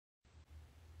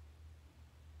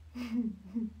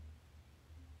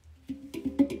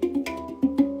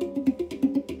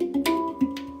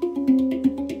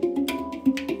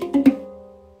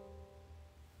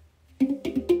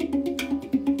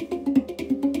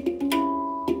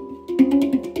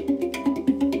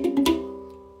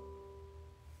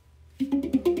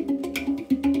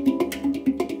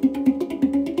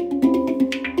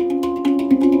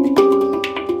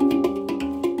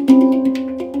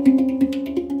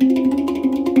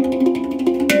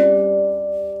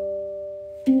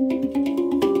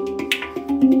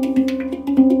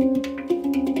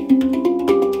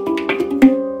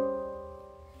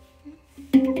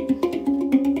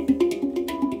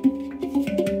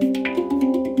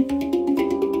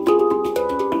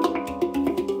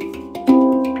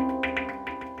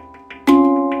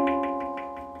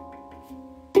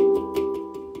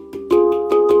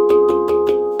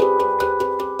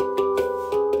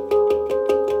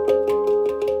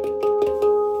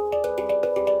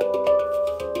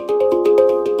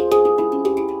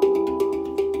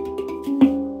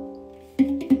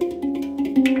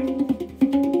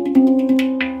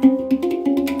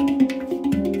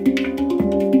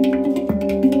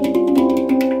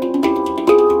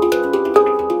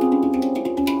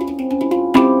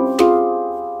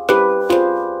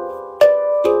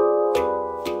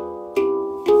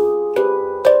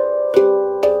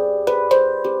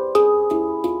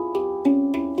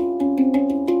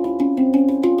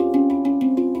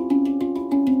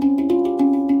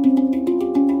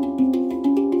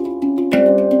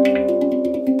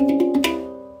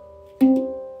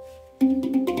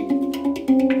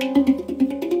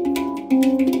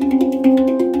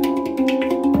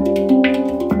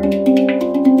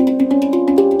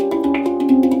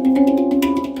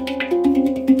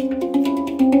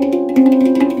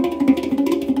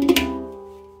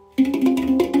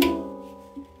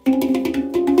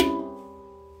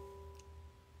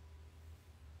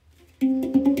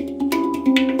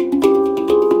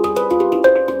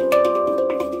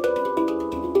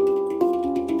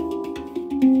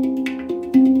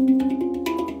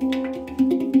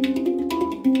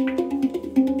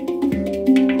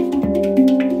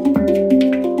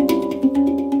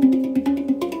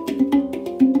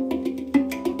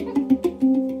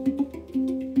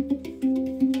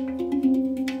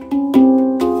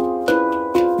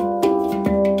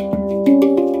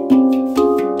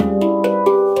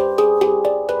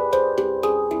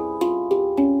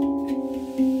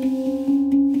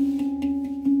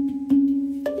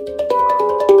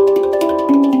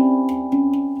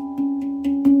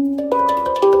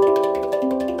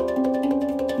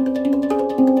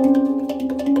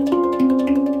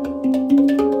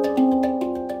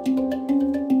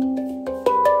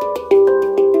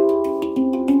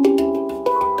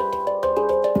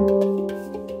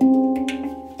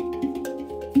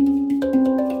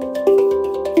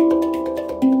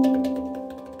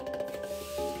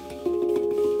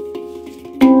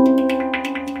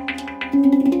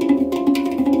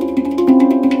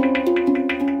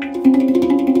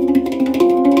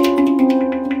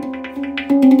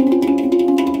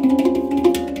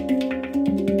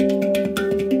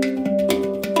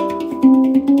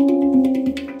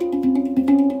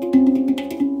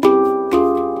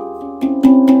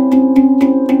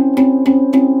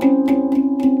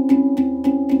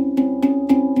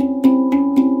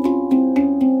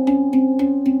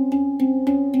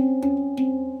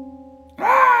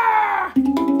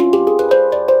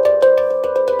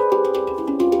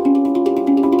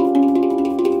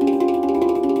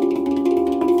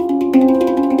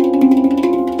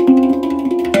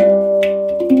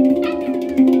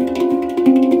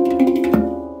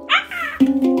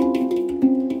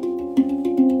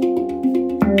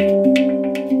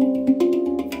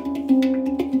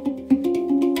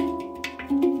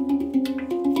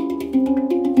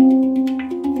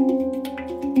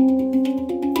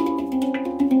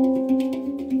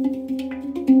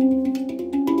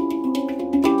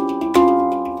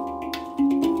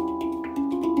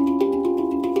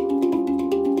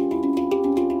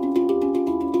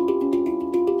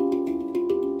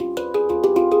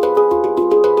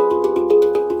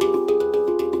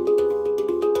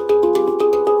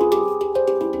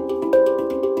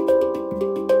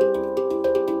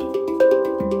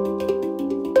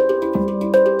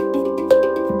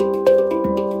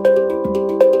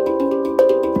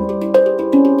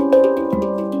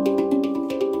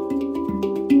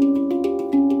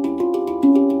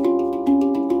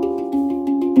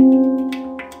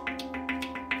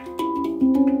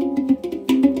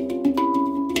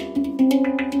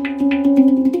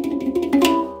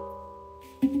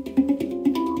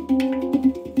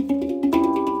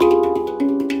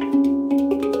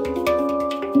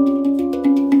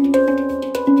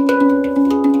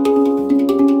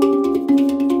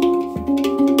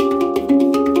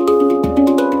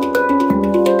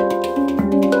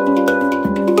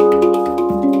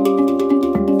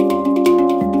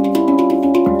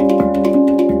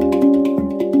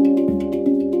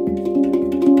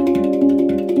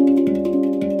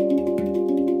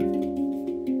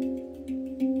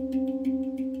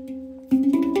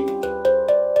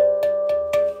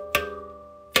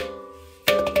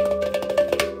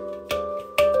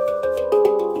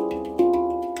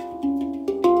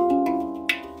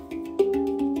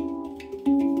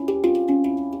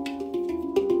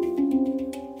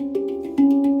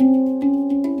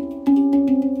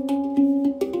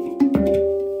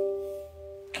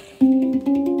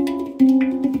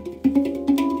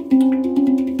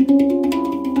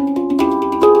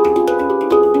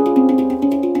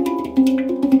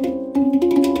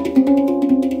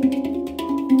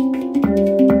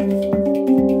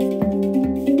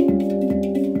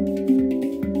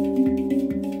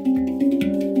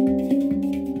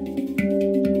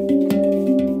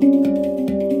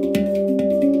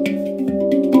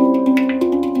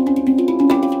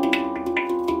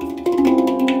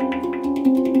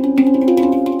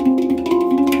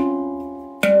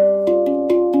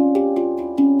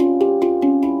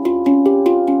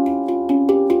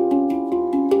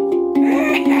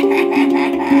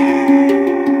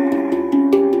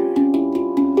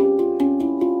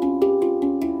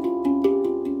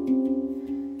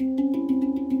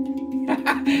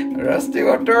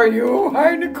What are you?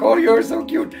 Hi, Nicole, you're so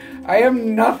cute. I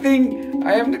am nothing.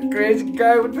 I am the crazy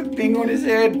guy with the thing on his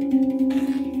head.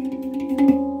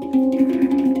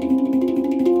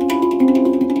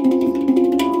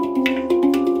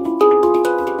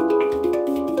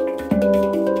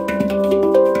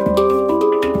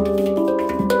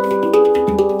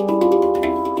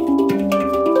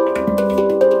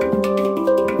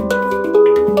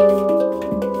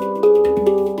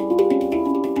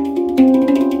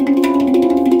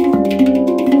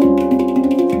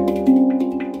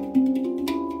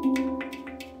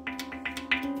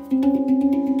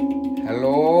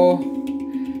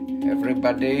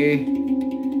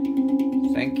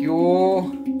 Thank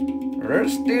you.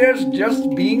 Rusty is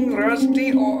just being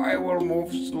rusty. Oh, I will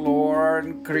move slower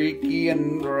and creaky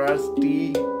and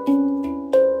rusty. Rusty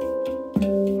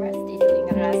doing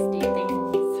rusty things.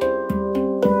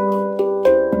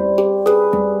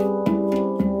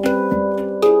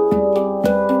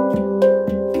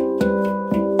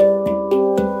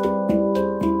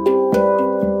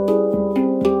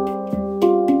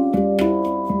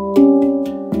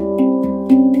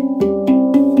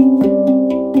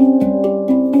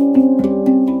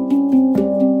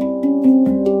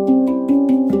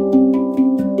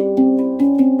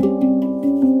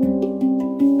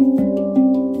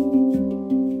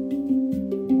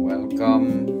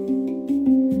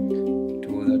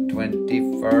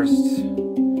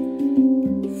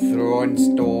 Throwin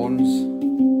Stones,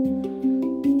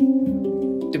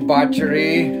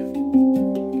 debauchery,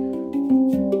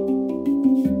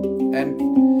 and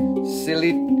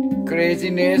silly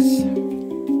craziness.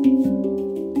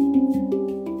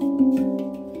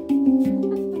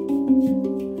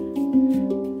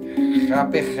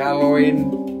 Happy Halloween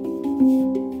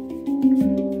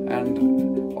and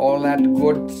all that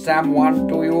good Sam want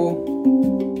to you.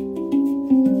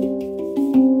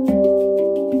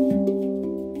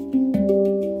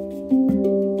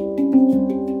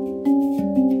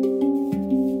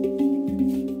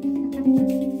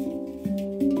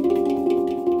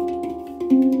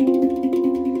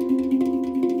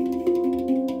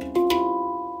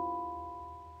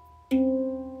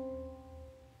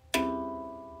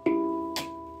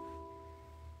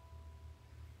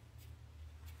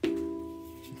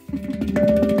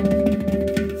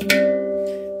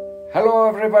 Hello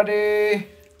everybody!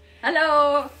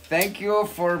 Hello! Thank you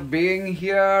for being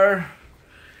here,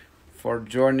 for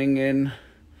joining in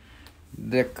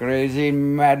the crazy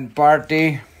mad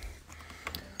party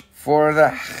for the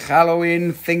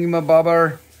Halloween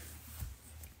thingamabobber.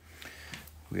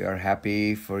 We are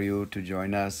happy for you to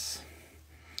join us.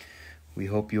 We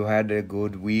hope you had a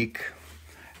good week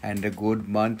and a good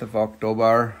month of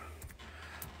October.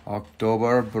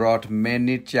 October brought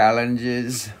many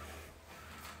challenges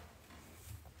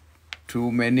to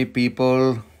many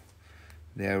people.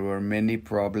 There were many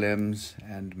problems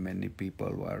and many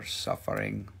people were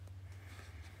suffering.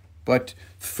 But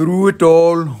through it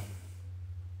all,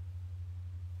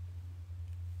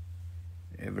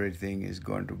 everything is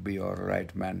going to be all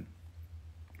right, man.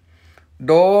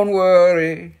 Don't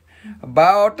worry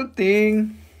about a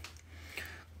thing,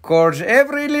 'cause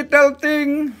every little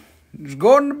thing is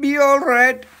going to be all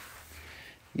right.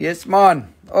 Yes,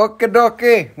 man. Okay,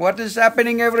 dokie. What is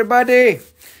happening, everybody?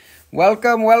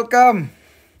 Welcome, welcome.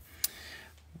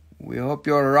 We hope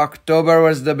your October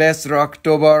was the best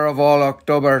October of all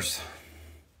Octobers.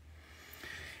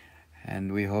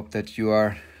 And we hope that you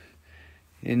are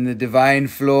in the divine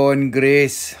flow and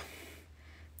grace,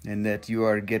 and that you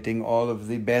are getting all of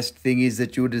the best thingies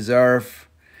that you deserve,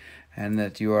 and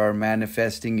that you are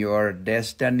manifesting your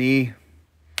destiny.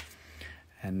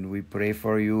 And we pray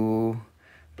for you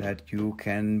that you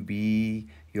can be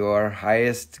your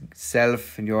highest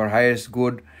self and your highest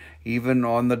good, even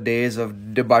on the days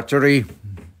of debauchery.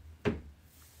 It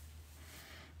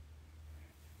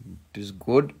is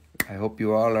good. I hope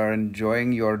you all are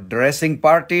enjoying your dressing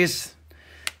parties.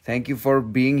 Thank you for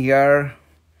being here.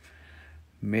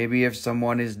 Maybe if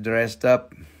someone is dressed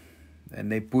up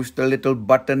and they push the little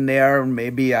button there,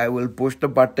 maybe I will push the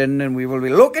button and we will be,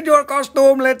 look at your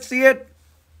costume, let's see it.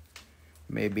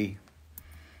 Maybe.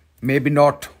 Maybe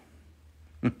not.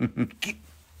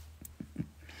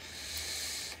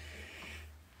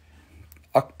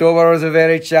 October was a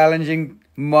very challenging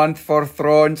month for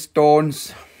Throwin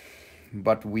Stones,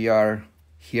 but we are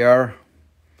here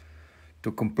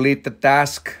to complete the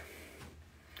task.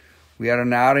 We are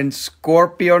now in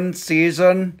Scorpion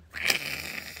season,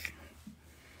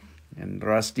 and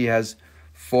Rusty has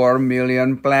 4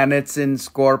 million planets in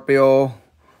Scorpio.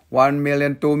 1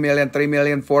 million, 2 million, 3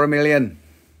 million, 4 million.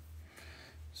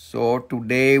 So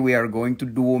today we are going to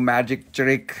do a magic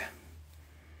trick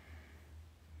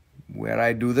where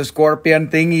I do the scorpion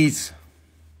thingies.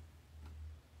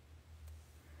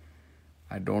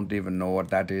 I don't even know what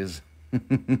that is.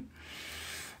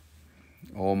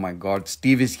 Oh my God,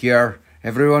 Steve is here.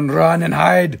 Everyone run and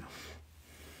hide.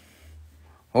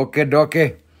 Okay,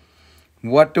 dokie.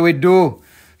 What do we do?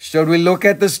 Should we look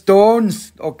at the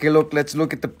stones? Okay, look, let's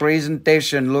look at the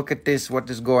presentation. Look at this, what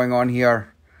is going on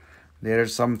here. There are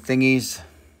some thingies.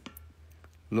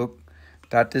 Look,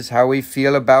 that is how we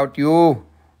feel about you.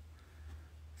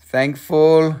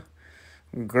 Thankful,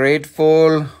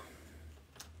 grateful,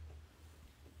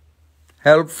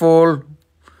 helpful,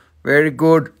 very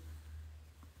good.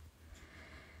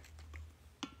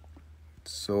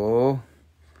 So,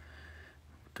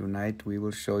 tonight we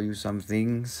will show you some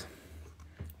things.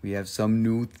 We have some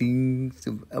new things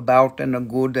about and are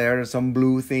good. There are some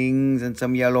blue things and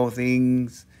some yellow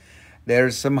things.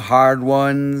 There's some hard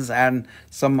ones and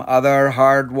some other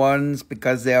hard ones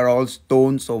because they are all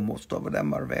stones, so most of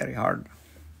them are very hard.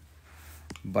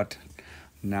 But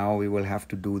now we will have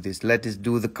to do this. Let us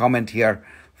do the comment here.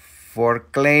 For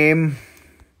claim,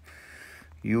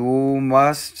 you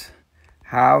must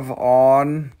have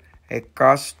on a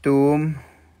costume.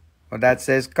 Well, that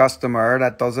says customer.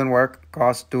 That doesn't work.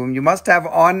 Costume. You must have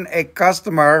on a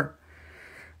customer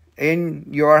in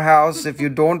your house. If you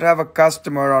don't have a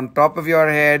customer on top of your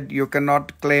head, you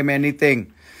cannot claim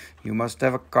anything. You must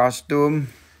have a costume.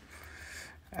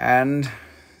 And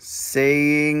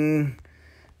saying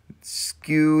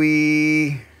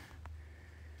skewy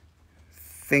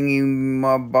thingy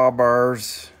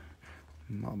mabobbers.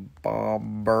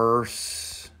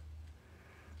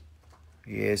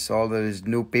 Yes, all those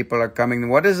new people are coming.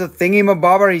 What is a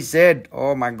thingy-mabobber, he said?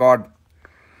 Oh, my God.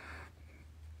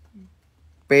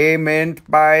 Payment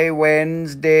by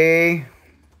Wednesday.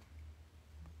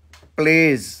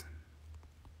 Please.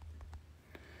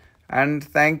 And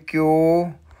thank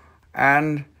you.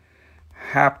 And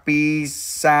happy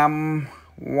someone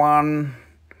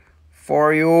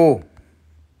for you.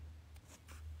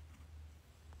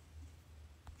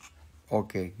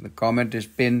 Okay, the comment is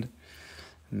pinned.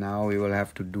 Now we will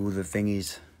have to do the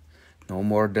thingies. No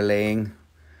more delaying.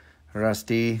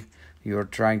 Rusty, you're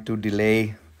trying to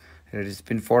delay. It has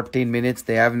been 14 minutes.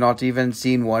 They have not even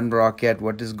seen one rock yet.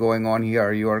 What is going on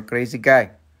here? You are a crazy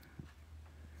guy.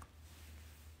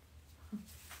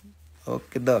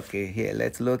 Okay, dokie. Here,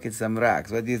 let's look at some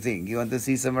rocks. What do you think? You want to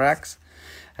see some rocks?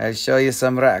 I'll show you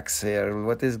some rocks here.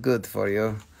 What is good for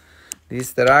you?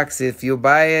 These rocks, if you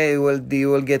buy it, you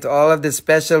will get all of the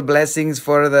special blessings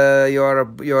for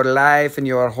your life and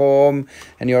your home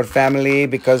and your family,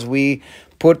 because we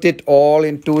put it all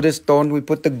into the stone. We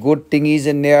put the good thingies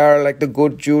in there, like the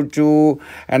good juju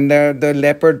and the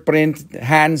leopard print.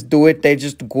 Hands do it. They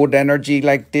just good energy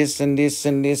like this and this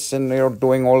and this, and they're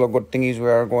doing all the good thingies. We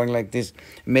are going like this,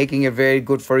 making it very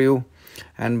good for you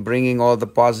and bringing all the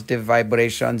positive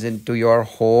vibrations into your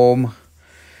home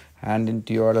and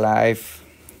into your life.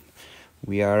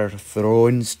 We are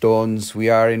Throwin Stones. We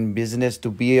are in business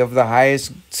to be of the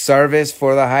highest service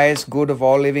for the highest good of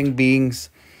all living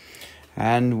beings.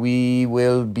 And we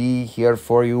will be here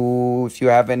for you. If you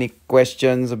have any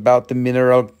questions about the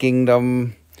mineral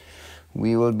kingdom,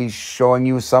 we will be showing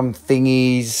you some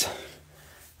thingies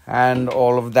and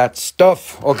all of that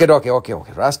stuff. Okay.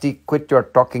 Rusty, quit your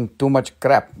talking too much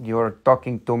crap. You're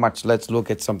talking too much. Let's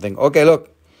look at something. Okay, look.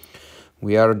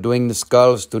 We are doing the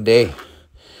skulls today.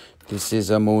 This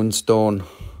is a moonstone.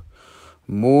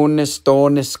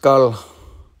 Moonstone skull.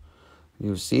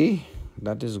 You see?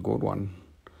 That is a good one.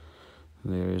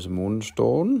 There is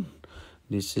moonstone.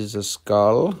 This is a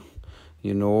skull.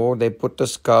 You know, they put the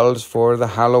skulls for the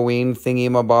Halloween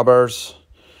thingy-mabobbers.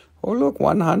 Oh, look,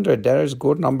 100. There is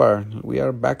good number. We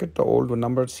are back at the old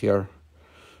numbers here.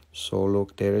 So,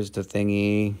 look, there is the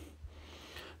thingy.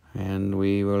 And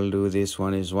we will do this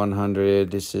one is 100.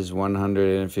 This is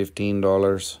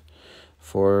 $115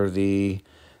 for the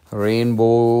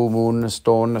rainbow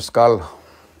moonstone skull.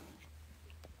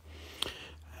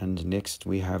 And next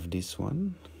we have this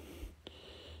one,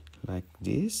 like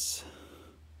this.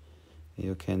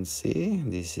 You can see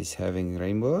this is having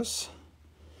rainbows.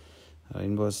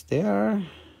 Rainbows there.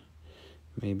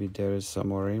 Maybe there is some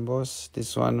more rainbows.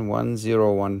 This one,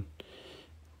 101.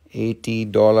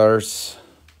 $80.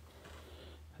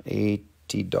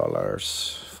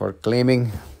 $80 for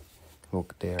claiming.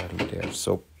 Look, they are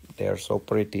so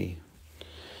pretty.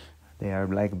 They are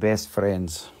like best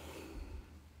friends.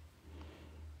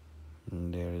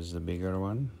 And there is the bigger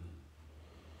one.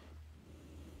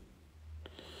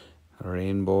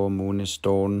 Rainbow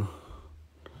moonstone.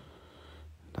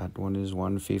 That one is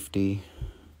 150.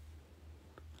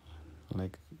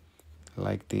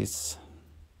 Like this.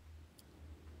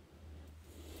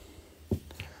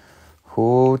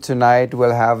 who tonight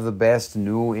will have the best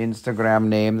new Instagram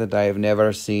name that I have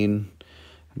never seen.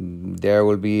 There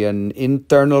will be an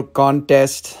internal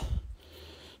contest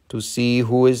to see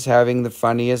who is having the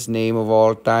funniest name of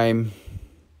all time.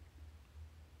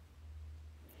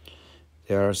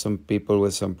 There are some people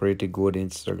with some pretty good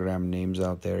Instagram names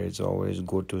out there. It's always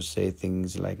good to say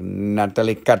things like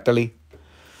Natalie Cutley.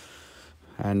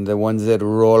 And the ones that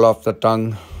roll off the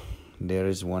tongue, there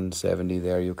is 170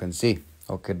 there, you can see.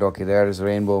 Okay, dokie, there is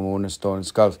Rainbow Moon and Stone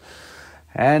Skulls.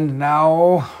 And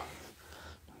now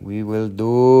we will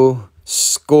do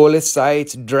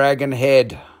Scolecite Dragon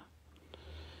Head.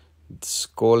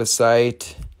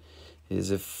 Scolecite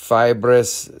is a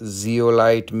fibrous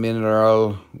zeolite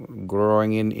mineral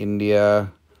growing in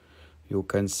India. You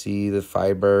can see the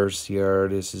fibers here.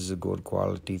 This is a good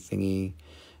quality thingy.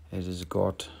 It has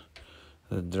got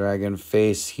the dragon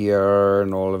face here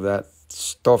and all of that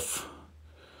stuff.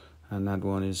 And that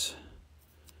one is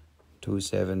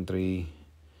 $273,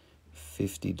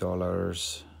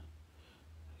 $50.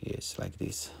 Yes, like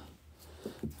this.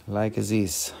 Like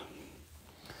this.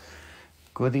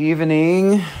 Good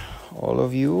evening, all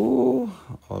of you,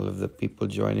 all of the people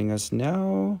joining us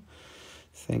now.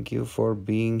 Thank you for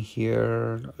being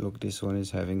here. Look, this one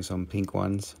is having some pink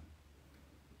ones.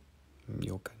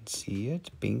 You can see it.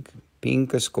 Pink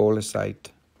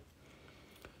Scolecite.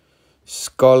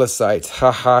 Scolecite.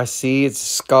 Haha, see, it's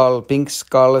skull. Pink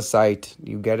Scolecite.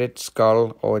 You get it?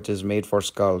 Skull. Oh, it is made for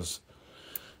skulls.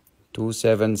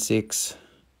 276.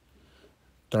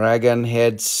 Dragon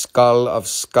head skull of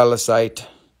Scolecite.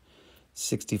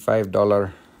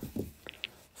 $65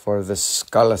 for the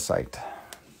Scolecite.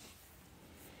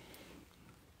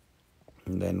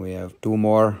 And then we have two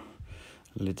more,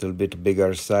 a little bit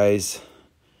bigger size.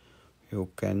 You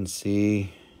can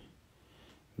see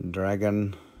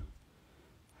dragon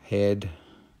head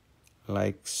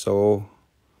like so.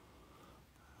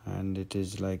 And it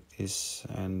is like this,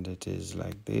 and it is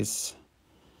like this.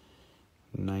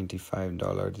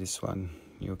 $95 this one.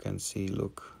 You can see,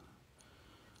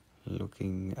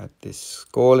 looking at this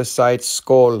Scolecite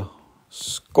skull.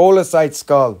 Scolecite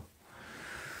skull.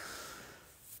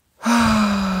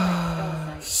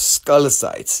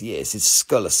 Scolicites, yes, it's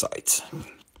Scolecite.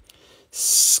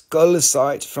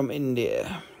 Scolecite from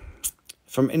India.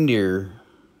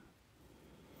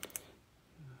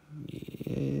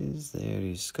 Yes, there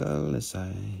is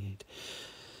Scolecite.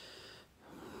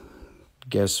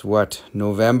 Guess what?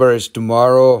 November is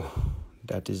tomorrow.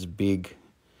 That is big.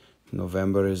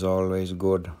 November is always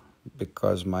good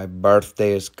because my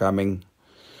birthday is coming.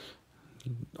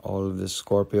 All of the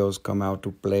Scorpios come out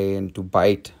to play and to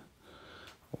bite.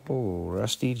 Oh,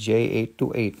 Rusty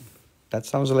J828. That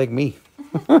sounds like me.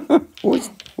 Who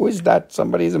is that?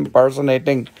 Somebody's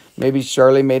impersonating. Maybe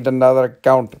Shirley made another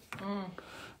account.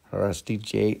 Rusty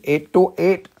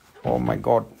J828. Oh my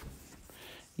God.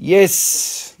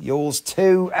 Yes, yours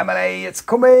too, Emily. It's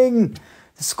coming.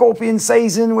 The Scorpion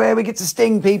season where we get to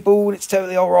sting people. It's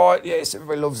totally all right. Yes,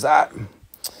 everybody loves that.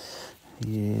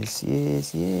 Yes.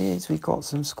 We got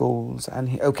some skulls.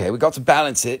 And okay, we got to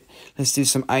balance it. Let's do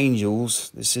some angels.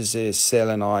 This is a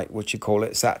selenite, what you call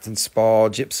it, satin spar,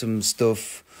 gypsum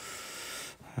stuff.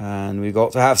 And we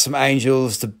got to have some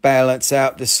angels to balance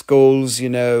out the skulls,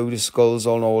 the skulls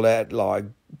on all that, like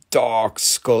dark,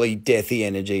 scully, deathy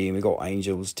energy. And we got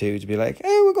angels too to be like,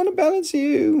 hey, we're going to balance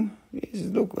you. Yes,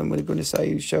 look, and we're going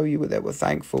to show you that we're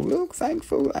thankful. Look,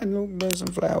 thankful. And look, there's some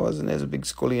flowers and there's a big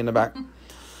scully in the back.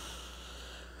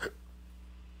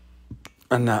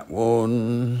 And that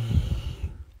one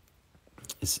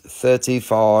is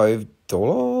 $35.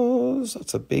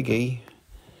 That's a biggie.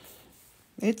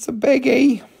 It's a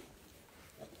biggie.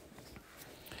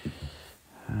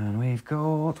 And we've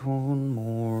got one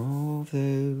more of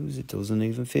those. It doesn't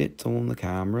even fit on the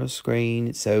camera screen.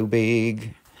 It's so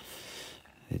big.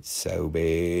 It's so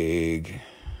big.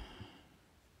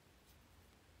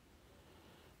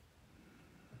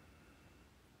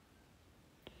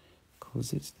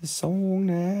 Because it's the song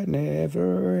that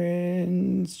never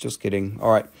ends. Just kidding.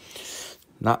 All right.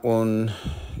 That one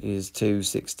is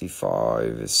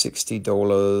 $265. $60.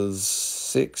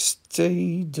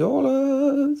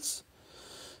 $60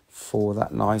 for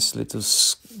that nice little,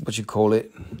 what you call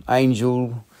it,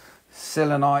 angel,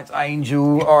 selenite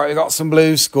angel. All right, we got some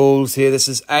blue skulls here. This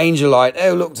is angelite.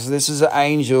 Oh, look, this is an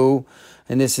angel,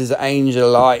 and this is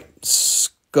angelite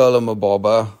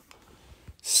scullumabobber,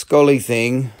 scully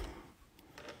thing.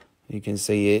 You can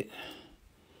see it.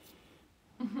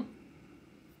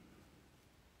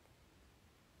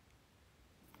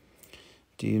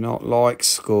 Do you not like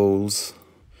skulls?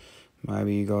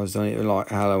 Maybe you guys don't even like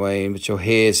Halloween, but you're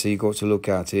here, so you got to look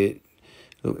at it.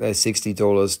 Look, there's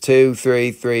 $60.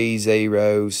 2330,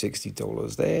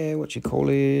 $60 there. What you call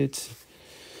it?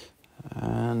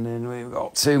 And then we've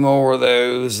got 2 more of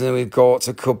those. Then we've got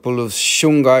a couple of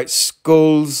Shungite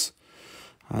skulls.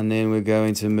 And then we're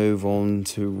going to move on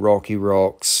to Rocky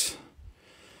Rocks.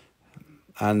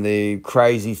 And the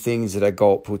crazy things that I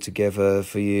got put together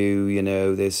for you. You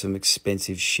know, there's some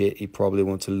expensive shit you probably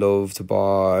want to love to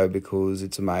buy because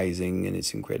it's amazing and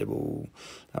it's incredible.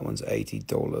 That one's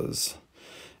 $80.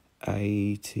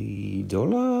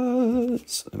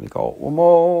 $80. And we got one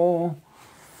more.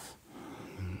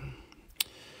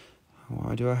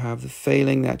 Why do I have the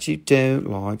feeling that you don't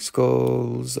like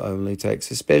skulls? Only takes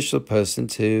a special person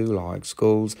to like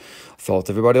skulls. I thought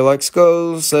everybody liked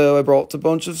skulls, so I brought a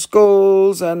bunch of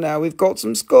skulls, and now we've got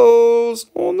some skulls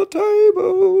on the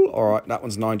table. All right, that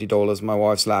one's $90. My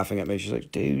wife's laughing at me. She's like,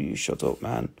 dude, you shut up,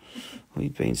 man.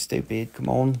 We've been stupid. Come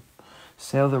on.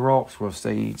 Sell the rocks,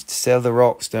 Rusty. Sell the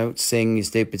rocks. Don't sing your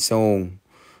stupid song.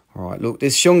 All right, look,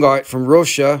 this Shungite from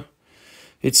Russia.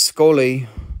 It's Scully.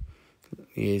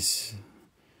 Yes,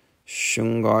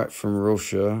 Shungite from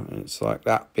Russia. It's like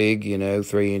that big, you know,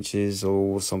 3 inches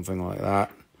or something like that.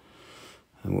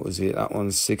 And what was it? That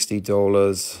one's $60.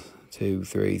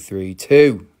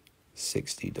 2332.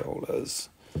 $60.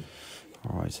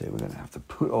 All right, so we're going to have to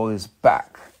put all this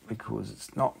back because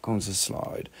it's not going to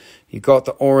slide. You got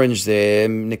the orange there,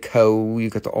 Nicole. You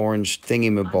got the orange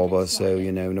thingy-mabobber, so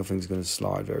you know nothing's going to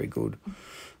slide very good.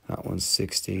 That one's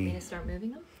 60. You want me to start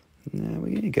moving them? No, we're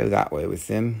going to go that way with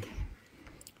them.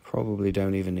 Probably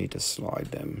don't even need to slide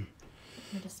them.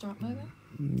 Want me to start moving?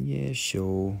 Yeah,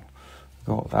 sure.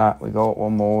 Got that. We got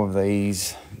one more of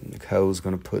these. Nicole's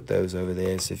going to put those over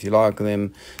there. So if you like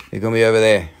them, they're going to be over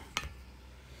there.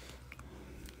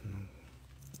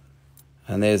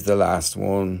 And there's the last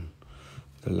one.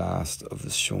 The last of the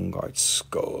Shungite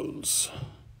skulls.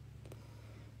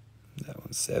 That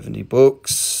one's $70.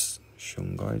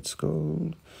 Shungite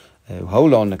skull. Oh,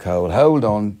 hold on, Nicole. Hold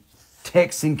on.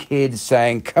 Texting kids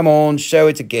saying, come on, show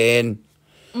it again.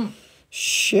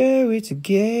 Show it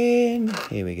again.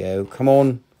 Here we go. Come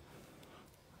on.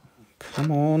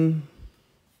 Come on.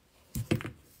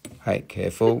 Hey,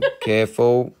 careful.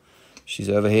 Careful. She's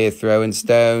over here throwing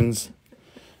stones.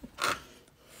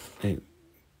 Hey.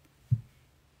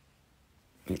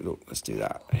 Hey, look, let's do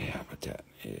that. Yeah, how about that?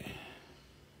 Yeah.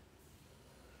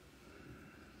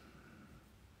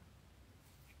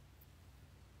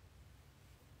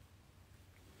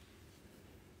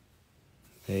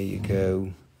 There you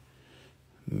go,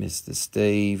 Mr.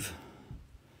 Steve.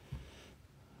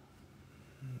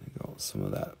 Got some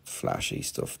of that flashy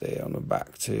stuff there on the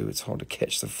back too. It's hard to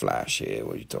catch the flash here.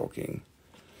 What are you talking?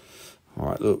 All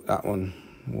right, look, that one,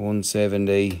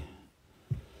 170.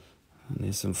 And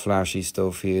there's some flashy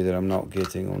stuff here that I'm not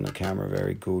getting on the camera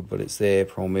very good, but it's there,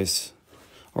 promise.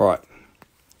 All right.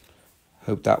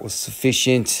 Hope that was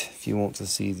sufficient. If you want to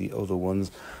see the other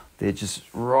ones, they're just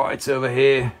right over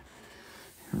here.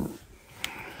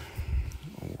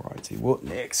 Alrighty, what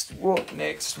next? What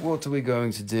next? What are we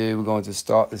going to do? We're going to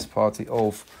start this party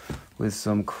off with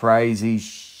some crazy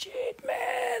shit,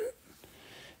 man.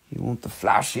 You want the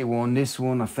flashy one? This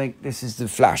one, I think this is the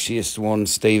flashiest one,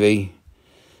 Stevie.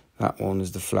 That one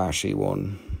is the flashy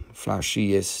one.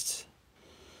 Flashiest.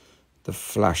 The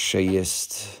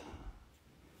flashiest.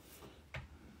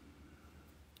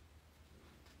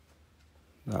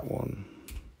 That one.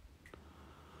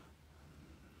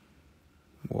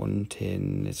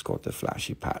 110, it's got the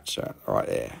flashy patch right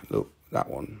there. Look, that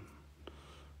one.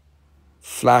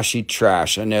 Flashy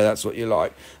trash. I know that's what you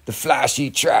like. The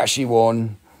flashy, trashy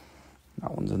one.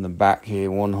 That one's in the back here.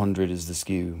 100 is the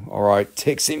skew. All right,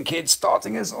 Tixim Kid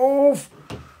starting us off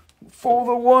for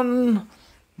the one.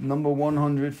 Number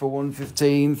 100 for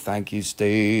 115. Thank you,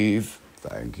 Steve.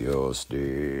 Thank you,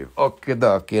 Steve. Okay,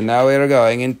 dokie. Now we are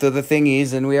going into the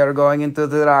thingies and we are going into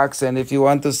the rocks. And if you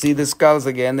want to see the skulls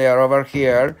again, they are over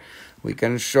here. We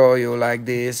can show you like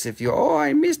this. If you, oh,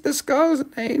 I missed the skulls,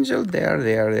 Angel. They are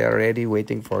there. They are ready,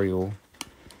 waiting for you.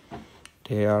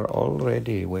 They are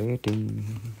already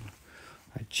waiting.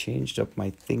 I changed up my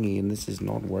thingy and this is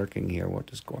not working here. What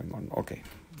is going on? Okay,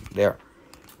 there.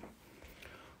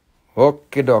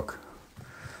 Okay, doc.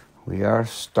 We are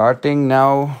starting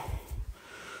now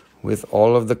with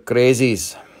all of the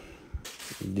crazies.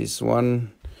 This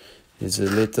one is a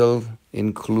little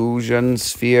inclusion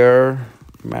sphere.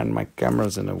 Man, my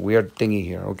camera's in a weird thingy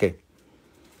here. Okay.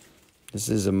 This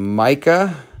is a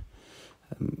mica,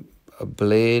 a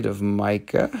blade of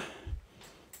mica.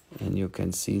 And you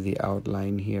can see the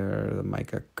outline here, the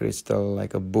mica crystal,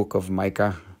 like a book of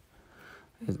mica.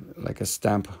 Like a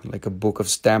stamp, like a book of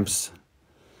stamps.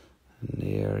 And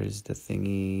there is the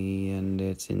thingy, and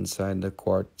it's inside the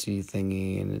quartzy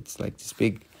thingy, and it's like this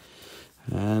big.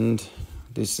 And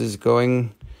this is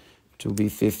going to be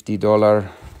 $50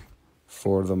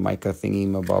 for the mica thingy,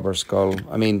 my bobber skull.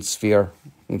 I mean sphere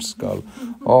skull.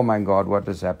 Oh my God, what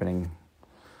is happening?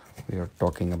 We are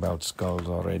talking about skulls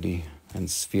already and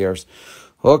spheres.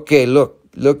 Okay,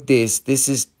 look this. This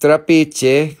is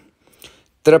trapezie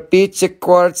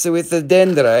quartz with a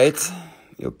dendrite.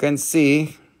 You can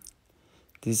see.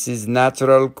 This is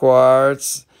natural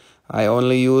quartz. I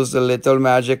only used a little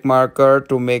magic marker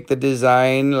to make the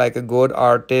design like a good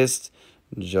artist.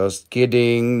 Just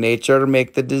kidding. Nature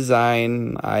make the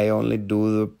design. I only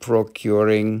do the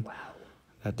procuring. Wow.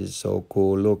 That is so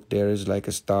cool. Look, there is like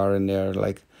a star in there.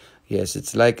 Like, yes,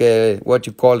 it's like a, what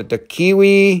you call it, a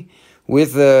kiwi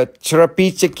with a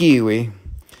trapezie kiwi.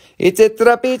 It's a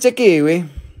trapezie kiwi.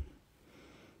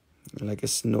 Like a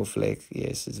snowflake.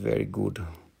 Yes, it's very good.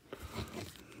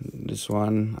 This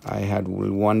one, I had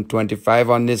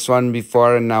 125 on this one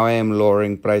before, and now I am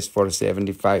lowering price for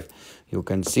 75. You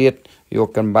can see it. You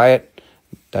can buy it.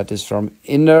 That is from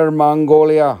Inner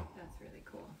Mongolia. That's really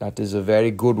cool. That is a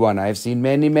very good one. I've seen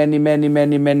many,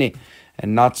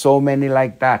 and not so many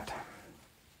like that.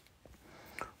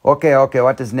 Okay,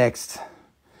 what is next?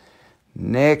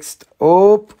 Next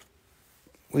up,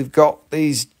 we've got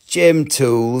these gem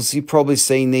tools. You've probably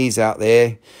seen these out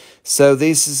there. So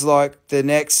this is like the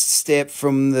next step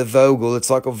from the Vogel.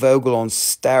 It's like a Vogel on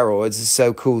steroids. It's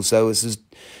so cool. So this is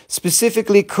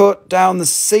specifically cut down the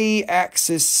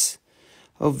C-axis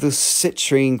of the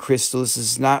citrine crystal. This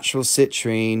is natural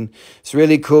citrine. It's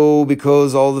really cool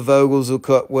because all the Vogels will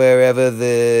cut wherever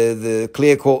the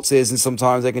clear quartz is, and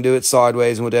sometimes they can do it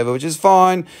sideways and whatever, which is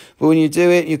fine. But when you do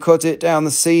it, you cut it down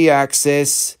the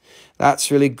C-axis.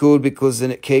 That's really good because then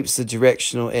it keeps the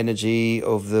directional energy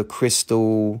of the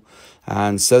crystal.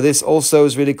 And so this also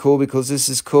is really cool because this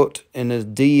is cut in a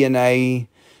DNA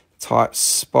type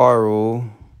spiral.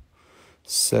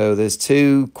 So there's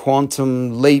two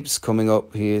quantum leaps coming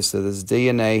up here. So there's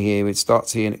DNA here. It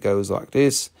starts here and it goes like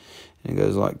this. And it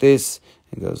goes like this.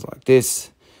 And it goes like this.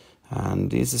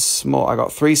 And these are small. I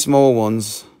got 3 small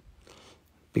ones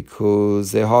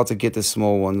because they're hard to get, the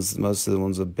small ones. Most of the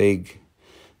ones are big.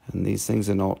 And these things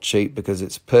are not cheap because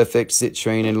it's perfect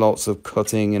citrine and lots of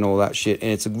cutting and all that shit.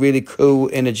 And it's a really cool,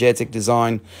 energetic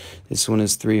design. This one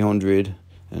is $320.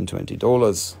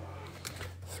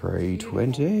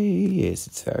 $320. Yes,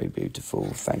 it's very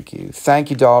beautiful. Thank you. Thank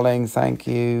you, darling. Thank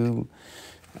you.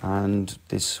 And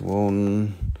this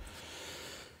one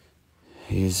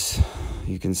is,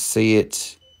 you can see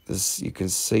it. You can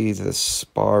see the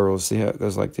spiral. See how it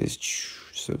goes like this?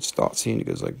 So it starts here and it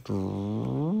goes like...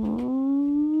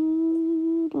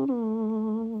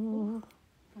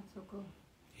 That's so cool.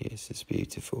 Yes, it's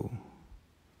beautiful.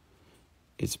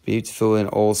 It's beautiful and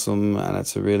awesome, and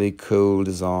it's a really cool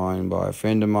design by a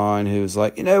friend of mine who was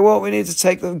like, you know what, we need to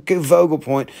take the Vogel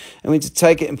point and we need to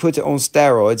take it and put it on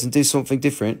steroids and do something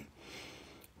different.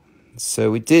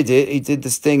 So we did it. He did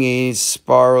this thingy,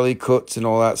 spirally cuts and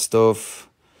all that stuff.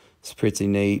 It's pretty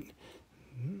neat.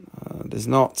 There's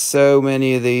not so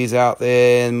many of these out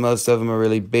there, and most of them are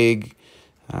really big.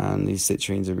 And these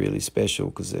citrines are really special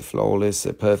because they're flawless,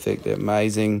 they're perfect, they're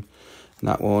amazing. And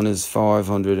that one is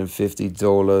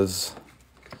 $550.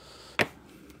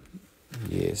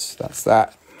 Yes, that's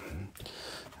that.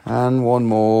 And one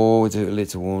more, we do a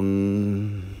little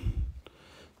one.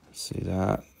 See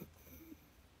that?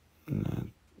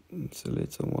 It's a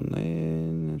little one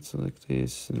there. It's like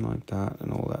this and like that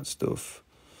and all that stuff.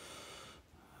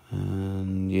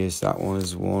 And yes, that one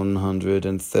is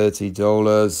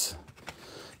 $130.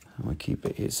 I'm going to keep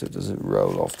it here so it doesn't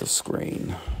roll off the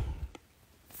screen.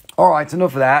 Alright,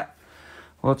 enough of that.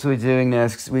 What are we doing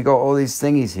next? We got all these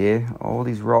thingies here, all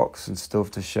these rocks and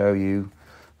stuff to show you.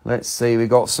 Let's see, we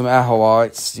got some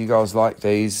Ajoites. You guys like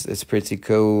these? It's pretty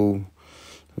cool.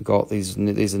 We got these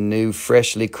are new,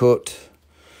 freshly cut,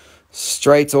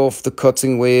 straight off the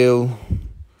cutting wheel.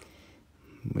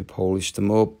 We polished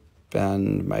them up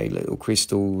and made little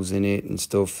crystals in it and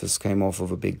stuff. This came off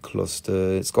of a big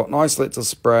cluster. It's got nice little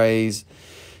sprays.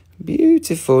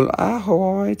 Beautiful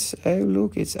Ajoite. Oh,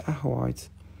 look, it's Ajoite.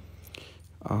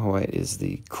 Ajoite is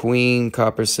the queen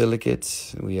copper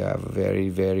silicate. We have a very,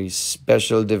 very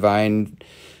special divine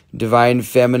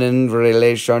feminine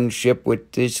relationship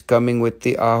with this coming with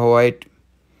the Ajoite.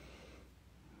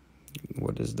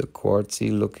 What is the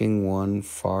quartzy looking one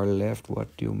far left?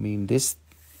 What do you mean? This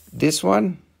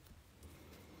one?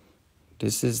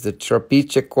 This is the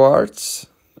trapezie quartz.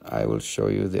 I will show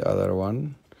you the other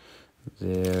one.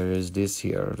 There is this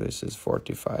here. This is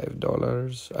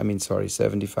 $45. I mean, sorry,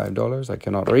 $75. I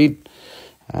cannot read.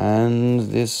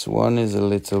 And this one is a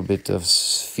little bit of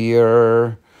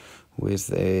sphere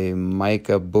with a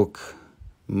mica book.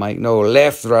 No,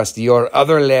 left, Rusty, your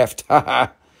other left.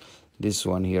 This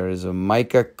one here is a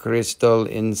mica crystal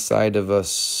inside of a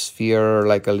sphere,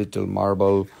 like a little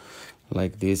marble,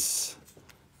 like this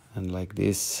and like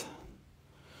this.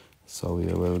 So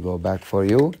we will go back for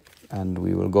you, and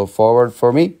we will go forward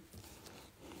for me.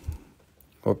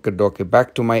 Okay, dokie,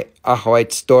 back to my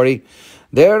Ajoite story.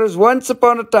 There is once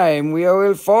upon a time we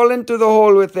will fall into the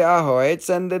hole with the Ajoites,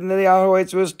 and then the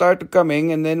Ajoites will start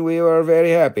coming, and then we were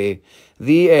very happy.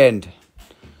 The end.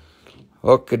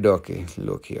 Okay, dokie,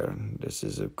 look here. This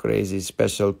is a crazy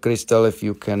special crystal. If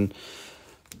you can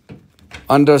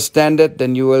understand it,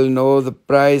 then you will know the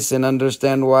price and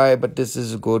understand why. But this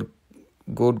is a good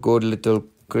little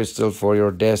crystal for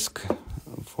your desk,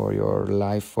 for your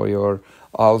life, for your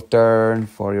altar,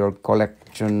 for your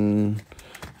collection,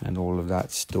 and all of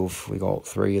that stuff. We got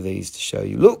 3 of these to show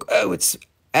you. Look, oh, it's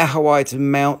Ajoite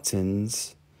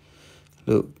mountains.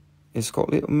 Look, it's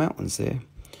got little mountains there.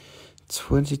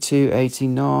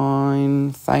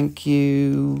 22.89. Thank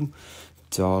you,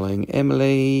 darling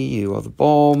Emily. You are the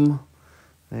bomb.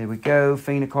 There we go.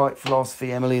 Phenocite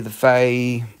philosophy, Emily the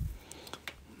Fae.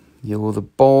 You're the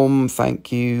bomb.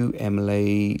 Thank you,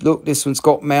 Emily. Look, this one's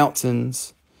got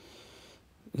mountains.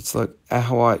 It's like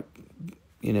Ajoite,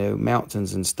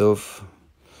 mountains and stuff.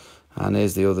 And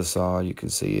there's the other side. You can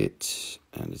see it.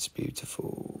 And it's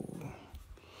beautiful.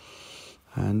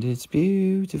 And it's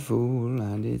beautiful.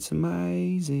 And it's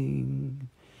amazing.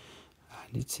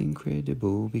 And it's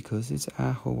incredible because it's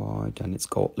Ajoite. And it's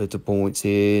got little points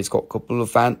here. It's got a couple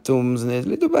of phantoms. And there's a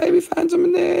little baby phantom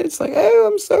in there. It's like, oh,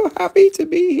 I'm so happy to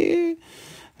be here.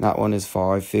 And that one is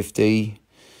 $5.50.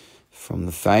 From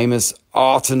the famous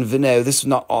Arten Villa. No, this is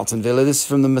not Arten Villa. This is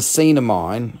from the Messina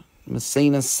mine.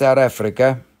 Messina, South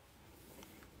Africa.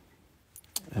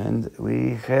 And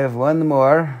we have one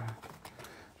more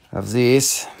of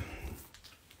this.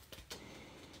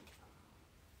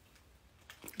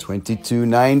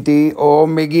 $22.90. Oh,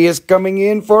 Miggy is coming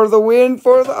in for the win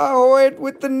for the Ajoite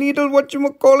with the needle,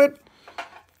 whatchamacallit.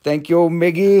 Thank you,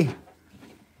 Miggy.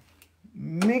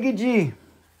 Miggy G.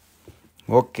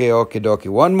 Okay, dokie.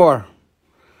 One more.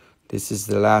 This is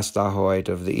the last Ajoite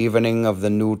of the evening of the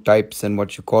new types and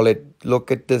what you call it.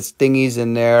 Look at the thingies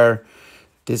in there.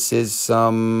 This is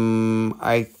some,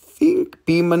 I think,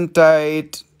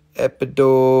 Pietersite,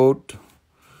 Epidote,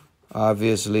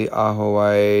 obviously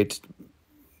Ajoite.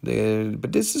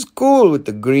 But this is cool with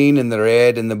the green and the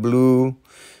red and the blue.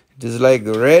 It is like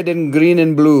red and green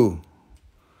and blue.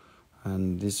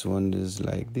 And this one is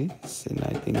like this. And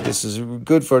I think this is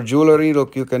good for jewelry.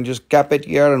 Look, you can just cap it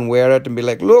here and wear it and be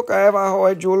like, look, I have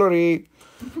Ajoite jewelry.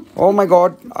 Oh my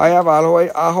God, I have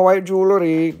Ajoite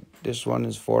jewelry. This one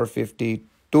is $4.50.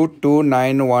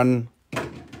 2291.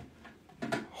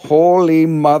 Holy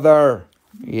Mother.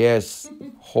 Yes,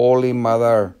 Holy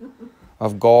Mother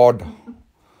of God.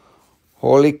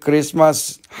 Holy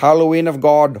Christmas, Halloween of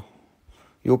God.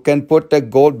 You can put a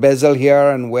gold bezel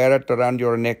here and wear it around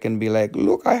your neck and be like,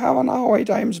 look, I have an Ajoite,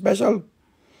 I am special.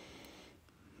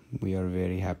 We are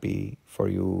very happy for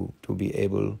you to be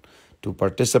able to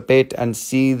participate and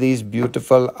see these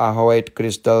beautiful Ajoite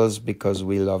crystals because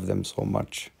we love them so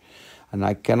much. And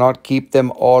I cannot keep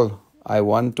them all. I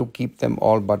want to keep them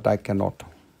all, but I cannot.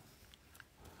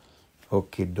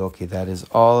 Okie dokie, that is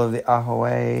all of the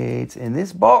Ajoites in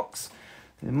this box.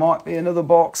 There might be another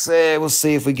box there. We'll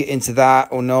see if we get into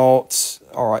that or not.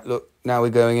 All right, look, now we're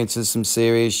going into some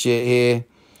serious shit here.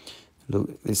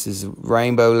 Look, this is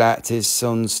rainbow lattice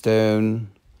sunstone.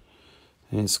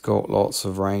 And it's got lots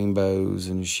of rainbows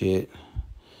and shit.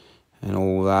 And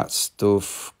all that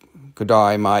stuff. Good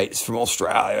eye, mate. It's from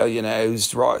Australia,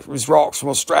 It's rocks from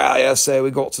Australia, so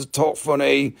we got to talk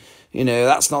funny.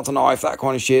 That's not a knife, that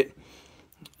kind of shit.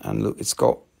 And look, it's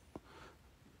got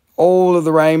all of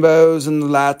the rainbows and the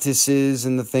lattices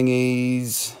and the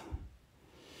thingies.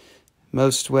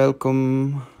 Most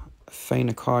welcome,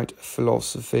 Phenocite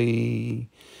philosophy.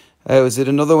 Oh, is it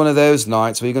another one of those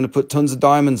nights where you're going to put tons of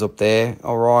diamonds up there?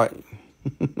 All right.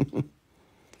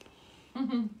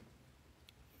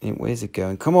 Where's it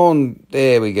going? Come on.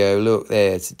 There we go. Look,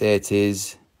 there it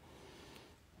is.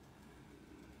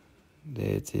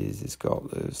 There it is. It's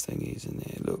got those thingies in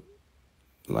there. Look.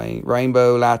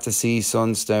 Rainbow, latticey,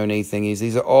 sunstoney thingies.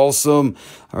 These are awesome.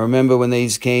 I remember when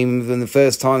these came, when the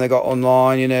first time they got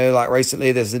online, like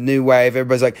recently, there's a new wave.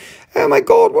 Everybody's like, oh my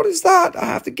God, what is that? I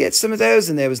have to get some of those.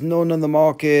 And there was none on the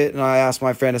market. And I asked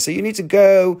my friend, I said, you need to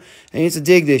go and you need to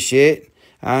dig this shit.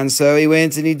 And so he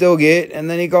went and he dug it, and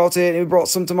then he got it, and he brought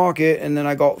some to market, and then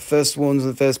I got first ones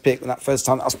and the first pick, and that first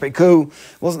time, that was pretty cool.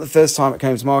 It wasn't the first time it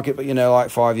came to market, but, you know, like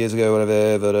 5 years ago,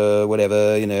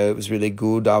 whatever, you know, it was really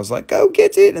good. I was like, go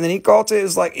get it, and then he got it. It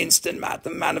was like instant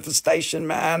manifestation,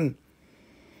 man.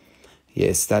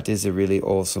 Yes, that is a really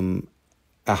awesome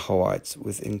Ajoite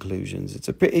with inclusions. It's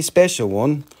a pretty special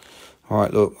one. All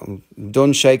right, look, I'm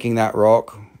done shaking that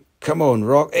rock. Come on,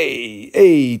 rock.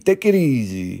 Hey, take it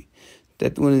easy.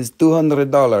 That one is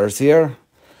 $200 here.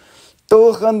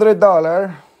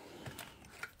 $200.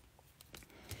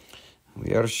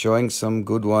 We are showing some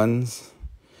good ones.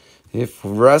 If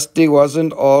Rusty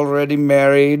wasn't already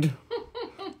married,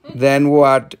 then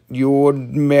what? You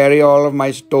would marry all of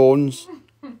my stones.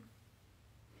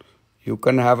 You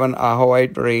can have an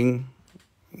Ajoite ring.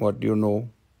 What do you know?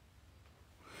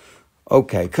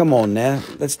 Okay, come on now.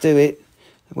 Let's do it.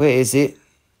 Where is it?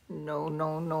 No.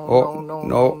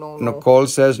 Nicole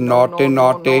says naughty.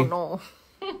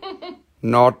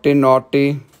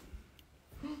 Naughty.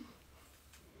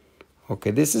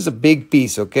 Okay, this is a big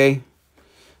piece, okay?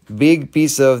 Big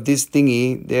piece of this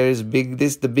thingy.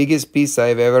 This is the biggest piece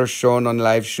I've ever shown on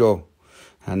live show.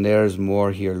 And there's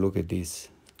more here. Look at this.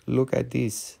 Look at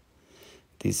this.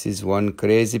 This is one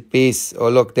crazy piece. Oh,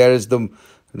 look, there is the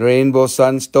rainbow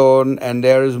sunstone, and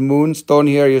there is moonstone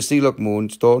here. You see, look,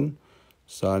 moonstone,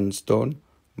 sunstone,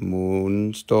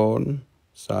 moonstone,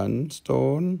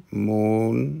 sunstone,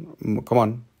 moon.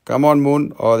 Come on,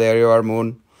 moon. Oh, there you are,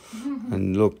 moon.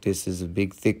 And look, this is a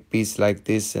big, thick piece like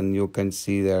this, and you can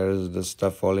see there's the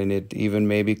stuff all in it. Even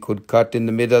maybe could cut in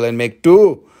the middle and make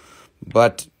two,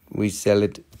 but we sell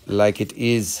it like it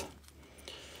is.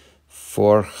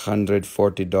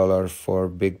 $440 for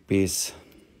big piece.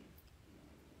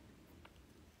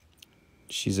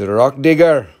 She's a rock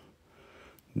digger.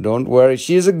 Don't worry.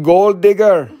 She's a gold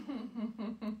digger.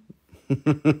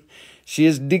 She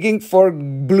is digging for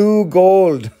blue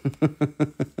gold.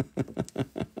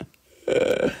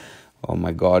 Oh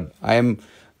my God. I am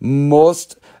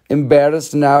most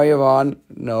embarrassed now, Yvonne.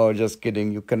 No, just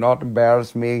kidding. You cannot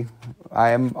embarrass me.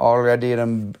 I am already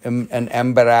an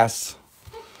embarrass.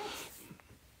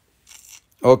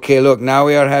 Okay, look, now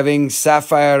we are having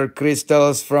sapphire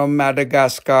crystals from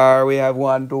Madagascar. We have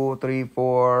 1, 2, 3,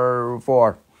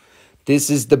 4.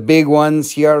 This is the big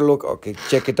ones here. Look, okay,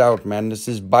 check it out, man. This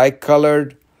is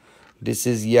bicolored. This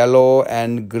is yellow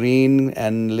and green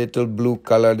and little blue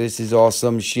color. This is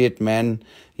awesome shit, man.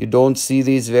 You don't see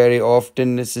these very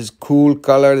often. This is cool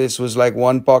color. This was like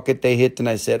one pocket they hit, and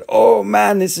I said, oh,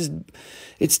 man, it's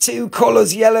two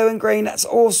colors, yellow and green. That's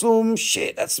awesome.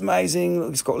 Shit, that's amazing.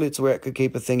 Look, it's got a little record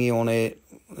keeper thingy on it.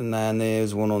 And then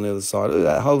there's one on the other side. Look,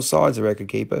 that whole side's a record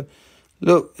keeper.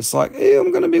 Look, it's like, hey, I'm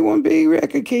going to be one big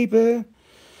record keeper.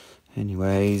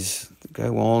 Anyways,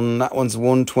 go on. That one's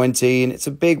 120, and it's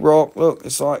a big rock. Look,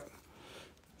 it's like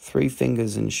 3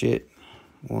 fingers and shit.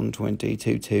 120,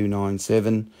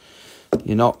 2297.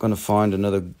 You're not going to find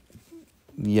another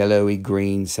yellowy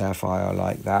green sapphire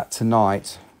like that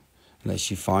tonight.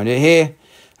 Unless you find it here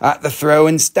at the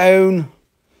Throwin Stone.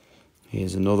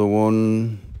 Here's another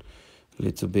one. A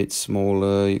little bit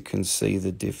smaller. You can see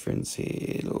the difference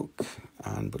here. Look.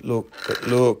 But look.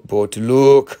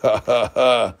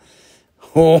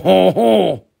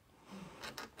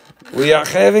 We are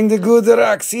having the good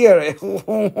rocks here.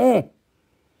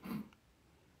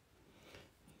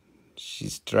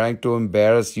 She's trying to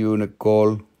embarrass you,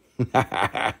 Nicole.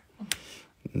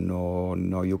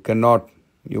 No, you cannot.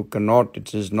 You cannot.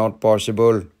 It is not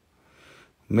possible.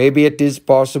 Maybe it is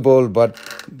possible, but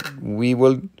we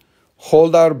will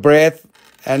hold our breath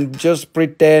and just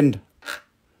pretend.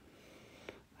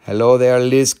 Hello there,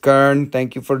 Liz Kern.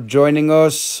 Thank you for joining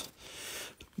us.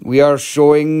 We are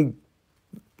showing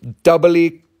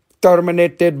doubly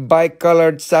terminated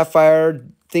bicolored sapphire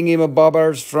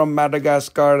thingy-mabobbers from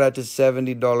Madagascar. That is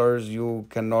 $70. You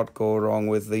cannot go wrong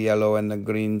with the yellow and the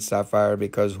green sapphire,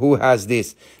 because who has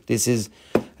this? This is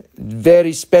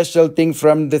very special thing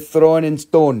from the Throwin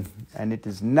Stone, and it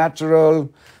is natural,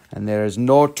 and there is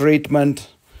no treatment.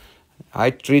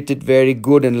 I treat it very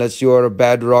good unless you are a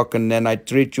bad rock, and then I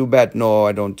treat you bad. No,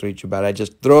 I don't treat you bad. I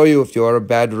just throw you if you are a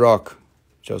bad rock.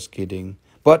 Just kidding.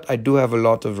 But I do have a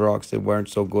lot of rocks that weren't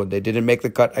so good. They didn't make the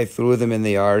cut. I threw them in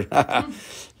the yard.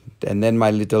 And then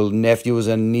my little nephews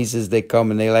and nieces, they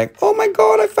come and they're like, oh my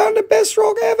God, I found the best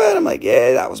rock ever. And I'm like,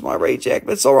 yeah, that was my reject,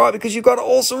 but it's all right because you got an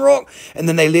awesome rock. And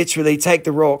then they literally take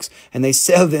the rocks and they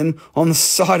sell them on the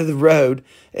side of the road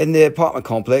in the apartment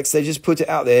complex. They just put it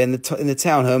out there in the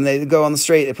townhome. They go on the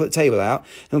street, they put a table out.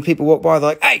 And when people walk by, they're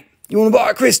like, hey, You want to buy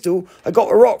a crystal? I got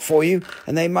a rock for you.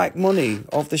 And they make money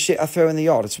off the shit I throw in the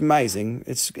yard. It's amazing.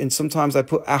 And sometimes I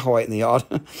put Ajoite in the yard.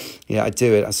 Yeah, I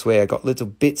do it. I swear. I got little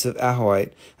bits of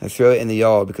Ajoite. I throw it in the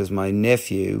yard because my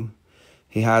nephew,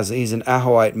 he's an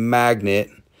Ajoite magnet.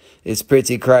 It's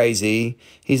pretty crazy.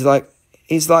 He's like,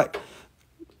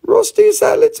 Rusty, is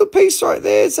that little piece right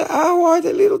there? It's an Ajoite,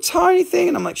 that little tiny thing.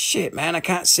 And I'm like, shit, man, I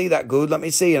can't see that good. Let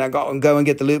me see. And I got to go and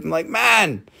get the loop. I'm like,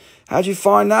 man, how'd you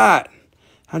find that?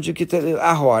 How'd you get that little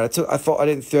Ajoite? I thought I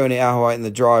didn't throw any Ajoite in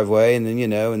the driveway and then,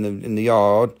 in the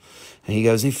yard. And he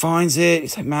goes and he finds it.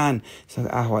 He's like, man, it's like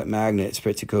an Ajoite magnet. It's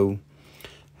pretty cool.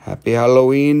 Happy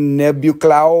Halloween, Nebu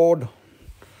Cloud.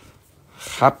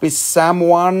 Happy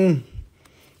Someone.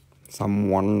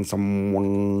 Okie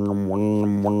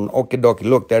dokie.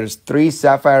 Look, there's 3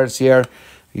 sapphires here.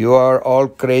 You are all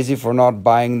crazy for not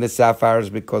buying the sapphires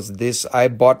because this, I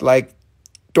bought like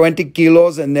 20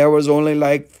 kilos and there was only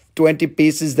like 20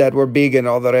 pieces that were big and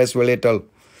all the rest were little.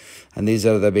 And these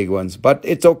are the big ones. But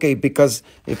it's okay because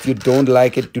if you don't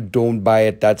like it, you don't buy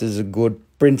it. That is a good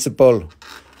principle.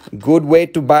 A good way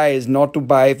to buy is not to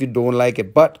buy if you don't like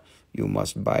it. But you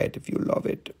must buy it if you love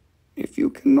it. If you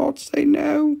cannot say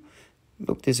no.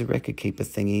 Look, there's a record keeper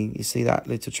thingy. You see that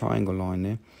little triangle line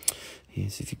there?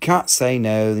 Yes, if you can't say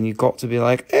no, then you've got to be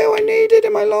like, oh, I need it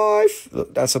in my life.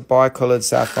 Look, that's a bicoloured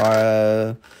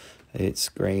sapphire. It's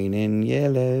green and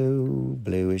yellow,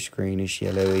 bluish, greenish,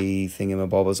 yellowy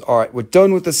thingamabobbles. All right, we're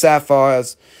done with the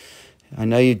sapphires. I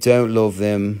know you don't love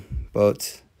them,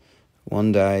 but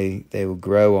one day they will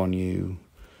grow on you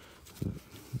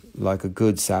like a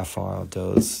good sapphire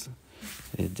does.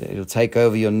 It'll take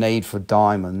over your need for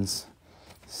diamonds.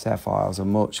 Sapphires are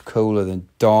much cooler than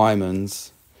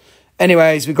diamonds.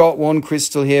 Anyways, we got one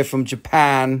crystal here from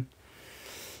Japan.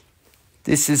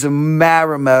 This is a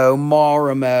Marimo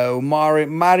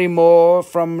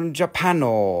from Japan.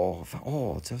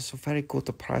 Oh, that's a very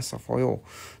good price for you.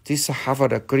 This have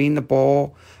a green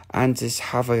ball, and this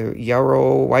have a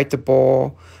yellow white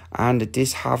ball, and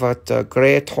this have a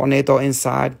gray tornado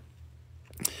inside.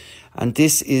 And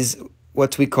this is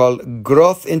what we call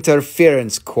growth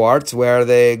interference quartz, where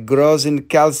they grows in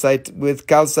calcite with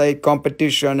calcite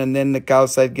competition, and then the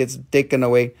calcite gets taken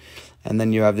away. And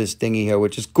then you have this thingy here,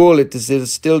 which is cool. It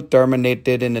is still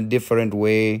terminated in a different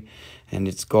way. And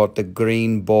it's got the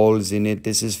green balls in it.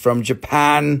 This is from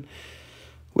Japan,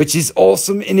 which is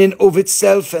awesome in and of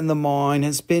itself. And the mine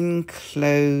has been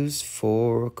closed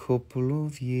for a couple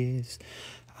of years.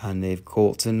 And they've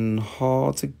gotten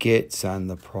hard to get, and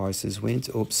the prices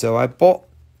went up. So I bought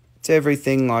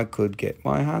everything I could get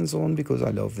my hands on because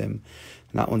I love them.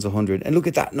 And that one's 100. And look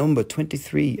at that number,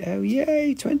 23. Oh,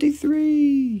 yay,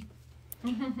 23.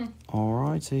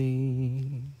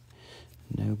 Alrighty.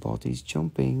 Nobody's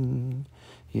jumping.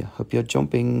 Yeah, hope you're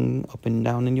jumping up and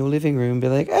down in your living room. Be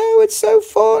like, oh, it's so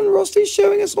fun. Rusty's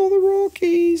showing us all the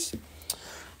Rockies.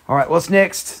 All right, what's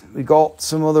next? We got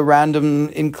some other random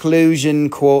inclusion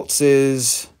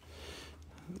quartzes.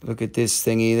 Look at this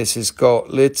thingy. This has got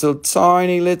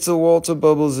tiny little water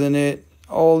bubbles in it.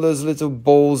 All those little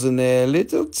balls in there.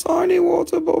 Little tiny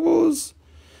water bubbles.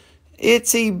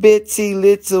 Itty bitty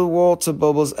little water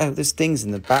bubbles. Oh, there's things in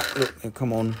the back. Look, oh,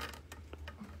 come on.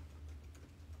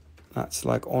 That's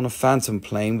like on a phantom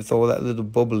plane with all that little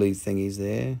bubbly thingies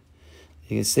there.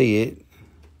 You can see it.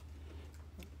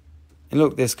 And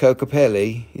look, there's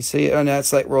Cocopelli. You see it? Oh no,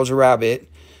 it's like Roger Rabbit.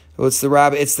 Oh, it's the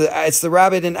rabbit. It's the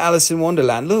rabbit in Alice in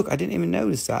Wonderland. Look, I didn't even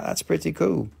notice that. That's pretty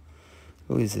cool.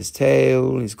 Look, he's his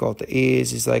tail. He's got the ears.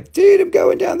 He's like, dude, I'm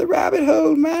going down the rabbit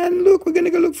hole, man. Look, we're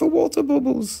gonna go look for water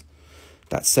bubbles.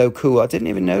 That's so cool. I didn't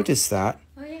even notice that.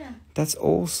 Oh, yeah. That's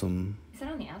awesome. Is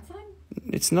that on the outside?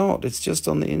 It's not. It's just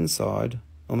on the inside.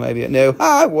 Or maybe, no.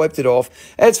 I wiped it off.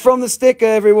 It's from the sticker,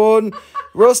 everyone.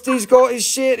 Rusty's got his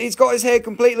shit. He's got his head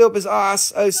completely up his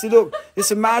ass. Oh, see, look.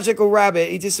 It's a magical rabbit.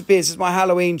 He disappears. It's my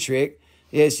Halloween trick.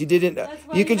 Yes, you didn't.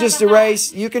 You can just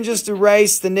erase. You can just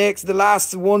erase the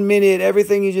last 1 minute.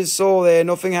 Everything you just saw there.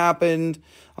 Nothing happened.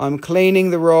 I'm cleaning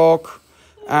the rock.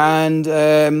 And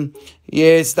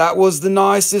yes, that was the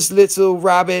nicest little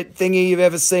rabbit thingy you've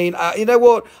ever seen. You know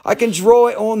what? I can draw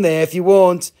it on there if you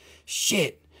want.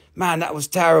 Shit. Man, that was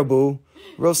terrible.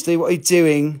 Rusty, what are you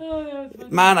doing? Oh,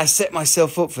 man, I set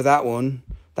myself up for that one.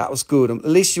 That was good. At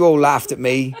least you all laughed at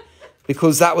me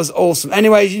because that was awesome.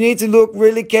 Anyways, you need to look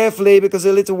really carefully because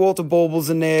there are little water baubles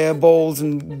in there. Balls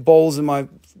and balls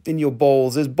in your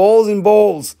balls. There's balls and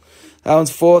balls. That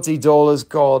one's $40.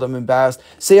 God, I'm embarrassed.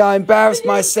 See, I embarrassed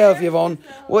myself, Yvonne.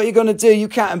 What are you going to do? You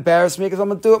can't embarrass me because I'm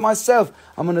going to do it myself.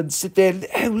 I'm going to sit there.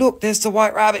 Oh, look, there's the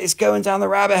white rabbit. It's going down the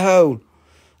rabbit hole.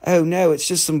 Oh no, it's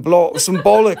just some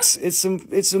bollocks. It's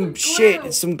some shit.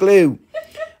 It's some glue.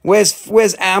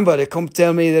 Where's Amber to come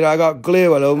tell me that I got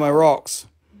glue all over my rocks?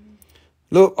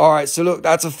 Look, all right, so look,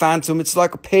 that's a phantom. It's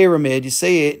like a pyramid. You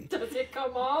see it? Does it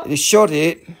come off? You shut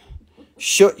it.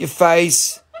 Shut your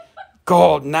face.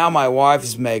 God, now my wife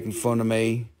is making fun of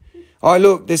me. All right,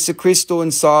 look, there's a crystal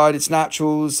inside. It's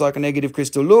natural. It's like a negative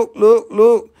crystal.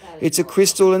 Look. It's a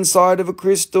crystal inside of a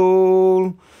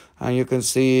crystal. And you can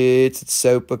see it. It's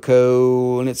super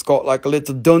cool. And it's got like a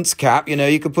little dunce cap. You know,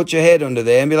 you can put your head under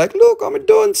there and be like, look, I'm a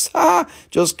dunce. Ha!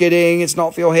 Just kidding. It's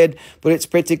not for your head, but it's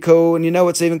pretty cool. And you know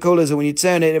what's even cooler is that when you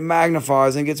turn it, it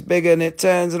magnifies and gets bigger and it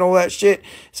turns and all that shit.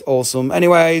 It's awesome.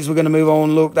 Anyways, we're going to move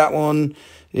on. Look, that one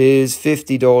is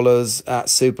 $50 at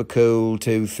Super Cool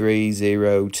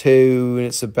 2302. And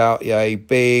it's about yay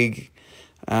big.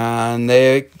 And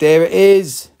there it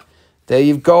is. There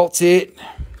you've got it.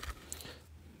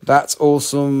 That's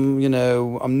awesome. You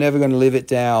know, I'm never going to live it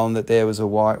down that there was a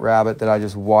white rabbit that I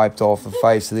just wiped off the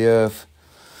face of the earth.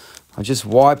 I just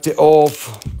wiped it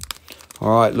off.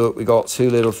 All right, look, we got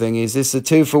two little thingies. This is a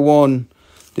 2 for 1.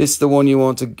 This is the one you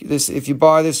want to... This, if you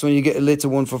buy this one, you get a little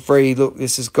one for free. Look,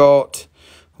 this has got...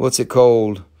 What's it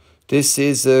called? This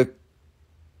is a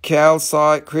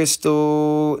calcite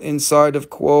crystal inside of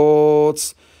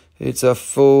quartz. It's a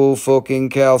full fucking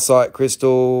calcite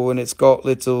crystal and it's got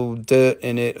little dirt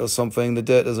in it or something. The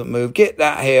dirt doesn't move. Get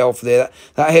that hair off there.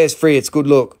 That hair's free. It's good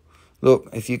luck. Look,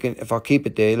 if I keep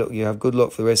it there, look, you have good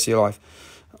luck for the rest of your life.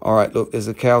 All right, look, there's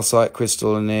a calcite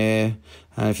crystal in there.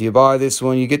 And if you buy this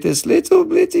one, you get this little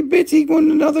bitty one,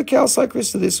 another calcite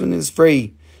crystal. This one is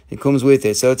free. It comes with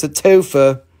it. So it's a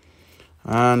twofer.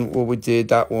 And what we did,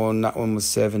 that one was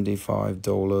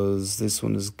 $75. This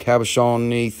one is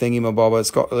cabochon-y thingy-mabobber. It's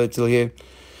got a little here.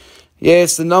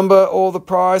 Yes, the number or the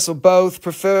price or both,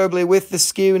 preferably with the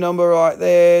SKU number right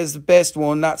there is the best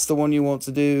one. That's the one you want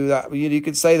to do. That you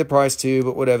could say the price too,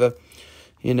 but whatever.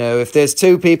 You know, if there's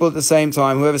two people at the same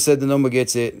time, whoever said the number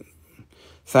gets it.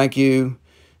 Thank you.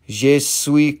 Je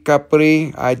suis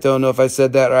Capri. I don't know if I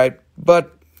said that right,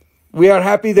 but we are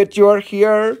happy that you are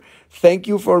here. Thank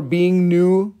you for being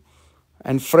new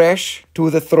and fresh to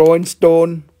the Throwin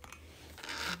Stone.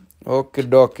 Okie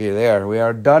dokie, there. We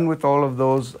are done with all of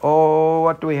those. Oh,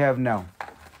 what do we have now?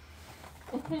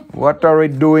 What are we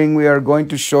doing? We are going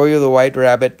to show you the white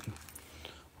rabbit.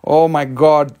 Oh my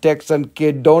God, Texan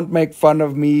kid, don't make fun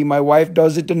of me. My wife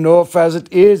does it enough as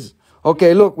it is.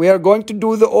 Okay, look, we are going to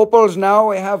do the opals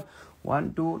now. We have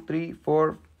 1, 2, 3,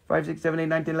 4, 5, 6, 7, 8,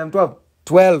 9, 10, 11, 12.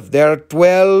 12. There are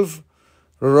 12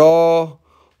 raw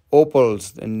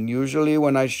opals, and usually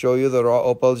when I show you the raw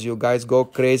opals, you guys go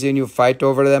crazy and you fight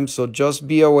over them. So just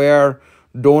be aware,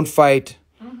 don't fight,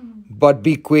 but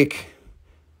be quick.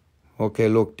 Okay,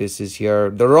 look, this is here.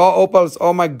 The raw opals.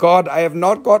 Oh my God, I have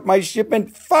not got my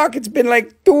shipment. Fuck, it's been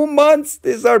like 2 months.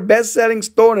 This is our best-selling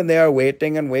stone, and they are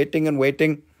waiting and waiting and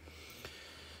waiting.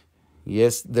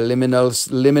 Yes, the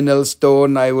liminal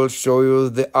stone. I will show you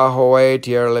the Ajoite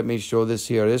here. Let me show this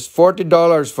here. It's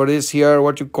 $40 for this here.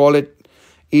 What you call it?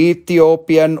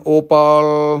 Ethiopian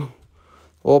opal.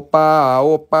 Opa.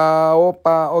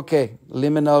 Okay,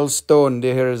 liminal stone.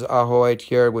 Here is Ajoite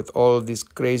here with all of this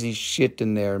crazy shit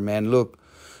in there, man. Look,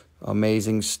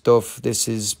 amazing stuff. This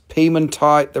is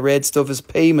Pietersite. The red stuff is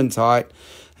Pietersite.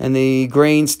 And the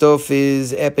green stuff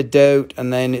is Ajoite,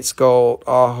 and then it's got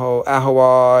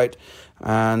Ajoite,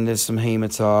 and there's some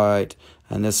hematite,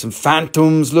 and there's some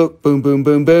phantoms. Look, boom, boom,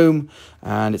 boom, boom,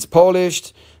 and it's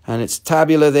polished, and it's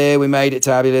tabular there. We made it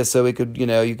tabular so we could, you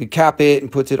know, you could cap it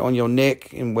and put it on your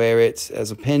neck and wear it as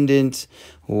a pendant,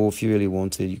 or if you really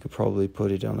wanted, you could probably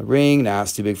put it on a ring. Nah,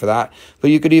 it's too big for that.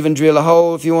 But you could even drill a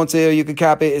hole if you want to. You could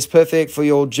cap it. It's perfect for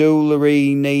your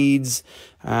jewelry needs.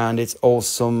 And it's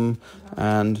awesome,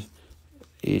 and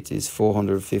it is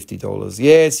 $450.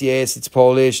 Yes, it's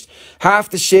polished. Half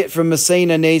the shit from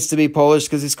Messina needs to be polished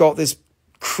because it's got this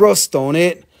crust on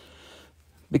it,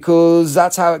 because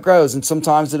that's how it grows. And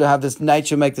sometimes it'll have this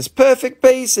nature make this perfect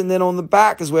piece, and then on the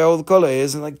back is where all the colour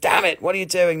is. And like, damn it, what are you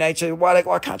doing, nature? Why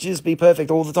can't you just be perfect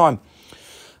all the time?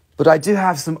 But I do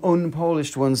have some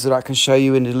unpolished ones that I can show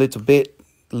you in a little bit.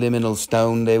 Liminal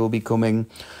stone, they will be coming.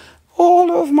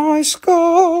 All of my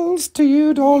skulls to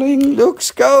you, darling. Look,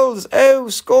 skulls. Oh,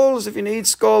 skulls. If you need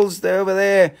skulls, they're over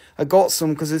there. I got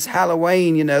some because it's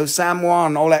Halloween, you know, San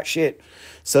Juan, all that shit.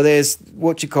 So there's,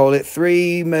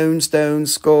 3 moonstone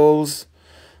skulls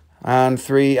and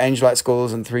 3 angelite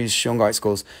skulls and 3 shungite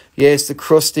skulls. Yes, the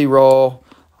crusty raw.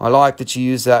 I like that you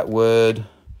use that word,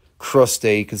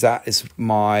 crusty, because that's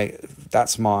my,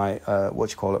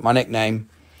 my nickname.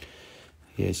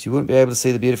 Yes, you wouldn't be able to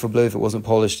see the beautiful blue if it wasn't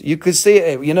polished. You could see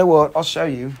it. You know what? I'll show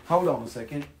you. Hold on a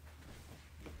second.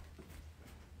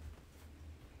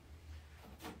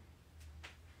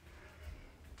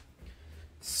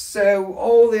 So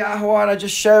all the Ajoite I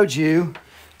just showed you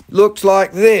looked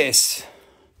like this.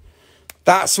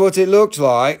 That's what it looked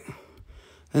like.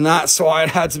 And that's why it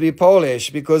had to be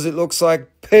polished, because it looks like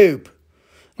poop.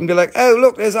 You can be like, oh,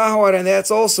 look, there's Ajoite in there.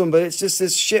 It's awesome, but it's just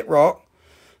this shit rock.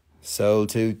 Soul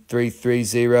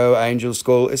 2330 Angel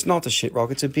Skull. It's not a shit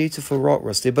rock. It's a beautiful rock,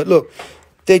 Rusty. But look,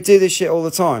 they do this shit all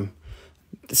the time.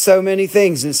 So many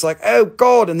things. And it's like, oh,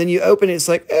 God. And then you open it. It's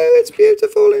like, oh, it's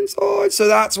beautiful inside. So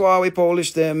that's why we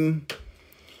polish them.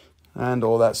 And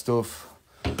all that stuff.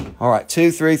 All right,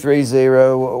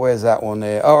 2330. Where's that one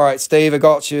there? All right, Steve, I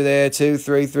got you there.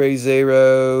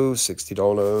 2330,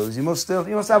 $60. You must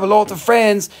have a lot of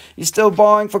friends. You're still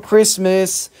buying for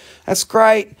Christmas. That's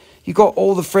great. You got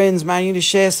all the friends, man. You need to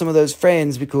share some of those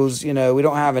friends, because, you know, we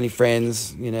don't have any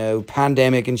friends. You know,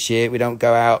 pandemic and shit. We don't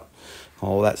go out.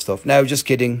 All that stuff. No, just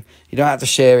kidding. You don't have to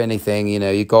share anything. You know,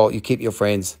 you keep your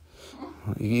friends.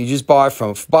 You just buy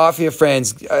for your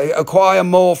friends. Acquire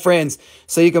more friends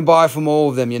so you can buy from all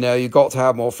of them. You know, you got to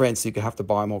have more friends so you can have to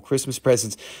buy more Christmas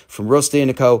presents from Rusty and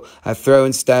Nicole at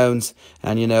Throwin Stones.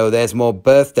 And, you know, there's more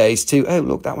birthdays too. Oh,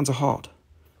 look, that one's a heart.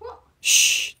 What?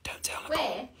 Shh, don't tell Nicole.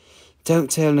 Where? Don't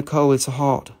tell Nicole it's a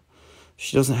heart.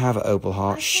 She doesn't have an opal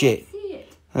heart. Shit. See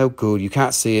it. Oh, good. You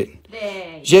can't see it.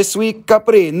 There. Je suis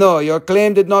Capri. No, your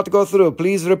claim did not go through.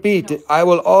 Please repeat. No. I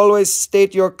will always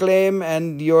state your claim,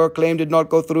 and your claim did not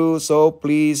go through. So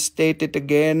please state it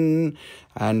again,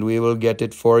 and we will get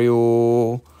it for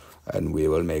you, and we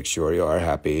will make sure you are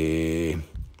happy.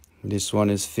 This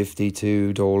one is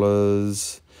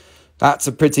 $52. That's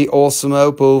a pretty awesome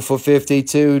opal for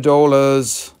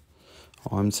 $52.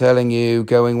 I'm telling you,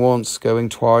 going once, going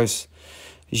twice.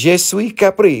 Je suis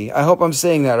Capri. I hope I'm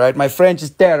saying that right. My French is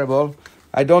terrible.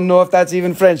 I don't know if that's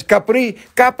even French. Capri,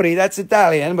 that's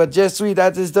Italian, but je suis,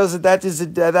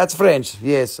 that's French.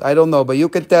 Yes, I don't know, but you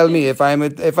can tell me if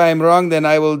I'm wrong. Then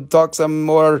I will talk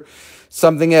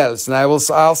something else, and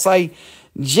I'll say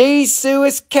je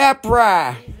suis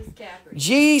Capri.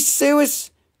 Je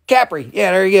suis Capri.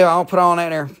 Yeah, there you go. I'll put on that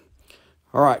there.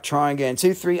 All right, try again.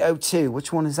 2302.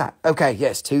 Which one is that? Okay,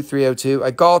 yes, 2302.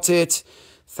 I got it.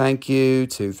 Thank you,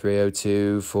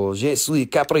 2302, for Je suis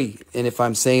Capri. And if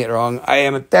I'm saying it wrong, I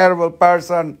am a terrible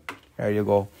person. There you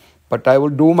go. But I will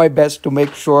do my best to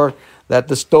make sure that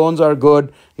the stones are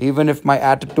good, even if my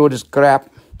attitude is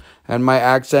crap and my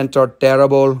accents are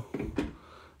terrible.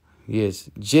 Yes,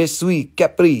 Je suis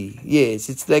Capri. Yes,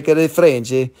 it's like a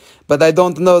French, but I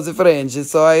don't know the French,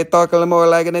 so I talk a little more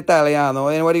like an Italiano.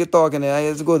 And what are you talking?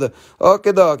 It's good.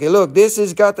 Okay, dokie. Look, this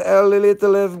has got a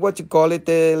little, what you call it,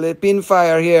 a pin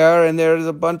fire here, and there's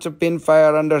a bunch of pin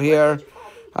fire under here.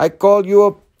 I call you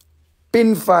a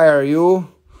pin fire, you.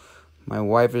 My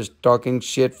wife is talking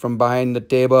shit from behind the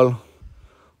table.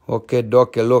 Okay,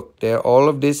 dokie. Look, there. All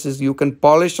of this is, you can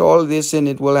polish all this, and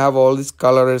it will have all these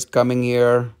colors coming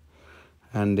here.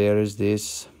 And there is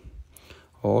this.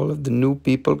 All of the new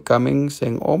people coming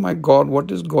saying, oh my God, what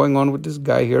is going on with this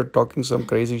guy here talking some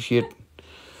crazy shit?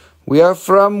 We are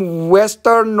from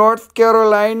Western North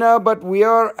Carolina, but we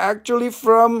are actually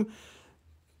from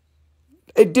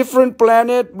a different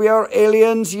planet. We are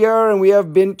aliens here, and we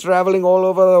have been traveling all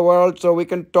over the world, so we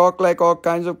can talk like all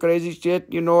kinds of crazy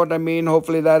shit. You know what I mean?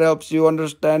 Hopefully that helps you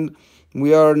understand.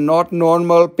 We are not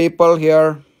normal people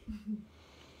here.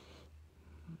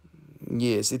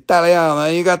 Yes, Italiano.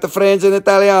 You got the French and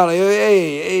Italiano.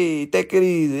 Hey, take it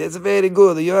easy. It's very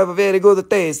good. You have a very good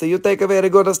taste. You take a very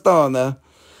good stone.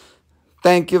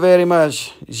 Thank you very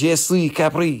much. Je suis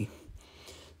Capri.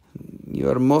 You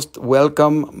are most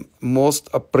welcome, most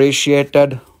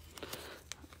appreciated.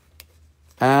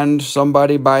 And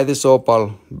somebody buy this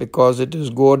opal because it is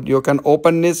good. You can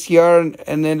open this here,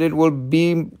 and then it will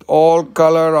be all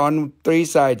color on 3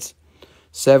 sides.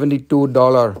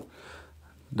 $72.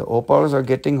 The opals are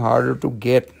getting harder to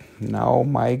get. Now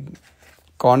my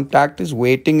contact is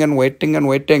waiting and waiting and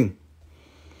waiting.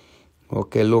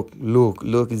 Okay, look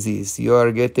at this. You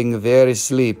are getting very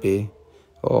sleepy.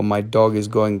 Oh, my dog is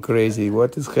going crazy.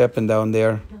 What has happened down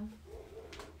there?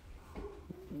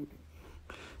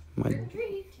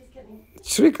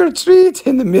 Trick or treat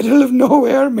in the middle of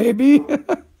nowhere, maybe.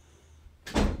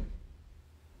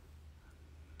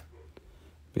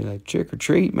 Be like, trick or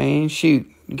treat, man. Shoot.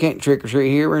 You can't trick or treat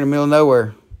here. We're in the middle of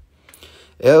nowhere.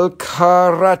 El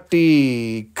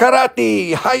Karate.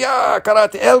 Karate. Hiya,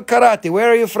 Karate. El Karate. Where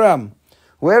are you from?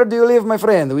 Where do you live, my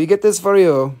friend? We get this for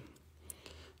you.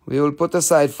 We will put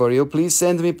aside for you. Please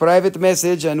send me private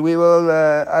message and we will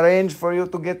arrange for you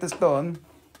to get the stone.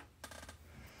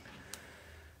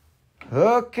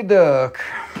 Okay, doc.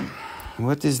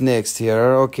 What is next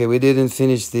here? Okay, we didn't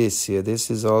finish this here.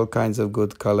 This is all kinds of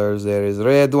good colors. There is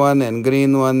red one and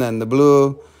green one and the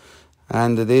blue.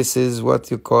 And this is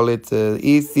what you call it,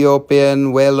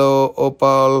 Ethiopian Wello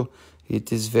Opal.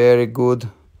 It is very good.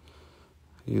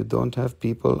 You don't have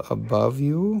people above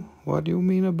you? What do you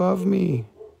mean above me?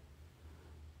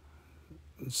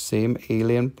 Same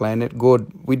alien planet.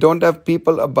 Good. We don't have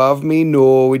people above me?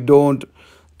 No, we don't.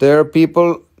 There are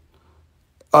people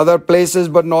other places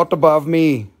but not above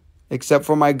me. Except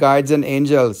for my guides and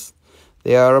angels.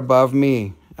 They are above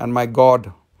me. And my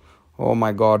God. Oh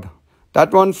my God.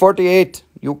 That 148.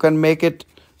 You can make it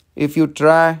if you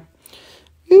try.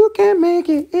 You can make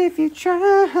it if you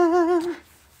try.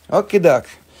 Okay, doc.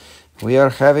 We are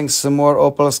having some more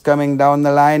opals coming down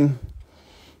the line.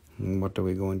 What are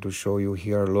we going to show you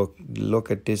here?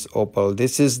 Look at this opal.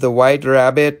 This is the white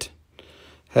rabbit.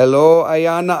 Hello,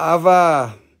 Ayana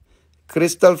Ava.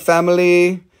 Crystal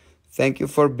family. Thank you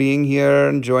for being here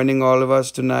and joining all of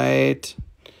us tonight.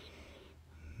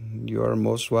 You are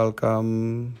most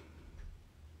welcome.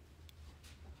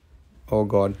 Oh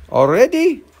God.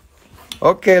 Already?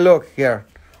 Okay, look here.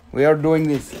 We are doing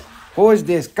this. Who is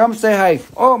this? Come say hi.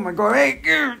 Oh my God. Hey,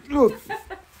 look.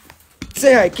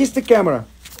 Say hi. Kiss the camera.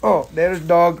 Oh, there's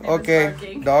dog.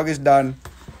 Okay. Dog is done.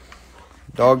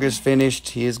 Dog is finished.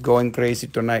 He is going crazy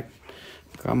tonight.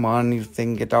 Come on, you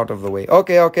thing. Get out of the way.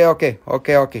 Okay.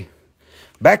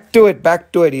 Back to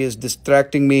it. He is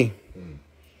distracting me.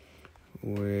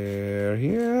 We're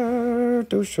here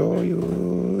to show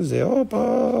you the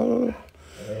opal.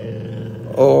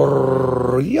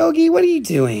 Oh, Yogi, what are you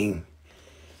doing?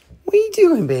 What are you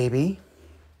doing, baby?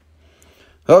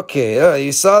 Okay,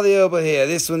 you saw the opal here.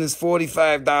 This one is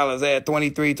 $45. There,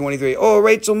 23. Oh,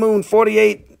 Rachel Moon,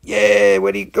 48. Yeah,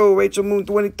 where do you go? Rachel Moon,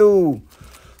 22.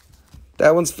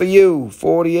 That one's for you,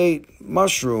 48.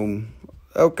 Mushroom.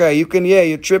 Okay, you can,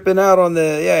 you're tripping out on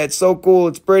it's so cool.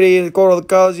 It's pretty. It's got all the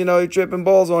colors, you're tripping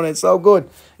balls on it. It's so good.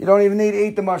 You don't even need to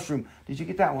eat the mushroom. Did you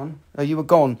get that one? Oh, you were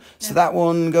gone. Yeah. So that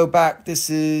one, go back. This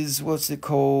is, what's it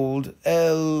called?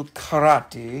 El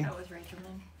Karate. That was Rachel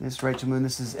Moon. This Rachel Moon.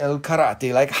 This is El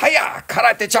Karate. Like, hiya,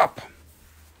 karate chop.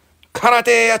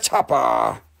 Karate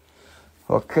chopper.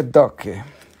 Okay.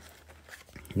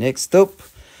 Next up.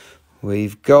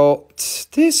 We've got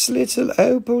this little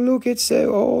opal. Look, it's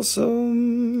so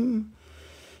awesome.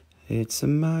 It's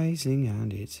amazing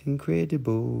and it's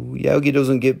incredible. Yogi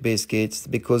doesn't get biscuits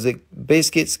because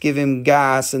biscuits give him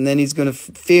gas and then he's going to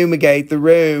fumigate the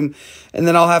room and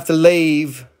then I'll have to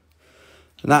leave.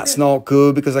 And that's not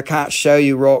good because I can't show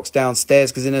you rocks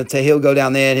downstairs because then he'll go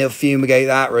down there and he'll fumigate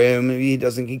that room. He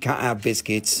can't have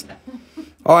biscuits.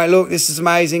 All right, look, this is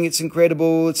amazing. It's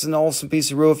incredible. It's an awesome piece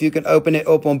of roof. You can open it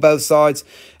up on both sides.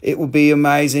 It will be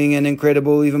amazing and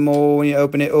incredible even more when you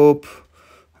open it up.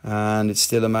 And it's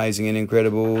still amazing and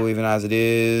incredible even as it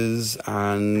is.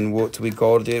 And what we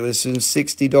got? It was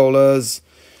 $60.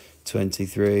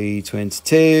 23,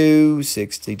 22,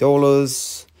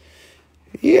 $60.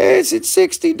 Yes, it's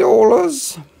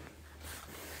 $60.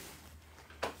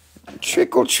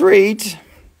 Trick or treat.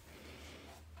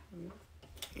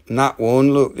 And that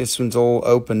one, look, this one's all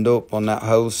opened up on that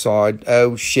whole side.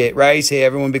 Oh, shit. Ray's here.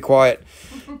 Everyone be quiet.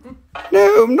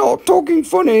 No, I'm not talking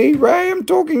funny, Ray. I'm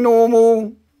talking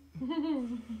normal.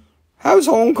 How's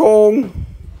Hong Kong?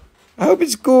 I hope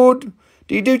it's good.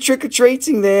 Do you do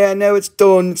trick-or-treating there? I know it's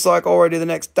done. It's like already the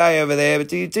next day over there. But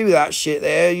do you do that shit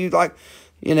there? You like,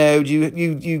 do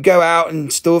you go out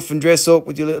and stuff and dress up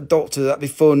with your little doctor? That'd be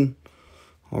fun.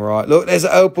 All right, look, there's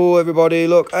an opal, everybody.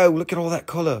 Look, oh, look at all that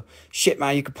colour. Shit,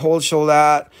 man, you could polish all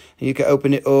that, and you could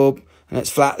open it up, and it's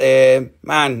flat there.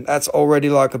 Man, that's already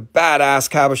like a badass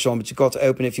cabochon, but you've got to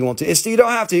open it if you want to. You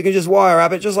don't have to. You can just wire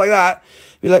wrap it just like that.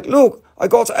 Be like, look, I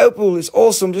got an opal. It's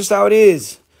awesome just how it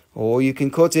is. Or you can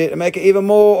cut it and make it even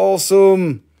more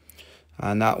awesome.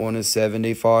 And that one is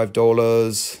 $75.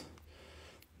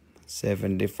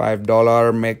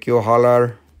 $75. Make you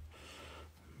holler.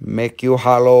 Make you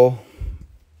hollow.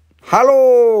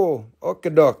 Hello!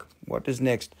 Okay, doc. What is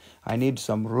next? I need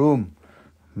some room.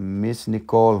 Miss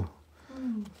Nicole,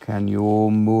 can you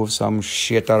move some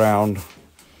shit around?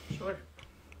 Sure.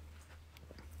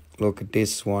 Look at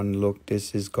this one. Look,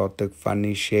 this has got a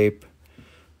funny shape.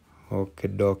 Okay,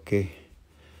 dokie.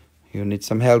 You need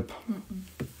some help?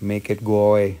 Make it go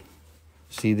away.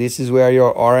 See, this is where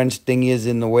your orange thing is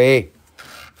in the way.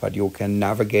 But you can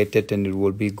navigate it and it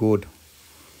will be good.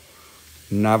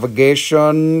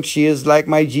 Navigation, she is like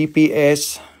my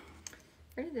GPS.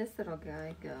 Where did this little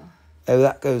guy go? Oh,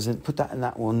 that goes in. Put that in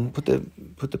that one. Put the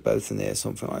both in there,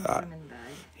 something like that. Put 'em in the bag.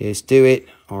 Yes, do it.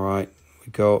 All right,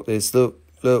 we got this. Look,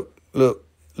 look, look,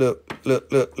 look,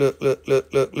 look, look, look, look, look,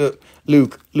 look, look, look, look,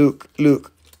 look, look,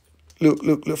 look,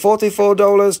 look.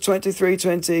 $44,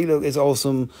 $23.20. Look, it's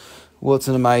awesome. What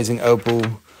an amazing opal.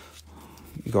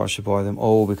 You guys should buy them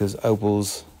all because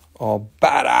opals are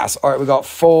badass. All right, we got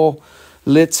 4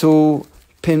 little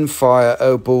pinfire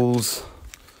opals,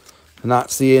 and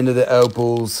that's the end of the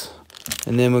opals.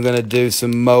 And then we're gonna do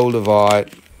some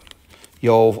Moldavite,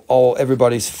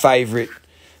 everybody's favorite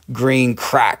green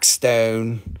crack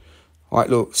stone. All right,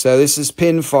 look. So this is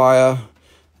pinfire.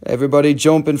 Everybody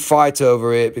jump and fight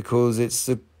over it because it's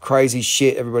the crazy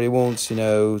shit everybody wants. You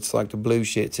know, it's like the blue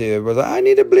shit too. Everybody's like, I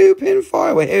need a blue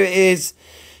pinfire. Well, here it is.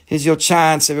 Here's your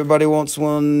chance. Everybody wants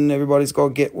one. Everybody's got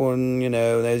to get one. You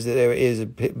know, there it is. A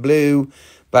blue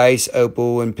base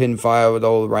opal and pinfire with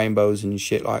all the rainbows and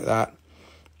shit like that.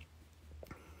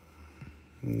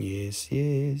 Yes,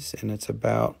 yes. And it's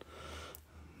about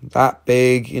that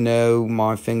big. You know,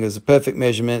 my finger's a perfect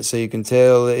measurement, so you can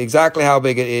tell exactly how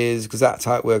big it is because that's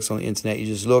how it works on the internet. You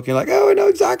just look and you're like, oh, I know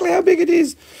exactly how big it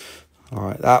is. All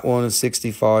right, that one is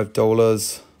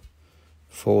 $65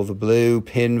 for the blue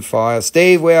pinfire.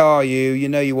 Steve, where are you? You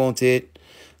know you want it.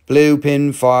 Blue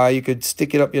pinfire. You could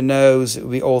stick it up your nose. It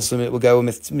would be awesome. It will go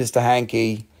with Mr.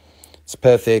 Hanky. It's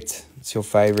perfect. It's your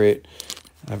favorite.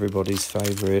 Everybody's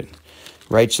favorite.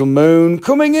 Rachel Moon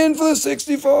coming in for the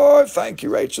 65. Thank you,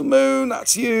 Rachel Moon.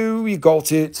 That's you. You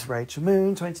got it. Rachel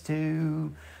Moon,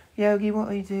 22. Yogi, what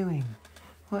are you doing?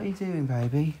 What are you doing,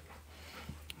 baby?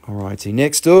 Alrighty,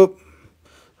 next up,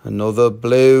 another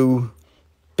blue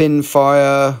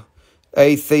pinfire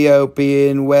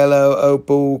Ethiopian Wello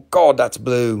opal. God, that's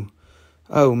blue.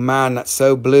 Oh man, that's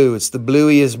so blue. It's the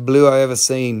bluiest blue I've ever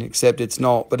seen, except it's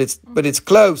not. But it's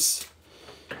close.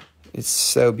 It's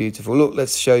so beautiful. Look,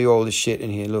 let's show you all the shit in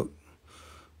here. Look.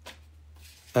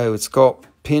 Oh, it's got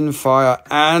pinfire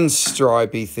and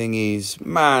stripy thingies.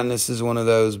 Man, this is one of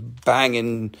those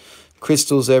banging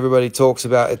crystals everybody talks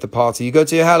about at the party. You go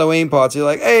to your Halloween party, you're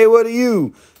like, hey, what are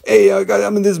you? Hey,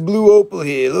 I'm in this blue opal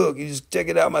here. Look, you just check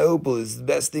it out. My opal is the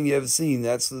best thing you ever seen.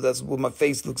 That's what my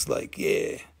face looks like.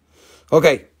 Yeah.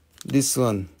 Okay, this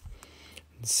one,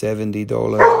 $70.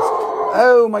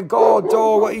 Oh my God,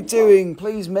 dog, what are you doing?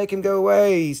 Please make him go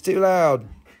away. He's too loud.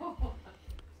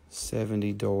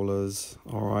 $70.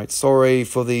 All right, sorry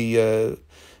for the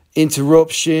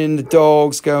interruption. The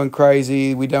dog's going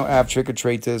crazy. We don't have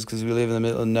trick-or-treaters because we live in the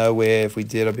middle of nowhere. If we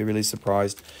did, I'd be really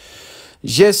surprised.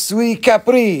 Je suis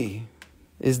Capri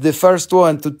is the first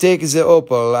one to take the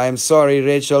opal. I'm sorry,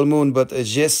 Rachel Moon, but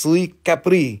Je suis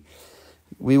Capri.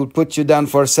 We will put you down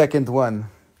for a second one.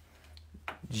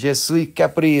 Je suis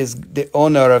Capri is the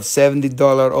owner of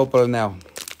 $70 opal now.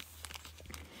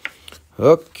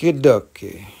 Okie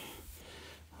dokie.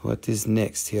 What is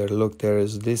next here? Look, there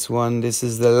is this one. This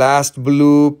is the last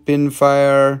blue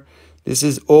pinfire. This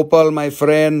is opal, my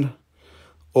friend.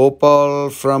 Opal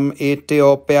from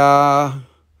Ethiopia.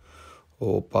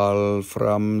 Opal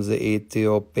from the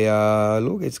Ethiopia.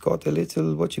 Look, it's got a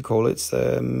little, what you call it? It's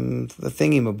the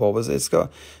thingamabobbers. It's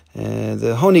got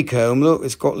the honeycomb. Look,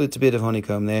 it's got a little bit of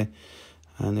honeycomb there.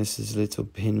 And this is little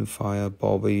pinfire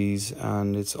bobbies.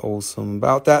 And it's awesome.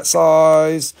 About that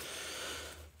size.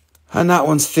 And that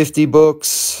one's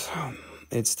 $50.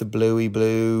 It's the bluey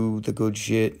blue, the good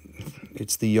shit.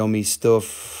 It's the yummy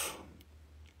stuff.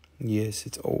 Yes,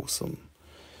 it's awesome.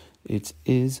 It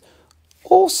is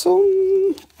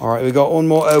awesome. All right, we got one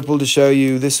more opal to show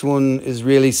you. This one is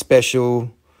really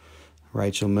special.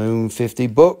 Rachel Moon,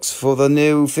 $50 for the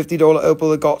new $50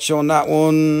 opal. I got you on that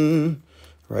one.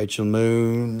 Rachel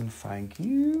Moon, thank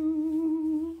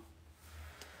you.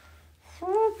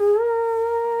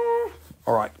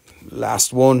 All right,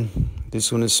 last one.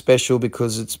 This one is special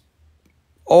because it's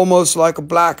almost like a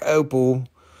black opal.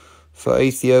 For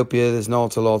Ethiopia, there's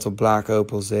not a lot of black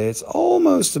opals there. It's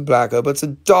almost a black opal. It's a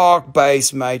dark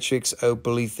base matrix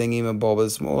opal-y thingy-mabob.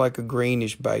 It's more like a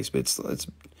greenish base, but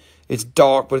it's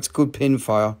dark, but it's good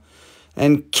pinfire.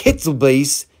 And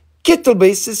Kittelbeest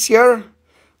is here.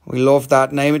 We love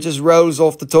that name. It just rolls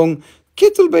off the tongue.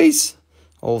 Kittelbeest.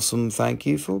 Awesome. Thank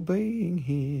you for being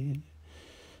here.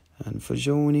 And for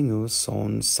joining us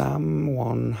on Sam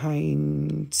 1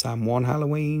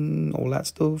 Halloween, all that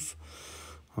stuff.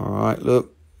 All right,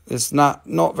 look, it's not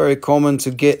very common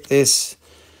to get this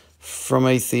from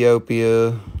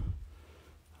Ethiopia.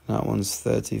 That one's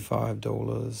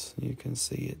 $35. You can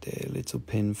see it there, little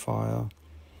pinfire.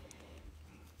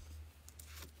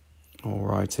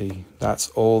 Alrighty, that's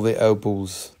all the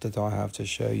opals that I have to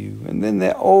show you. And then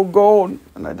they're all gone,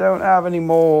 and I don't have any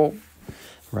more.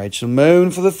 Rachel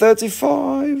Moon for the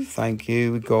 35. Thank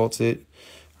you, we got it.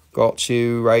 Got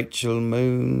you, Rachel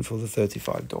Moon, for the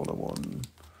 $35 one.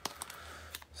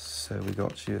 So we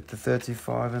got you at the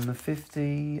 35 and the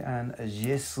 50, and a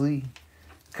Jessie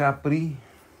Capri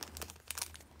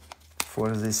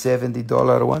for the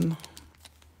 $70 one.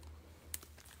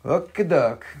 Okay,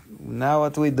 doc. Now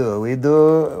what we do?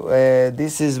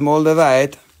 This is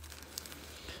Moldavite.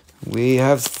 We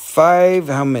have 5,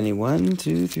 how many? 1,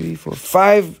 2, 3, 4,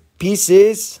 5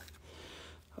 pieces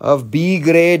of B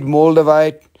grade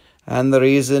Moldavite. And the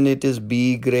reason it is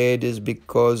B grade is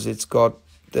because it's got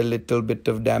a little bit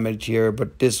of damage here.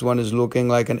 But this one is looking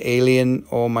like an alien.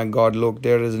 Oh my God, look,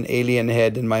 there is an alien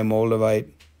head in my Moldavite.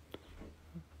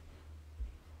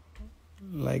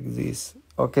 Like this.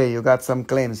 Okay, you got some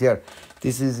claims here.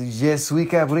 This is Jesui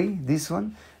Cabri, this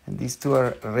one. And these two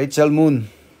are Rachel Moon.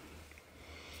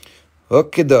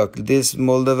 Okay, doc. This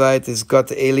Moldavite has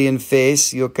got alien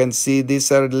face. You can see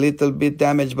these are a little bit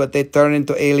damaged, but they turn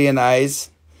into alien eyes.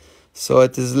 So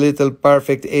it is little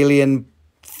perfect alien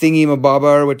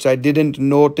thingy-mabobber, which I didn't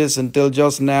notice until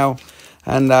just now.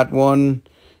 And that one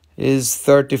is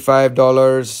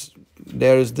 $35.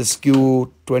 There's the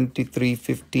skew,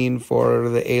 $23.15 for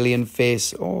the alien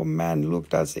face. Oh man, look,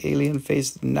 that's alien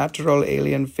face, natural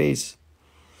alien face.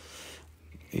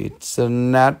 It's a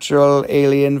natural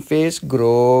alien face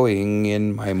growing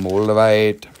in my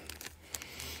Moldavite.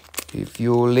 If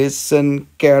you listen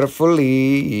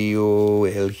carefully, you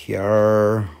will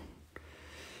hear.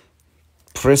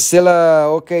 Priscilla,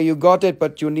 okay, you got it,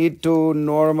 but you need to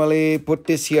normally put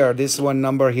this here, this one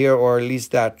number here, or at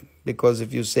least that. Because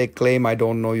if you say claim, I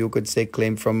don't know, you could say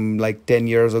claim from like 10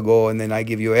 years ago and then I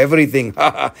give you everything.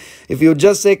 If you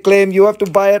just say claim, you have to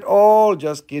buy it all.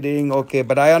 Just kidding. Okay,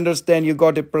 but I understand you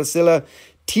got it, Priscilla.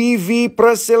 TV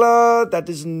Priscilla, that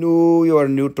is new. You are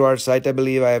new to our site, I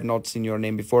believe. I have not seen your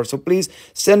name before. So please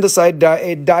send us a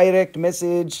direct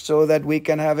message so that we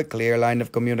can have a clear line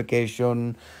of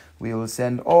communication. We will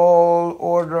send all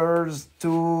orders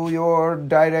to your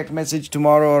direct message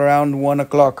tomorrow around 1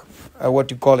 o'clock.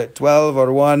 12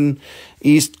 or 1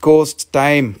 East Coast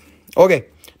time. Okay,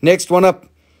 next one up.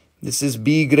 This is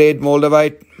B grade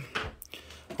Moldavite.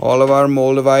 All of our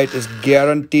Moldavite is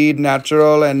guaranteed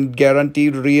natural and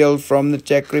guaranteed real from the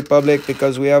Czech Republic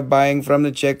because we are buying from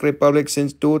the Czech Republic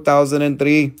since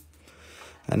 2003.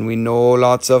 And we know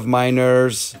lots of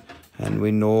miners. And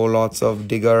we know lots of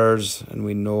diggers, and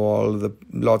we know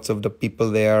lots of the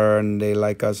people there, and they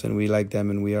like us, and we like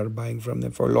them, and we are buying from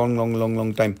them for a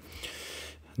long time.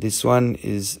 This one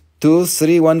is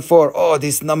 2314. Oh,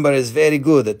 this number is very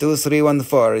good.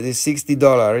 2314. It is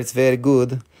 $60. It's very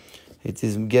good. It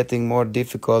is getting more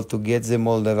difficult to get the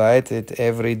Moldavite.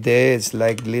 Every day it's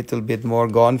like a little bit more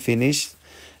gone, finished.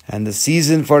 And the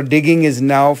season for digging is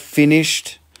now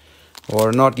finished.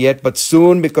 Or not yet, but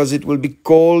soon because it will be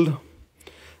cold.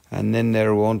 And then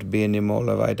there won't be any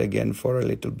Moldavite again for a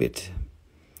little bit.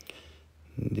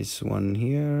 This one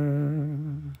here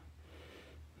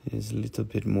is a little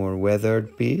bit more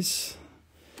weathered piece.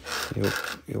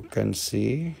 You can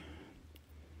see.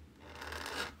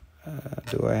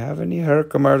 Do I have any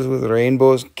Herkomers with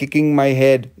rainbows kicking my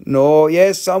head? No,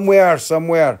 yes,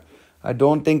 somewhere. I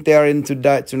don't think they are into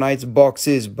tonight's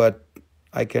boxes, but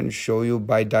I can show you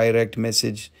by direct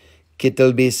message.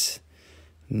 Kittelbis.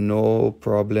 No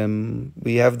problem.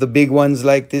 We have the big ones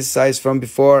like this size from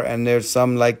before, and there's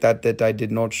some like that I did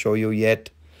not show you yet.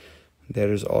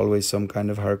 There is always some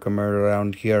kind of Herkomer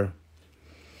around here.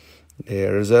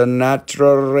 There's a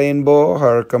natural rainbow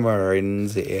Herkomer in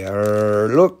the air.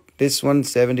 Look, this one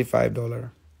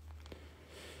 $75.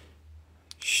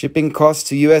 Shipping cost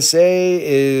to USA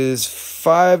is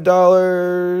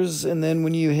 $5, and then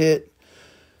when you hit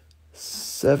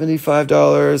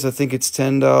 $75, I think it's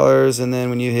 $10, and then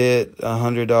when you hit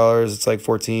 $100, it's like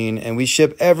 $14, and we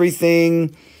ship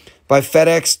everything by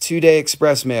FedEx 2-day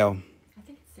express mail. I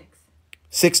think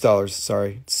it's $6.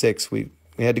 Sorry, $6. We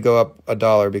had to go up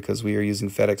 $1 because we are using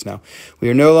FedEx now. We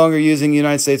are no longer using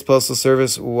United States Postal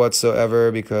Service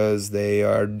whatsoever because they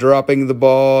are dropping the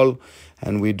ball,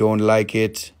 and we don't like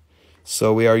it.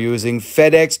 So we are using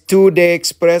FedEx 2-day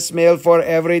express mail for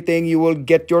everything. You will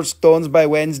get your stones by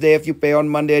Wednesday if you pay on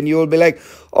Monday. And you will be like,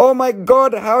 oh my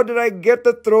God, how did I get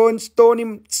the Throwin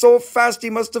Stone so fast? He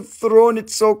must have thrown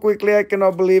it so quickly. I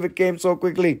cannot believe it came so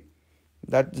quickly.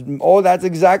 That's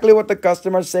exactly what the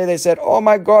customers say. They said, oh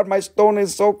my God, my stone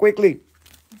is so quickly.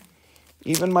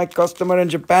 Even my customer in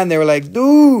Japan, they were like,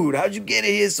 dude, how'd you get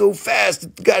it here so fast?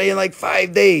 It got here in like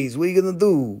 5 days. What are you going to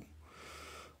do?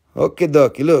 Okay,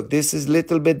 dokie. Look, this is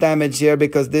little bit damaged here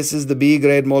because this is the B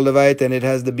grade Moldavite and it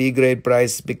has the B grade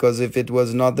price, because if it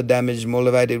was not the damaged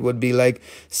Moldavite, it would be like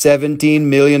 $17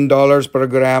 million per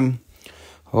gram.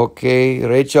 Okay,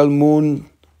 Rachel Moon,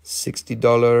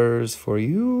 $60 for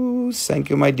you. Thank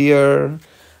you, my dear.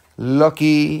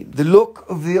 Lucky, the look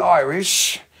of the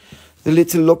Irish, the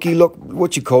little lucky look,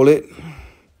 what you call it?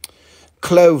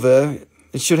 Clover.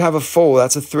 It should have a 4.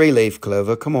 That's a 3-leaf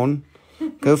clover. Come on.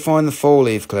 Go find the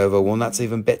 4-leaf clover one. That's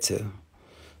even better.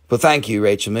 But thank you,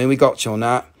 Rachel Moon. We got you on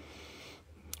that.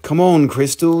 Come on,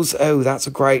 crystals. Oh, that's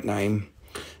a great name.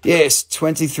 Yes,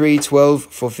 2312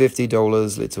 for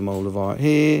 $50. Little Moldavite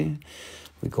here.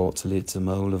 We got a little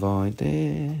Moldavite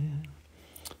there.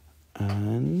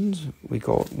 And we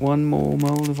got one more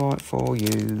Moldavite for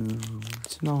you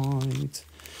tonight.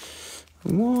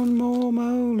 One more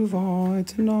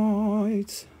Moldavite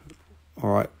tonight. All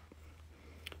right.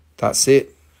 That's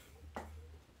it.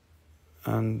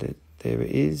 And there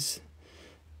it is.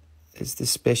 It's the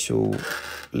special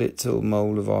little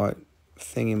Moldavite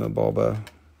thingamabobber.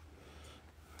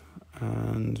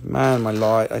 And man, my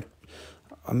light,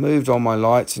 I moved all my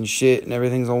lights and shit and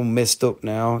everything's all messed up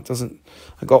now. It doesn't,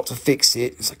 I got to fix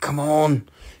it. It's like, come on,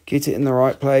 get it in the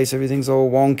right place. Everything's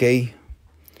all wonky.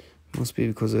 Must be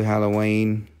because of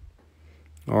Halloween.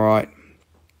 All right.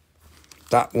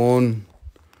 That one.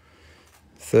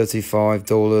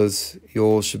 $35. You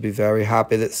all should be very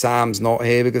happy that Sam's not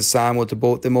here, because Sam would have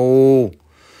bought them all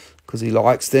because he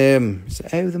likes them. So,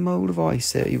 oh, the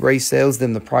Moldavite, he resells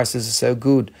them. The prices are so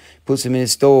good. Puts them in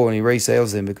his store and he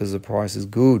resells them because the price is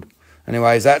good.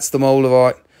 Anyways, that's the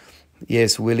Moldavite.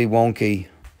 Yes, Willy Wonky.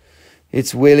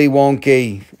 It's Willy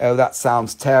Wonky. Oh, that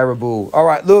sounds terrible. All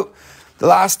right, look. The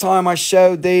last time I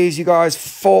showed these, you guys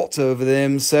fought over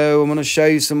them, so I'm going to show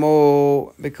you some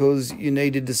more because you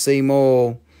needed to see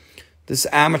more. This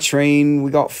Aquamarine,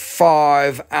 we got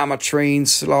 5 Aquamarine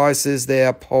slices. They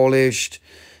are polished.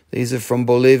 These are from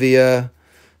Bolivia,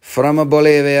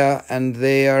 and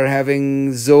they are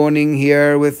having zoning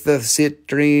here with the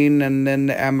citrine and then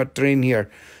the Aquamarine here.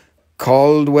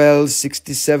 Caldwell,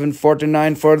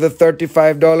 $67.49 for the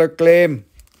 $35 claim.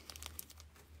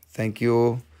 Thank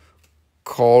you.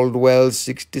 Caldwell,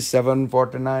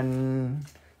 $67.49.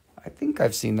 I think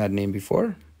I've seen that name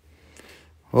before.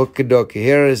 Okie dokie.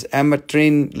 Here is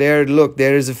Aquamarine. There, look,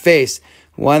 there is a face.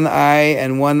 One eye,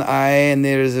 and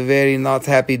there is a very not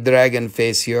happy dragon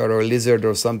face here, or lizard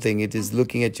or something. It is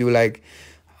looking at you like,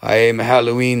 I am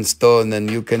Halloween stone, and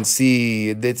you can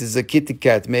see this is a kitty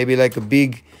cat, maybe like a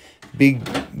big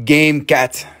game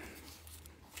cat.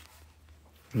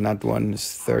 And that one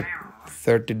is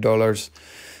 $30.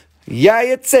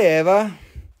 Yayetseva.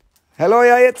 Hello,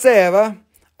 Yayetseva.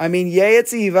 I mean,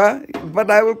 it's Eva,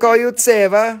 but I will call you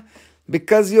Tseva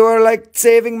because you are like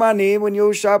saving money when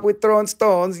you shop with Throwin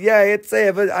Stones. It's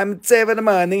Tseva. I'm saving the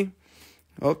money.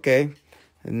 Okay.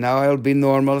 And now I'll be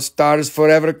normal. Stars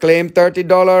Forever claim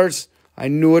 $30. I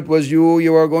knew it was you.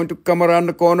 You were going to come around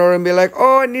the corner and be like,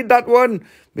 oh, I need that one.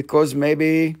 Because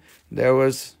maybe there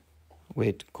was...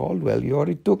 Wait, Caldwell, you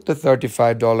already took the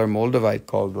 $35 Moldavite,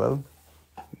 Caldwell.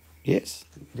 Yes,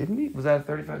 didn't we? Was that a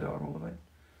 $35 Moldavite?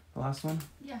 The last one?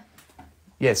 Yeah.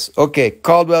 Yes, okay.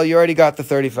 Caldwell, you already got the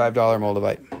 $35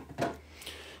 Moldavite.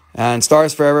 And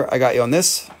Stars Forever, I got you on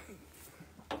this.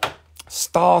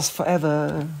 Stars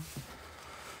Forever.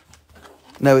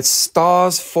 No, it's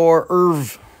Stars for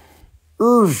Irv.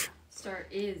 Star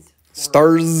is.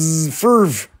 Stars for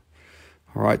Irv.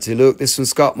 All right, so look, this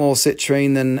one's got more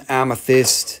citrine than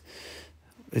amethyst.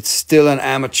 It's still an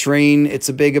Aquamarine. It's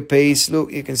a bigger piece.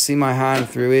 Look, you can see my hand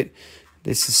through it.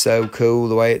 This is so cool,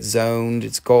 the way it's zoned.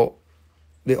 It's got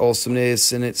the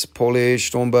awesomeness and it's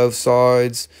polished on both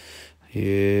sides.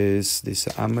 Yes, this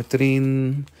is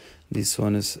Aquamarine. This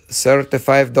one is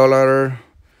 $35.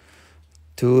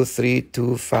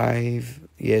 2325.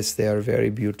 Yes, they are very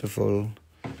beautiful.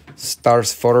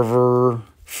 Stars forever.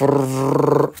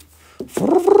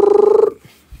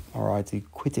 All righty,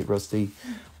 quit it, Rusty.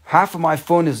 Half of my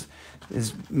fun is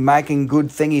making good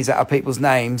thingies out of people's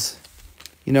names.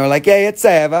 You know, like, it's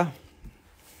Eva.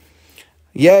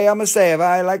 I'm a saver.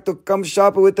 I like to come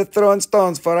shopping with the Throwin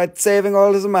Stones for saving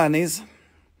all his monies.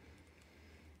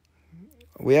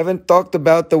 We haven't talked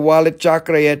about the wallet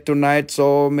chakra yet tonight,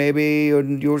 so maybe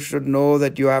you should know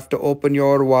that you have to open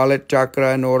your wallet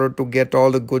chakra in order to get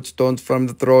all the good stones from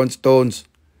the Throwin Stones.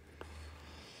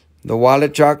 The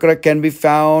wallet chakra can be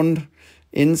found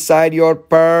inside your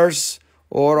purse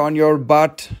or on your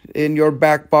butt in your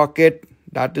back pocket.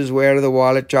 That is where the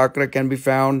wallet chakra can be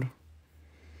found.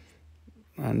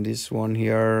 And this one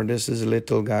here, this is a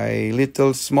little guy,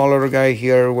 little smaller guy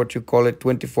here, what you call it,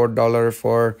 $24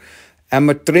 for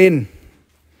Aquamarine.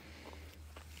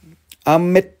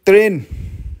 Aquamarine.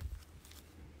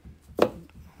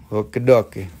 Okie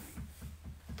dokie.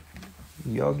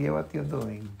 Yogi, what you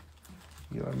doing?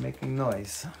 You are making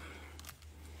noise.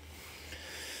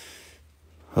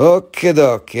 Okie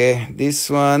dokie. This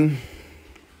one.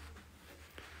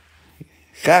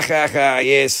 Ha ha ha,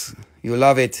 yes. You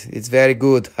love it. It's very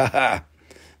good. Ha ha.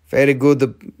 Very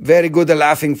good. Very good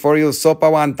laughing for you. Sopa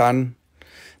wonton.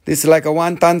 This is like a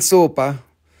wonton sopa.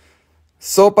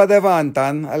 Sopa de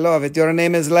wonton. I love it. Your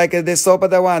name is like the sopa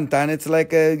de wonton. It's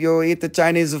like you eat the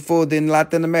Chinese food in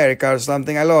Latin America or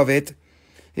something. I love it.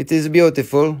 It is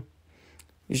beautiful.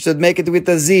 You should make it with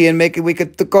a Z and make it, we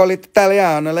could call it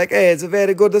Italiano. Like, hey, it's a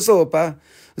very good sopa.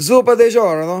 Sopa de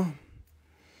giorno.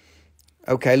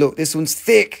 Okay, look, this one's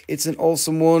thick. It's an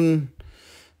awesome one.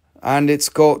 And it's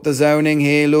got the zoning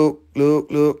here. Look, look,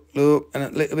 look, look. And a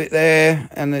little bit there.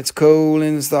 And it's cool.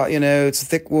 And it's that, it's a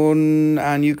thick one.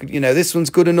 And you could, this one's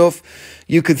good enough.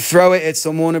 You could throw it at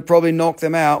someone and probably knock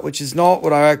them out, which is not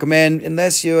what I recommend.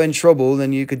 Unless you're in trouble,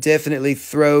 then you could definitely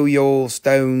throw your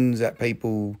stones at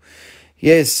people.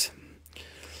 Yes.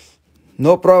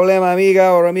 No problema,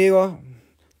 amiga or amigo.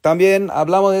 También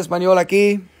hablamos de español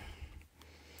aquí.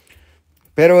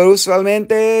 Pero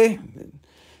usualmente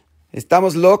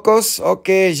estamos locos.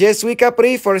 Okay, Je suis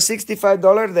Capri for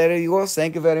 $65. There you go.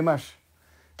 Thank you very much.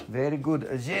 Very good.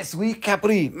 Je suis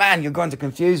Capri. Man, you're going to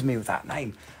confuse me with that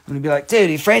name. I'm going to be like, dude,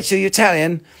 are you French or you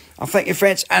Italian? I think you're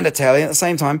French and Italian at the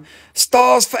same time.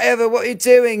 Stars forever. What are you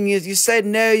doing? You said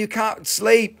no, you can't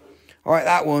sleep. All right,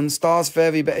 that one. Stars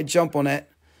forever. You better jump on it.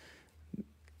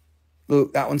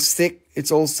 Look, that one's thick.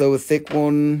 It's also a thick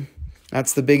one.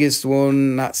 That's the biggest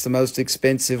one. That's the most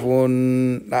expensive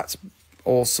one. That's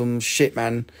awesome shit,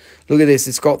 man. Look at this.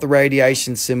 It's got the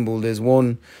radiation symbol. There's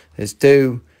 1, there's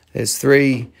 2, there's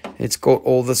 3. It's got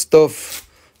all the stuff.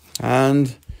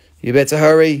 And you better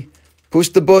hurry. Push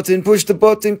the button,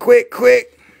 quick,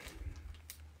 quick.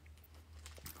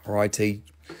 Righty.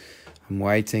 I'm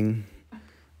waiting.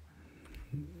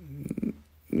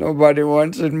 Nobody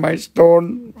wants in my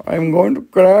stone. I'm going to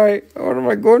cry. What am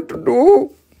I going to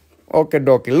do? Okay,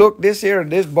 dokie. Look, this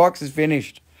box is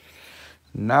finished.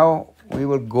 Now we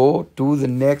will go to the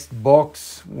next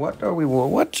box. What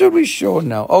should we show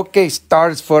now? Okay,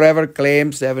 Stars Forever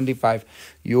Claim 75.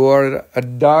 You are a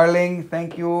darling.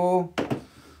 Thank you.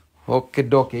 Okay,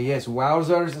 dokie. Yes,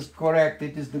 wowzers is correct.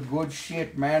 It is the good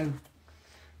shit, man.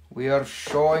 We are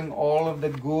showing all of the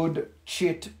good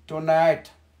shit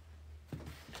tonight.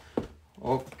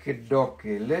 Okay,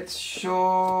 dokie. Let's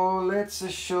show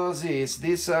this.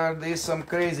 These some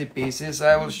crazy pieces.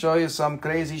 I will show you some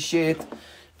crazy shit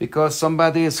because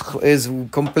somebody is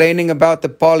complaining about the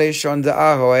polish on the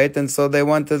Ajoite, and so they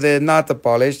wanted not the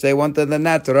polish, they wanted the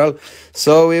natural.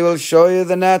 So we will show you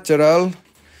the natural.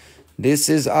 This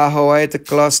is Ajoite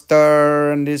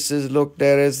cluster, and this is, look,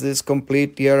 there is this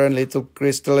complete here and little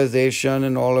crystallization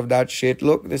and all of that shit.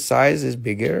 Look, the size is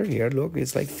bigger here. Look,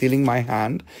 it's like feeling my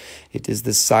hand. It is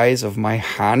the size of my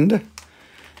hand.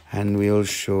 And we'll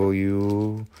show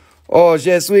you. Oh,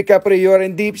 Je suis Capri, you're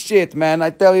in deep shit, man. I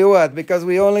tell you what, because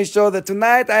we only show that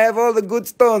tonight I have all the good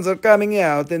stones are coming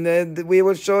out. And we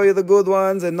will show you the good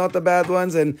ones and not the bad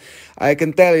ones. And I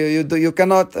can tell you, you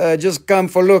cannot just come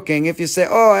for looking. If you say,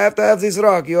 oh, I have to have this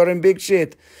rock, you're in big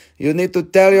shit. You need to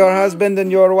tell your husband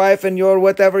and your wife and your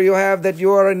whatever you have that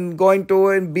you are going to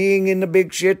and being in the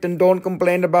big shit, and don't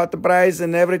complain about the price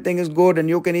and everything is good. And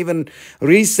you can even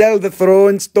resell the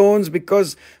Throwin Stones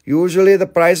because usually the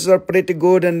prices are pretty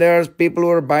good and there's people who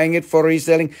are buying it for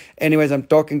reselling. Anyways, I'm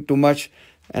talking too much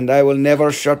and I will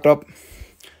never shut up.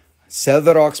 Sell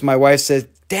the rocks. My wife says,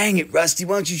 dang it, Rusty,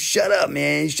 why don't you shut up,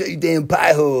 man? Shut your damn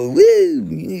pie hole. Woo! You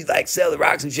need to, sell the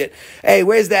rocks and shit. Hey,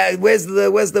 where's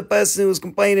the person who was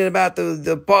complaining about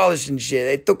the polish and shit?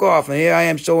 They took off, and here I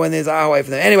am showing this Ajoite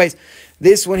for them. Anyways,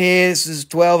 this one here, this is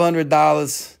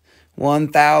 $1,200.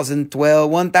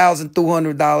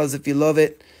 $1,200 if you love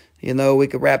it. We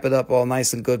could wrap it up all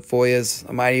nice and good for you.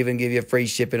 I might even give you free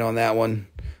shipping on that one.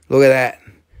 Look at that.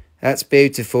 That's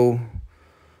beautiful.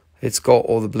 It's got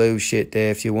all the blue shit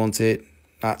there if you want it.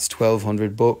 That's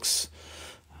 $1,200.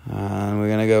 And we're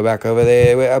going to go back over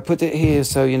there. I put it here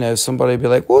so, somebody will be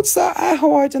like, what's that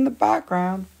Ajoite in the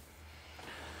background?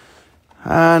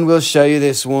 And we'll show you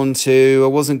this one too. I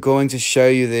wasn't going to show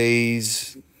you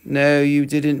these. No, you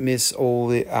didn't miss all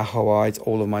the Ajoite,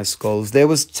 all of my skulls. There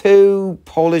was 2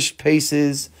 polished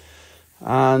pieces.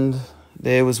 And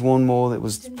there was one more that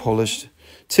was polished.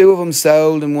 2 of them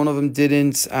sold and 1 of them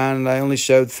didn't, and I only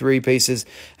showed 3 pieces,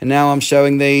 and now I'm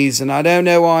showing these, and I don't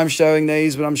know why I'm showing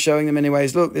these, but I'm showing them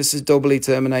anyways. Look, this is doubly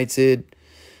terminated,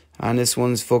 and this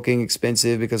one's fucking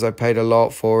expensive because I paid a lot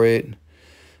for it,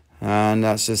 and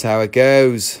that's just how it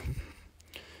goes.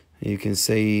 You can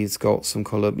see it's got some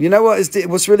colour. You know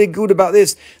what's really good about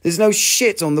this? There's no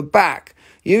shit on the back.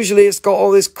 Usually it's got all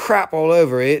this crap all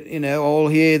over it, you know, all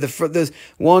here. There's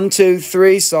 1, 2,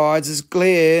 3 sides is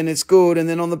clear and it's good. And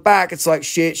then on the back, it's like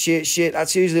shit.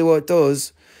 That's usually what it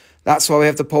does. That's why we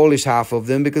have to polish half of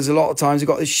them, because a lot of times you've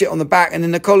got this shit on the back and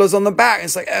then the colour's on the back. And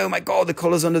it's like, oh my God, the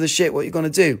colour's under the shit. What are you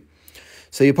going to do?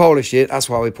 So you polish it. That's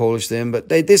why we polish them. But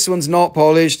this one's not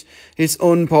polished. It's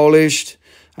unpolished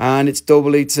and it's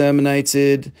doubly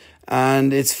terminated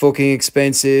and it's fucking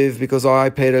expensive because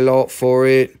I paid a lot for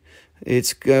it.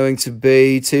 It's going to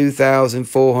be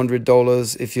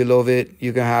 $2,400. If you love it,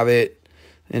 you can have it.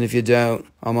 And if you don't,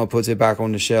 I'm going to put it back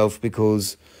on the shelf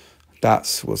because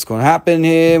that's what's going to happen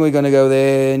here. We're going to go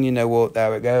there and you know what,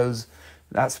 there it goes.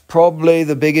 That's probably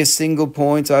the biggest single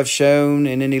point I've shown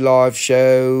in any live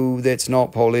show that's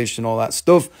not polished and all that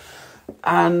stuff.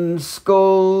 And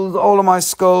skulls, all of my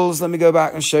skulls. Let me go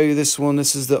back and show you this one.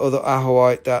 This is the other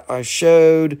Ajoite that I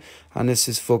showed. And this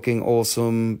is fucking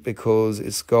awesome because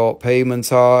it's got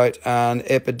Pietersite and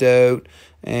Ajoite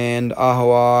and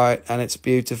Ajoite. And it's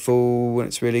beautiful and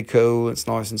it's really cool. It's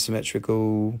nice and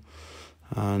symmetrical.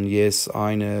 And yes,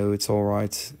 I know it's all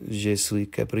right. Je suis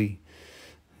Capri.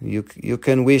 You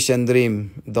can wish and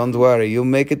dream. Don't worry. You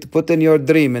make it, put in your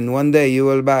dream. And one day you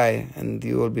will buy and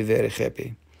you will be very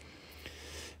happy.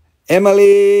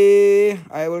 Emily,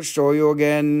 I will show you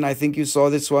again. I think you saw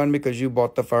this one because you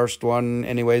bought the first one.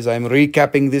 Anyways, I'm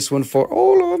recapping this one for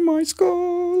all of my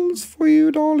skulls for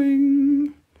you,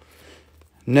 darling.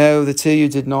 No, the 2 you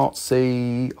did not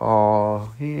see are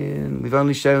here. We've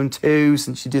only shown 2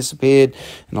 since she disappeared.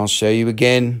 And I'll show you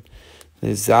again.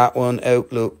 There's that one. Oh,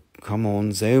 look. Come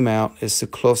on, zoom out. It's a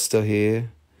cluster here.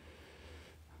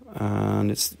 And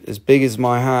it's as big as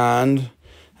my hand.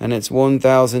 And it's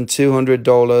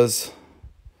 $1,200.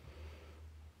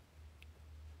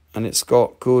 And it's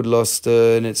got good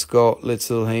luster. And it's got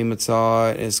little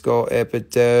hematite. It's got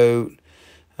epidote.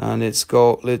 And it's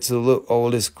got little, look,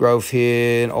 all this growth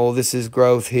here. And all this is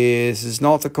growth here. This is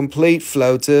not a complete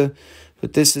floater.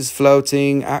 But this is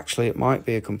floating. Actually, it might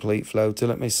be a complete floater.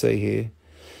 Let me see here.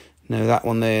 No, that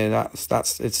one there,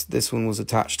 this one was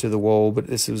attached to the wall. But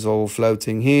this was all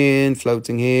floating here and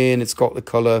floating here. And it's got the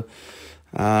colour.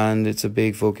 And it's a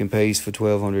big fucking piece for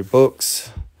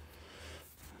 $1,200.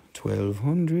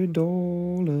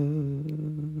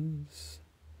 $1,200.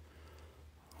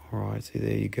 Alright, so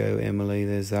there you go, Emily.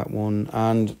 There's that one.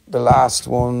 And the last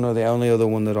one, or the only other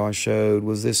one that I showed,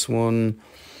 was this one.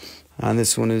 And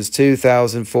this one is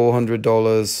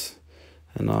 $2,400.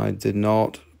 And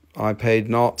I paid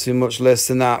not too much less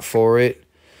than that for it.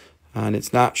 And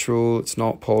it's natural, it's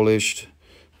not polished,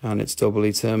 and it's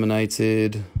doubly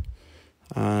terminated.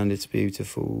 And it's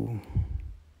beautiful.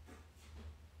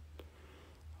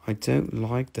 I don't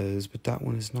like those, but that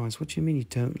one is nice. What do you mean you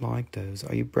don't like those?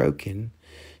 Are you broken?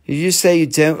 Did you just say you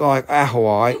don't like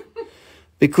Ajoite?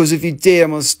 Because if you did,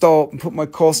 I'm going to stop and put my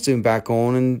costume back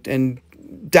on and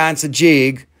dance a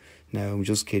jig. No, I'm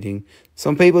just kidding.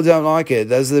 Some people don't like it.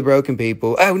 Those are the broken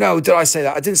people. Oh, no, did I say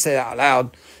that? I didn't say that out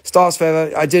loud. Stars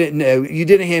Feather, I didn't know. You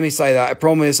didn't hear me say that. I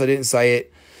promise I didn't say it.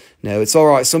 No, it's all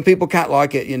right. Some people can't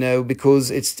like it, you know, because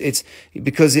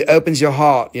because it opens your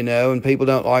heart, you know, and people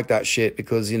don't like that shit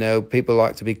because, you know, people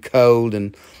like to be cold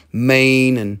and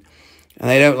mean and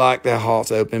they don't like their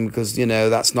hearts open because, you know,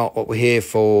 that's not what we're here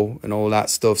for and all that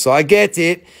stuff. So I get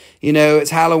it. You know, it's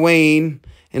Halloween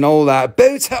and all that.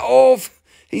 Boot it off,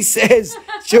 he says.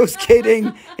 Just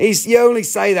kidding. You only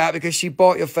say that because she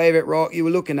bought your favourite rock. You were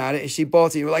looking at it and she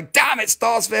bought it. You were like, damn it,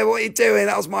 Stars Fair, what are you doing?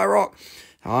 That was my rock.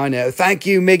 I know. Thank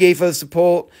you, Miggy, for the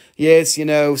support. Yes, you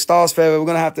know, Stars Feather, we're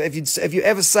going to have to, if you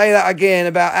ever say that again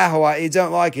about Ajoite, you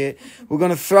don't like it, we're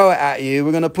going to throw it at you.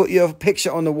 We're going to put your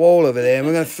picture on the wall over there and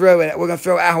we're going to throw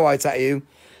Ajoite at you.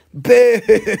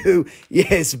 Boo!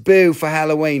 Yes, boo for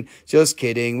Halloween. Just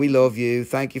kidding. We love you.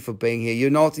 Thank you for being here. You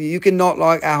can not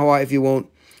like Ajoite if you want.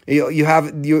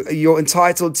 You're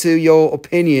entitled to your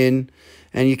opinion.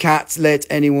 And you can't let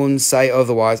anyone say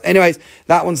otherwise. Anyways,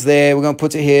 that one's there. We're going to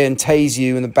put it here and tase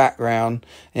you in the background.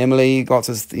 Emily, you got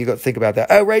to think about that.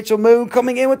 Oh, Rachel Moon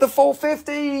coming in with the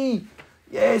 450.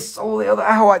 Yes, all the other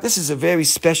Ajoite. This is a very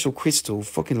special crystal.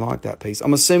 Fucking like that piece.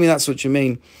 I'm assuming that's what you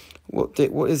mean. What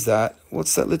is that?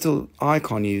 What's that little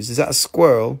icon used? Is that a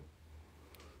squirrel?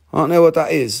 I don't know what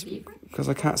that is because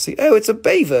I can't see. Oh, it's a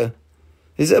beaver.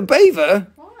 Is it a beaver?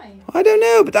 Why? Why? I don't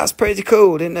know, but that's pretty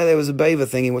cool. Didn't know there was a beaver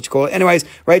thingy, what you call it. Anyways,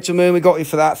 Rachel Moon, we got you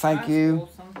for that. Thank you.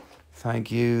 Awesome.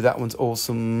 Thank you. That one's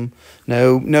awesome.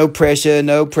 No pressure,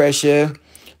 no pressure.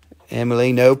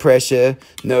 Emily, no pressure.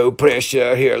 No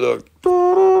pressure. Here, look.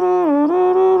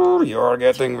 You're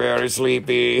getting very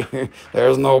sleepy.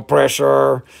 There's no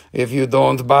pressure. If you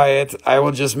don't buy it, I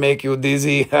will just make you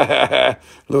dizzy.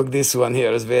 Look, this one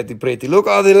here is very pretty. Look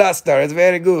all the luster. It's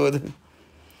very good.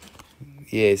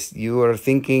 Yes, you are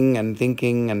thinking and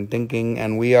thinking and thinking,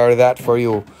 and we are that for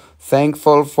you.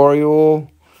 Thankful for you,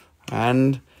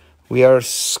 and we are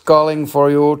sculling for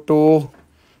you too.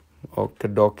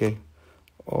 Okie dokie.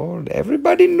 Oh,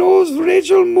 everybody knows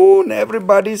Rachel Moon.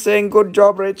 Everybody's saying good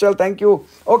job, Rachel. Thank you.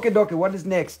 Okay, dokie, what is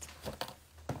next?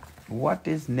 What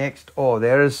is next? Oh,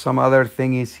 there is some other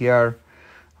thingies here.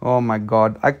 Oh my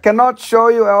God. I cannot show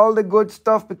you all the good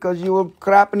stuff because you will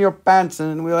crap in your pants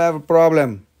and we'll have a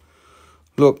problem.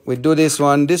 Look, we do this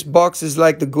one. This box is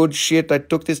like the good shit. I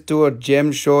took this to a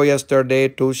gem show yesterday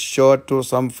to show it to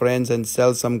some friends and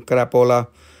sell some crapola.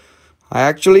 I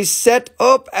actually set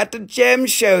up at the gem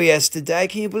show yesterday.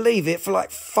 Can you believe it? For like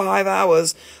 5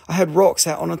 hours, I had rocks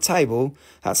out on a table.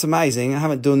 That's amazing. I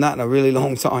haven't done that in a really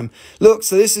long time. Look,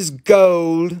 so this is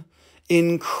gold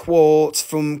in quartz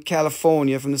from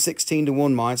California, from the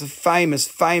 16-to-1 mine. It's a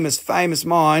famous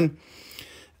mine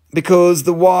because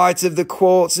the white of the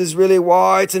quartz is really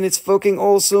white and it's fucking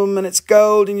awesome and it's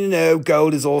gold. And you know,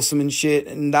 gold is awesome and shit.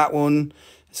 And that one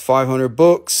is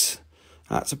 $500.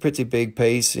 That's a pretty big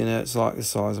piece, you know, it's like the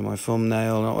size of my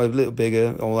thumbnail, a little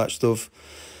bigger, all that stuff.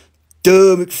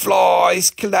 Duh, McFly,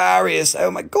 it's hilarious.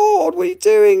 Oh my God, what are you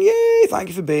doing? Yay, thank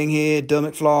you for being here, Duh,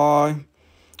 McFly.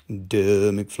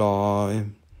 Duh,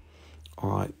 McFly. All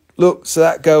right, look, so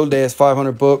that gold there is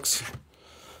 $500.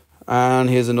 And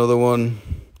here's another one.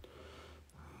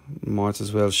 Might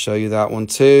as well show you that one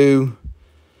too.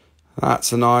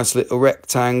 That's a nice little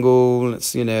rectangle.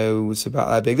 It's, you know, it's about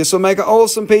that big. This will make an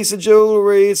awesome piece of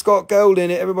jewellery. It's got gold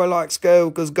in it. Everybody likes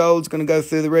gold because gold's going to go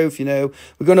through the roof, you know.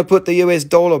 We're going to put the US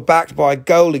dollar backed by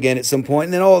gold again at some point,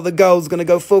 and then all the gold's going to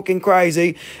go fucking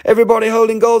crazy. Everybody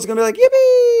holding gold's going to be like,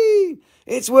 yippee!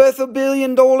 It's worth $1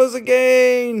 billion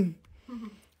again.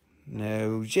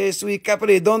 No, je suis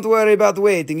capri. Don't worry about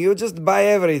waiting. You just buy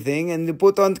everything and you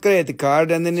put on credit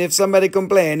card. And then if somebody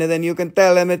complains, then you can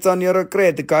tell them it's on your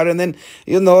credit card. And then,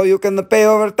 you know, you can pay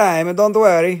over time. And don't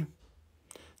worry.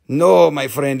 No, my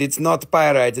friend, it's not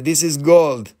pyrite. This is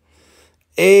gold.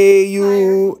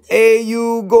 AU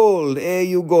gold.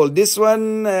 AU gold. This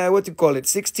one, what do you call it?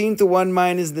 16-to-1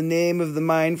 mine is the name of the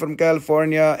mine from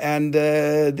California. And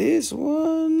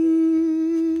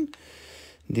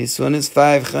this one is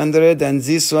 500 and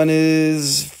this one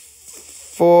is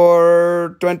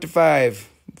 425.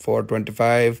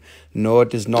 425. No,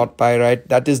 it is not pyrite.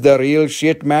 That is the real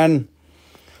shit, man.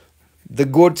 The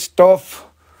good stuff.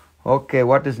 Okay,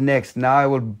 what is next? Now I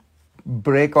will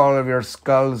break all of your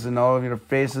skulls and all of your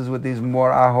faces with these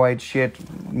more Ajoite shit.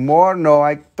 More? No,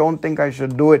 I don't think I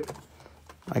should do it.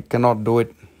 I cannot do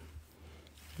it.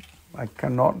 I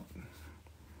cannot.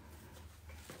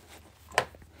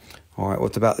 All right,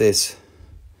 what about this?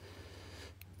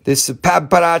 This is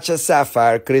Papagoite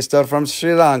sapphire crystal from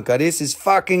Sri Lanka. This is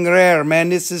fucking rare, man.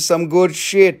 This is some good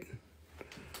shit.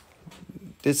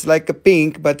 It's like a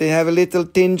pink, but they have a little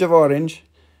tinge of orange.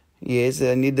 Yes,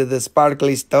 I needed the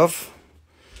sparkly stuff.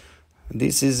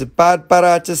 This is a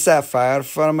Papagoite sapphire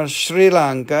from Sri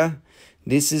Lanka.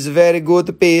 This is a very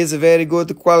good piece, a very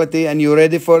good quality. And you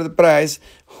ready for the price?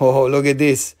 Oh, look at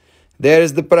this. There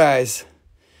is the price.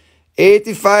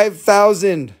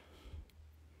 85,000.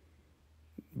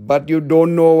 But you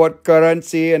don't know what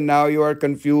currency and now you are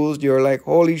confused. You're like,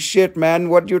 holy shit, man,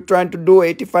 what you trying to do?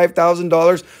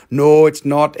 $85,000? No, it's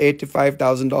not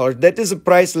 $85,000. That is a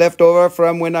price left over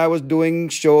from when I was doing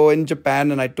show in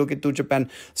Japan and I took it to Japan.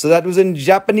 So that was in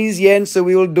Japanese yen. So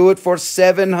we will do it for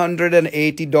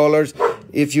 $780.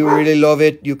 If you really love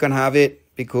it, you can have it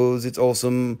because it's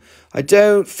awesome. I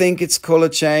don't think it's color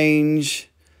change.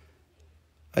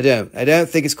 I don't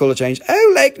think it's colour change.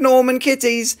 Oh, Lake Norman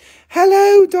kitties.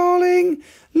 Hello, darling.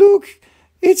 Look,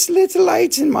 it's little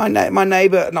Leighton, my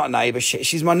neighbour,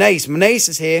 she's my niece. My niece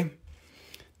is here.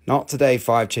 Not today,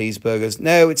 5 cheeseburgers.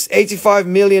 No, it's $85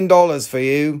 million for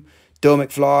you, Duh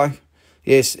McFly.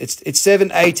 Yes, it's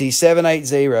 780.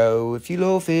 If you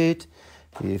love it.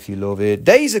 If you love it.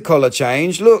 Days of colour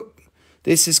change. Look,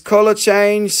 this is colour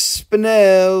change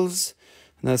spinels.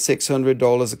 And that's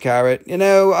 $600 a carat. You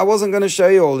know, I wasn't going to show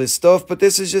you all this stuff, but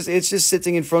this is it's just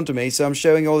sitting in front of me. So I'm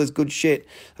showing all this good shit.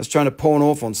 I was trying to pawn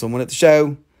off on someone at the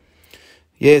show.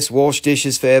 Yes, wash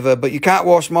dishes forever, but you can't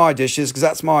wash my dishes because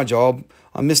that's my job.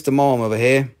 I'm Mr. Mom over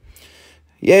here.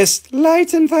 Yes,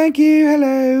 Leighton, thank you.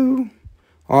 Hello.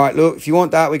 All right, look, if you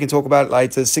want that, we can talk about it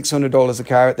later. $600 a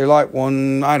carat. They're like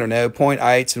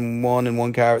 0.8 and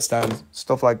 1 carat stones,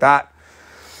 stuff like that.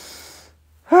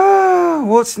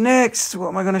 What's next? What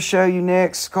am I going to show you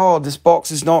next? God, this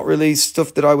box is not really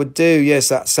stuff that I would do. Yes,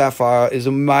 that sapphire is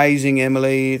amazing,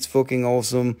 Emily. It's fucking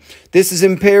awesome. This is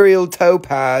Imperial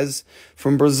Topaz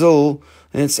from Brazil.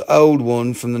 And it's an old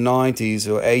one from the 90s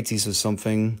or 80s or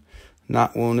something. And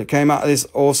that one, it came out of this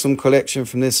awesome collection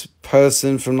from this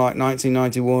person from like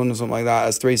 1991 or something like that.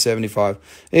 It's $375.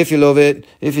 If you love it,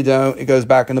 if you don't, it goes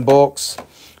back in the box.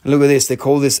 And look at this. They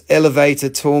call this elevator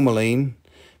tourmaline.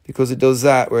 Because it does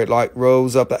that, where it like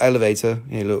rolls up the elevator.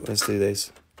 Here, look, let's do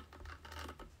this.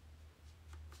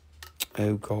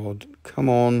 Oh, God. Come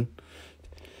on.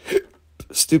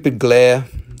 Stupid glare.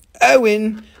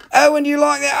 Owen, do you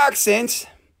like the accent?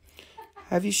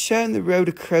 Have you shown the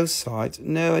rhodochrosite?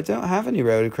 No, I don't have any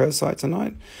rhodochrosite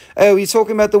tonight. Oh, you're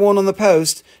talking about the one on the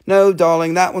post? No,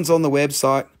 darling, that one's on the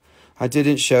website. I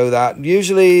didn't show that.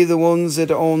 Usually the ones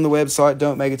that are on the website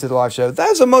don't make it to the live show.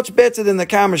 Those are much better than the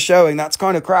camera showing. That's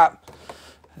kind of crap.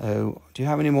 Oh, do you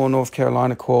have any more North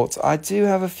Carolina quartz? I do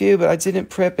have a few, but I didn't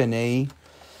prep any.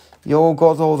 You all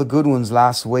got all the good ones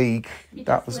last week.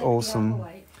 That was awesome.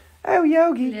 Oh,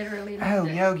 Yogi. Literally. Oh,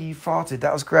 Yogi, you farted.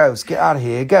 That was gross. Get out of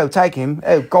here. Go, take him.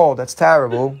 Oh, God, that's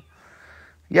terrible.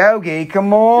 Yogi,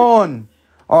 come on.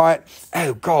 All right.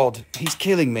 Oh, God, he's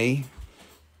killing me.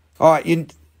 All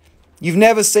right, You've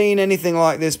never seen anything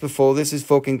like this before. This is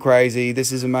fucking crazy.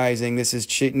 This is amazing. This is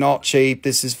not cheap.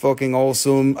 This is fucking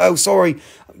awesome. Oh, sorry.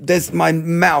 There's my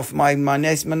mouth. My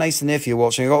niece and nephew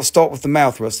watching. I got to stop with the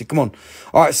mouth, Rusty. Come on.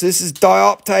 All right, so this is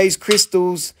dioptase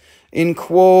crystals in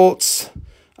quartz.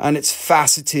 And it's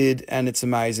faceted and it's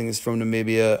amazing. It's from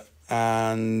Namibia.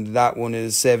 And that one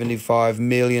is $75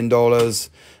 million.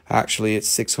 Actually,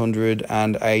 it's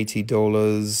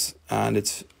 $680. And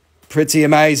it's pretty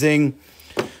amazing.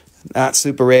 That's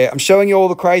super rare. I'm showing you all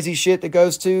the crazy shit that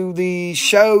goes to the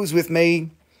shows with me.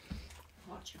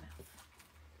 Watch your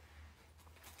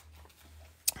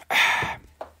mouth.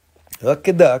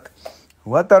 Okay, duck.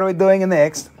 What are we doing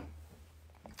next?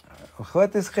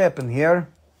 What is happening here?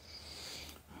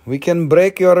 We can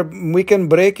break your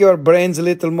brains a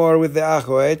little more with the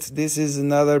Ajoite. This is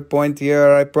another point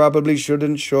here. I probably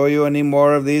shouldn't show you any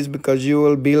more of these because you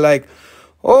will be like,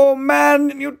 oh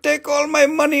man, you take all my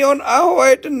money on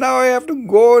Ajoite and now I have to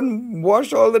go and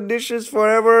wash all the dishes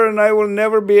forever and I will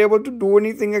never be able to do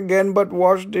anything again but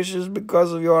wash dishes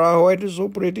because of your Ajoite is so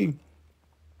pretty.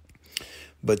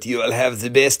 But you will have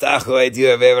the best Ajoite you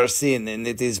have ever seen and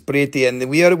it is pretty and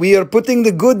we are putting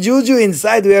the good juju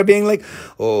inside. We are being like,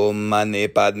 oh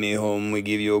Mane Padme home, we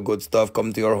give you good stuff,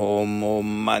 come to your home. Oh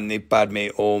Mane Padme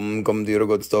home, come to your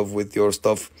good stuff with your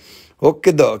stuff.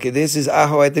 Okay, dokie, this is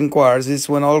Ajoite and quartz. This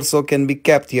one also can be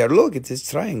kept here. Look, it's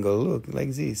this triangle. Look, like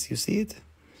this. You see it?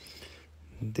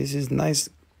 This is nice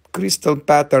crystal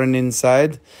pattern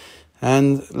inside.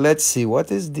 And let's see,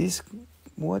 what is this?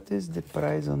 What is the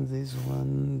price on this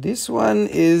one? This one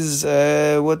is,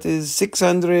 what is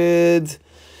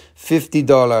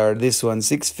 $650. This one,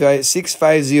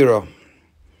 650.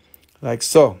 Like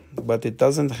so. But it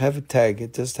doesn't have a tag.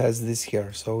 It just has this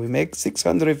here. So we make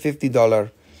 $650.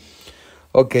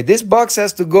 Okay, this box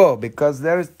has to go because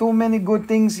there is too many good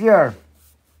things here.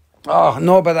 Oh,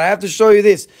 no, but I have to show you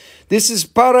this. This is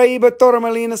Paraíba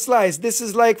Tourmaline slice. This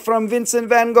is like from Vincent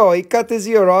van Gogh. He cut his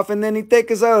ear off and then he take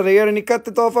his other ear and he cut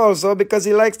it off also because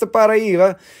he likes the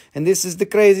Paraíba. And this is the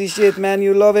crazy shit, man.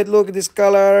 You love it. Look at this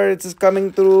color. It is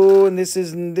coming through and this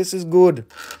is good.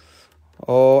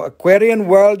 Oh, Aquarian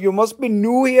world, you must be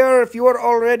new here if you are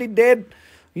already dead.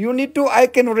 You need to, I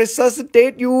can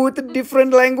resuscitate you with a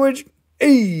different language.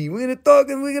 Hey, we're gonna talk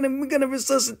and we're gonna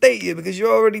resuscitate you because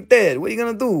you're already dead. What are you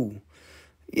gonna do?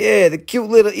 Yeah, the cute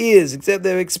little ears, except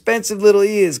they're expensive little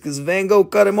ears because Van Gogh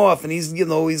cut him off and he's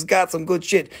got some good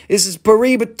shit. This is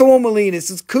Paraíba Tourmaline.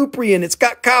 This is Cuprian. It's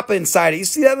got copper inside it. You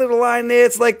see that little line there?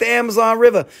 It's like the Amazon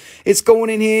River. It's going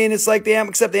in here and it's like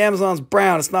except the Amazon's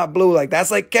brown. It's not blue like that.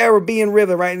 It's like Caribbean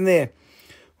River right in there.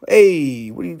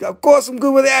 Hey, of course I'm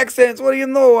good with the accents. What do you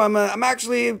know? I'm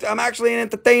actually an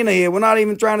entertainer here. We're not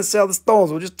even trying to sell the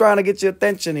stones. We're just trying to get your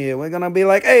attention here. We're gonna be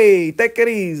like, hey, take it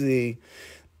easy.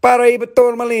 Paraíba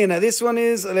Tourmaline. This one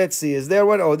is, let's see, is there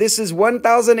what? Oh, this is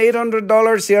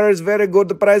 $1,800 here. Is very good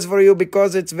the price for you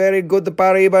because it's very good the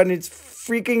Paraíba and it's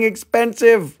freaking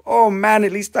expensive. Oh man,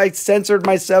 at least I censored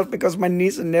myself because my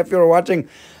niece and nephew are watching.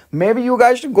 Maybe you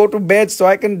guys should go to bed so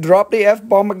I can drop the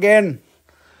F-bomb again.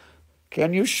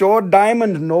 Can you show a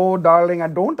diamond? No, darling, I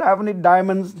don't have any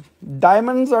diamonds.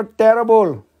 Diamonds are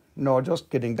terrible. No, just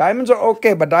kidding. Diamonds are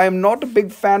okay, but I am not a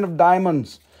big fan of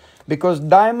diamonds because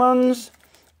diamonds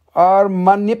are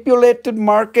manipulated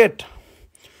market.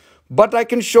 But I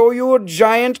can show you a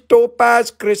giant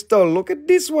topaz crystal. Look at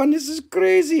this one. This is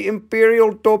crazy.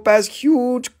 Imperial topaz,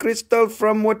 huge crystal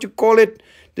from what you call it.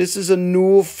 This is a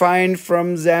new find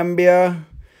from Zambia.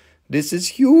 This is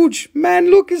huge. Man,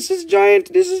 look, this is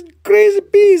giant. This is crazy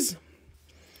piece.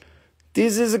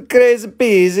 This is a crazy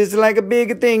piece. It's like a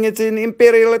big thing. It's an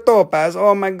imperial topaz.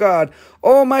 Oh my God.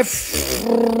 Oh my.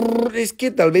 This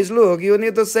kittle bees. Look, you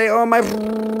need to say, oh my.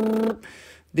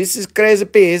 This is crazy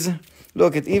piece.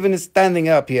 Look, it even is standing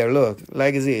up here. Look,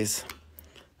 like this.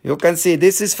 You can see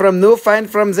this is from new find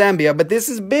from Zambia, but this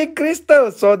is big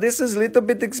crystal. So this is a little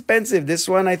bit expensive. This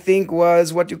one, I think,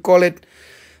 was what you call it.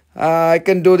 I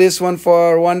can do this one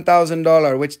for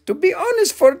 $1,000, which, to be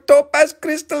honest, for topaz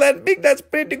crystal that big, that's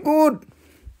pretty good.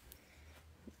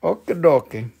 Okay,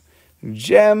 dokie.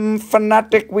 Gem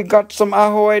fanatic, we got some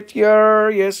Ajoite here.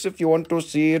 Yes, if you want to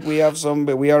see it, we have some,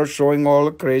 but we are showing all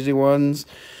the crazy ones.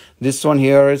 This one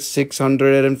here is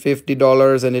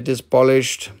 $650 and it is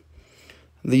polished.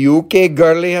 The UK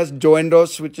girlie has joined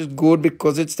us, which is good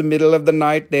because it's the middle of the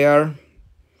night there.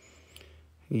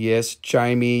 Yes,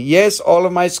 chimey. Yes, all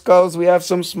of my skulls, we have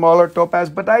some smaller topaz,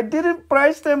 but I didn't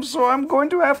price them, so I'm going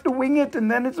to have to wing it,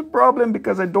 and then it's a problem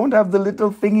because I don't have the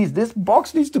little thingies. This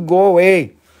box needs to go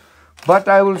away. But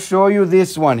I will show you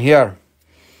this one here.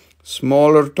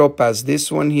 Smaller topaz. This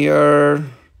one here.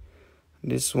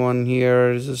 This one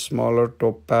here is a smaller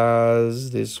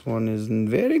topaz. This one is in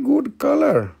very good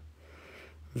color.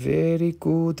 Very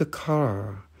good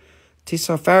color. This is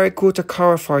a very good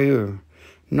color for you.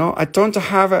 No, I don't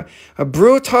have a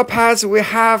blue topaz. We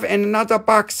have in another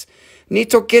box. Need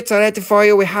to get ready for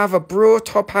you. We have a blue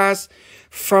topaz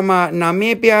from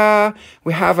Namibia.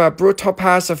 We have a blue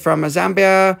topaz from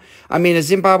Zimbabwe.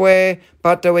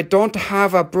 But we don't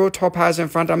have a blue topaz in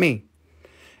front of me.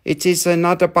 It is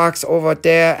another box over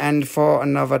there and for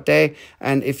another day.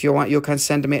 And if you want, you can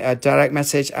send me a direct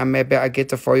message and maybe I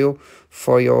get it for you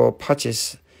for your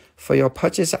purchase. For your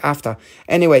purchase after.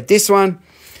 Anyway, this one.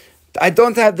 I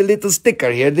don't have the little sticker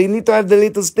here. They need to have the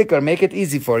little sticker. Make it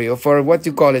easy for you. For what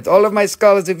you call it. All of my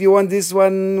skulls, if you want this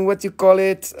one, what you call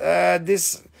it.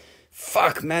 This.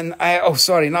 Fuck, man.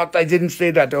 Sorry. I didn't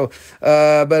say that.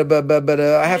 But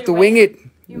I have to wing it.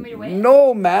 You want me to wing it?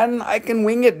 No, man. I can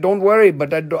wing it. Don't worry.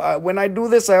 But when I do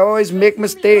this, I always make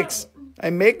mistakes. I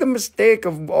make the mistake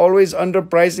of always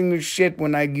underpricing the shit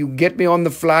when you get me on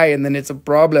the fly and then it's a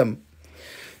problem.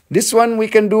 This one we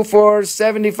can do for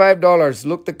 $75.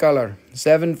 Look the color.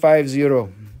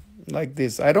 750. Like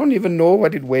this. I don't even know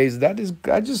what it weighs. I'm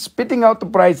just spitting out the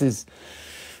prices.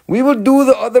 We will do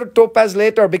the other topaz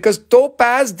later because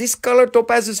topaz, this color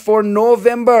topaz is for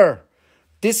November.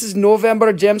 This is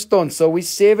November gemstone. So we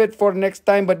save it for next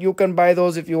time, but you can buy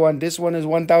those if you want. This one is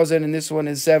 1,000 and this one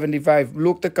is 75.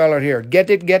 Look the color here. Get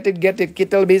it.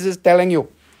 Kittlebees is telling you.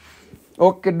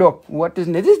 Okay, doc. What is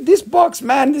it? This box,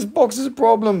 man. This box is a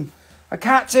problem. I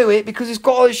can't do it because it's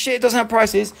got all this shit. It doesn't have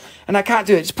prices. And I can't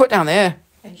do it. Just put it down there.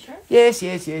 Are you sure? Yes.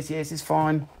 It's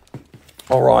fine.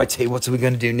 All righty. What are we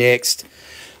going to do next?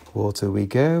 What are we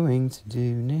going to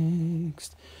do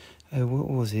next? Oh, what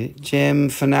was it? Gem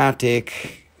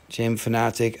Fanatic.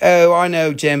 Oh, I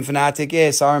know Gem Fanatic.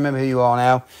 Yes, I remember who you are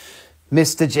now.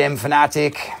 Mr. Gem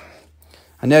Fanatic.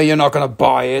 I know you're not going to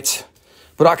buy it.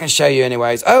 But I can show you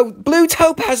anyways. Oh, blue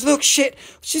topaz, look, shit. I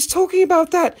was just talking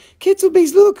about that.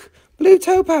 Kittlebees, look. Blue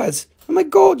topaz. Oh my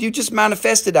God, you just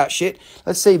manifested that shit.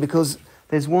 Let's see, because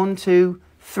there's 1, 2,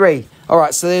 3. All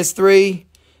right, so there's 3,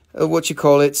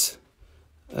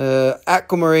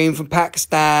 Aquamarine from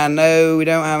Pakistan. No, we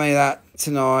don't have any of that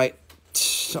tonight.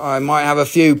 I might have a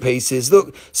few pieces.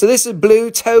 Look, so this is blue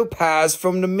topaz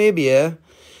from Namibia,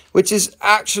 which is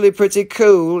actually pretty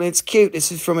cool. It's cute. This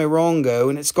is from Irongo,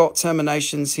 and it's got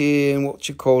terminations here and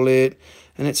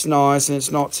and it's nice, and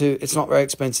it's not very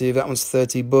expensive. That one's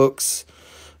 $30.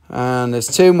 And there's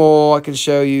 2 more I can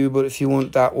show you, but if you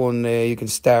want that one there, you can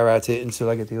stare at it until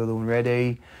I get the other one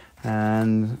ready.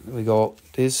 And we got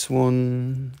this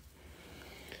one.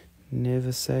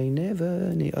 Never say never.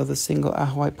 Any other single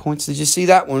Ajoite points? Did you see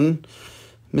that one?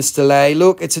 Mr. Lay,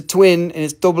 look, it's a twin and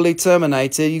it's doubly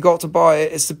terminated. You got to buy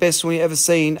it. It's the best one you've ever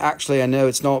seen. Actually, I know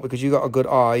it's not because you got a good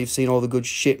eye. You've seen all the good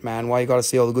shit, man. Why you got to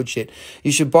see all the good shit?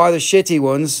 You should buy the shitty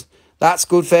ones. That's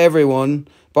good for everyone.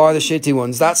 Buy the shitty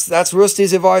ones. That's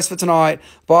Rusty's advice for tonight.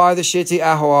 Buy the shitty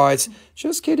Ajoites.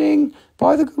 Just kidding.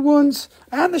 Buy the good ones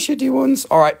and the shitty ones.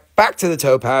 All right, back to the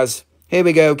topaz. Here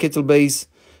we go, Kittlebees.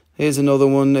 Here's another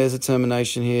one. There's a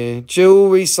termination here.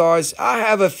 Jewelry size. I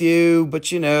have a few,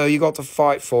 but you got to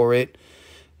fight for it.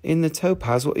 In the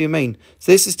topaz? What do you mean?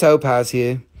 So this is topaz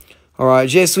here. All right,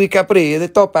 Je suis Capri, the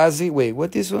topaz. Wait,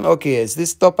 what this one? Okay, is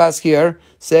this topaz here?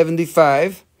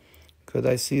 75. Could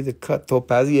I see the cut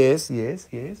topaz? Yes.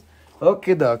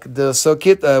 Okay, doc. The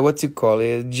socket, what you call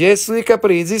it? Je suis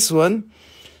Capri, this one.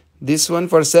 This one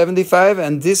for 75,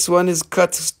 and this one is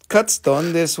cut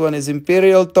stone. This one is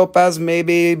Imperial Topaz,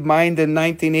 maybe mined in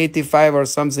 1985 or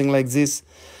something like this.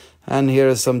 And here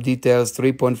are some details,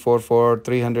 3.44,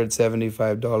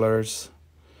 $375.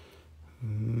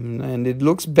 And it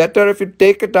looks better if you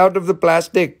take it out of the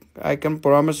plastic. I can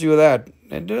promise you that.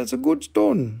 And it's a good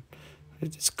stone.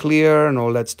 It's clear and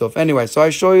all that stuff. Anyway, so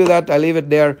I show you that. I leave it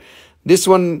there. This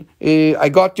one, I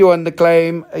got you on the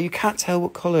claim. You can't tell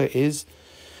what color it is.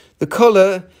 The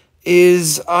color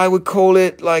is, I would call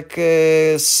it like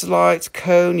a slight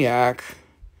cognac.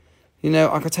 You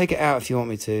know, I could take it out if you want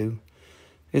me to.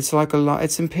 It's like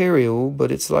it's imperial,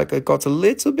 but it's like it got a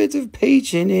little bit of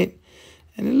peach in it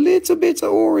and a little bit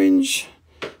of orange.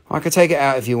 I could take it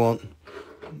out if you want.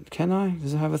 Can I?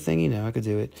 Does it have a thingy? No, I could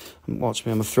do it. Watch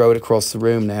me, I'm going to throw it across the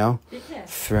room now. Yeah.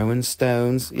 Throwin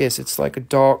Stones. Yes, it's like a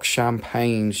dark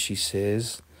champagne, she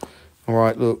says. All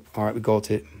right, look. All right, we got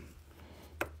it.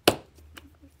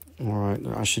 All right,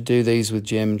 I should do these with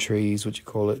gem trees, what you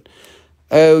call it.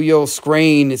 Oh, your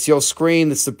screen. It's your screen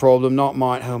that's the problem, not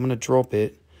mine. Oh, I'm going to drop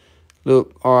it.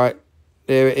 Look, all right,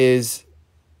 there it is.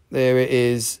 There it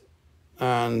is.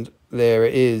 And there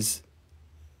it is.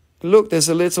 Look, there's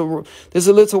a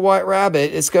little white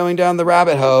rabbit. It's going down the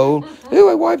rabbit hole. Ooh,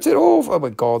 I wiped it off. Oh, my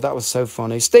God, that was so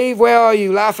funny. Steve, where are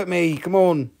you? Laugh at me. Come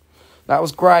on. That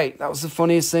was great. That was the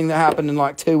funniest thing that happened in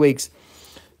like 2 weeks.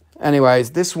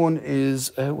 Anyways, this one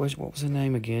is, what was the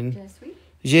name again?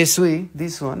 Je suis.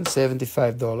 This one,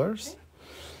 $75. Okay.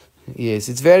 Yes,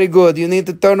 it's very good. You need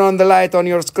to turn on the light on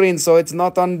your screen so it's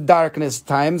not on darkness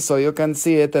time, so you can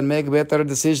see it and make better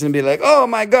decision and be like, oh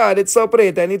my God, it's so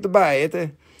pretty, I need to buy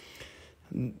it.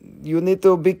 You need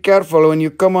to be careful when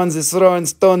you come on this Throwin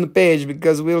Stone page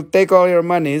because we'll take all your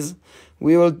monies.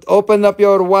 We will open up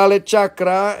your wallet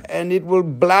chakra and it will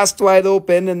blast wide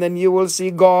open and then you will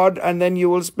see God and then you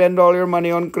will spend all your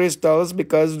money on crystals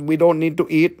because we don't need to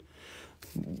eat.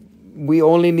 We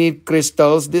only need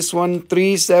crystals. This one,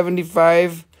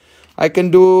 $375. I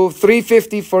can do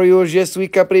 $350 for you, Je suis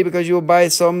Capri, because you buy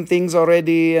some things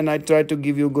already and I try to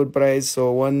give you a good price.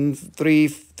 So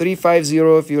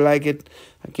 $350 if you like it.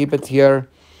 I keep it here.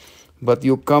 But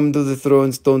you come to the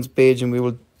Throwin Stones page and we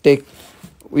will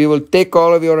take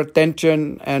all of your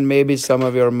attention and maybe some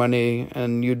of your money,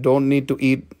 and you don't need to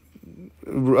eat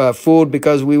food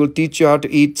because we will teach you how to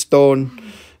eat stone,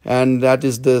 and that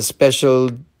is the special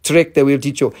trick that we'll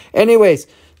teach you. Anyways,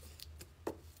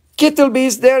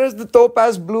 Kittlebees, there is the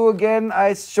topaz blue again.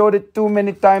 I showed it too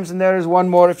many times, and there is one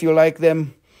more if you like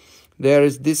them. There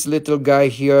is this little guy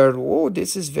here. Oh,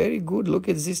 this is very good. Look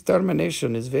at this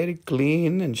termination. It's very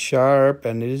clean and sharp,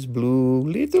 and it is blue,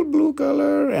 little blue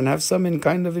color, and have some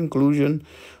kind of inclusion.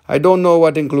 I don't know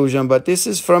what inclusion, but this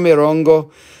is from Erongo.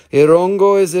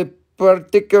 Erongo is a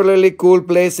particularly cool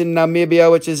place in Namibia,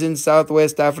 which is in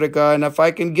Southwest Africa. And if I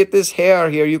can get this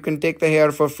hair here, you can take the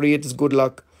hair for free. It is good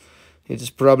luck. It is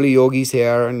probably yogi's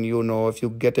hair, and you know, if you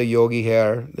get a yogi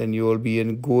hair, then you will be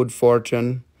in good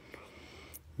fortune.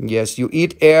 Yes, you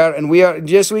eat air, and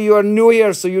you are new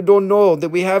here, so you don't know that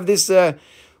we have this. Oh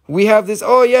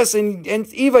yes, and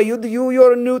Eva,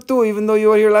 you're new too, even though you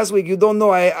were here last week. You don't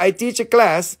know. I teach a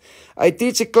class. I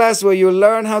teach a class where you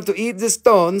learn how to eat the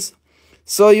stones,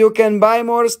 so you can buy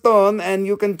more stone, and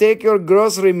you can take your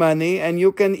grocery money, and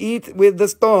you can eat with the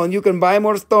stone. You can buy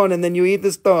more stone, and then you eat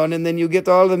the stone, and then you get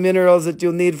all the minerals that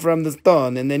you need from the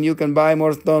stone, and then you can buy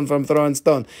more stone from Throwin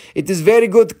Stone. It is very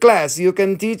good class. You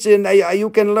can teach, and you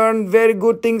can learn very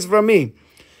good things from me.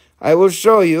 I will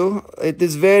show you. It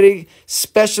is very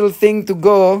special thing to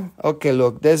go. Okay,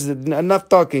 look, there's enough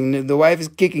talking. The wife is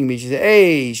kicking me. She said,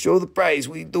 hey, show the price.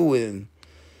 What are you doing?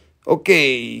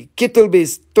 Okay,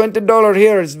 Kittlebees, $20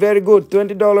 here. It's very good.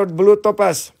 $20 blue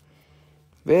topaz.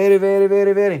 Very, very,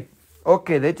 very, very.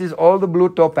 Okay, that is all the blue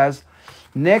topaz.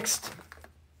 Next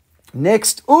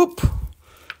up.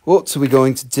 What are we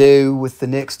going to do with the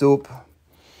next up?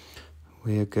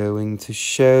 We're going to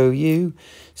show you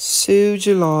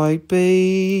Sugilite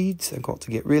beads. I've got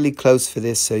to get really close for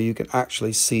this so you can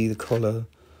actually see the colour.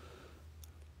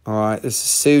 Alright, this is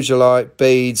Sugilite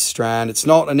bead strand. It's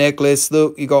not a necklace.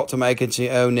 Look, you got to make it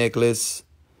your own necklace.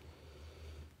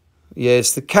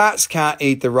 Yes, the cats can't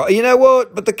eat the rock. You know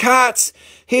what? But the cats,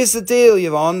 here's the deal,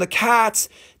 Yvonne. The cats,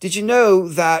 did you know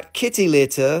that kitty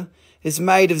litter is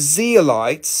made of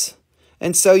zeolites?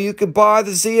 And so you could buy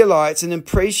the zeolites and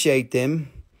appreciate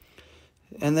them.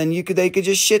 And then they could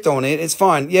just shit on it. It's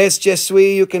fine. Yes,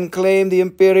 Jesui, you can claim the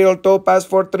Imperial Topaz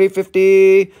for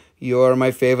 $350. You're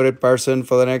my favorite person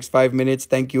for the next 5 minutes.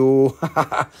 Thank you.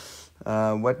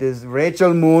 What is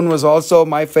Rachel Moon was also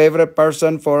my favorite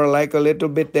person for like a little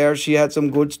bit there. She had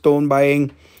some good stone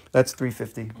buying. That's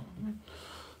 $350.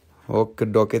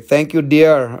 Okay. Thank you,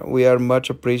 dear. We are much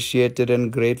appreciated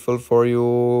and grateful for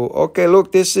you. Okay,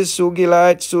 look, this is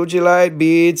Sugilite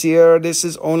beads here. This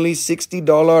is only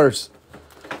 $60.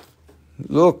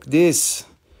 Look, this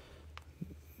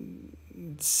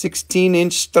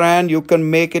 16-inch strand, you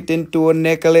can make it into a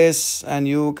necklace, and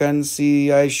you can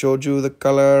see I showed you the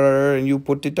color, and you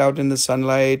put it out in the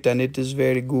sunlight, and it is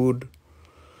very good.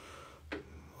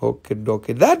 Okay.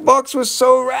 That box was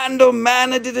so random,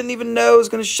 man. I didn't even know it was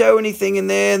going to show anything in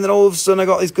there, and then all of a sudden I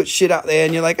got this good shit out there,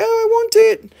 and you're like, oh, I want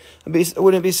it. I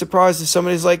wouldn't be surprised if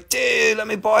somebody's like, dude, let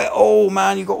me buy it. Oh,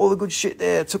 man, you got all the good shit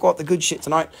there. I took out the good shit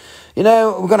tonight. You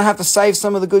know, we're going to have to save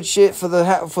some of the good shit for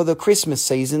the Christmas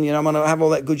season. You know, I'm going to have all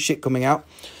that good shit coming out.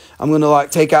 I'm going to like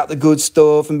take out the good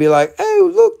stuff and be like,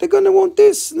 oh, look, they're going to want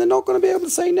this. And they're not going to be able to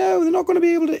say no. They're not going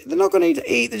to need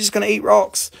to eat. They're just going to eat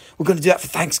rocks. We're going to do that for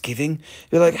Thanksgiving.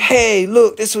 You're like, hey,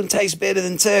 look, this one tastes better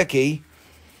than turkey.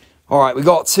 All right, we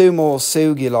got two more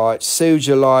Sugilite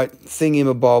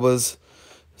thingamabobbers.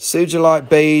 Sugilite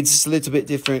beads, it's a little bit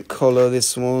different colour,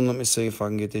 this one. Let me see if I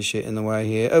can get this shit in the way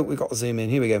here. Oh, we got to zoom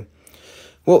in. Here we go.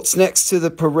 What's next to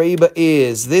the Pariba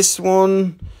is this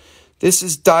one. This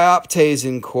is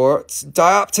dioptazine quartz.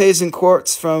 Dioptazine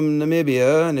quartz from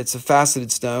Namibia, and it's a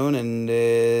faceted stone, and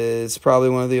it's probably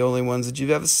one of the only ones that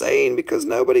you've ever seen because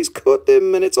nobody's cut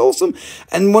them, and it's awesome.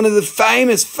 And one of the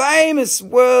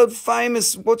world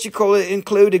famous,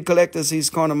 included collectors,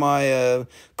 he's kind of my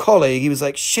colleague. He was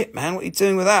like, shit, man, what are you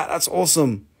doing with that? That's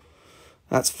awesome.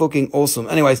 That's fucking awesome.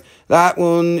 Anyways, that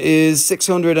one is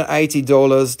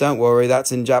 $680. Don't worry,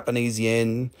 that's in Japanese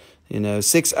yen. You know,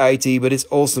 $680, but it's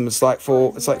awesome. It's like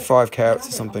 5 carats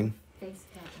or something.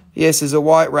 Yes, there's a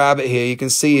white rabbit here. You can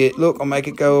see it. Look, I'll make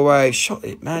it go away. Shut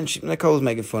it, man. Nicole's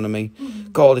making fun of me.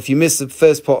 God, if you missed the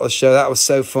first part of the show, that was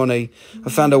so funny. I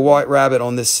found a white rabbit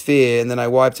on this sphere, and then I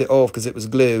wiped it off because it was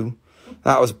glue.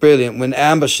 That was brilliant. When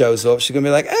Amber shows up, she's going to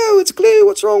be like, oh, it's glue.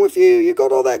 What's wrong with you? You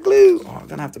got all that glue. Oh, I'm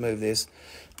going to have to move this.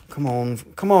 Come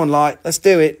on, Light. Let's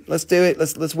do it.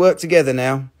 Let's work together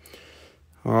now.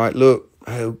 All right, look.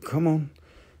 Oh, come on.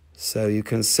 So you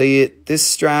can see it. This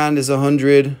strand is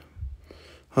 $100.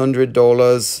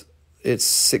 It's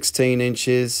 16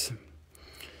 inches.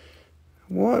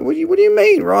 What do you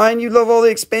mean, Ryan? You love all the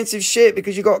expensive shit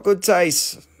because you got good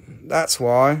taste. That's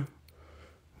why.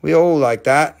 We all like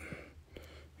that.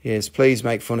 Yes, please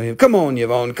make fun of him. Come on,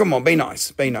 Yvonne. Come on, be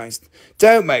nice.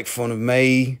 Don't make fun of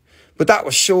me. But that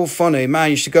was sure funny. Man,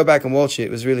 you should go back and watch it.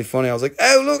 It was really funny. I was like,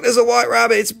 oh, look, there's a white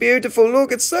rabbit. It's beautiful.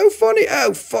 Look, it's so funny.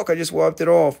 Oh, fuck, I just wiped it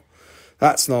off.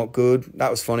 That's not good. That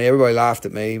was funny. Everybody laughed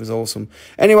at me. It was awesome.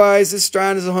 Anyways, this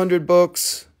strand is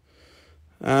 $100.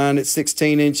 And it's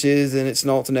 16 inches, and it's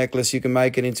not a necklace. You can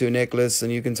make it into a necklace,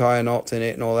 and you can tie a knot in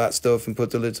it and all that stuff and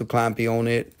put the little clampy on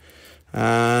it.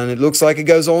 And it looks like it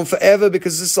goes on forever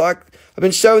because it's like, I've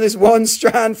been showing this one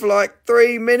strand for like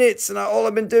 3 minutes, and all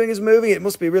I've been doing is moving it. It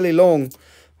must be really long.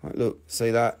 Right, look,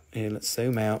 see that? Here, let's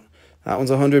zoom out. That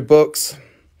one's $100.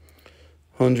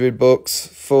 $100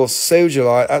 for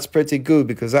Sugilite. That's pretty good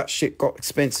because that shit got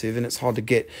expensive and it's hard to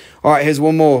get. All right, here's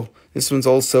one more. This one's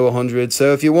also $100.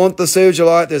 So if you want the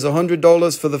Sugilite, there's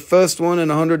 $100 for the first one and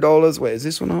 $100. Wait, is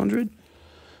this one $100?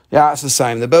 Yeah, it's the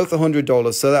same. They're both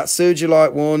 $100. So that's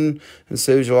Sugilite 1 and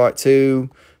Sugilite 2.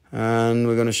 And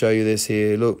we're going to show you this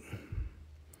here. Look.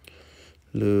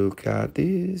 Look at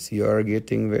this. You're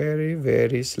getting very,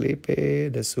 very sleepy.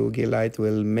 The Sugilite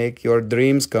will make your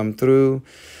dreams come true.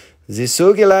 The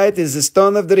Sugilite is the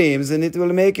stone of dreams, and it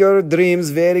will make your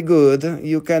dreams very good.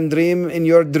 You can dream in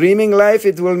your dreaming life.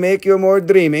 It will make you more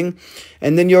dreaming.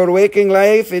 And in your waking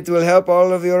life, it will help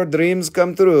all of your dreams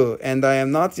come true. And I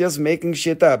am not just making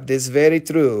shit up. This is very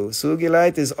true.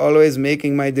 Sugilite is always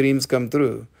making my dreams come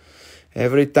true.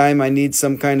 Every time I need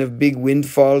some kind of big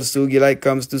windfall, Sugilite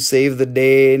comes to save the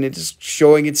day, and it is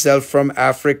showing itself from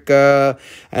Africa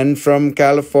and from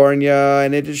California,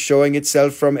 and it is showing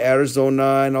itself from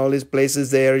Arizona and all these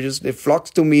places there. It flocks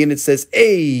to me and it says,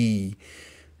 hey,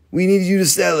 we need you to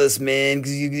sell us, man,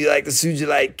 because you're like the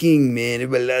Sugilite king, man.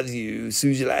 Everybody loves you.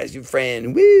 Sugilite's your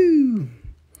friend. Woo!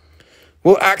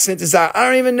 What accent is that? I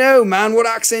don't even know, man. What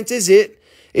accent is it?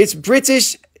 It's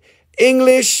British,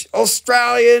 English,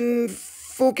 Australian,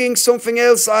 fucking something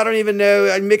else. I don't even know.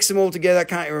 I mix them all together. I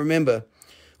can't even remember.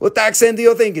 What accent do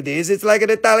you think it is? It's like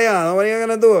an Italiano. What are you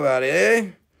going to do about it, eh?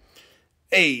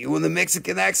 Hey, you want the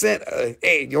Mexican accent?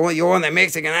 Hey, you want the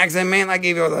Mexican accent, man? I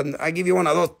give you one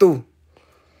of those too.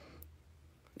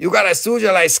 You got a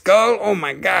Sugilite skull? Oh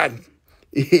my God.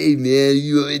 Hey man,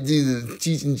 you want me to do the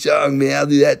Cheech and Chong, man? I'll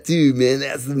do that too, man.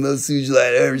 That's the most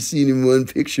Sugilite I've ever seen in one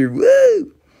picture.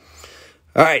 Woo!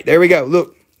 Alright, there we go.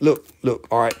 Look.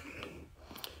 Alright.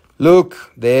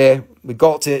 Look, there. We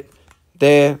got it.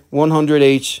 There. 100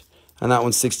 each. And that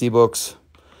one's $60.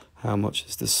 How much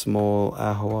is the small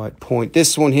Ajoite point?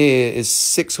 This one here is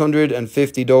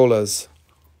 $650.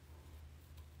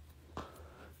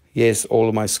 Yes, all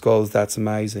of my skulls. That's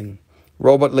amazing.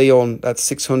 Robert Leon, that's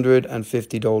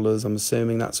 $650. I'm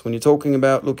assuming that's when you're talking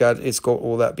about. Look at it. It's got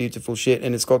all that beautiful shit.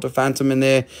 And it's got the phantom in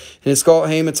there. And it's got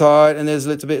hematite. And there's a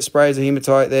little bit of sprays of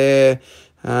hematite there.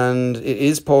 And it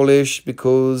is polished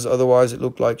because otherwise it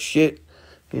looked like shit.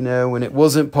 You know, when it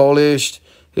wasn't polished,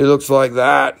 it looks like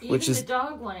that. Even which is the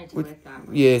dog wanted to lick that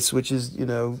one. Yes, which is, you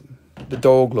know, the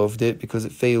dog loved it because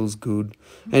it feels good.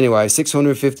 Anyway,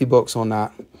 $650 on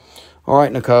that. All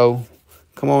right, Nicole.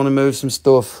 Come on and move some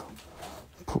stuff.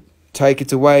 Take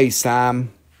it away,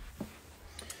 Sam.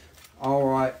 All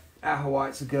right.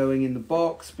 Ajoites are going in the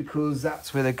box because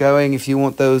that's where they're going. If you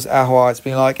want those Ajoites,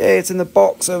 be like, hey, it's in the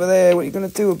box over there. What are you going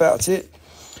to do about it?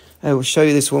 I will show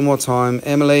you this one more time.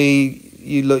 Emily,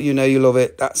 you know you love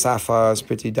it. That sapphire is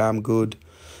pretty damn good.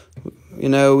 You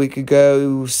know, we could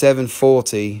go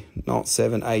 740, not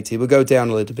 780. We'll go down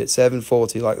a little bit.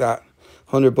 740 like that.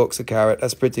 $100 a carat.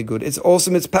 That's pretty good. It's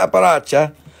awesome. It's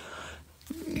paparacha.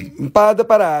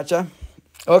 Padaparacha.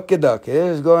 Okay, dokie.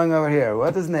 It's going over here.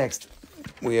 What is next?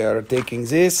 We are taking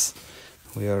this.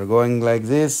 We are going like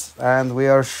this. And we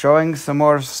are showing some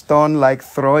more stone, like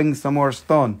throwing some more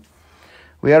stone.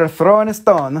 We are throwing a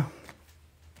stone.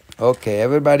 Okay,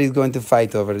 everybody's going to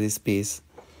fight over this piece.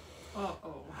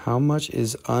 Uh-oh. How much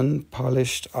is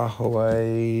unpolished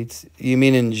Ajoite? You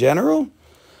mean in general?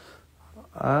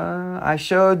 I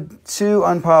showed 2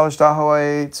 unpolished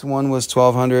Ajoites. One was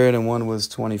 $1,200 and one was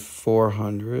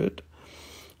 $2,400.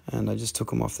 And I just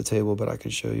took them off the table, but I can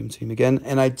show them to you again.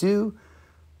 And I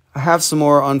have some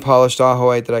more unpolished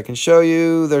Ajoite that I can show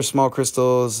you. They're small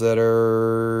crystals that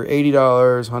are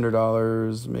 $80,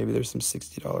 $100. Maybe there's some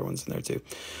 $60 ones in there too.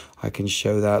 I can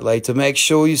show that later. Make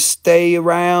sure you stay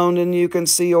around and you can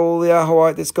see all the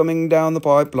Ajoite that's coming down the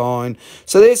pipeline.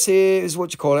 So this here is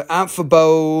what you call it.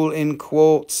 Amphibole in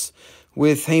quartz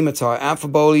with hematite.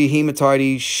 Amphibole,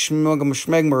 hematite,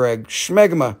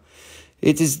 schmegma.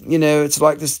 It is, you know, it's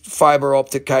like this fiber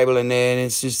optic cable in there, and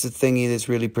it's just a thingy that's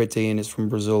really pretty, and it's from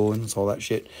Brazil, and it's all that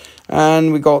shit.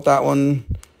 And we got that one,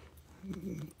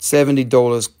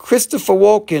 $70. Christopher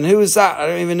Walken, who is that? I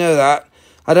don't even know that.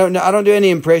 I don't know. I don't do any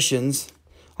impressions.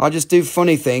 I just do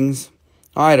funny things.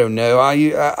 I don't know.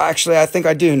 Actually, I think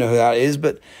I do know who that is,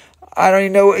 but I don't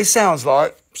even know what it sounds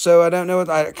like. So I don't know.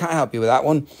 I can't help you with that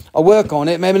one. I'll work on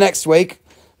it. Maybe next week.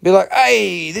 Be like,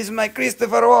 hey, this is my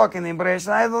Christopher Walken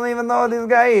impression. I don't even know who this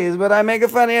guy is, but I make a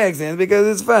funny accent because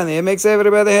it's funny. It makes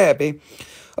everybody happy.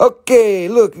 Okay,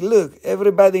 look,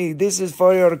 everybody, this is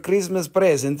for your Christmas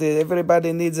present.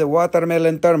 Everybody needs a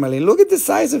watermelon Tourmaline. Look at the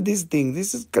size of this thing.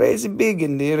 This is crazy big,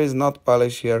 and there is not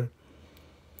polish here.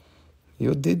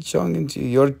 You did Chong and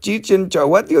your Cheech and Chong.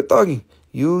 What are you talking?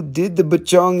 You did the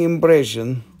Bachong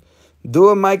impression. Do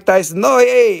a Mike Tyson. No,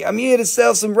 hey, I'm here to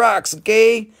sell some rocks,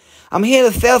 okay? I'm here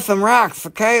to sell some rocks,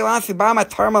 okay? Why don't you buy my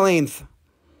Tourmalines?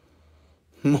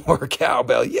 More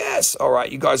cowbell. Yes. All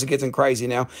right, you guys are getting crazy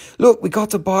now. Look, we got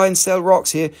to buy and sell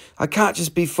rocks here. I can't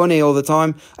just be funny all the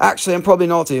time. Actually, I'm probably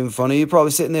not even funny. You're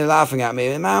probably sitting there laughing at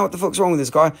me. Man, what the fuck's wrong with this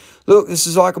guy? Look, this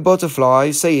is like a butterfly.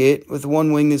 You see it with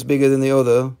one wing that's bigger than the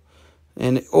other.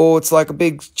 Or it's like a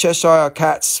big Cheshire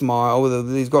cat smile.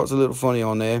 He's got a little funny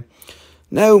on there.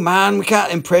 No, man, we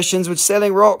can't impressions. We're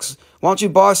selling rocks. Why don't you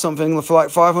buy something for like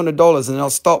 $500 and then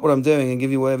I'll stop what I'm doing and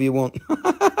give you whatever you want.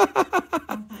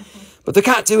 But they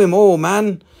can't do them all,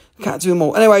 man. Can't do them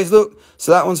all. Anyways, look.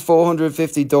 So that one's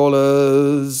 $450.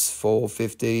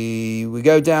 $450. We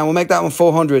go down. We'll make that one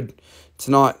 $400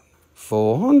 tonight.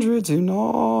 $400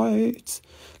 tonight.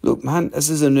 Look, man. This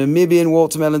is a Namibian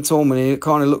watermelon tourmaline. It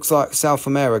kind of looks like South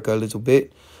America a little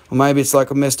bit. Or maybe it's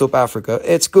like a messed up Africa.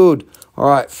 It's good. All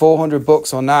right.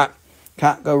 $400 on that.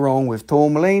 Can't go wrong with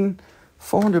tourmaline.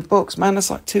 $400, man. That's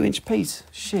like 2-inch piece.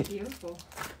 Shit. Beautiful.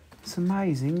 It's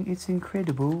amazing. It's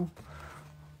incredible.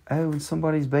 Oh, and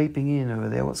somebody's vaping in over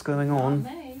there. What's going on?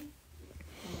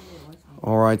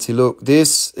 Alrighty, look.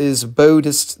 This is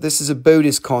Buddhist. This is a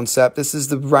Buddhist concept. This is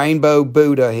the rainbow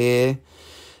Buddha here.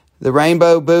 The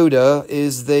rainbow Buddha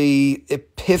is the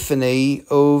epiphany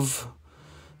of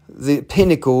the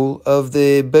pinnacle of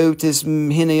the Buddhism,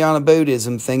 Hinayana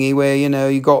Buddhism thingy, where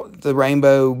you got the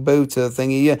rainbow Buddha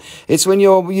thingy. Yeah, it's when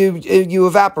you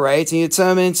evaporate and you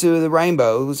turn into the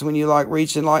rainbows when you like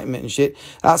reach enlightenment and shit.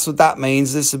 That's what that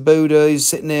means. This is Buddha. He's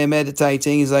sitting there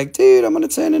meditating. He's like, dude, I'm gonna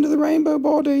turn into the rainbow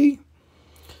body,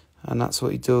 and that's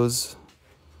what he does.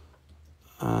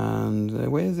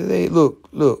 And where's it? Look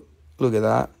at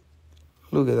that.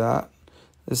 Look at that.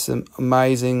 This is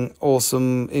amazing,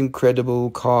 awesome, incredible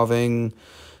carving.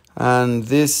 And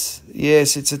this,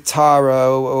 yes, it's a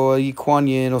Taro or a Kuan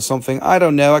Yin or something. I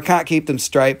don't know. I can't keep them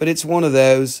straight, but it's one of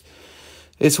those.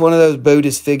 It's one of those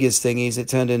Buddhist figures thingies that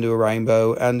turned into a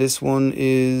rainbow. And this one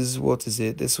is, what is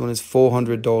it? This one is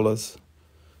 $400.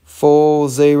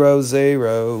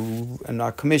 400. And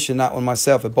I commissioned that one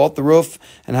myself. I bought the roof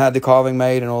and had the carving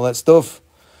made and all that stuff.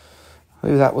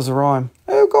 Maybe that was a rhyme.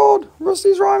 Oh, God.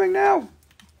 Rusty's rhyming now.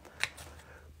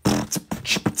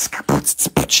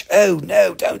 Oh,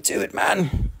 no, don't do it,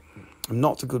 man. I'm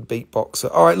not a good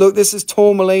beatboxer. All right, look, this is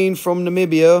Tourmaline from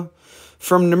Namibia.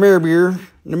 From Namibia.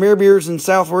 Namibia's in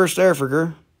southwest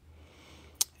Africa.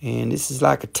 And this is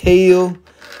like a teal.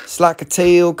 It's like a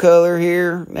teal color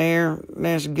here. There.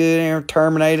 That's good. There,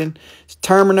 terminated. It's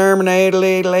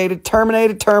terminated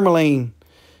Tourmaline.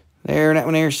 There, that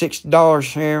one there,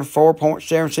 $60 here,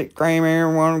 4.76 gram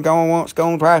here, one going once,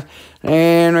 going twice,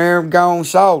 and they're going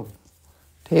sold.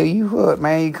 Tell you what,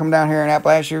 man, you come down here in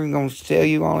Appalachia, we're going to tell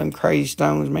you all them crazy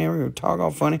stones, man. We're going to talk all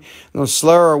funny. We're going to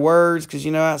slur our words, because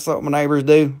that's what my neighbors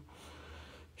do.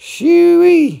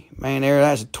 Shoo-wee. Man,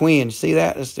 that's a twin. You see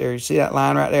that? That's there. You see that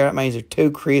line right there? That means they're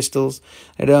two crystals.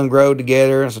 They done grow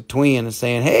together. That's a twin. It's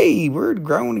saying, hey, we're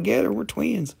growing together. We're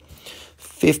twins.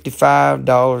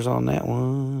 $55 on that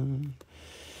one.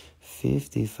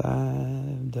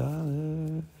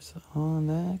 $55 on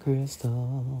that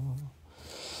crystal.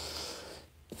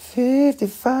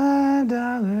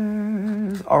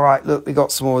 $55. All right, look, we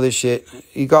got some more of this shit.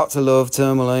 You got to love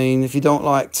Tourmaline. If you don't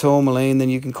like Tourmaline,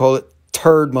 then you can call it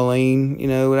Tourmaline.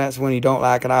 That's when you don't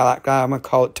like it. I'm going to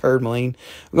call it Tourmaline.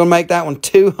 We're going to make that one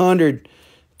 200.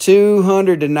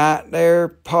 200 tonight there,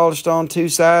 polished on two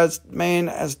sides. Man,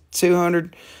 that's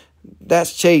 200.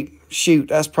 That's cheap. Shoot,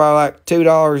 that's probably like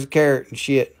 $2 a carat and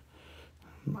shit.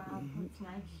 Wow, that's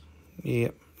nice.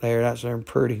 Yep, that's their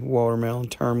pretty watermelon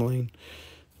tourmaline.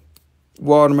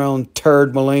 Watermelon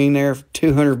Tourmaline there for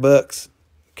 $200.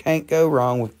 Can't go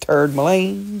wrong with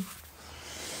Tourmaline.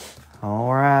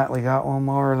 All right, we got one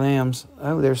more of them.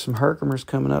 Oh, there's some Herkimers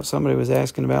coming up. Somebody was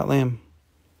asking about them.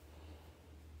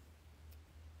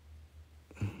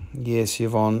 Yes,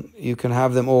 Yvonne, you can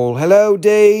have them all. Hello,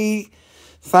 Dee.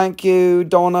 Thank you,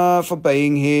 Donna, for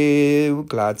being here. We're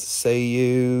glad to see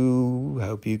you.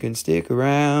 Hope you can stick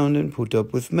around and put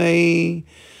up with me.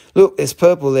 Look, there's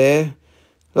purple there.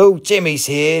 Oh, Jimmy's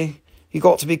here. You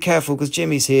got to be careful because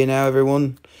Jimmy's here now,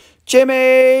 everyone.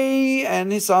 Jimmy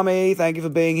and Hisami, thank you for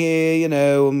being here.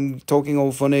 I'm talking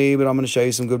all funny, but I'm going to show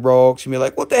you some good rocks. You'll be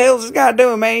like, what the hell is this guy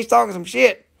doing, man? He's talking some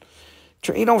shit.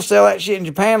 He don't sell that shit in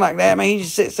Japan like that, man. He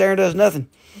just sits there and does nothing.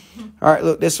 All right,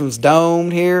 look, this one's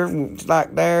domed here.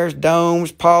 Like there's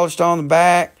domes polished on the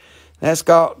back. That's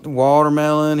got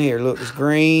watermelon here. Look, it's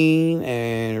green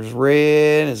and there's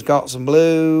red. And it's got some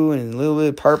blue and a little bit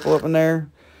of purple up in there.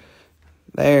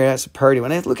 There, that's a pretty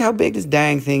one. Look how big this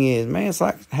dang thing is, man. It's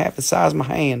like half the size of my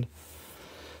hand.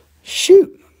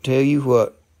 Shoot, tell you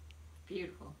what.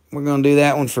 Beautiful. We're gonna do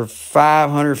that one for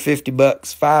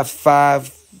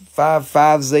 $550.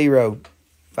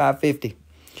 $550.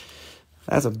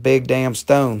 That's a big damn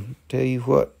stone. Tell you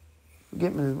what.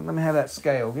 Let me have that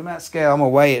scale. Give me that scale. I'm gonna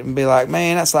weigh it and be like,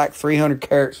 man, that's like 300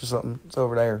 carats or something. It's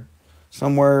over there.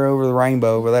 Somewhere over the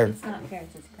rainbow over there. It's not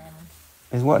carats, it's grams.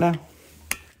 Is what now?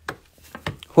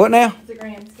 What now? It's a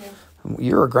gram scale.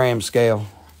 You're a gram scale.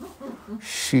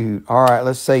 Shoot. All right,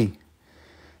 let's see.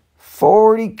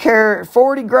 40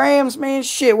 grams, man.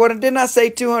 Shit. What didn't I say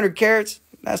 200 carats?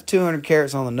 That's 200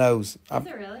 carats on the nose. Is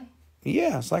it really?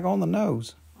 Yeah, it's like on the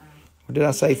nose. Wow. Or did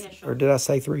I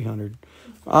say 300?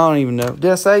 I don't even know.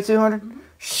 Did I say 200? Mm-hmm.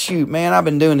 Shoot, man, I've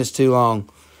been doing this too long.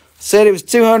 Said it was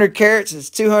 200 carats. It's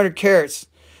 200 carats.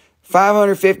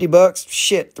 $550.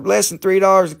 Shit, less than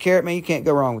 $3 a carat, man. You can't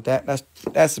go wrong with that.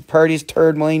 That's the prettiest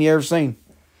tourmaline you ever seen.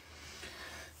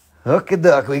 Okay,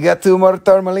 duck. We got two more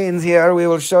tourmalines here. We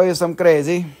will show you some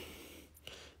crazy.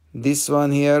 This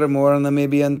one here, more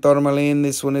Namibian tourmaline.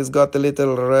 This one has got a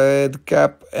little red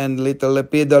cap and little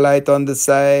lepidolite on the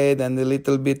side and a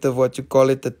little bit of what you call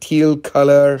it, a teal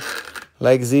color,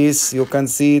 like this. You can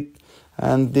see it.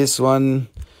 And this one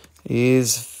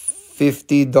is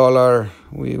 $50.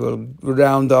 We will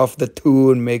round off the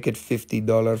two and make it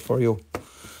 $50 for you.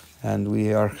 And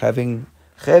we are having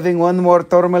one more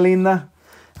Tourmaline.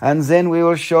 And then we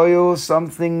will show you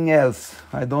something else.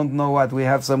 I don't know what. We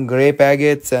have some grape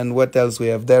agates, and what else we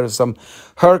have? There are some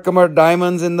Herkimer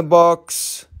diamonds in the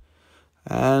box.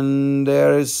 And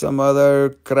there is some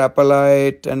other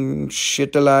Crapolite and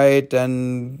Shitalite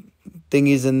and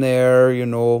thingies in there, you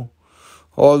know.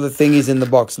 All the thingies in the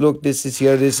box. Look, this is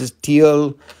here. This is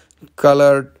teal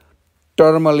colored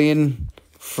Tourmaline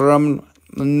from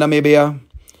Namibia.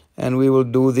 And we will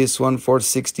do this one for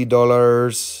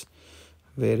 $60.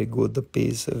 Very good the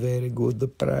piece, very good the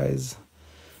price.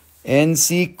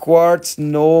 NC Quartz,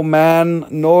 no man,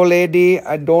 no lady.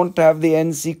 I don't have the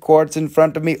NC Quartz in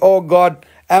front of me. Oh God,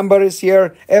 Amber is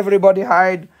here. Everybody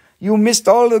hide. You missed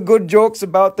all the good jokes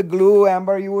about the glue,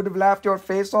 Amber. You would have laughed your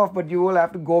face off, but you will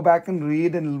have to go back and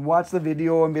read and watch the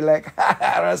video and be like,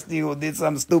 Rusty, you did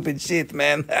some stupid shit,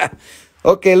 man.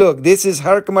 Okay, look, this is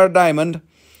Herkimer diamond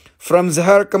from the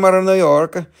Herkimer, New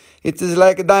York. It is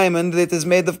like a diamond that is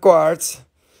made of quartz.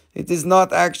 It is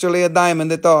not actually a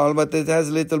diamond at all, but it has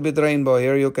a little bit rainbow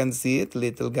here. You can see it,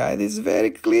 little guy. This is very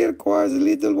clear quartz,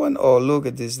 little one. Oh, look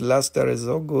at this luster is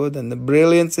so good, and the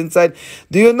brilliance inside.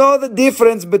 Do you know the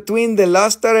difference between the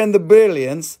luster and the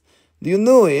brilliance? Do you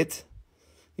know it?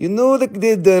 You know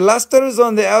the luster is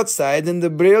on the outside and the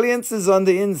brilliance is on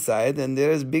the inside, and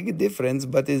there is big difference,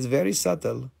 but it's very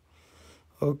subtle.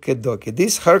 Okay, dokie.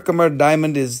 This Herkimer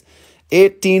diamond is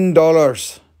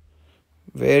 $18.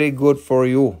 Very good for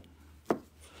you.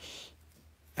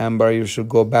 Amber, you should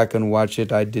go back and watch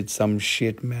it. I did some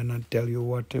shit, man. I tell you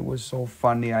what, it was so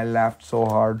funny. I laughed so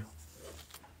hard.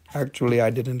 Actually,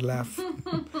 I didn't laugh.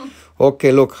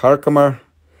 Okay, look, Herkimer.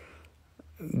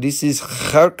 This is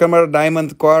Herkimer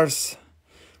diamond quartz.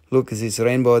 Look, this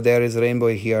rainbow. There is rainbow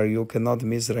here. You cannot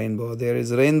miss rainbow. There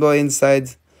is rainbow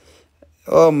inside.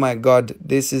 Oh my God,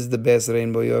 this is the best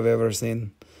rainbow you have ever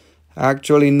seen.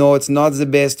 Actually, no, it's not the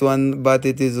best one, but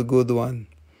it is a good one.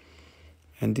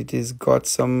 And it is got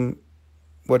some,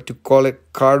 what you call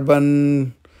it,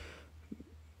 carbon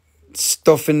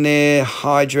stuff in there,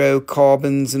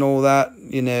 hydrocarbons and all that.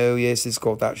 You know, yes, it's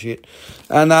got that shit.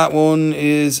 And that one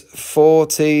is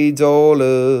 $40.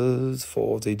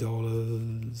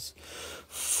 $40.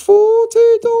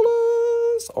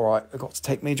 $40. All right, I've got to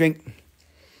take me a drink.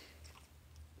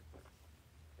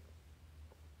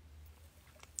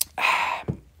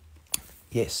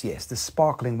 Yes, the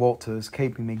sparkling water is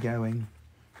keeping me going.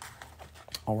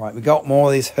 All right, we got more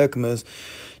of these Herkimers.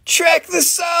 Trek the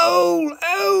Soul!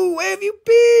 Oh, where have you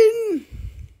been?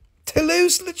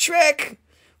 Toulouse-Lautrec,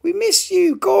 we miss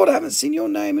you. God, I haven't seen your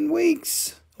name in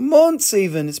weeks. Months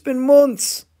even, it's been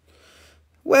months.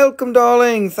 Welcome,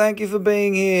 darling. Thank you for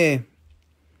being here.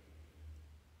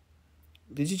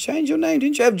 Did you change your name?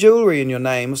 Didn't you have jewellery in your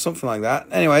name or something like that?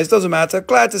 Anyways, doesn't matter.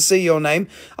 Glad to see your name.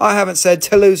 I haven't said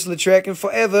Toulouse-Lautrec in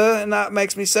forever, and that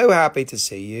makes me so happy to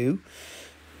see you.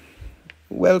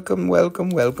 Welcome, welcome,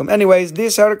 welcome. Anyways,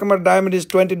 this Herkimer diamond is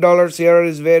 $20 here. It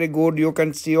is very good. You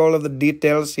can see all of the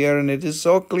details here, and it is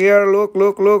so clear. Look,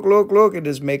 look, look, look, look. It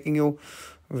is making you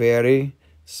very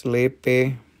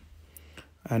sleepy,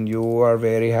 and you are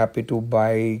very happy to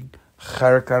buy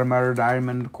Herkimer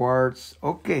diamond quartz.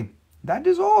 Okay. That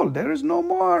is all. There is no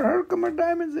more Herkimer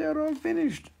diamonds. They are all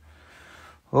finished.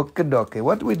 Okay, dokie.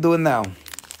 What we do now?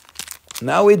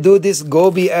 Now we do this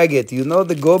gobi agate. You know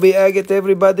the gobi agate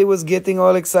everybody was getting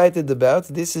all excited about?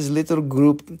 This is little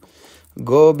group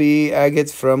gobi agate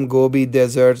from Gobi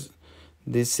Desert.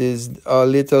 This is a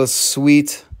little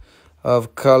sweet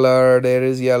of color. There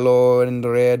is yellow and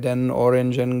red and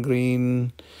orange and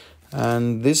green.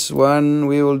 And this one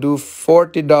we will do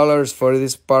 $40 for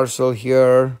this parcel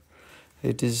here.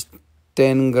 It is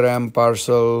 10-gram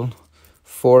parcel,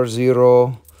 40.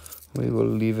 We will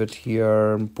leave it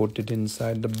here and put it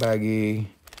inside the baggie.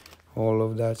 All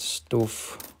of that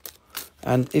stuff.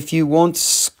 And if you want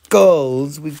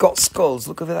skulls, we've got skulls.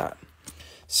 Look over that.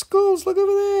 Skulls, look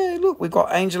over there. Look, we've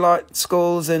got Angelite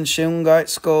skulls and Shungite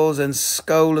skulls and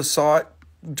Scolasite,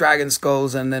 dragon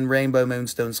skulls, and then rainbow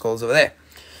moonstone skulls over there.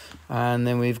 And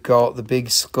then we've got the big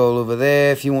skull over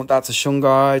there. If you want, that's a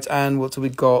Shungite. And what do we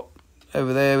got?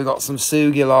 Over there, we got some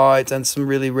Sugilite and some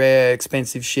really rare,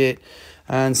 expensive shit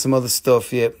and some other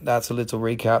stuff. Yep, that's a little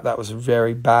recap. That was a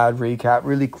very bad recap.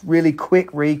 Really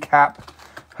quick recap.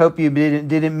 Hope you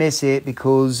didn't miss it,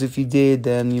 because if you did,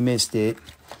 then you missed it.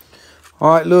 All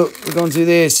right, look, we're going to do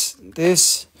this.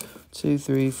 2,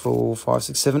 3, 4, 5,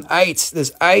 6, 7, 8.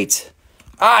 There's 8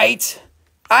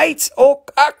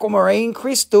 aquamarine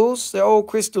crystals. They're all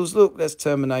crystals. Look, there's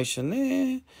termination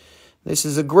there. This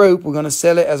is a group. We're going to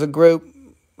sell it as a group.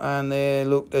 And there,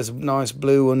 look, there's a nice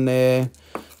blue one there.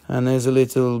 And there's a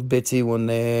little bitty one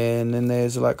there. And then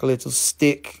there's like a little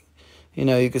stick. You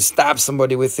know, you could stab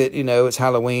somebody with it. You know, it's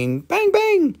Halloween. Bang,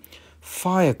 bang.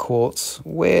 Fire quartz.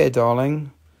 Where,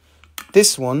 darling?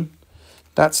 This one.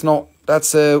 That's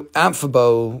a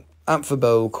amphibole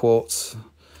quartz.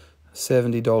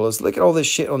 $70. Look at all this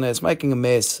shit on there. It's making a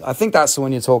mess. I think that's the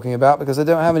one you're talking about because I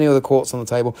don't have any other quartz on the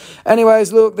table.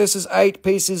 Anyways, look, this is 8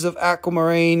 pieces of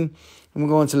aquamarine. And we're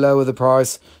going to lower the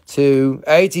price to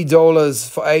 $80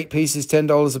 for 8 pieces,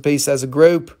 $10 a piece as a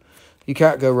group. You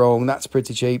can't go wrong. That's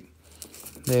pretty cheap.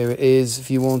 There it is.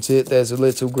 If you want it, there's a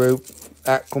little group.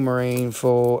 Aquamarine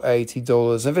for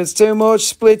 $80. If it's too much,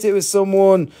 split it with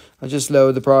someone. I just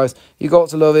lowered the price. You got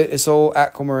to love it. It's all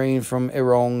aquamarine from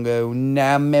Irongo,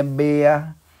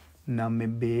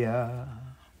 Namibia.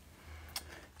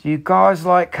 Do you guys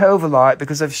like Covalite?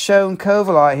 Because I've shown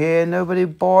Covalite here, nobody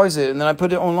buys it, and then I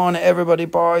put it online and everybody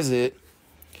buys it.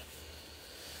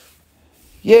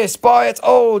 Yes, buy it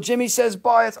all. Jimmy says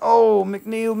buy it all.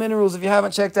 McNeil Minerals. If you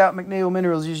haven't checked out McNeil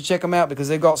Minerals, you should check them out because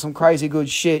they've got some crazy good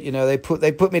shit. You know, they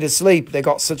put me to sleep. They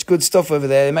got such good stuff over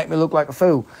there. They make me look like a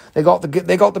fool. They got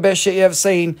the best shit you ever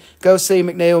seen. Go see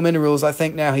McNeil Minerals. I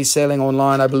think now he's selling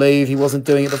online. I believe he wasn't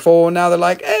doing it before. Now they're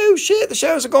like, oh shit, the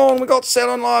shows are gone. We got to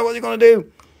sell online. What are you gonna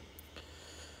do?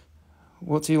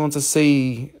 What do you want to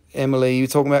see, Emily? You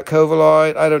talking about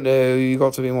Covalite? I don't know. You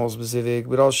got to be more specific,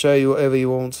 but I'll show you whatever you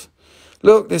want.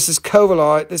 Look, this is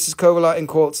Covalite. This is Covalite in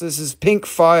quartz. This is pink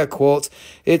fire quartz.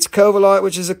 It's Covalite,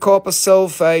 which is a copper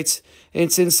sulfate.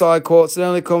 It's inside quartz. It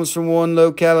only comes from one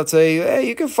locality. Hey,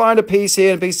 you can find a piece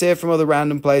here and a piece there from other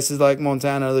random places like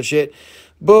Montana and other shit.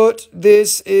 But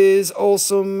this is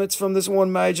awesome. It's from this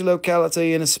one major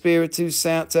locality in Espírito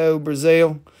Santo,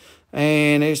 Brazil.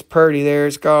 And it's pretty there.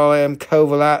 It's got all them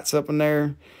Covalites up in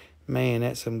there. Man,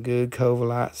 that's some good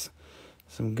Covalites.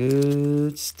 Some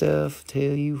good stuff, tell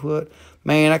you what.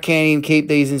 Man, I can't even keep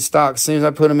these in stock. As soon as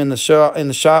I put them in the shop,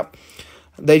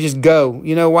 they just go.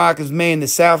 You know why? Because, man, the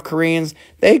South Koreans,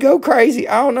 they go crazy.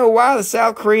 I don't know why the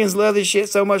South Koreans love this shit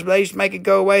so much, but they just make it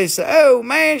go away. So, oh,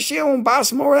 man, she want to buy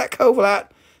some more of that Covalite.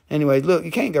 Anyway, look,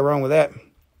 you can't go wrong with that.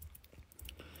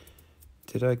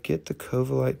 Did I get the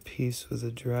Covalite piece with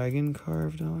a dragon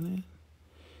carved on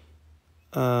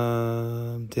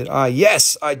it? Did I?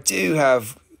 Yes, I do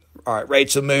have... All right,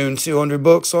 Rachel Moon, 200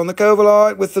 bucks on the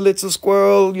Covalite with the little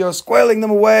squirrel. You're squirreling them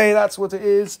away. That's what it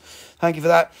is. Thank you for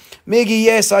that. Miggy,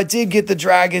 yes, I did get the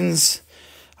dragons.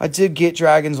 I did get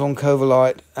dragons on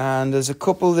Covalite. And there's a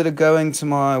couple that are going to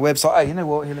my website. Hey, you know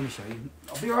what? Here, let me show you.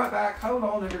 I'll be right back. Hold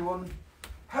on, everyone.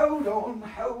 Hold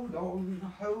on.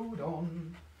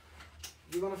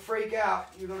 You're going to freak out.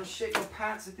 You're going to shit your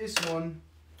pants at this one.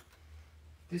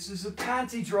 This is a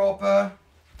panty dropper.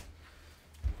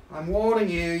 I'm warning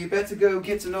you. You better go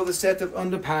get another set of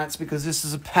underpants because this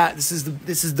is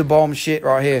this is the bomb shit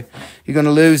right here. You're gonna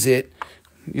lose it.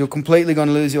 You're completely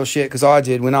gonna lose your shit because I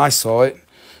did when I saw it.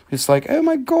 It's like, oh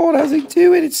my god, how's he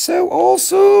do it? It's so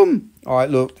awesome. All right,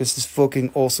 look, this is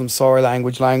fucking awesome. Sorry,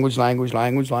 language.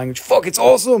 Fuck, it's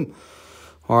awesome.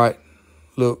 All right,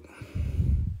 look.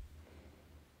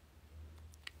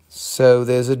 So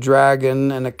there's a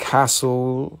dragon and a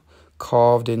castle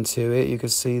carved into it. You can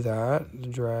see that, the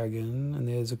dragon, and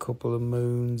there's a couple of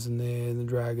moons in there, and the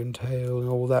dragon tail and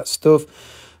all that stuff.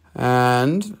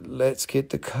 And let's get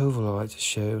the Covalite to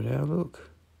show now. Look,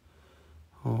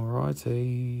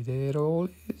 alrighty, there it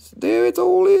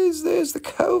all is. There's the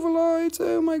Covalite.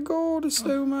 Oh my god, it's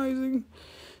so amazing.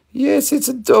 Yes, it's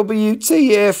a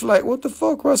WTF. Like, what the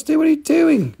fuck, Rusty? What are you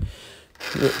doing?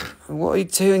 Look, what are you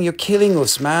doing? You're killing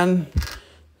us, man.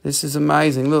 This is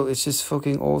amazing. Look, it's just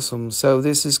fucking awesome. So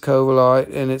this is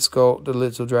Covalite, and it's got the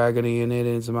little dragony in it,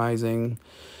 and it's amazing.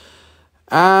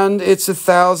 And it's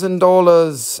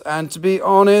 $1,000. And to be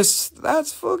honest,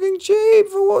 that's fucking cheap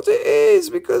for what it is,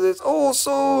 because it's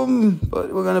awesome.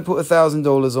 But we're going to put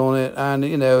 $1,000 on it. And,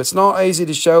 you know, it's not easy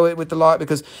to show it with the light,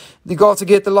 because you got to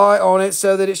get the light on it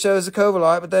so that it shows the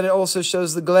Covalite, but then it also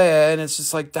shows the glare, and it's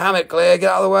just like, damn it, glare, get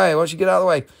out of the way. Why don't you get out of the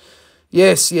way?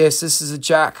 Yes, this is a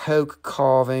Jack Hoke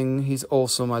carving. He's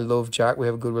awesome. I love Jack. We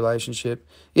have a good relationship.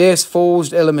 Yes,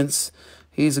 Forged Elements.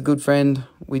 He's a good friend.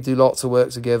 We do lots of work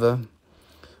together.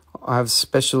 I have a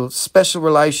special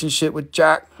relationship with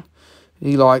Jack.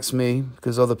 He likes me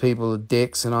because other people are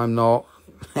dicks and I'm not.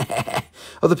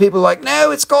 Other people are like,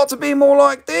 no, it's got to be more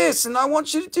like this, and I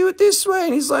want you to do it this way.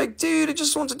 And he's like, dude, I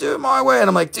just want to do it my way. And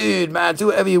I'm like, dude, man, do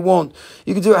whatever you want.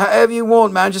 You can do it however you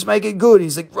want, man. Just make it good.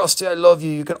 He's like, Rusty, I love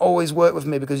you. You can always work with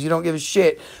me because you don't give a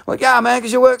shit. I'm like, yeah, man,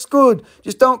 because your work's good.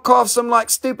 Just don't carve some, like,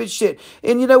 stupid shit.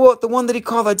 And you know what? The one that he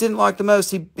carved I didn't like the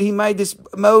most, he made this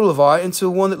Moldavite into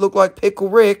one that looked like Pickle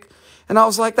Rick. And I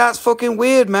was like, that's fucking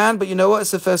weird, man. But you know what?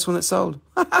 It's the first one that sold.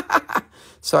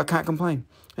 So I can't complain.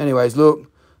 Anyways, look.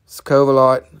 It's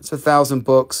Covalite. It's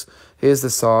 $1,000. Here's the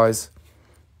size.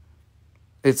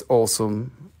 It's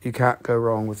awesome. You can't go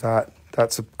wrong with that.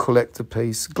 That's a collector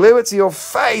piece. Glue it to your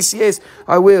face. Yes,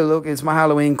 I will. Look, it's my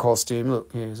Halloween costume.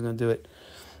 Look, here, he's going to do it.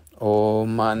 Oh,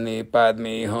 money,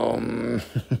 padme, home.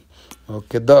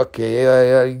 Okay, duck.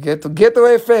 Yeah. Get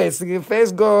away, face. Your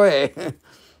face, go away.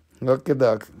 Okay,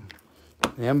 duck.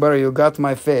 Remember, you got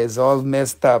my face all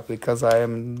messed up because I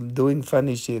am doing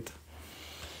funny shit.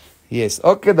 Yes,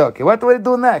 okay, duck. What do we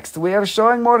do next? We are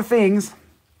showing more things.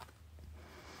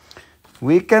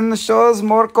 We can show us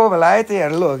more Covalite here.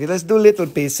 Look, let's do little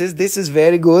pieces. This is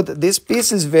very good. This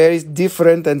piece is very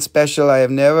different and special. I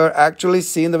have never actually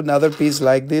seen another piece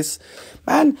like this.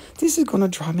 Man, this is going to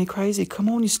drive me crazy. Come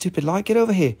on, you stupid light. Get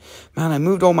over here. Man, I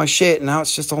moved all my shit and now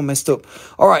it's just all messed up.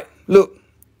 All right, look.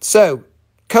 So,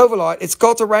 Covalite, it's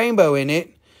got a rainbow in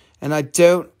it. And I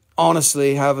don't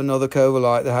honestly have another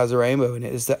Covalite that has a rainbow in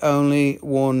it. It's the only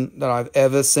one that I've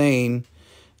ever seen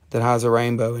that has a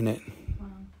rainbow in it.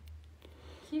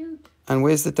 And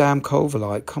where's the damn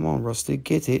Covalite? Come on, Rusty,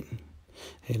 get it.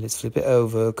 Here, let's flip it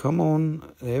over. Come on.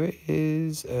 There it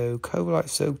is. Oh,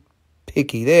 Covalite's so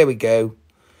picky. There we go.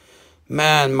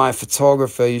 Man, my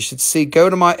photographer, you should see. Go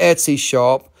to my Etsy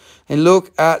shop and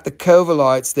look at the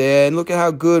Covalites there. And look at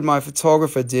how good my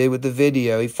photographer did with the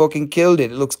video. He fucking killed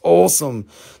it. It looks awesome.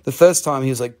 The first time he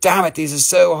was like, damn it, these are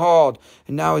so hard.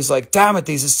 And now he's like, damn it,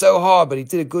 these are so hard. But he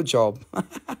did a good job.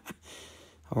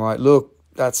 All right, look,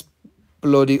 that's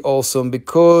bloody awesome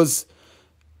because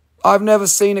I've never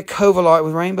seen a Covalite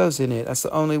with rainbows in it. That's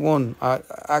the only one.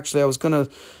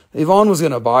 Yvonne was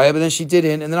gonna buy it, but then she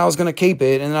didn't, and then I was gonna keep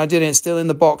it, and then I didn't. It's still in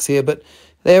the box here, but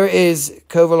there it is,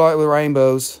 Covalite with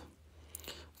rainbows.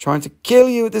 Trying to kill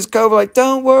you with this Covalite.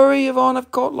 Don't worry, Yvonne, I've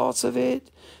got lots of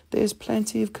it. There's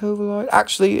plenty of Covalite.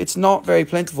 Actually, it's not very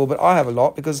plentiful, but I have a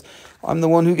lot because I'm the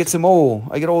one who gets them all.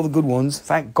 I get all the good ones.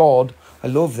 Thank God. I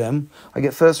love them. I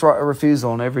get first right of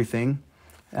refusal on everything.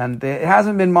 And it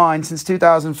hasn't been mined since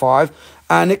 2005.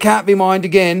 And it can't be mined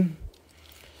again.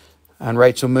 And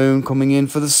Rachel Moon coming in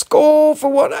for the score for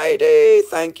 180.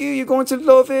 Thank you. You're going to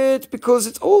love it because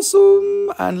it's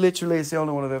awesome. And literally, it's the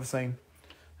only one I've ever seen.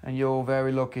 And you're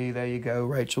very lucky. There you go,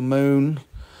 Rachel Moon.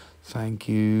 Thank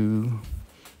you.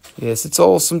 Yes, it's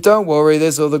awesome. Don't worry.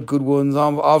 There's other good ones.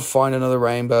 I'll find another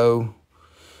rainbow.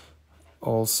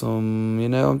 Awesome. You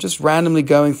know, I'm just randomly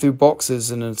going through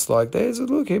boxes and it's like, there's a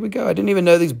look, here we go. I didn't even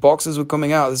know these boxes were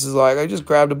coming out. This is like, I just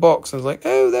grabbed a box. I was like,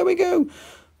 oh, there we go.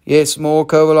 Yes, more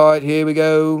Covalite. Here we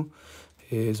go.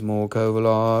 Here's more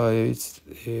Covalite.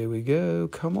 Here we go.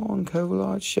 Come on,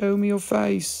 Covalite. Show me your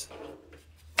face.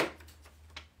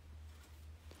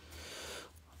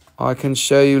 I can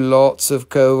show you lots of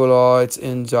Covalite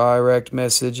in direct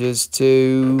messages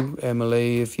too,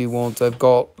 Emily, if you want. I've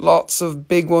got lots of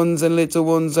big ones and little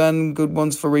ones and good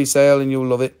ones for resale and you'll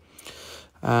love it.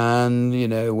 And, you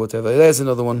know, whatever. There's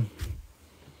another one.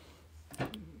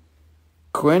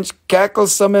 Quench cackle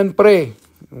summon prey.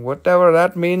 Whatever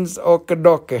that means,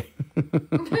 okidoke.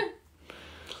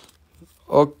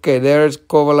 Okay, there's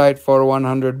Covalite for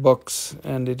 $100,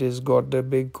 and it has got the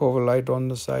big Covalite on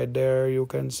the side there. You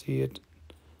can see it.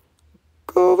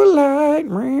 Covalite,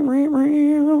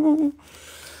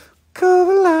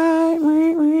 Covalite.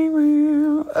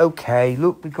 Okay,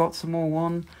 look, we got some more.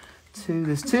 1, 2.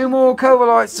 There's 2 more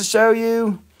Covalites to show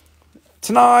you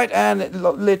tonight, and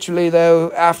literally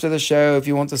though, after the show, if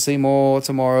you want to see more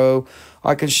tomorrow,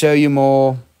 I can show you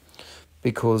more.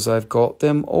 Because I've got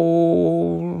them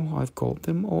all.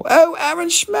 Oh, Aaron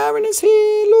Schmarin is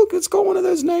here. Look, it's got one of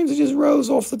those names that just rose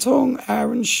off the tongue.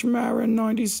 Aaron Schmarin,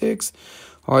 96.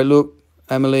 All right, look,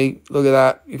 Emily, look at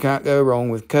that. You can't go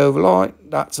wrong with Covalite.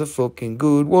 That's a fucking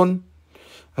good one.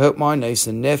 I hope my niece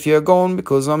and nephew are gone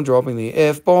because I'm dropping the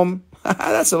F-bomb.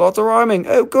 That's a lot of rhyming.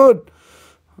 Oh, good.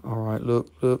 All right, look.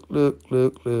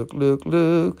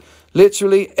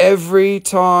 Literally every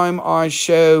time I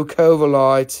show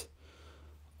Covalite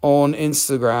on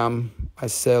Instagram, I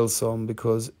sell some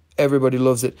because everybody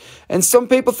loves it. And some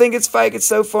people think it's fake. It's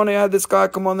so funny. I had this guy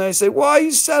come on there and say, why are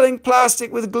you selling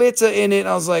plastic with glitter in it? And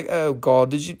I was like, oh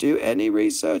God, did you do any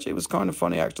research? It was kind of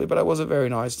funny actually, but I wasn't very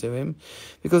nice to him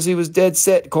because he was dead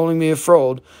set calling me a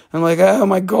fraud. I'm like, oh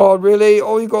my God, really?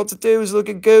 All you got to do is look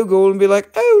at Google and be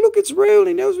like, oh, look, it's real.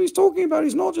 He knows what he's talking about.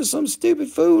 He's not just some stupid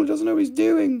fool. He doesn't know what he's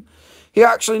doing. He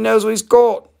actually knows what he's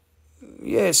got.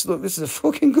 Yes, look, this is a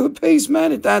fucking good piece,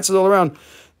 man. It dances all around.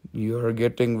 You're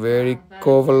getting very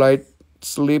Covalite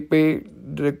sleepy.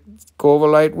 The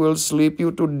Covalite will sleep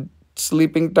you to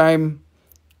sleeping time.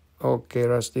 Okay,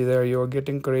 Rusty, there you're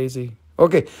getting crazy.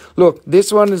 Okay, look,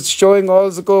 this one is showing all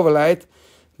the Covalite.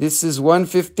 This is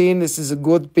 115. This is a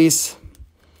good piece.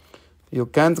 You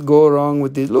can't go wrong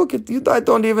with this. Look at you. I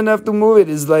don't even have to move it.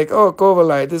 It's like, oh,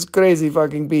 Covalite, this crazy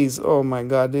fucking piece. Oh my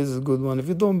God, this is a good one. If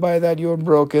you don't buy that, you're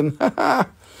broken.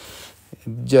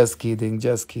 Just kidding,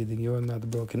 just kidding. You're not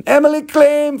broken. Emily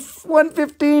Claim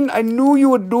 115. I knew you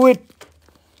would do it.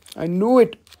 I knew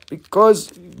it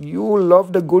because you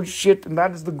love the good shit, and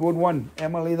that is the good one.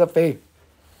 Emily the Fae.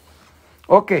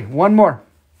 Okay, one more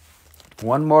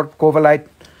Covalite,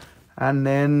 and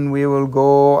then we will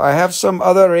go. I have some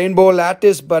other rainbow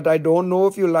lattice, but I don't know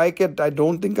if you like it. I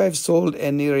don't think I've sold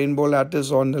any rainbow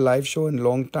lattice on the live show in a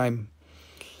long time.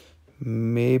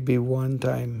 Maybe one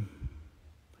time.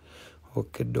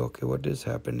 Okay, what is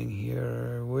happening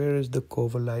here? Where is the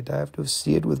Covalite? I have to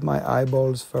see it with my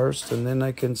eyeballs first, and then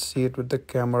I can see it with the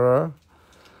camera.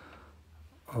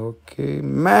 Okay,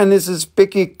 man, this is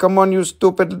picky. Come on, you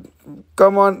stupid.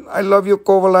 Come on, I love you,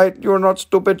 Covalite. You're not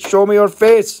stupid. Show me your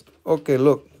face. Okay,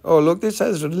 look. Oh, look, this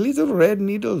has little red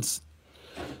needles.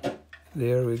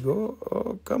 There we go.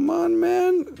 Oh, come on,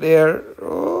 man. There.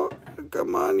 Oh,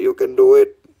 come on. You can do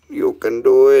it. You can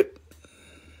do it.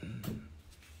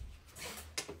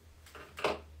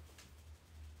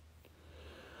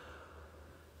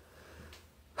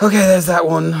 Okay, there's that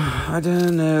one. I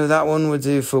don't know. That one would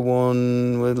do for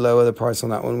one. We'd lower the price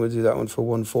on that one. We'll do that one for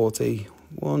 140.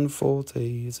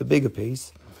 140. It's a bigger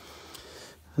piece.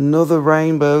 Another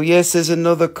rainbow. Yes, there's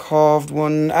another carved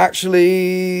one.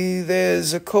 Actually,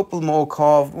 there's a couple more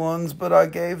carved ones, but I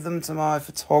gave them to my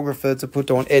photographer to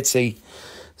put on Etsy,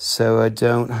 so I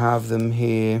don't have them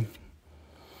here.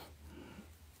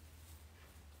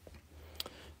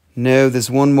 No,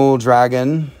 there's one more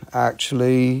dragon,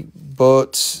 actually,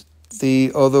 but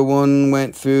the other one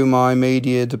went through my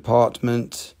media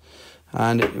department,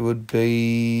 and it would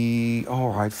be... All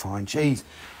right, fine. Jeez.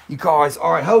 You guys,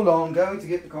 all right, hold on. I'm going to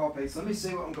get the car piece. Let me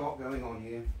see what I've got going on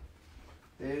here.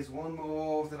 There's one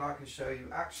more that I can show you.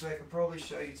 Actually, I could probably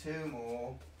show you two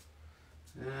more.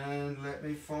 And let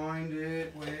me find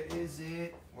it. Where is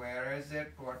it? Where is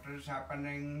it? What is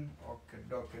happening?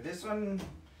 Okay. This one...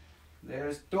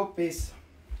 There's two pieces.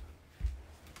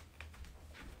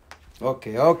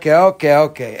 Okay.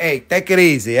 Hey, take it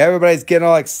easy. Everybody's getting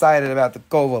all excited about the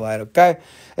Covalite, okay?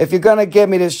 If you're going to get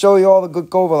me to show you all the good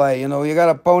Covalite, you know, you got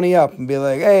to pony up and be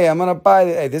like, hey, I'm going to buy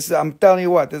it. Hey, this is, I'm telling you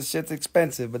what, this shit's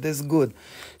expensive, but this is good.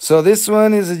 So this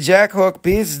one is a jackhook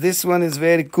piece. This one is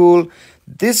very cool.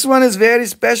 This one is very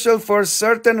special for a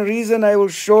certain reason I will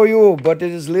show you, but it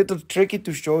is a little tricky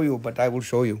to show you, but I will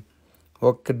show you.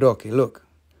 Okay, look.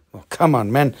 Oh, come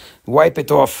on, man. Wipe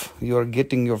it off. You're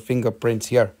getting your fingerprints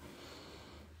here.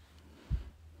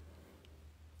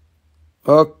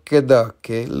 Okay.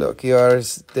 Look,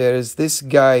 there's this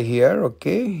guy here,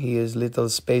 okay? He is little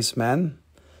spaceman.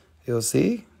 You'll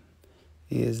see.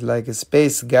 He is like a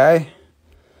space guy.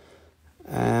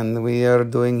 And we are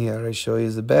doing here. I show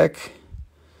you the back.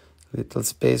 Little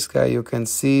space guy. You can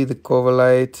see the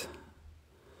Covalite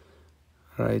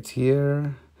right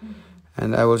here.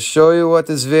 And I will show you what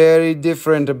is very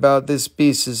different about this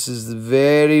piece. This is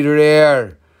very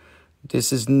rare.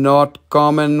 This is not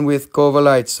common with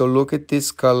Covalite. So look at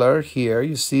this color here.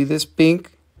 You see this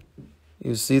pink?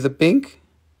 You see the pink?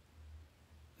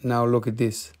 Now look at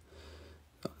this.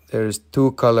 There's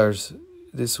two colors.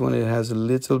 This one, it has a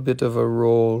little bit of a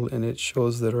roll and it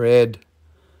shows the red.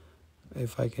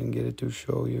 If I can get it to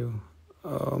show you.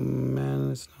 Oh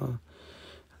man, it's not...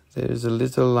 There's a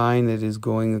little line that is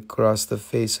going across the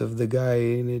face of the guy,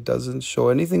 and it doesn't show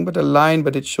anything but a line,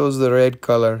 but it shows the red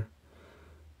color.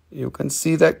 You can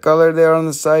see that color there on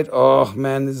the side. Oh,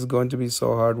 man, this is going to be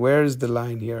so hard. Where is the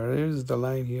line here? There's the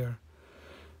line here.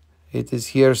 It is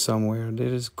here somewhere.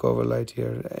 There is Covalite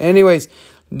here. Anyways,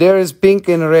 there is pink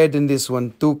and red in this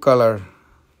one, two color.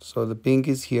 So the pink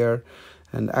is here.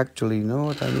 And actually, you know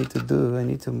what I need to do? I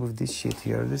need to move this shit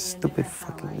here. This stupid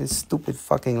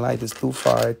fucking light is too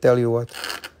far. I tell you what.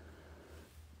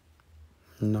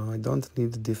 No, I don't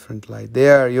need a different light.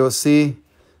 There, you'll see.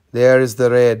 There is the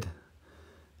red.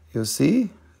 You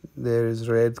see? There is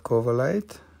red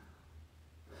Covalite.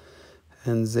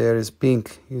 And there is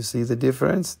pink. You see the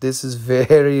difference? This is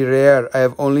very rare. I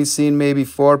have only seen maybe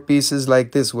 4 pieces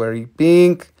like this where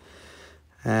pink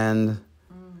and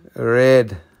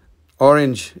red.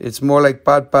 Orange. It's more like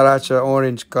Papagoite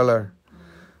orange color.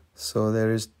 So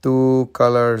there is 2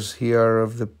 colors here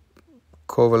of the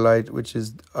Covalite, which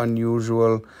is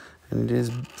unusual. And it is,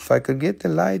 if I could get the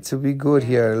light to be good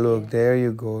here. Look, there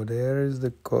you go. There is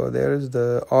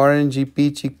the orangey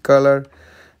peachy color.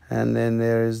 And then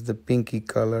there is the pinky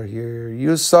color here.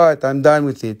 You saw it. I'm done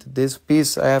with it. This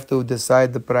piece, I have to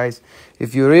decide the price.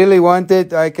 If you really want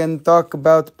it, I can talk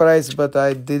about price, but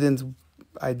I didn't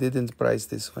price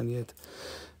this one yet.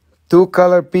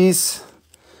 2-color piece.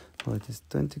 Oh, it is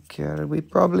 20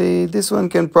 karat. This one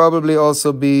can probably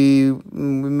also be,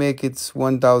 we make it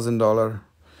 $1,000.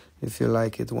 If you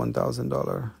like it,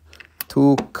 $1,000.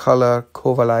 2-color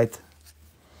Covalite.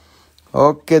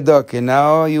 Okay, dokie.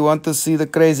 Now you want to see the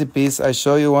crazy piece. I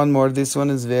show you one more. This one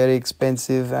is very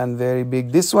expensive and very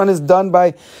big. This one is done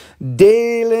by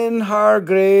Dalen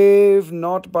Hargrave,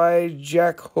 not by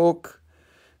Jack Hook.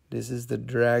 This is the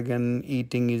dragon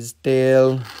eating his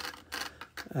tail.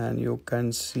 And you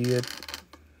can see it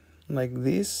like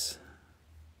this.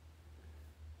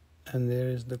 And there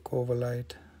is the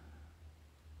Covalite.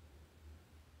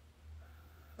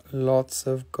 Lots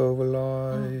of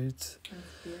Covalite.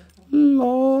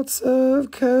 Lots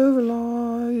of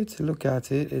Covalite. Look at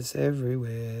it. It's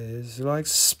everywhere. It's like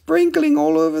sprinkling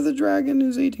all over the dragon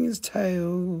who's eating his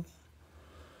tail.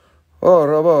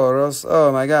 Ouroboros.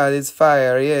 Oh my God, it's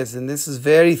fire. Yes, and this is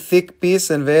very thick piece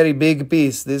and very big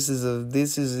piece. This is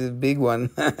a big one.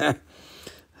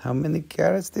 How many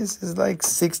carats? This is like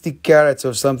 60 carats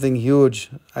or something huge.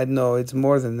 I know it's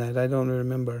more than that. I don't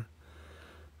remember.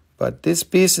 But this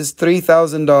piece is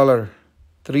 $3,000.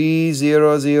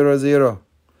 3000.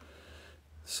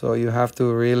 So you have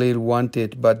to really want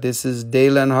it. But this is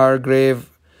Dalen Hargrave,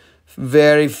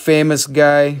 very famous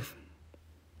guy.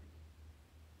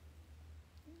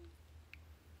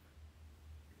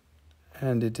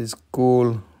 And it is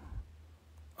cool.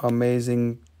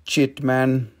 Amazing chit,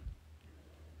 man.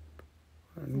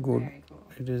 Good. Cool.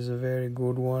 It is a very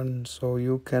good one. So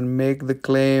you can make the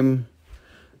claim.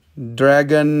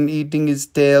 Dragon eating his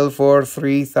tail for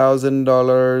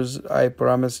 $3,000. I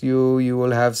promise you, you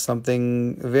will have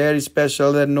something very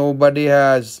special that nobody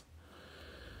has.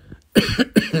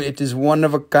 It is one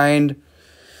of a kind.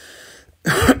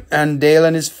 And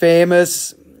Dalen is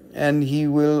famous. And he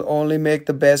will only make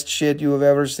the best shit you have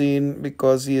ever seen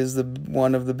because he is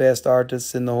one of the best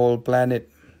artists in the whole planet.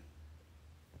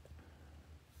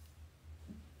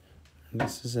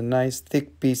 This is a nice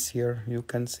thick piece here. You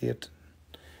can see it.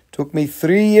 Took me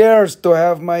 3 years to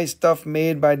have my stuff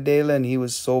made by Dalen. He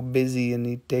was so busy and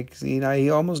he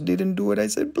almost didn't do it. I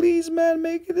said, please, man,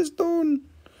 make it a stone.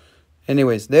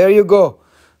 Anyways, there you go.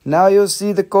 Now you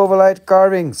see the Covalite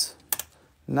carvings.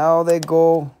 Now they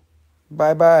go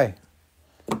bye-bye.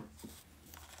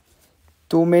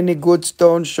 Too many good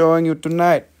stones showing you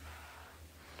tonight.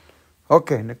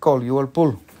 Okay, Nicole, you will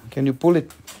pull. Can you pull it?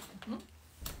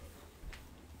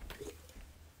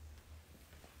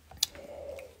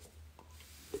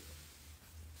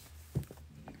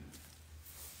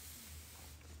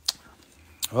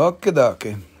 Okay,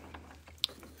 dokie.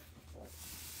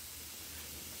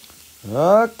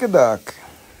 Okay, doc.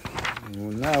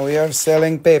 Now we are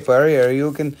selling paper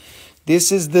here. This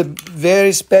is the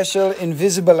very special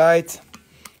Invisibilite.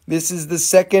 This is the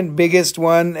second biggest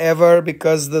one ever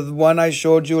because the one I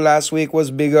showed you last week was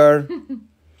bigger.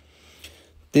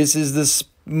 This is the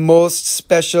most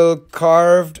special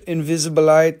carved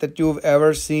Invisibilite that you've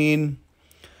ever seen.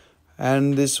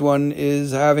 And this one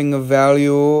is having a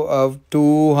value of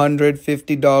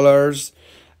 $250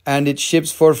 and it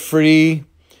ships for free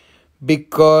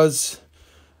because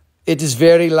it is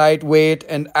very lightweight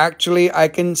and actually I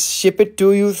can ship it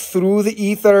to you through the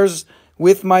ethers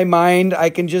with my mind.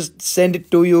 I can just send it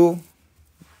to you.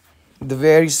 The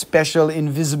very special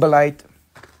Invisibilite.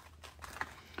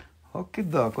 Okay,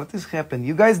 doc, what has happened?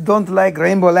 You guys don't like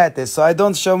rainbow lattice, so I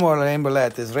don't show more rainbow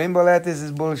lattice. Rainbow lattice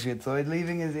is bullshit, so it's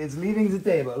leaving the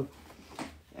table.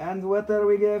 And what are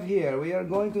we have here? We are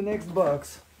going to next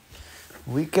box.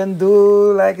 We can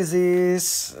do like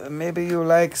this. Maybe you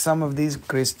like some of these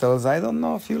crystals. I don't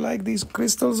know if you like these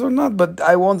crystals or not, but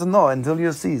I won't know until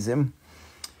you see them.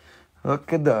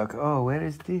 Okay, doc. Oh, where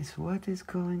is this? What is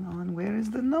going on? Where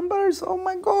is the numbers? Oh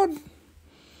my God.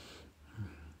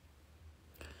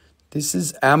 This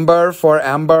is amber for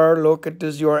amber. Look at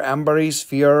this, your ambery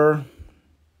sphere.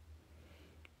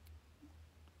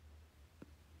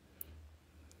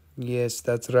 Yes,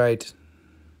 that's right.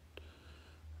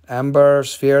 Amber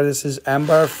sphere. This is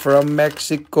amber from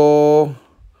Mexico.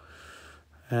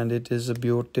 And it is a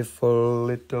beautiful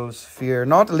little sphere.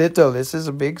 Not little, this is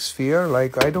a big sphere.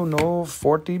 Like, I don't know,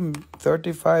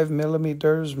 35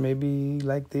 millimeters, maybe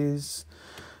like this.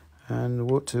 And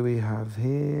what do we have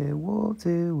here? What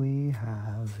do we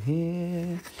have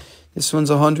here? This one's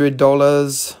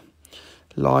 $100.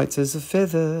 Light as a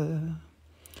feather.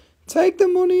 Take the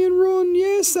money and run.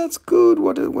 Yes, that's good.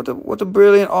 What a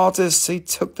brilliant artist. He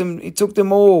took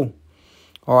them all.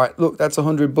 All right, look, that's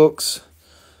 $100.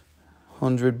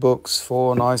 $100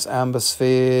 for a nice amber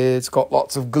sphere. It's got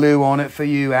lots of glue on it for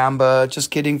you, Amber.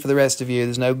 Just kidding for the rest of you.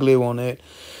 There's no glue on it.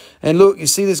 And look, you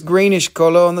see this greenish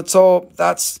color on the top?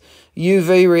 That's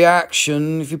UV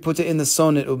reaction. If you put it in the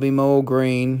sun, it'll be more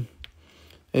green.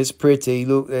 It's pretty.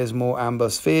 Look, there's more amber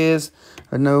spheres.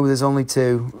 And no, there's only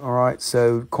 2. All right,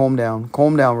 so calm down.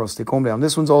 Calm down, Rusty. Calm down.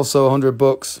 This one's also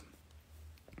 $100.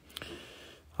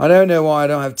 I don't know why I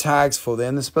don't have tags for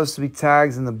them. There's supposed to be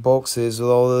tags in the boxes with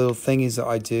all the little thingies that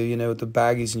I do, you know, with the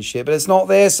baggies and shit. But it's not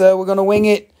there, so we're going to wing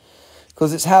it.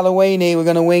 Because it's Halloweeny, we're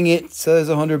going to wing it. So there's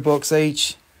 $100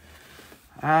 each.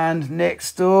 And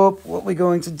next up, what we're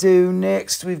going to do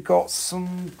next, we've got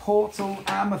some Portal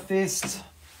Amethyst.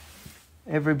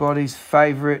 Everybody's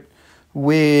favourite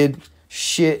weird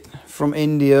shit from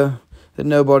India that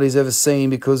nobody's ever seen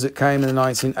because it came in the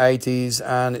 1980s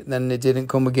and then it didn't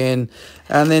come again.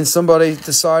 And then somebody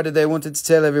decided they wanted to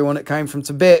tell everyone it came from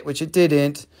Tibet, which it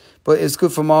didn't, but it's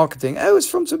good for marketing. Oh, it's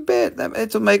from Tibet.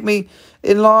 It'll make me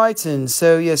enlightened.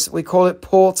 So, yes, we call it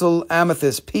Portal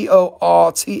Amethyst, Portal,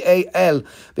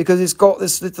 because it's got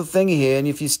this little thingy here. And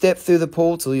if you step through the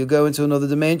portal, you go into another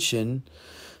dimension.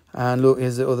 And look,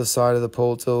 here's the other side of the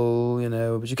portal, you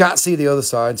know, but you can't see the other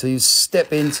side until you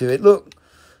step into it. Look.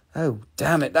 Oh,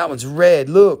 damn it. That one's red.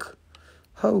 Look.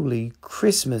 Holy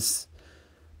Christmas.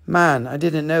 Man, I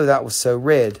didn't know that was so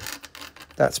red.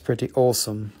 That's pretty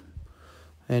awesome.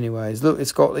 Anyways, look,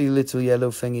 it's got the little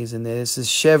yellow thingies in there. This is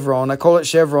chevron. I call it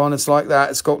chevron. It's like that.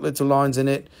 It's got little lines in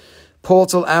it.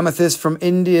 Portal Amethyst from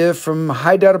India, from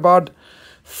Hyderabad,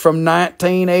 from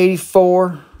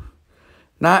 1984.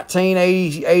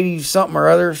 1980 something or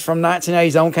other. From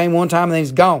 1980s on. Came one time and then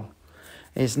it's gone.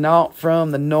 It's not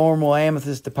from the normal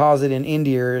amethyst deposit in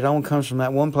India. It only comes from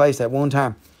that one place at one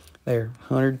time. There,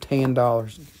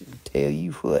 $110. Tell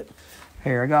you what.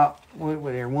 Here, I got, what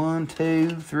there? 1,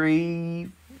 2, 3,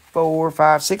 4,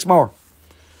 5, 6 more.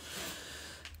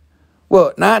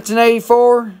 What,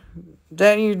 1984?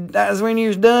 That's when you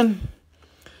was done?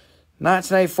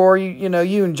 1984, you know,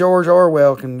 you and George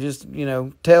Orwell can just, you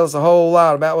know, tell us a whole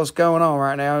lot about what's going on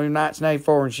right now in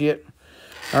 1984 and shit.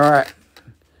 All right.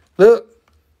 Look,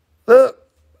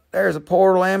 there's a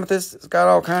portal amethyst. It's got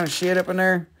all kind of shit up in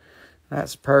there.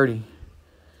 That's pretty.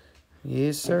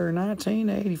 Yes, sir,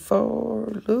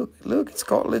 1984. Look, it's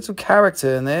got a little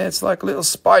character in there. It's like a little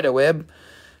spider web.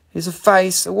 It's a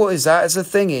face. What is that? It's a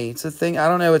thingy. It's a thing. I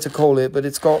don't know what to call it, but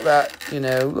it's got that, you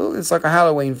know, look, it's like a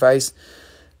Halloween face.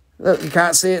 Look, you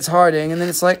can't see it's hiding. And then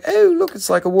it's like, oh, look, it's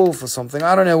like a wolf or something.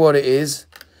 I don't know what it is.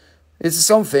 It's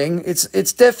something.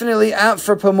 It's definitely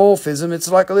anthropomorphism. It's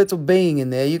like a little being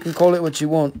in there. You can call it what you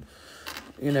want.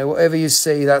 You know, whatever you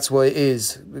see, that's what it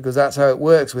is. Because that's how it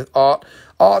works with art.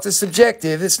 Art is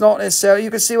subjective. It's not necessarily...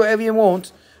 You can see whatever you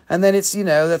want. And then it's, you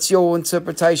know, that's your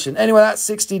interpretation. Anyway, that's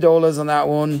 $60 on that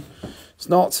one. It's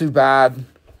not too bad.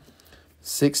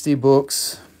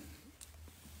 $60.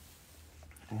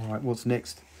 All right, what's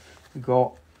next? We've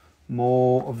got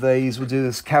more of these. We'll do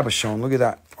this cabochon. Look at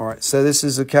that. All right, so this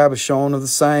is a cabochon of the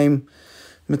same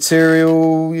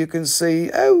material. You can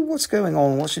see, oh, what's going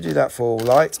on? What should you do that for?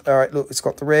 Light. All right, look, it's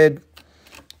got the red.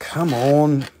 Come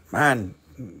on, man.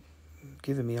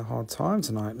 Giving me a hard time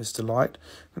tonight, Mr. Light.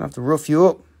 I'm going to have to rough you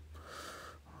up.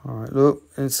 All right, look,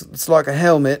 it's like a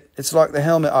helmet. It's like the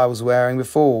helmet I was wearing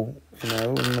before, you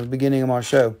know, in the beginning of my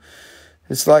show.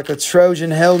 It's like a Trojan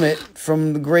helmet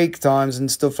from the Greek times and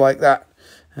stuff like that.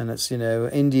 And it's, you know,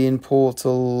 Indian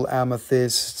portal,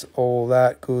 amethyst, all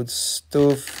that good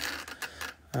stuff.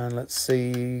 And let's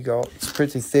see, it's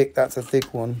pretty thick. That's a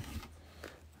thick one.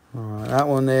 All right, that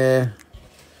one there.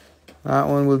 That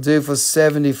one will do for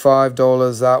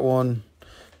 $75. That one.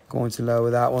 Going to lower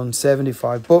that one.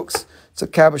 $75. It's a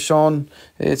cabochon.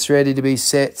 It's ready to be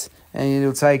set. And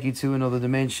it'll take you to another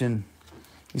dimension.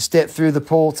 You step through the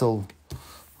portal.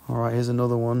 All right, here's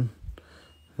another one.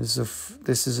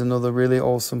 This is another really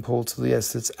awesome portal.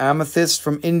 Yes, it's amethyst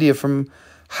from India, from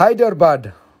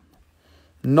Hyderabad.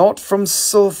 Not from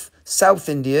South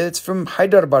India. It's from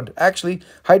Hyderabad. Actually,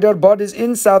 Hyderabad is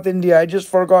in South India. I just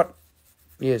forgot.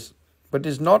 Yes, but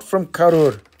it's not from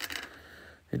Karur.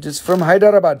 It is from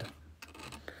Hyderabad.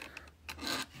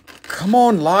 Come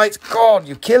on, Light. God,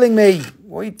 you're killing me.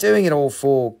 What are you doing it all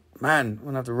for? Man, I'm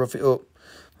going to have to rough it up.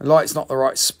 The light's not the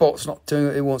right spot. It's not doing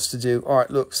what it wants to do. All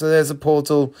right, look. So there's a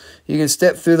portal. You can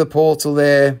step through the portal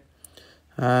there.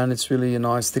 And it's really a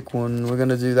nice thick one. We're going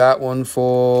to do that one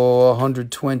for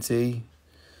 120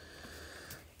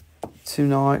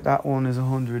 tonight. That one is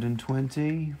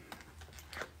 120.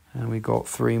 And we got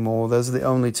 3 more. Those are the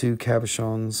only 2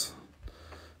 cabochons.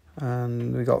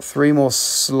 And we got 3 more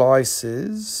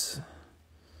slices.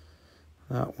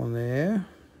 That one there.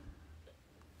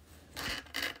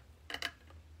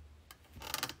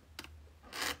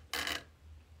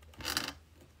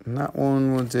 And that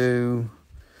one will do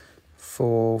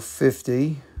for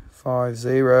 50.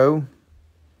 50.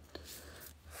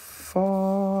 50.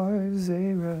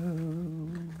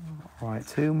 Right,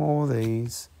 2 more of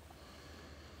these.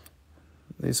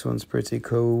 This one's pretty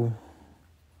cool.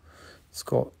 It's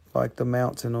got like the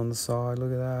mountain on the side.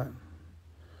 Look at that.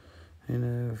 You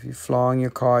know, if you're flying your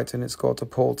kite and it's got a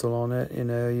portal on it, you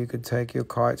know, you could take your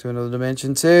kite to another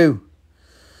dimension too.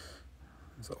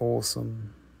 It's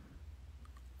awesome.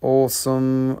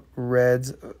 Awesome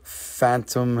red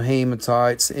phantom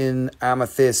hematites in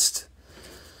amethyst.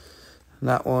 And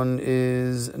that one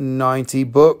is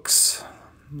 $90.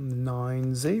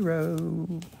 90.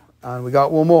 And we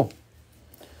got 1 more.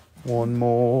 1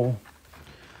 more.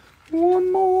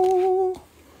 1 more.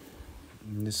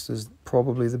 And this is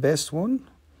probably the best one.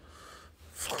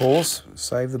 Of course,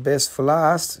 save the best for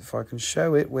last. If I can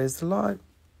show it. Where's the light?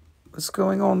 What's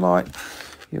going on, light?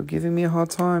 You're giving me a hard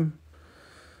time.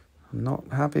 I'm not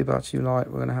happy about you, light.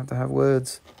 We're going to have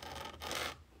words.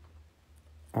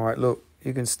 All right, look.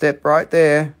 You can step right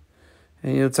there.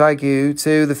 And it'll take you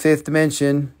to the 5th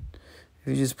dimension. If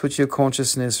you just put your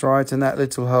consciousness right in that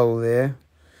little hole there.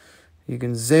 You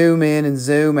can zoom in and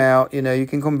zoom out. You know, you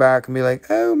can come back and be like,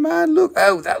 oh, man, look.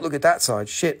 Oh, look at that side.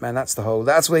 Shit, man, that's the hole.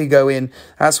 That's where you go in.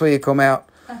 That's where you come out.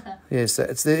 Yes,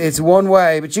 it's one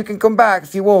way, but you can come back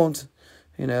if you want.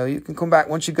 You know, you can come back.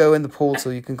 Once you go in the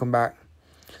portal, you can come back.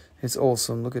 It's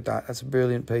awesome. Look at that. That's a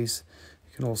brilliant piece.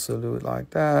 You can also do it like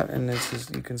that. And this is,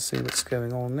 you can see what's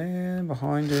going on there,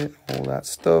 behind it, all that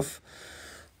stuff.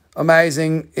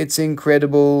 Amazing. It's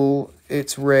incredible.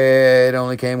 It's rare. It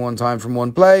only came one time from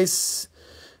one place.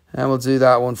 And we'll do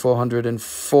that one for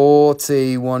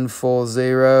 140.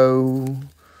 140.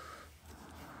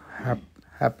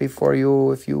 Happy for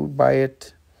you if you buy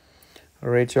it.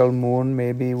 Rachel Moon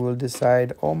maybe will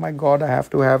decide, oh my God, I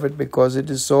have to have it because it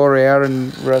is so rare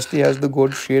and Rusty has the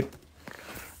good shit.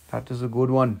 That is a good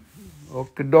one.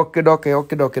 Okay.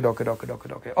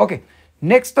 Okay,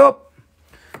 next up,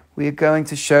 we are going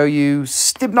to show you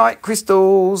stibnite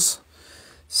crystals.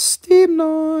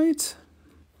 Stibnite.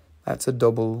 That's a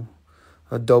double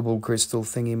crystal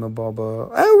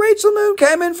thingy-mabobber. Oh, Rachel Moon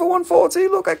came in for 140.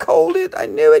 Look, I called it. I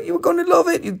knew it. You were going to love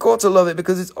it. You've got to love it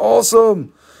because it's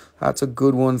awesome. That's a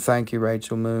good one. Thank you,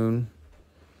 Rachel Moon.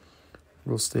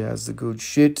 Rusty has the good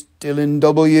shit. Dylan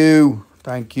W.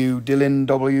 Thank you, Dylan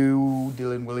W.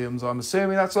 Dylan Williams. I'm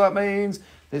assuming that's what that means.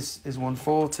 This is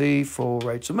 140 for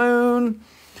Rachel Moon.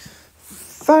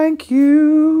 Thank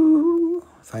you.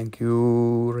 Thank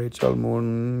you, Rachel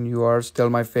Moon. You are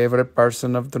still my favorite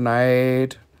person of the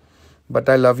night. But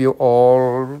I love you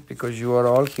all because you are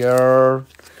all here.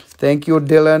 Thank you,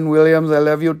 Dylan Williams. I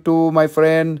love you too, my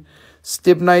friend.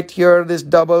 Stibnite here, this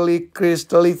double-y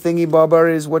crystal-y thingy-bobber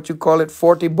is what you call it,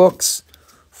 $40.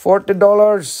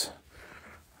 $40.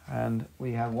 And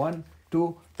we have 1,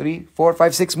 2, 3, 4,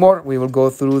 5, 6 more. We will go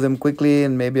through them quickly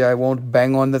and maybe I won't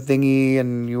bang on the thingy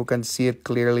and you can see it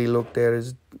clearly. Look, there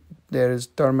is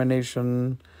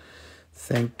termination.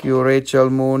 Thank you,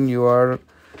 Rachel Moon. You are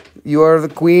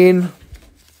the queen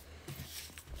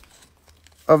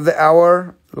of the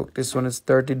hour. Look, this one is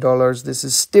 $30. This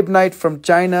is stibnite from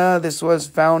China. This was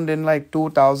found in like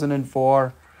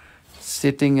 2004.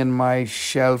 Sitting in my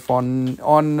shelf on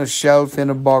a shelf in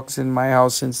a box in my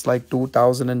house since like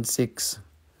 2006.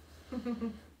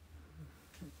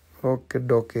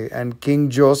 Okay. And King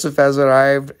Joseph has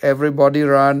arrived. Everybody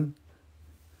run.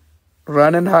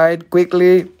 Run and hide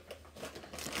quickly.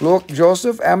 Look,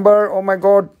 Joseph, Amber, oh my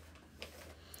God.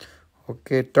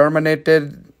 Okay,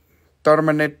 terminated.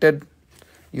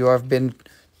 You have been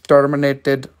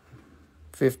terminated.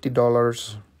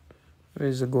 $50. There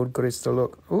is a good crystal.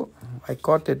 Look. Oh, I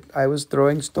caught it. I was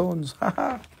throwing stones.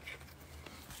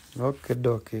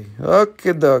 Okay.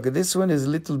 This one is a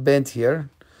little bent here.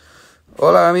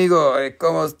 Hola, amigo.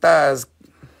 ¿Cómo estás?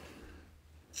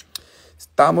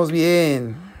 Estamos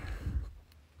bien.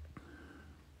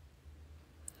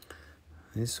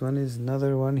 This one is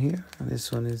another one here.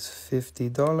 This one is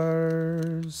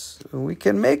 $50. We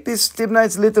can make these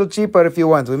stibnites a little cheaper if you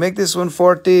want. We make this one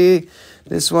 40,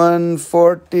 this one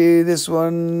 40, this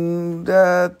one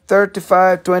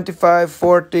 35, 25,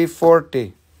 40,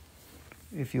 40.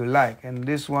 If you like. And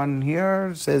this one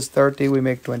here says 30, we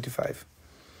make 25.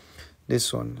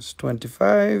 This one is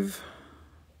 25.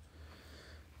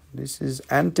 This is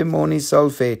antimony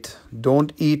sulfate.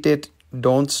 Don't eat it.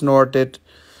 Don't snort it.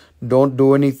 Don't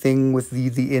do anything with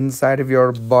the inside of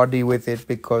your body with it,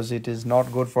 because it is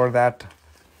not good for that.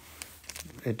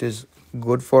 It is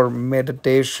good for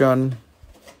meditation.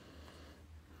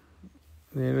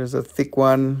 There is a thick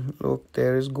one. Look,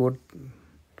 there is good.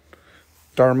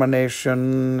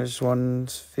 Termination. This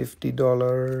one's $50.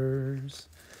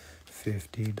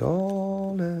 $50.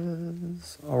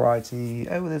 Alrighty.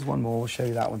 Oh, there's one more. We'll show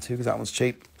you that one too, because that one's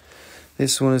cheap.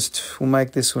 This one is. We'll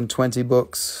make this one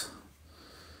 $20.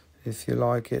 If you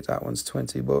like it, that one's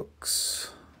 $20.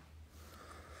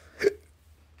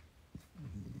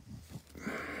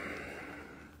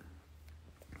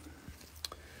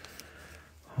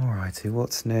 Alrighty,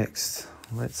 what's next?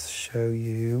 Let's show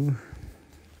you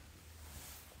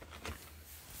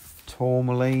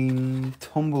Tourmaline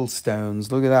tumble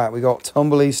stones. Look at that. We got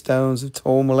tumbly stones of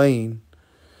Tourmaline.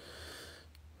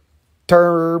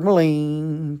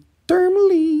 Tourmaline.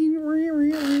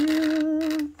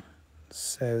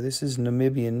 So this is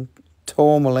Namibian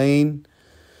Tourmaline.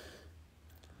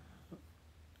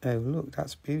 Oh, look,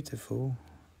 that's beautiful.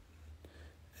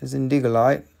 There's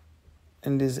Indigalite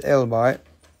and there's Elbite.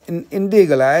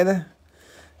 Indigalite.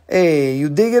 Hey, you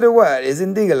dig it or what? It's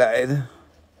Indigalite.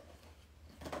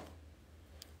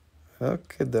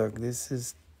 Okay, Doug. This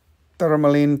is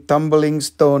Tourmaline tumbling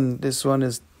stone. This one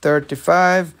is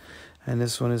 $35 and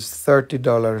this one is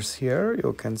 $30. Here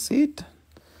you can see it.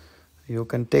 You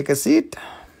can take a seat,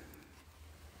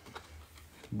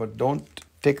 but don't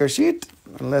take a seat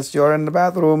unless you're in the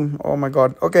bathroom. Oh my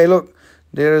God. Okay, look,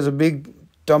 there is a big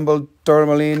tumbled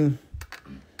tourmaline,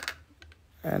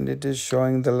 and it is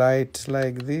showing the light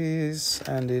like this,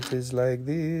 and it is like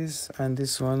this, and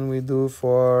this one we do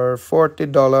for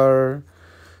 $40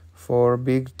 for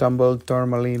big tumbled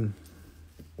tourmaline.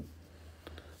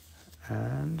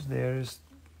 And there's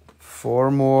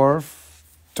 4 more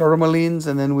tourmalines,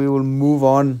 and then we will move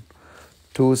on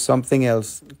to something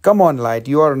else. Come on, Light,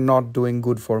 you are not doing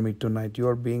good for me tonight. You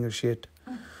are being a shit.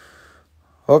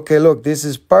 Okay, look, this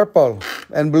is purple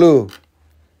and blue.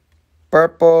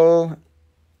 Purple,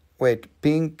 wait,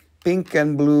 pink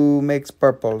and blue makes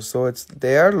purple. So it's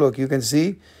there, look, you can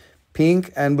see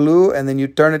pink and blue, and then you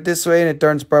turn it this way and it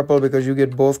turns purple because you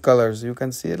get both colors. You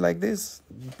can see it like this,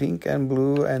 pink and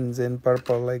blue, and then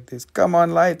purple like this. Come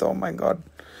on, Light, oh my God.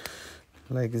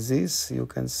 Like this, you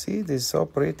can see this is so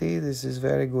pretty. This is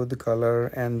very good color.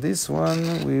 And this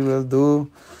one we will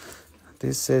do,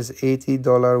 this says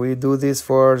 $80. We do this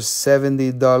for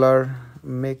 $70.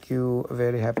 Make you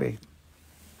very happy.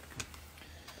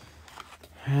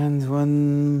 And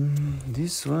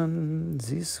this one,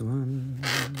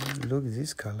 look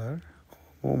this color.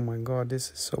 Oh my God,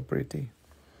 this is so pretty.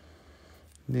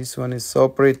 This one is so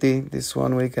pretty. This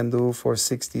one we can do for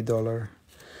 $60.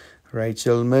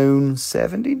 Rachel Moon,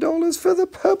 $70 for the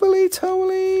purpley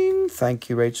toweling. Thank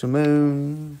you, Rachel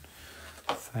Moon.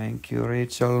 Thank you,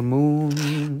 Rachel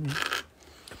Moon.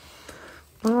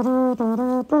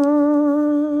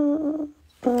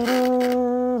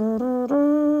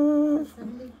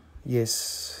 Yes,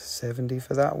 70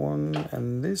 for that one.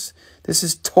 And this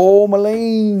is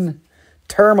Tourmaline.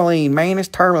 Tourmaline, man, it's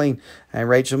Tourmaline. And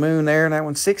Rachel Moon there, and that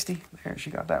one's 60. There,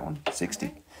 she got that one,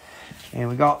 60. And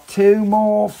we got 2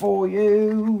 more for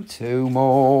you. 2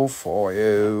 more for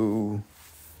you.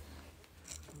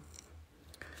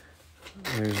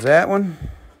 There's that one.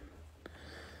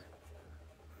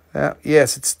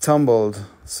 Yes, it's tumbled.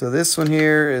 So this one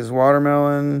here is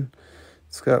watermelon.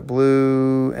 It's got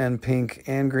blue and pink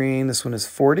and green. This one is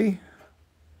 40.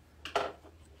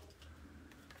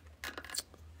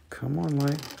 Come on,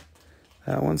 Mike.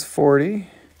 That one's 40.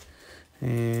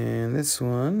 And this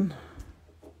one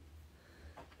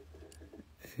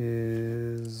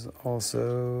is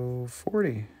also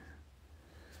 40.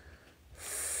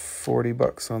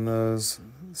 $40 on those.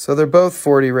 So they're both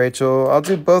 40, Rachel. I'll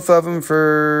do both of them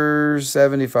for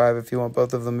 75 if you want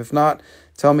both of them. If not,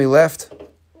 tell me left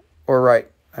or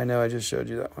right. I know I just showed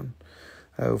you that one.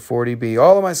 Oh, 40B.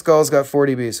 All of my skulls got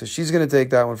 40B, so she's going to take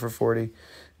that one for 40.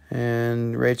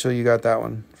 And Rachel, you got that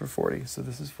one for 40. So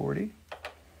this is 40.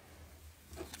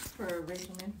 For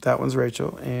Rachel, man. That one's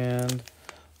Rachel. And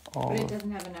but it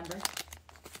doesn't have a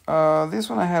number. This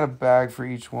one I had a bag for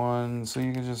each one, so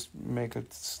you can just make a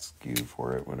skew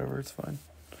for it, whatever, it's fine.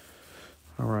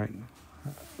 All right.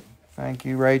 Thank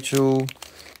you, Rachel.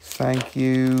 Thank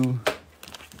you.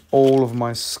 All of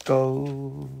my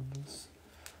skulls.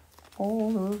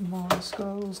 All of my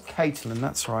skulls. Caitlin,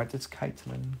 that's right, it's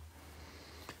Caitlin.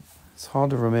 It's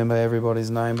hard to remember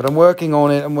everybody's name, but I'm working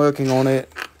on it,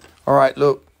 All right,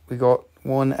 look, we got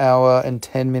 1 hour and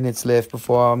 10 minutes left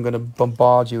before I'm going to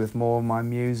bombard you with more of my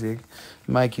music,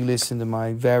 make you listen to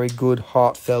my very good,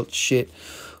 heartfelt shit.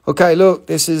 Okay, look,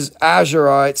 this is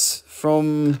Ajoites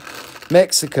from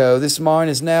Mexico. This mine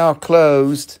is now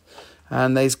closed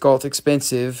and they got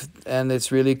expensive and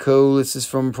it's really cool. This is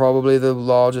from probably the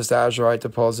largest Ajoite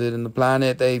deposit in the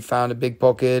planet. They found a big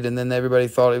pocket and then everybody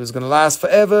thought it was going to last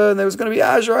forever and there was going to be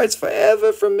Ajoites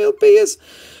forever from Milpias.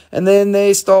 And then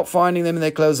they stopped finding them and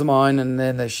they closed the mine and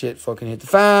then the shit fucking hit the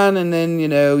fan. And then, you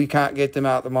know, you can't get them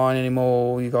out the mine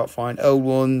anymore. You got to find old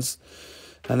ones.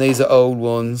 And these are old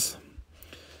ones.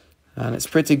 And it's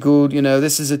pretty good, you know,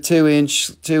 this is a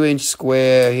 2-inch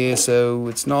square here, so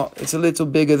it's a little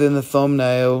bigger than the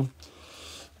thumbnail.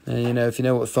 And, you know, if you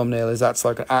know what a thumbnail is, that's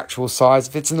like an actual size.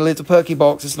 If it's in a little perky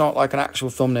box, it's not like an actual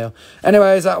thumbnail.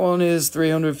 Anyways, that one is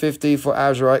 350 for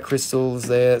Ajoite crystals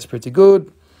there. It's pretty good.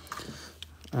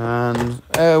 And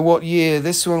what year?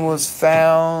 This one was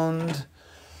found,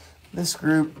 this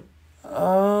group,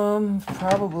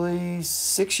 probably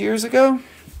 6 years ago.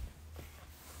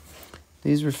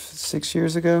 These were 6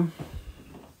 years ago.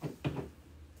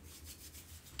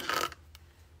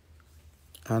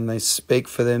 And they speak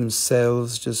for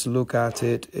themselves. Just look at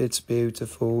it. It's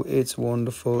beautiful. It's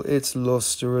wonderful. It's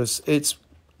lustrous. It's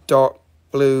dark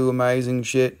blue, amazing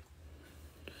shit.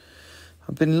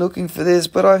 I've been looking for this,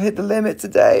 but I've hit the limit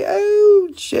today. Oh,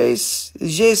 je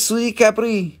suis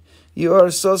Capri. You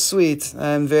are so sweet.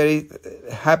 I'm very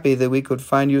happy that we could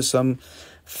find you some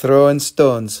Throwin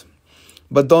Stones.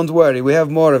 But don't worry, we have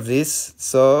more of this.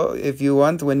 So if you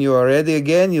want, when you are ready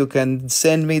again, you can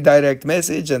send me direct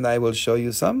message and I will show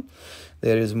you some.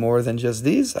 There is more than just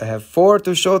these. I have 4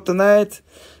 to show tonight.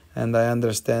 And I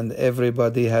understand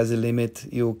everybody has a limit.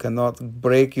 You cannot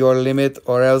break your limit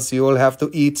or else you will have to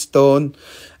eat stone.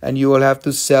 And you will have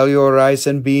to sell your rice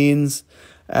and beans.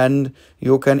 And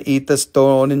you can eat the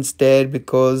stone instead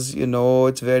because, you know,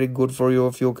 it's very good for you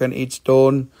if you can eat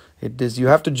stone. It is. You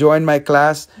have to join my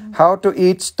class, how to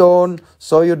eat stone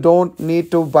so you don't need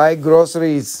to buy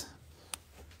groceries.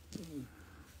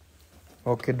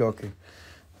 Okay, dokie.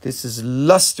 This is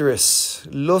lustrous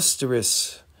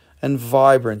and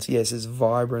vibrant. Yes, it's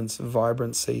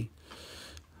vibrancy.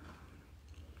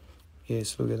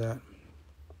 Yes, look at that.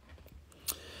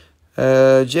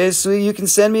 JSW, you can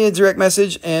send me a direct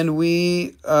message and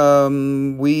we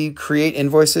create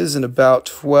invoices in about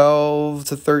 12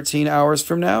 to 13 hours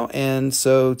from now. And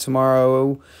so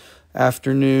tomorrow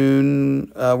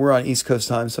afternoon, we're on East Coast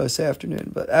time, so I say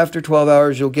afternoon, but after 12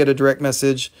 hours, you'll get a direct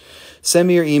message. Send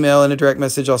me your email and a direct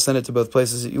message. I'll send it to both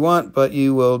places that you want, but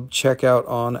you will check out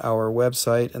on our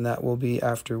website and that will be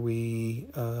after we,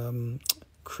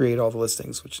 create all the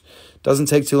listings, which doesn't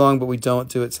take too long, but we don't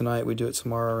do it tonight. We do it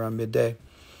tomorrow around midday.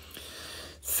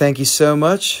 Thank you so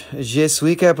much. Je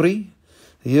suis Capri.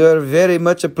 You are very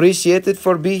much appreciated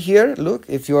for being here. Look,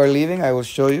 if you are leaving, I will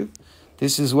show you.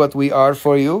 This is what we are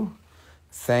for you.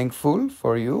 Thankful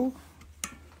for you.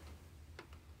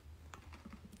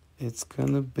 It's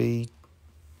gonna be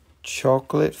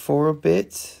chocolate for a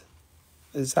bit.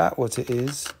 Is that what it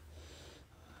is?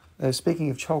 Speaking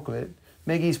of chocolate,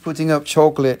 Miggy's putting up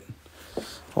chocolate,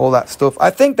 all that stuff.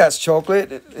 I think that's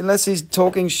chocolate, unless he's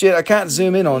talking shit. I can't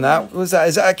zoom in on that. What's that?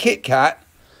 Is that a Kit Kat?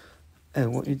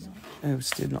 Oh, what? Oh,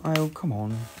 still not. Oh, come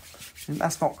on.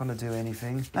 That's not going to do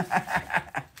anything.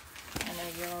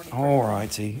 All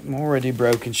righty. I'm already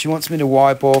broken. She wants me to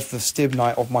wipe off the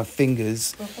stibnite off my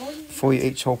fingers before you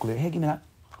eat chocolate. Hey, give me that.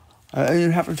 I don't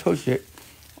even have to touch it.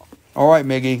 All right,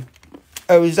 Miggy.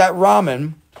 Oh, is that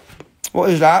ramen? What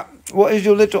is that? What is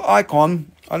your little icon?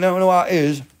 I don't know what it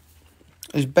is.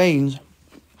 It's beans.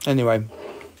 Anyway,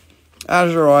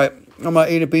 that's all right. I'm going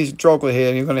to eat a piece of chocolate here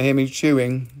and you're going to hear me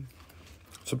chewing.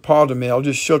 So pardon me, I'll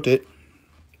just shut it.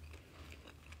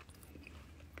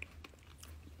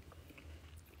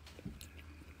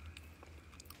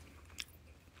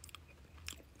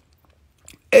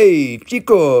 Hey,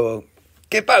 chico.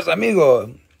 ¿Qué pasa,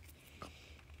 amigo?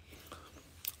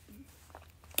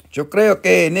 Yo creo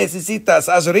que necesitas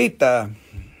azurita.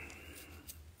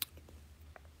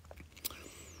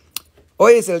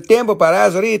 Hoy es el tiempo para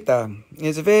azurita.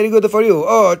 It's very good for you.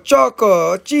 Oh,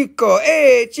 Choco, Chico.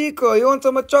 Hey, Chico, you want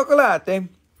some chocolate?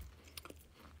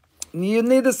 You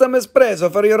need some espresso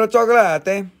for your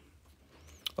chocolate?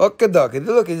 Okay, dokie.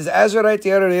 Look, it's azurite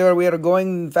here and here. We are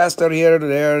going faster here and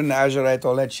there and azurite,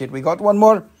 all that shit. We got one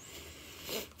more.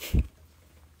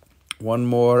 One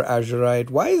more Ajoite.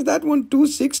 Why is that one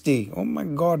 260? Oh my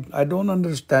God, I don't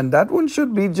understand. That one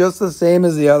should be just the same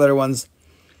as the other ones.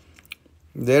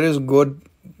 There is good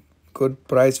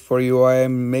price for you. I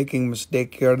am making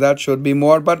mistake here. That should be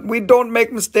more, but we don't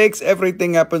make mistakes.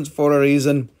 Everything happens for a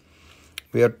reason.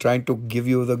 We are trying to give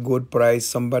you the good price.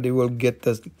 Somebody will get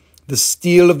the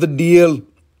steal of the deal.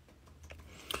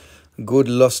 Good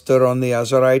luster on the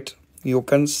Ajoite. You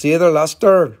can see the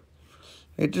luster.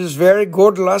 It is very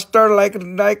good luster, like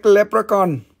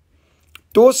leprechaun.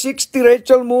 260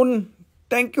 Rachel Moon.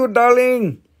 Thank you,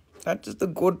 darling. That is the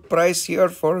good price here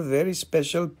for a very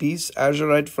special piece.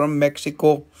 Ajoite from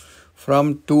Mexico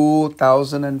from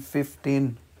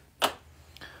 2015.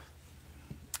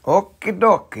 Okie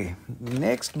dokie.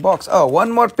 Next box. Oh,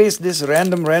 one more piece. This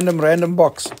random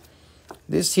box.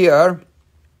 This here.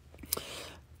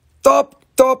 Top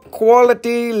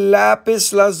quality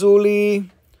lapis lazuli.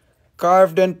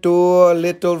 Carved into a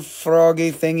little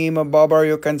froggy thingy-mabobber.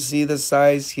 You can see the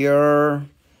size here.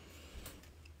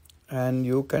 And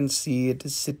you can see it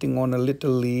is sitting on a little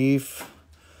leaf.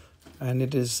 And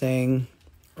it is saying,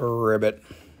 ribbit.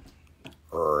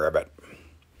 Ribbit.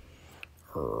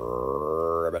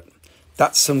 Ribbit.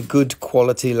 That's some good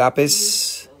quality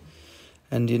lapis.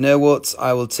 And you know what?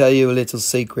 I will tell you a little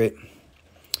secret.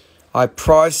 I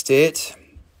priced it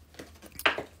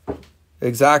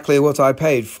exactly what I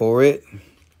paid for it,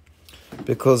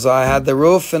 because I had the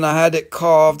roof and I had it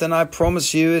carved, and I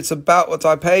promise you it's about what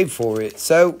I paid for it.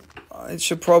 So it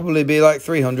should probably be like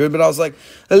 300, but I was like,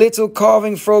 a little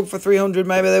carving frog for 300,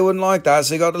 maybe they wouldn't like that,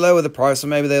 so you got to lower the price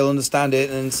and maybe they'll understand it.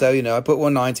 And so, you know, I put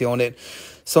 190 on it.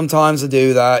 Sometimes I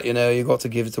do that, you know, you got to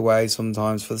give it away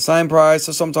sometimes for the same price,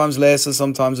 or sometimes less, or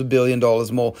sometimes $1 billion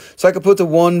more. So I could put the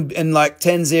 1 in like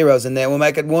 10 zeros in there. We'll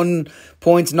make it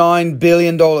 $1.9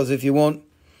 billion if you want.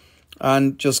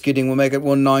 And just kidding, we'll make it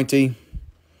 190.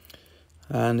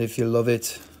 And if you love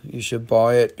it, you should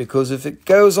buy it, because if it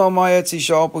goes on my Etsy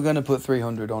shop, we're going to put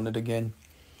 300 on it again.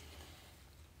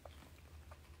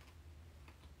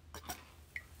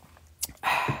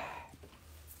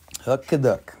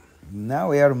 Hook-a-duck. Now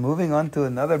we are moving on to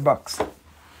another box.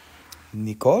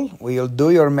 Nicole, will you do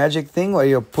your magic thing where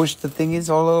you push the thingies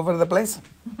all over the place?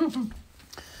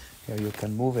 Here, you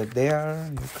can move it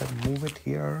there. You can move it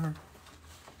here.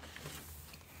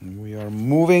 We are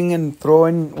moving and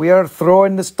throwing. We are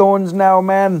throwing the stones now,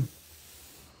 man.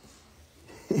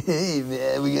 Hey,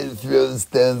 man, we gotta throw the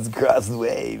stones across the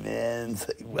way, man. It's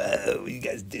like, wow, what are you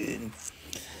guys doing?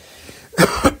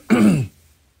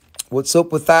 What's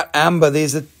up with that amber?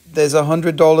 There's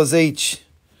 $100 each.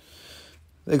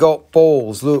 They got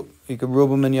balls. Look, you can rub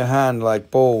them in your hand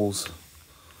like balls.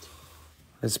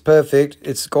 It's perfect.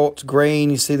 It's got green.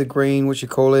 You see the green, what you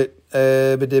call it?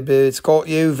 It's got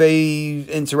UV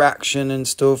interaction and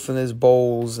stuff, and there's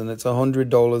balls, and it's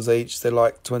 $100 each. They're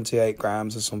like 28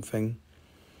 grams or something.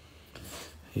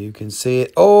 You can see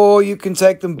it. Oh, you can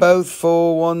take them both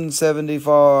for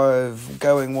 $175.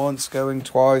 Going once, going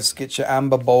twice. Get your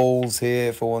amber balls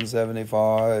here for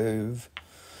 $175.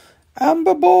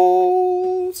 Amber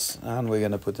balls. And we're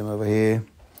going to put them over here.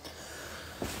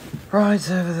 Right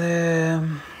over there.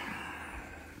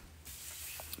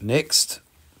 Next.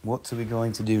 What are we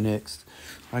going to do next?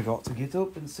 I got to get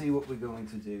up and see what we're going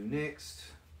to do next.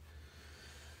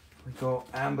 We got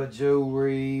amber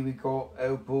jewelry, we got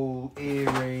opal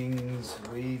earrings,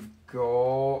 we've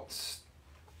got...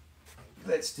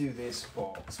 Let's do this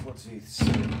box. What's this?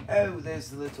 Oh, there's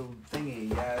the little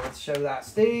thingy. Yeah, let's show that.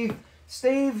 Steve,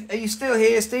 are you still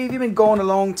here? Steve, you've been gone a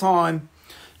long time.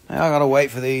 Now I gotta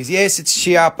wait for these. Yes, it's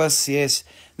Chiapas, yes.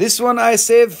 This one I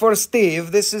saved for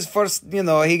Steve. This is for, you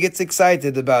know, he gets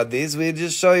excited about this. We'll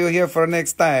just show you here for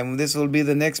next time. This will be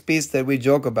the next piece that we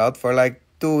joke about for like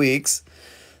 2 weeks.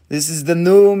 This is the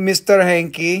new Mr.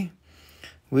 Hanky.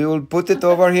 We will put it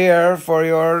over here for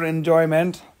your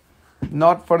enjoyment.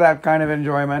 Not for that kind of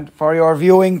enjoyment. For your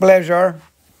viewing pleasure.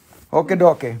 Okay,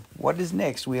 dokie. What is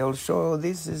next? We'll show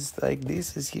this is like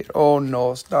this is here. Oh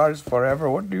no, stars forever.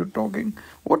 What are you talking?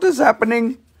 What is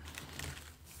happening?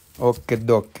 Okay,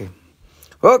 dokie.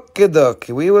 Okay,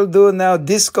 dokie. We will do now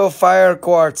Disco Fire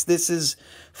Quartz. This is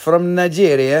from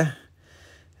Nigeria.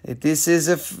 This is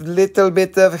a little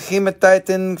bit of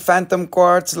hematite and phantom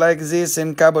quartz like this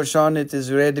in cabochon. It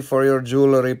is ready for your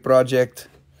jewelry project.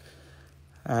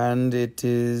 And it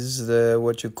is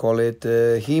what you call it,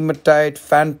 hematite,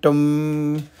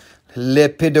 phantom,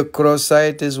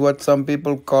 lepidocrosite is what some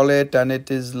people call it. And it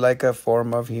is like a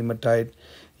form of hematite.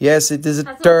 Yes, it is a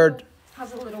third.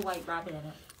 Has a little white rabbit in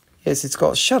it. Yes, it's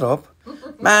got... Shut up.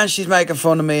 Man, she's making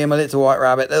fun of me and my little white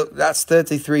rabbit. That's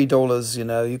 $33, you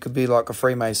know. You could be like a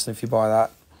Freemason if you buy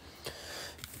that.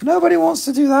 Nobody wants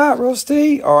to do that,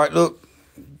 Rusty. All right, look.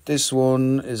 This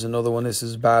one is another one. This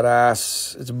is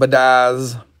badass. It's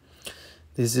badass.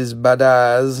 This is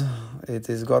badass. It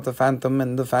has got the phantom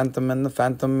and the phantom and the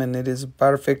phantom. And it is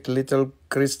perfect little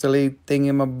crystally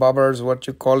thingamabobbers, what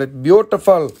you call it.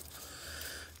 Beautiful.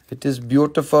 It is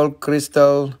beautiful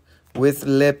crystal with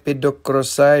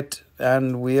lepidocrosite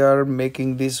and we are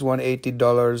making this one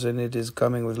 $80, and it is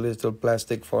coming with little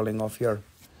plastic falling off here.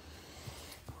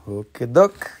 Okay,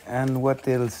 doc. And what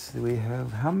else do we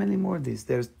have? How many more of these?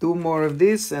 There's 2 more of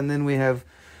this, and then we have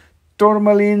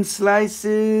Tourmaline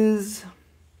slices.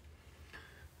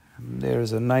 And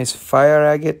there's a nice fire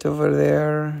agate over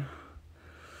there.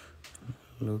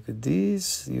 Look at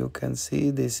this. You can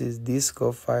see this is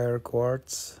disco fire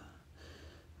quartz.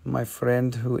 My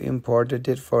friend who imported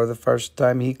it for the first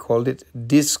time, he called it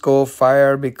disco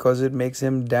fire because it makes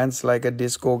him dance like a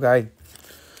disco guy.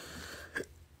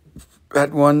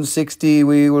 At 160,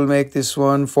 we will make this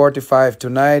one 45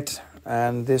 tonight.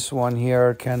 And this one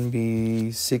here can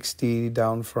be 60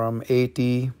 down from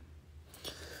 80.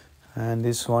 And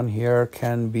this one here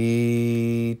can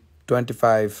be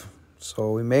 25.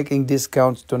 So we're making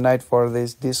discounts tonight for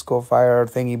this disco fire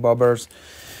thingy bobbers.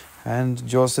 And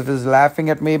Joseph is laughing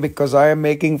at me because I am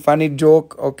making funny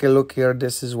joke. Okay, look here.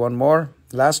 This is one more.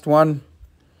 Last one.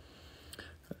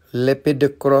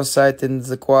 Lepidocrosite in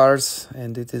the quartz,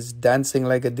 and it is dancing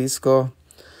like a disco.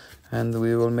 And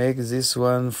we will make this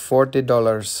one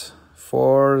 $40.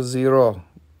 40.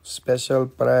 Special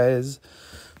prize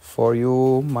for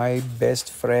you, my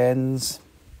best friends.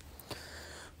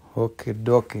 Okay,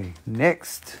 dokie.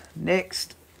 Next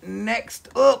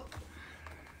up.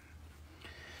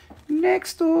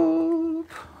 Next up.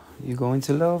 You're going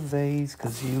to love these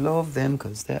because you love them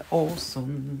because they're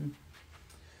awesome.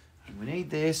 We need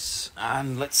this,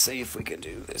 and let's see if we can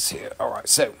do this here. All right,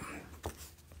 so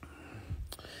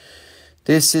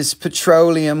this is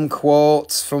petroleum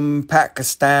quartz from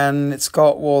Pakistan. It's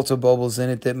got water bubbles in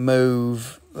it that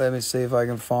move. Let me see if I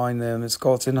can find them. It's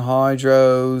got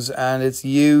anhydrous, and it's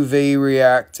UV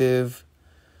reactive.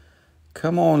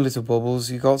 Come on, little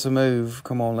bubbles, you got to move.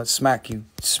 Come on, let's smack you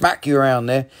around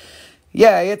there.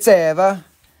 Yeah, it's Eva.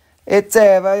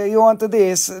 You want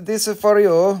this? This is for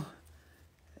you.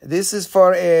 This is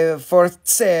for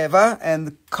Seva,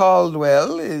 and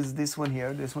Caldwell is this one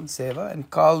here. This one, Seva. And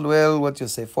Caldwell, what you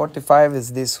say, 45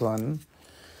 is this one.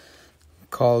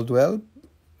 Caldwell.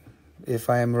 If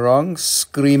I am wrong,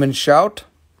 scream and shout.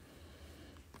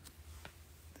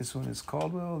 This one is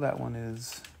Caldwell. That one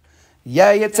is...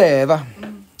 Yeah, it's Eva.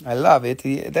 I love it.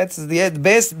 That's the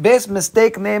best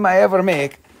mistake name I ever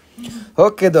make.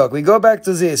 Okay, doc. We go back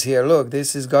to this here. Look,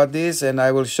 this has got this, and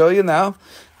I will show you now.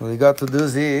 We got to do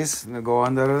this. Go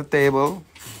under the table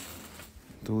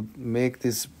to make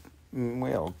this.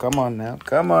 Well, come on now.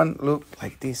 Come on. Look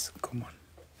like this. Come on.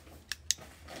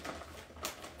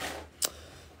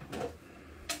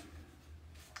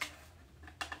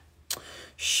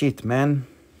 Shit, man.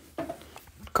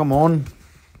 Come on.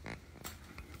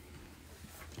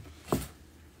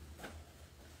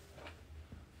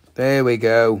 There we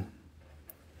go.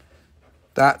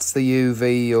 That's the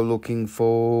UV you're looking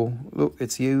for. Look,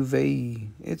 it's UV.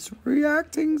 It's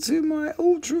reacting to my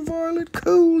ultraviolet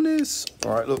coolness.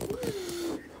 All right, look.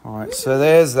 All right, so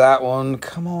there's that one.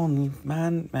 Come on,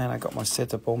 man. Man, I got my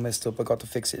setup all messed up. I got to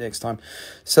fix it next time.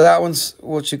 So that one's,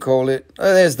 what you call it?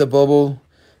 Oh, there's the bubble.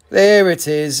 There it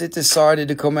is. It decided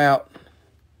to come out.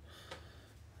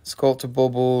 It's got a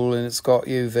bubble, and it's got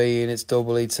UV, and it's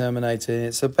doubly terminating.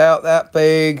 It's about that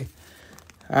big,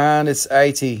 and it's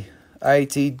 $80.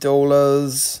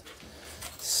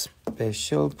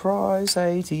 Special price,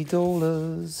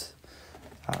 $80.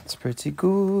 That's pretty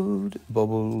good.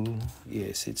 Bubble.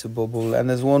 Yes, it's a bubble. And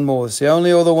there's one more. It's the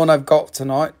only other one I've got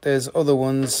tonight. There's other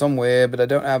ones somewhere, but I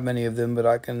don't have many of them. But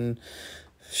I can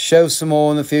show some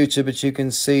more in the future. But you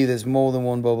can see there's more than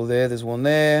one bubble there. There's one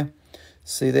there.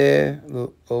 See there?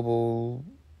 Look, bubble,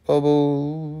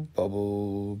 bubble,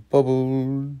 bubble,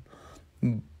 bubble.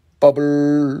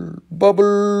 Bubble,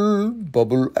 bubble,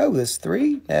 bubble. Oh, there's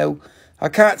 3 now. I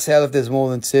can't tell if there's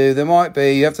more than 2. There might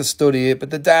be. You have to study it.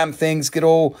 But the damn things get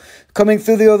all coming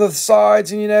through the other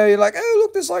sides. And, you know, you're like, oh,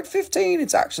 look, there's like 15.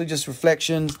 It's actually just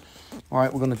reflections. All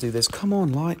right, we're going to do this. Come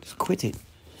on, light. Quit it.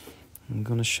 I'm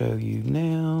going to show you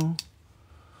now.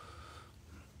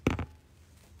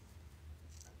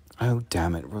 Oh,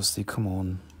 damn it, Rusty. Come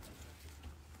on.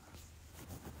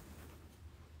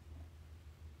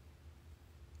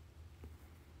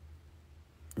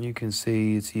 You can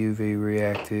see it's UV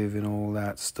reactive and all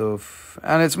that stuff.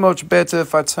 And it's much better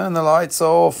if I turn the lights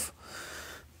off.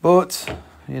 But,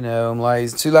 you know, I'm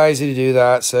lazy, too lazy to do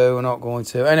that, so we're not going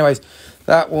to. Anyways,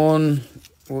 that one,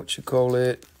 what you call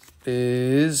it,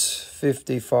 is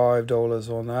 $55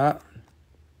 on that.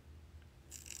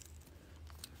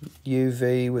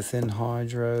 UV within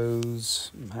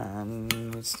hydros.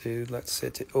 Man, let's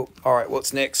set it up. All right,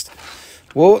 what's next?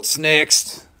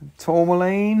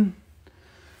 Tourmaline.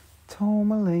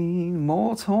 Tourmaline.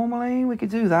 More tourmaline. We could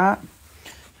do that.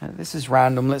 This is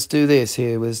random. Let's do this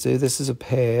here. Let's do this is a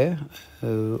pair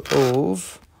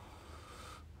of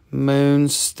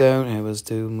moonstone. Here, let's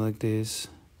do them like this.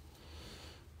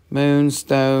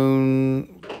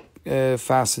 Moonstone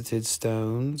faceted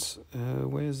stones.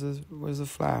 Where's the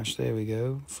flash? There we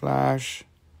go. Flash.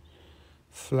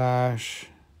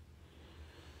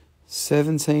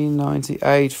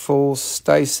 17.98 for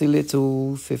Stacy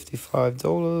Little,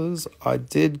 $55. I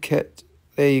did get.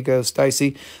 There you go,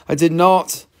 Stacy. I did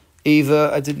not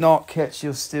catch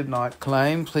your Stibnite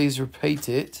claim. Please repeat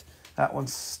it. That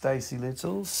one's Stacy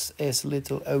Little, S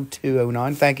Little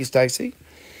 0209. Thank you, Stacy.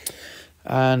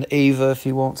 And Eva, if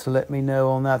you want to let me know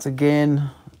on that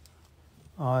again,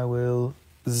 I will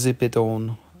zip it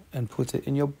on and put it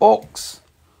in your box.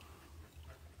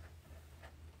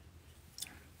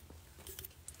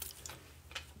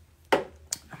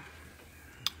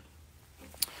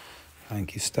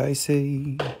 Thank you,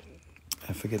 Stacy.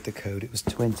 I forget the code. It was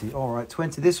 20. All right,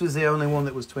 20. This was the only one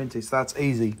that was 20, so that's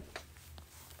easy.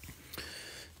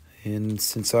 And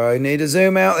since I need to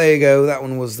zoom out, there you go. That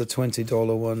one was the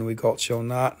 $20 one. We got you on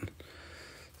that.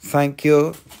 Thank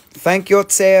you. Thank you,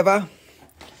 Tseva.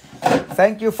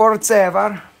 Thank you for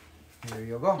Tseva. Here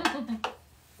you go.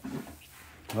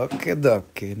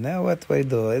 Okay. Now what we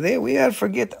do? There we are.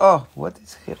 Forget. Oh, what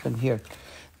is happening here?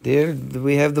 There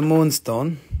we have the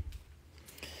moonstone.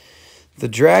 The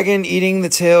dragon eating the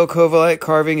tail Covalite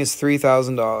carving is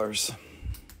 $3,000.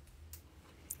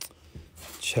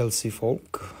 Chelsea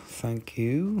folk, thank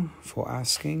you for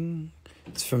asking.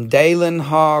 It's from Dalen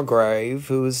Hargrave,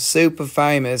 who is super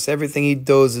famous. Everything he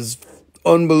does is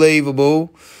unbelievable.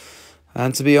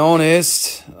 And to be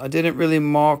honest, I didn't really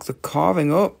mark the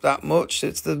carving up that much.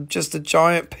 It's just a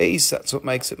giant piece. That's what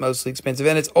makes it mostly expensive.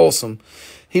 And it's awesome.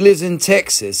 He lives in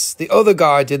Texas. The other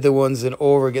guy did the ones in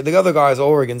Oregon. The other guy's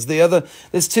Oregon's.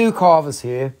 There's two carvers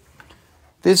here.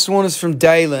 This one is from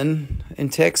Dalen in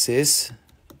Texas.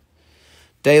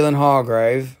 Dalen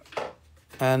Hargrave.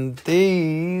 And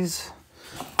these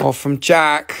are from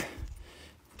Jack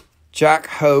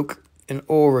Hoke in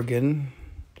Oregon.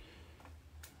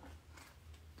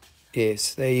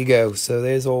 Yes, there you go. So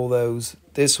there's all those.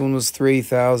 This one was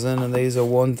 $3,000 and these are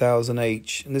 $1,000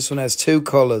 each. And this one has two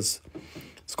colors.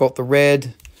 It's got the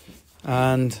red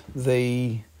and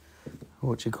the,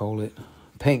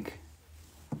 pink.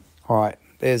 All right,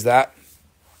 there's that.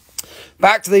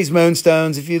 Back to these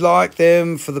moonstones. If you like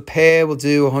them for the pair, we'll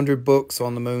do $100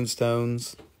 on the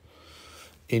moonstones.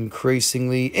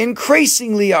 Increasingly,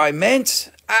 I meant.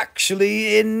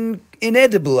 Actually,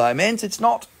 inedible, I meant. It's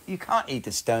not, you can't eat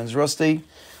the stones, Rusty.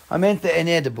 I meant the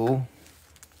inedible.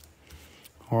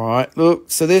 All right,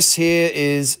 look, so this here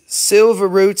is silver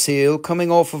rutile coming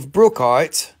off of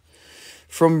brookite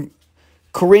from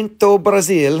Corinto,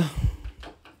 Brazil.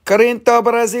 Corinto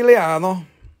Brasiliano.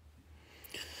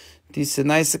 This is a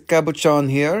nice cabochon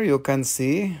here, you can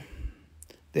see.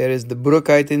 There is the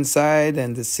brookite inside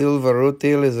and the silver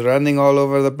rutile is running all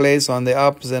over the place on the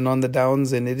ups and on the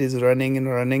downs, and it is running and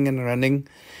running and running.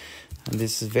 And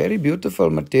this is very beautiful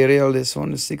material. This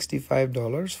one is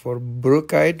 $65 for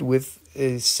brookite with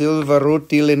a silver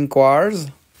rutile in quartz.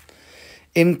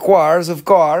 In quartz, of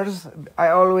course. I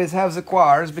always have the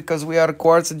quartz because we are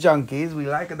quartz junkies. We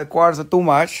like the quartz too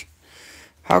much.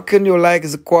 How can you like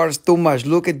the quartz too much?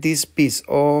 Look at this piece.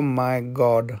 Oh my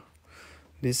God.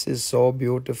 This is so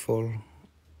beautiful.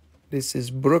 This is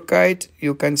brookite.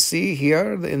 You can see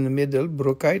here in the middle,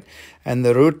 brookite. And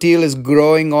the rutile is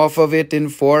growing off of it in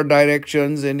 4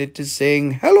 directions. And it is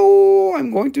saying, hello,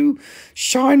 I'm going to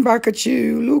shine back at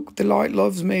you. Look, the light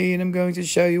loves me. And I'm going to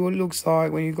show you what it looks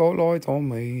like when you got light on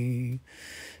me.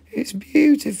 It's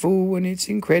beautiful and it's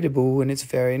incredible. And it's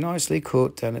very nicely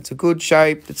cut. And it's a good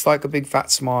shape. It's like a big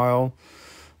fat smile.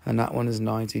 And that one is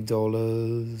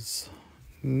 $90.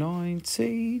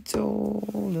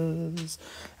 $90.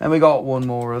 And we got one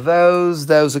more of those.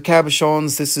 Those are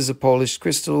cabochons. This is a polished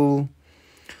crystal.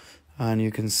 And you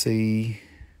can see,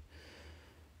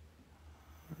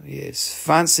 yes,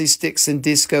 fancy sticks and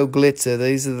disco glitter.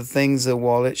 These are the things that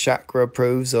Wallet Chakra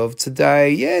approves of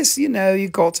today. Yes, you know, you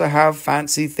got to have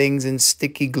fancy things in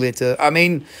sticky glitter. I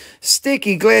mean,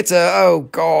 sticky glitter. Oh,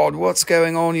 God, what's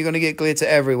going on? You're going to get glitter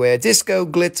everywhere. Disco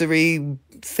glittery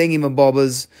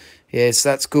thingamabobbers. Yes,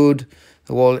 that's good.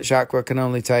 The Wallet Chakra can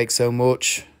only take so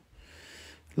much.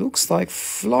 Looks like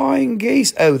flying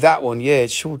geese. Oh, that one. Yeah,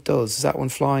 it sure does. Is that one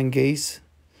flying geese?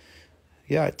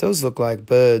 Yeah, it does look like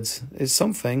birds. It's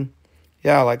something.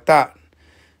 Yeah, I like that.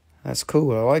 That's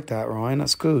cool. I like that, Ryan.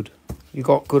 That's good. You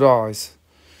got good eyes.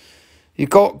 You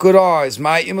got good eyes,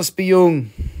 mate. You must be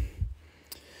young.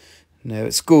 No,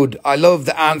 it's good. I love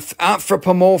the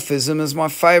anthropomorphism is my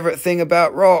favorite thing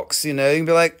about rocks. You know, you can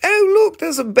be like, oh, look,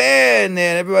 there's a bear in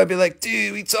there. And everybody be like,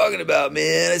 dude, what you talking about,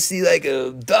 man? I see like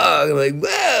a dog. I'm like,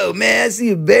 whoa, man, I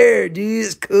see a bear, dude.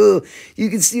 It's cool.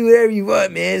 You can see whatever you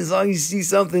want, man, as long as you see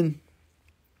something.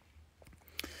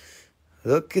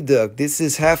 Look at that. This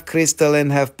is half crystal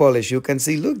and half polish. You can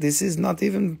see, look, this is not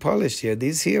even polished here.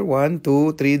 This here, 1,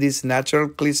 2, 3, these natural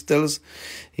crystals.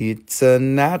 It's a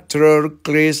natural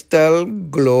crystal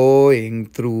glowing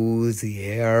through the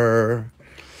air.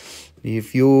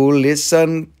 If you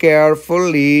listen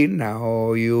carefully,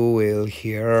 now you will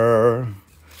hear.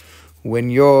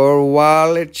 When your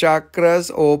wallet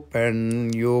chakras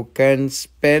open, you can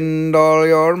spend all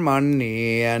your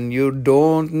money and you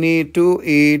don't need to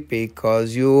eat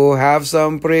because you have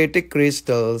some pretty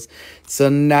crystals. It's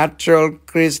a natural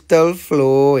crystal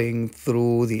flowing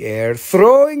through the air.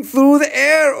 Throwing through the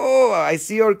air! Oh, I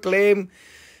see your claim.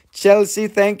 Chelsea,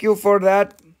 thank you for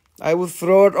that. I will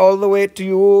throw it all the way to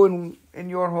you in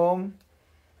your home.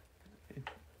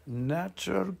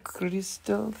 Natural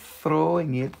crystal,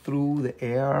 throwing it through the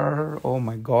air. Oh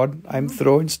my God, I'm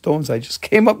throwing stones. I just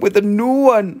came up with a new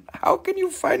one. How can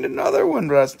you find another one,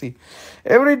 Rusty?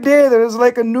 Every day there is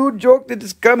like a new joke that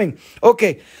is coming.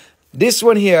 Okay, this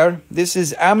one here, this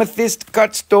is amethyst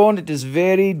cut stone. It is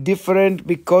very different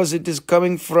because it is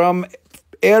coming from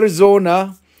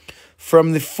Arizona,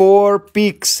 from the Four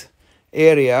Peaks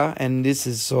area, and this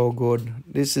is so good.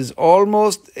 This is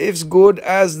almost as good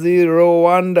as the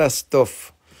Rwanda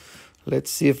stuff.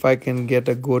 Let's see if I can get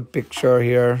a good picture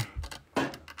here.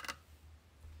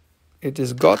 It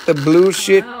has got the blue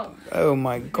shit. Wow. Oh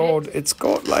my God, it's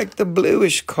got like the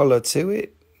bluish color to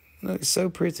it. Look, it's so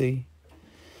pretty.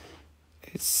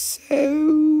 It's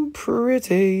so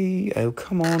pretty. Oh,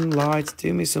 come on, lights,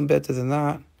 do me some better than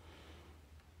that.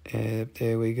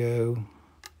 There we go.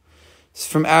 It's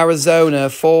from Arizona,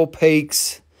 Four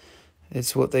Peaks.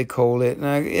 It's what they call it.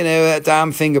 Now, you know, that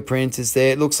damn fingerprint is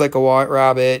there. It looks like a white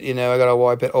rabbit. You know, I got to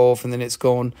wipe it off and then it's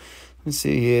gone. Let's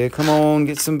see here. Come on,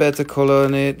 get some better color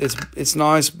in it. It's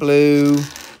nice blue.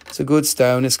 It's a good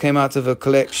stone. This came out of a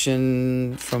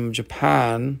collection from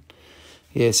Japan.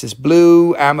 Yes, it's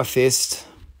blue amethyst.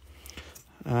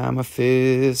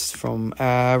 Amethyst from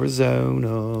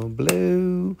Arizona.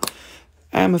 Blue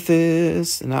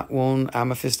amethyst, and that one,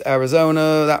 Amethyst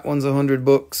Arizona, that one's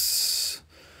 $100,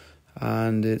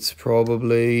 and it's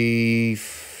probably,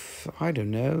 I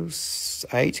don't know,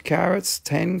 8 carats,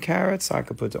 10 carats. I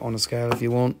could put it on a scale if you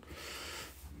want.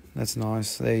 That's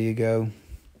nice. There you go.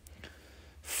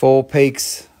 Four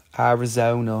Peaks,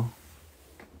 Arizona.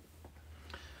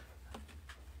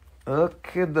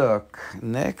 Okay, duck.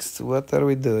 Next, what are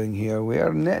we doing here?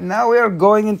 Now we are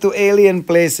going into alien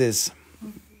places.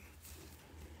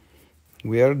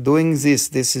 We are doing this.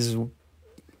 This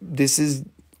is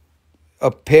a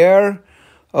pair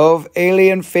of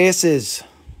alien faces.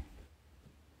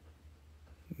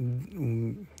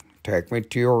 Take me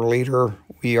to your leader.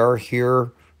 We are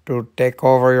here to take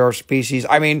over your species.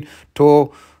 I mean,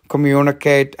 to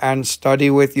communicate and study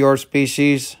with your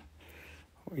species.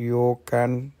 You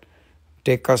can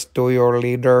take us to your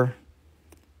leader.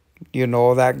 You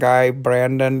know that guy,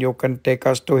 Brandon, you can take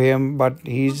us to him, but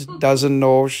he doesn't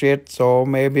know shit, so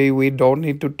maybe we don't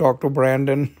need to talk to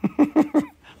Brandon.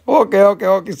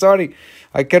 Okay, sorry.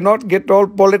 I cannot get all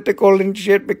political and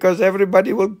shit because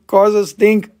everybody will cause us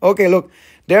think. Okay, look,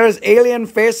 there's alien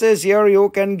faces here. You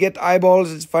can get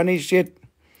eyeballs. It's funny shit.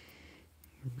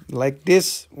 Like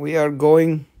this, we are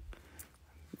going.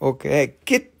 Okay,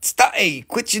 hey,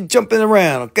 quit you jumping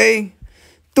around, okay?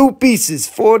 2 pieces,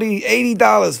 $40,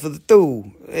 $80 for the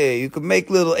 2. Hey, you could make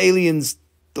little aliens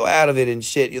out of it and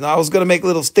shit. You know, I was going to make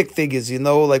little stick figures, you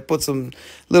know, like put some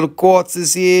little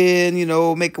quartzes in, you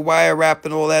know, make a wire wrap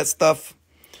and all that stuff.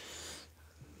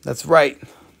 That's right.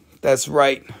 That's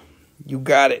right. You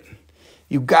got it.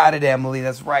 You got it, Emily.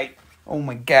 That's right. Oh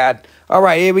my God. All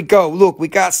right, here we go. Look, we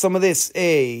got some of this.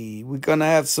 Hey, we're going to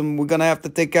have to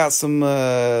take out some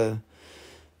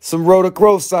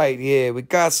rhodochrosite. Yeah, we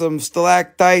got some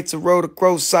stalactites, a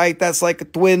rhodochrosite. That's like a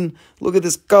twin. Look at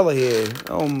this color here.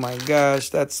 Oh my gosh,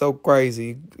 that's so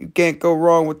crazy. You can't go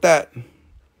wrong with that.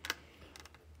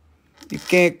 You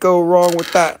can't go wrong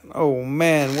with that. Oh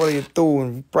man, what are you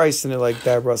doing pricing it like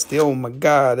that, Rusty? Oh my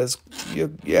God,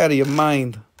 you're out of your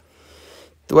mind.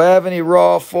 Do I have any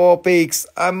raw Four Peaks?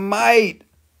 I might.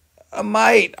 I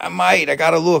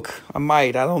gotta look. I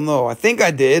might. I don't know. I think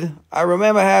I did. I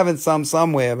remember having some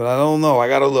somewhere, but I don't know. I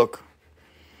gotta look.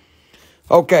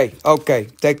 Okay.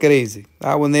 Take it easy.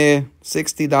 That one there,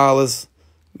 $60.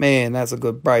 Man, that's a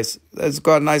good price. It's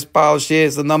got a nice polish here.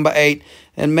 It's the number 8.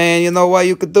 And man, you know what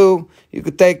you could do? You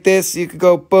could take this. You could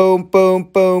go boom, boom,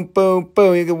 boom, boom,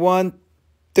 boom. You get 1,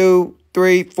 2,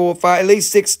 3, 4, 5, at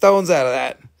least 6 stones out of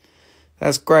that.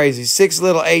 That's crazy. 6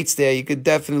 little 8s there. You could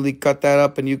definitely cut that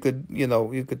up and you could,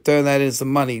 you could turn that into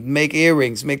some money. Make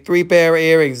earrings. Make 3 pair of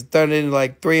earrings. Turn it into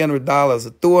like $300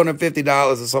 or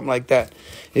 $250 or something like that.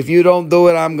 If you don't do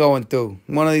it, I'm going to.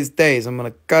 One of these days, I'm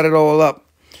going to cut it all up.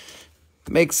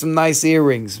 Make some nice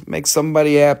earrings. Make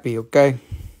somebody happy, okay?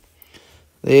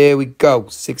 There we go.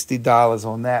 $60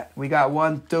 on that. We got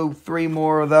 1, 2, 3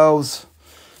 more of those.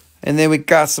 And then we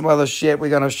got some other shit we're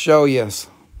going to show you.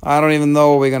 I don't even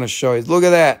know what we're going to show you. Look at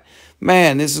that.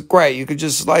 Man, this is great. You could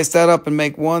just slice that up and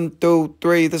make 1, 2,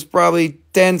 3. There's probably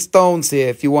 10 stones here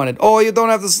if you wanted. Or you don't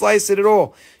have to slice it at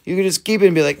all. You can just keep it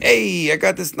and be like, hey, I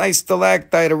got this nice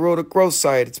stalactite, a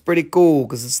rhodochrosite. It's pretty cool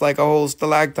because it's like a whole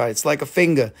stalactite. It's like a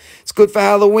finger. It's good for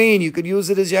Halloween. You could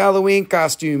use it as your Halloween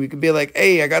costume. You could be like,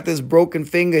 hey, I got this broken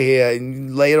finger here, and you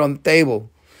lay it on the table.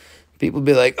 People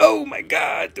be like, oh my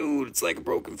God, dude, it's like a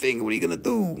broken finger. What are you going to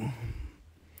do?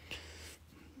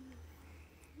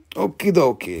 Okie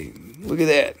dokie. Look at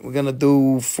that. We're going to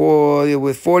do with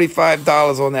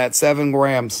 $45 on that, 7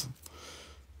 grams.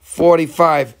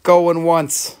 45. Going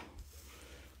once.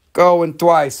 Going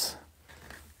twice.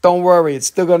 Don't worry. It's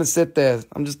still going to sit there.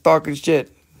 I'm just talking shit.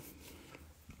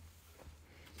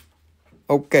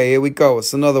 Okay, here we go.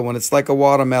 It's another one. It's like a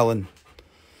watermelon.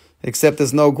 Except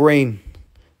there's no green.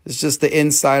 It's just the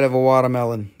inside of a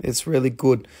watermelon. It's really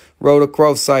good.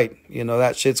 Rhodochrosite.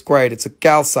 That shit's great. It's a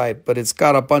calcite, but it's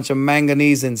got a bunch of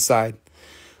manganese inside.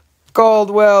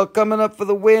 Caldwell coming up for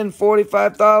the win.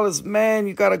 $45. Man,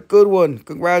 you got a good one.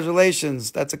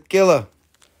 Congratulations. That's a killer.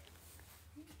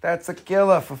 That's a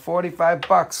killer for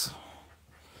 $45.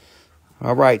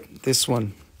 All right, this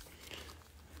one.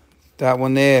 That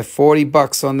one there,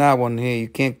 $40 on that one here. You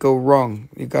can't go wrong.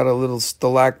 You got a little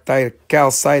stalactite,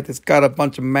 calcite that's got a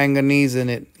bunch of manganese in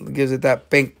it. It gives it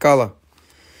that pink color.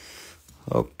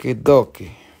 Okie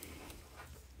dokie.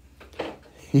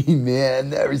 Man, I've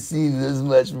never seen this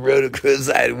much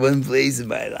rhodochrosite in one place in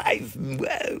my life.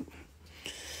 Wow.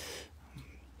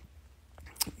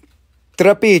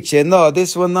 Trapiche. No,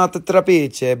 this one not the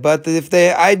trapiche. But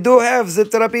I do have the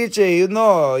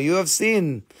trapiche, you have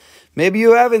seen. Maybe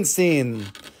you haven't seen.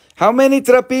 How many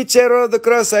trapiche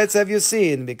rhodochrosites have you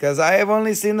seen? Because I have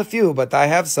only seen a few, but I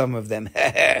have some of them.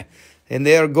 And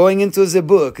they are going into the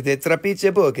book, the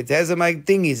trapiche book. It has my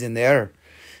thingies in there.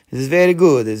 It's very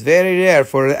good. It's very rare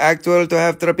for the actual to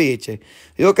have trapiche.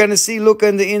 You can see, look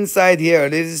on the inside here.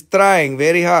 It is trying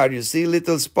very hard. You see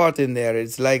little spot in there.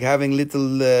 It's like having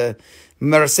little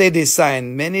Mercedes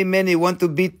sign. Many want to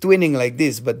be twinning like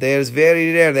this, but there's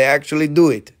very rare. They actually do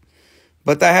it.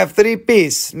 But I have 3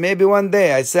 pieces. Maybe one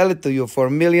day I sell it to you for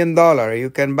 $1 million. You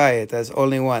can buy it as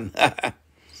only one.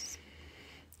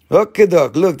 Okay,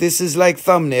 doc. Look, this is like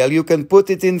thumbnail. You can put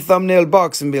it in thumbnail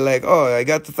box and be like, oh, I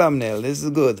got the thumbnail. This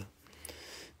is good.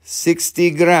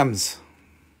 60 grams.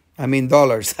 I mean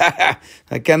dollars. I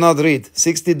cannot read.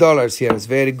 $60 here. It's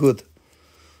very good.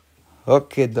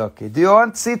 Okay, dokie. Do you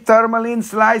want to see tourmaline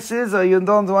slices or you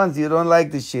don't want? You don't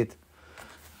like this shit?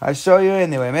 I'll show you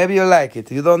anyway. Maybe you like it.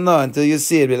 You don't know until you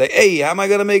see it. Be like, hey, how am I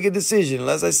going to make a decision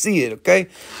unless I see it, okay?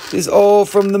 This is all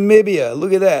from Namibia.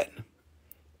 Look at that.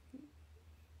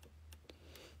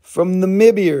 From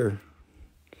Namibia.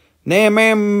 Nam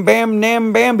bam bam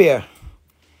nam bambia.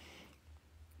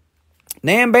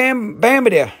 Nam bam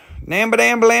bambia. Nam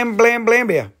badam blam blam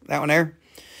blambia. That one there.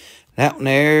 That one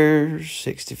there.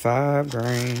 65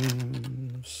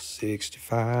 grams.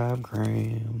 65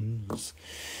 grams.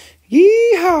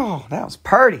 Yeehaw! That was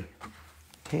pretty.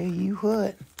 Tell you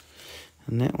what.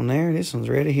 And that one there, this one's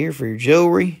ready here for your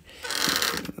jewelry.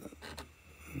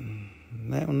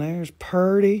 That one there is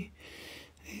pretty.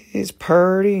 It's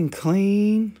pretty and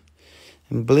clean.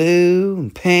 And blue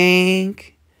and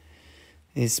pink.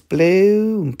 It's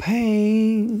blue and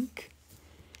pink.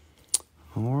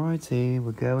 Alrighty,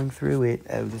 we're going through it.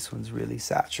 Oh, this one's really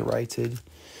saturated.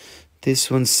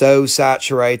 This one's so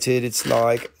saturated, it's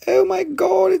like, oh my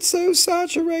God, it's so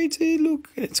saturated. Look,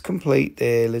 it's complete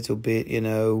there a little bit,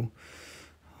 There's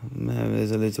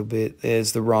a little bit.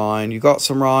 There's the rind. You got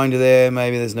some rind there.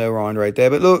 Maybe there's no rind right there.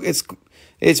 But look,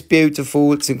 it's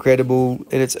beautiful. It's incredible.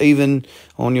 And it's even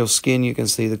on your skin. You can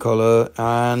see the color.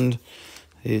 And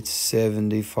it's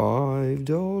 $75.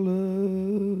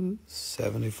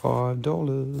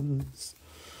 $75.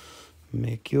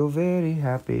 Make you very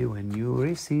happy when you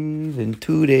receive in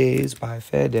 2 days by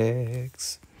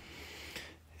FedEx.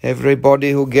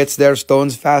 Everybody who gets their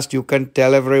stones fast, you can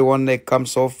tell everyone they come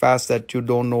so fast that you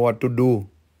don't know what to do.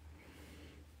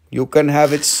 You can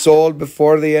have it sold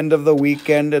before the end of the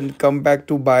weekend and come back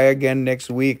to buy again next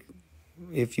week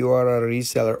if you are a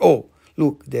reseller. Oh,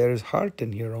 look, there's heart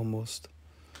in here almost.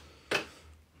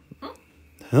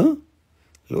 Huh?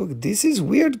 Look, this is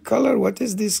weird color. What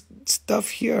is this stuff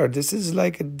here? This is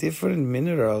like a different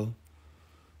mineral.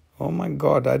 Oh my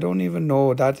God, I don't even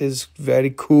know. That is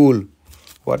very cool.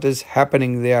 What is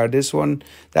happening there? This one,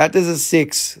 that is a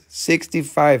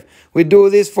 65. We do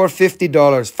this for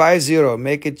 $50. 50.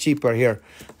 Make it cheaper here.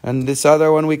 And this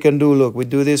other one we can do, look, we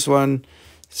do this one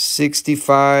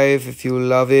 65 if you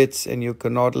love it and you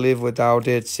cannot live without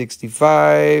it.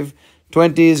 65.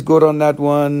 20 is good on that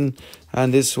one.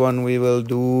 And this one we will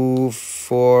do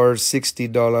for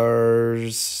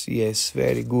 $60. Yes,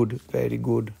 very good. Very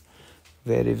good.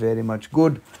 Very, very much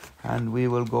good. And we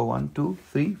will go 1, 2,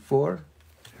 3, 4.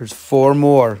 There's 4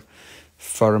 more.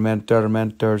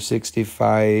 Fermenter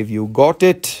 65. You got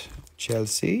it,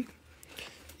 Chelsea.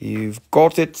 You've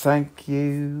got it. Thank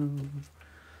you.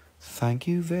 Thank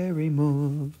you very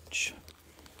much.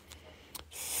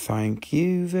 Thank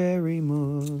you very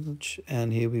much.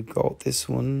 And here we've got this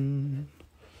one.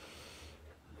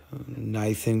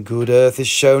 Nathan Goodearth has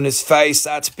shown his face.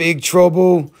 That's big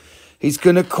trouble. He's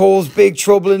going to cause big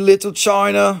trouble in Little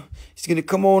China. He's going to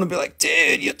come on and be like,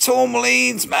 dude, your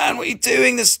tourmalines, man, what are you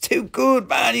doing? This is too good,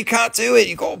 man. You can't do it.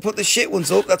 You got to put the shit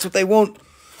ones up. That's what they want.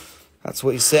 That's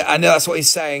what he said. I know that's what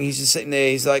he's saying. He's just sitting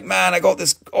there. He's like, man, I got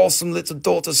this awesome little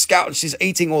daughter scout and she's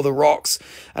eating all the rocks.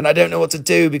 And I don't know what to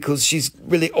do because she's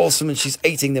really awesome and she's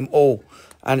eating them all.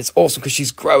 And it's awesome because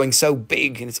she's growing so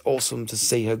big and it's awesome to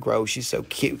see her grow. She's so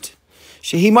cute.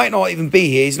 He might not even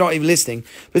be here. He's not even listening.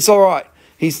 But it's all right.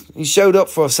 He showed up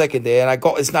for a second there and I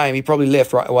got his name. He probably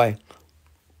left right away.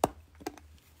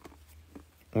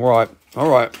 All right.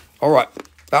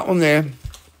 That one there.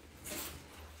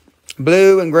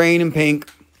 Blue and green and pink.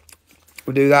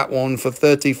 We'll do that one for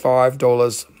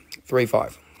 $35.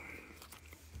 35.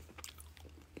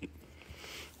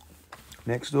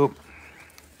 Next up.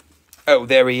 Oh,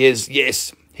 there he is.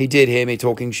 Yes, he did hear me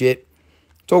talking shit.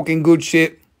 Talking good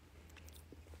shit.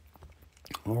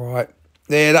 All right.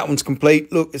 There, that one's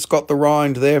complete. Look, it's got the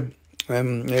rind there.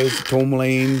 There's the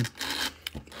tourmaline.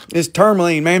 It's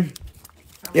tourmaline, man.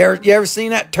 You ever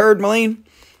seen that tourmaline?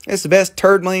 It's the best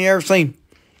tourmaline you ever seen.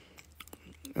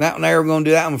 That one there, we're going to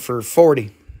do that one for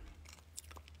 40.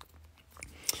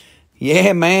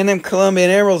 Yeah, man, them Colombian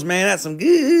emeralds, man, that's some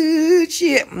good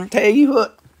shit. I'm going to tell you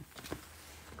what.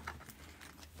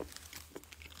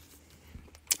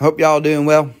 Hope y'all doing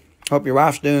well. Hope your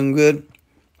wife's doing good.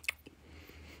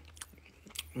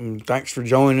 And thanks for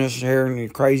joining us here and the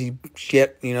crazy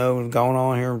shit, going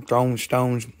on here. Throwing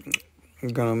stones. I'm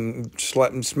going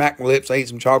to smack my lips, eat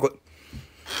some chocolate.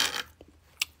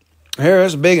 Here,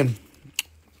 that's a big one.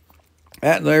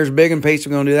 There's a big one piece.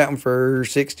 We're going to do that one for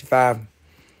 $65.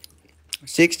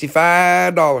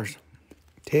 $65.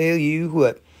 Tell you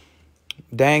what.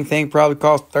 Dang thing probably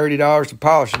cost $30 to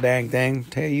polish the dang thing.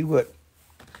 Tell you what.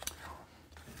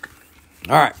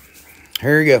 All right.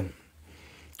 Here we go.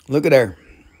 Look at there.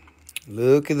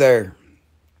 Looky there.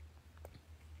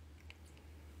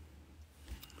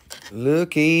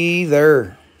 Looky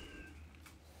there.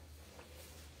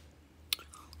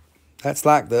 That's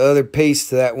like the other piece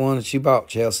to that one that you bought,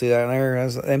 Chelsea, down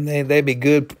there. They'd be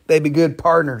good. They'd be good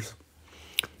partners.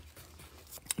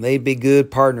 They'd be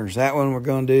good partners. That one, we're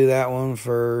going to do that one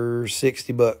for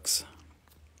 $60.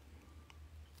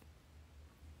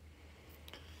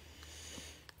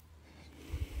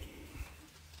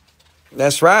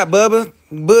 That's right, Bubba.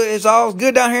 But it's all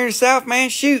good down here in the South,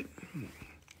 man. Shoot.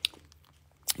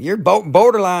 You're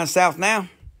borderline South now.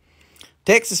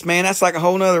 Texas, man, that's like a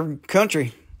whole nother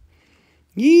country.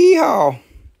 Yeehaw.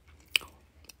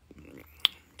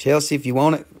 Chelsea, if you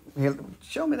want it. Here,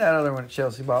 show me that other one,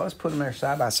 Chelsea ball. Let's put them there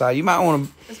side by side. You might want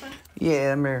to. This one?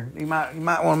 Yeah, them there. You might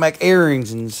want to make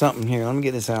earrings and something here. Let me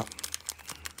get this out.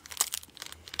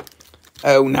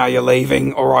 Oh, now you're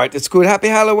leaving. All right, it's good. Happy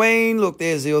Halloween. Look,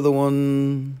 there's the other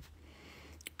one.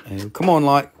 Oh, come on,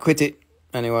 like, quit it.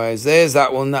 Anyways, there's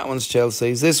that one. That one's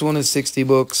Chelsea's. This one is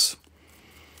 $60.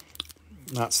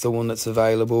 That's the one that's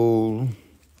available.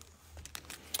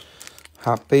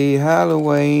 Happy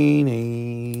Halloween.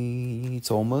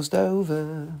 It's almost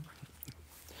over.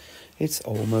 It's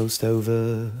almost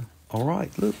over. All right,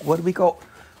 look, what do we got?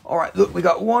 All right, look, we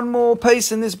got one more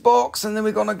piece in this box, and then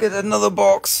we're going to get another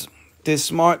box.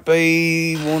 This might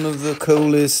be one of the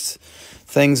coolest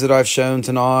things that I've shown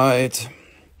tonight.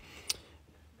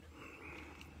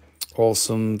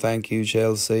 Awesome. Thank you,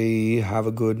 Chelsea. Have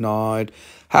a good night.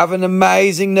 Have an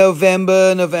amazing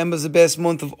November. November's the best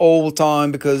month of all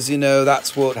time because, you know,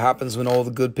 that's what happens when all the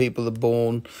good people are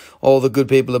born. All the good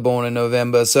people are born in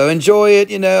November. So enjoy it.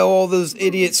 You know, all those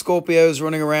idiot Scorpios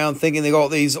running around thinking they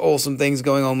got these awesome things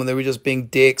going on when they were just being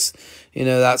dicks. You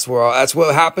know, that's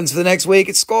what happens for the next week.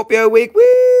 It's Scorpio week. Woo!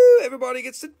 Everybody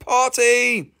gets to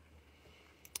party.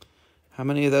 How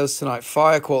many of those tonight?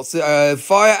 Fire Quartz. Fire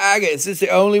Agates. It's the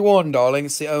only one, darling.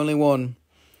 It's the only one.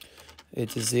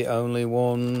 It is the only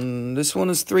one. This one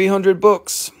is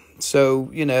 $300. So,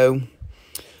 you know,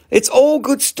 it's all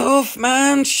good stuff,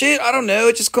 man. Shit, I don't know.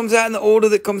 It just comes out in the order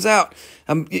that comes out.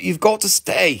 You've got to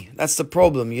stay. That's the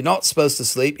problem. You're not supposed to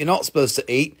sleep. You're not supposed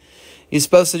to eat. You're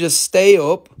supposed to just stay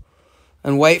up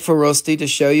and wait for Rusty to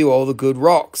show you all the good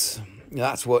rocks.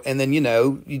 That's what, and then, you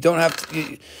know, you don't have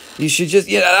to, you should just,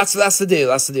 yeah, that's the deal.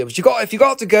 That's the deal. But if you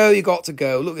got to go, you got to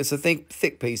go. Look, it's a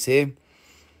thick piece here.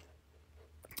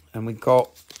 And we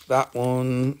got that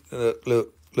one.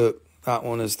 Look, that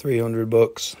one is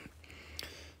 $300.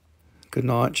 Good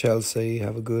night, Chelsea.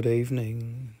 Have a good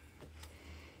evening.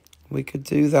 We could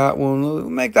do that one. We'll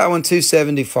make that one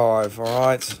 $275. All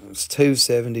right, it's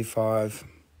 $275.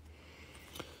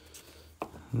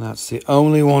 And that's the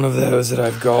only one of those that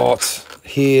I've got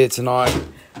here tonight.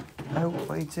 Oh, what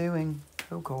are you doing?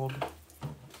 So cold.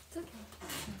 It's okay.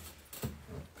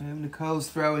 Nicole's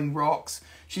throwing rocks.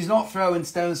 She's not throwing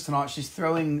stones tonight. She's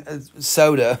throwing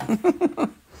soda.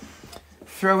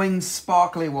 Throwing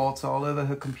sparkly water all over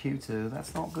her computer.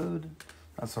 That's not good.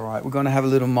 That's all right. We're going to have a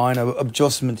little minor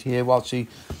adjustment here while she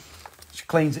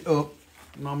cleans it up.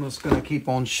 And I'm just going to keep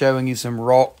on showing you some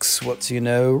rocks. What do you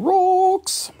know?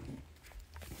 Rocks.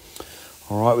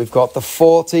 All right, we've got the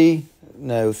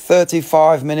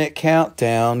 35-minute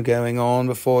countdown going on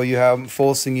before you have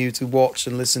forcing you to watch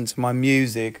and listen to my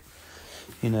music.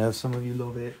 You know, some of you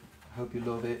love it. I hope you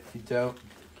love it. If you don't,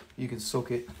 you can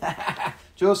suck it.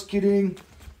 Just kidding.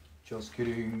 Just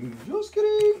kidding. Just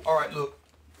kidding. All right, look.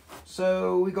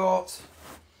 So we got,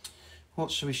 what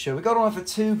should we show? We got on for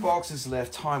 2 boxes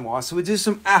left time-wise. So we do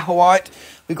some Ajoite.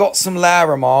 We got some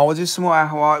Larimar. We'll do some more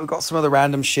Ajoite. We got some other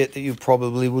random shit that you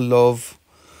probably will love.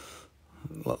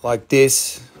 Like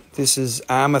this. This is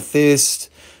amethyst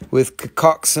with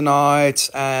coxonite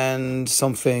and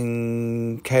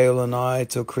something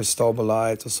kaolinite or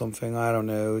cristobalite or something. I don't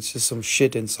know. It's just some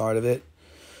shit inside of it.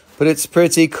 But it's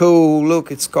pretty cool.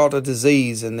 Look, it's got a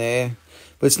disease in there.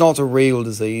 But it's not a real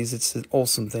disease. It's an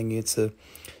awesome thing. It's an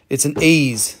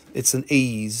ease. It's an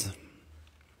ease.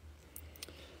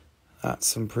 That's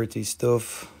some pretty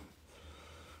stuff.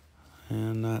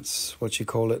 And that's what you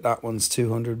call it. That one's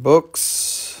 $200.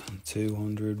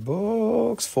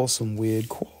 $200 for some weird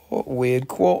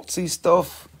quartzy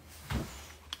stuff.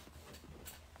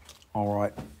 All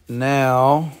right.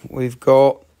 Now we've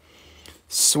got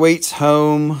Sweet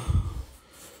Home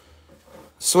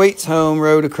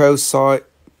rhodochrosite.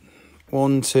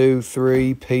 1, 2,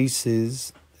 3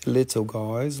 pieces. Little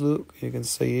guys. Look, you can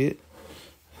see it.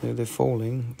 They're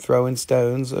falling. Throwing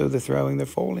stones. Oh, they're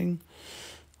falling.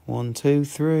 1, 2,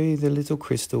 3, the little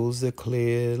crystals, they're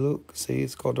clear. Look, see,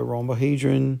 it's got a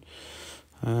rhombohedron.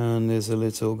 And there's a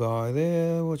little guy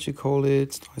there, what you call it?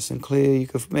 It's nice and clear. You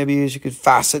could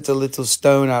facet a little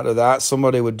stone out of that.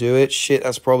 Somebody would do it. Shit,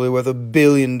 that's probably worth $1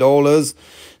 billion,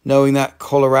 knowing that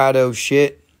Colorado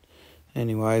shit.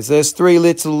 Anyways, there's 3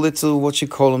 little, what you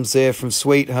call them there from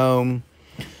Sweet Home.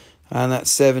 And that's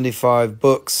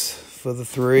 $75 for the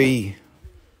 3.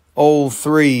 All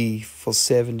 3 for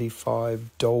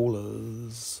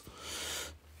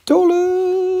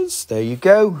 $75. There you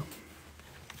go.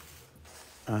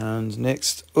 And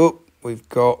next up, we've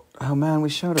got... Oh, man, we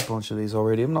showed a bunch of these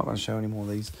already. I'm not going to show any more of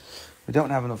these. We don't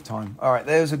have enough time. All right,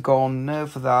 those are gone. No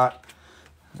for that.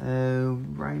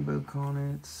 Rainbow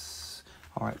cornets.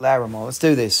 All right, Larimar. Let's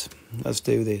do this.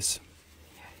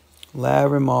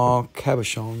 Larimar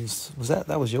cabochons.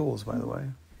 That was yours, by the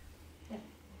way.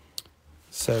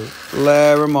 So,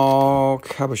 Larimar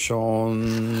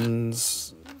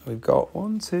cabochons. We've got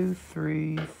 1, 2,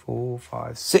 3, 4,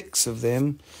 5, 6 of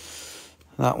them.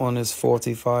 That one is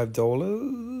 $45.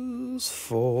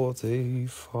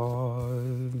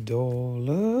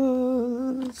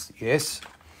 $45. Yes.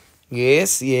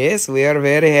 We are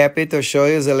very happy to show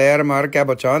you the Larimar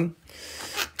cabochon.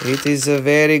 It is a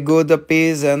very good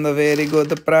piece and a very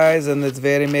good price, and it's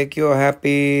very make you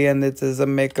happy, and it is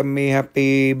making me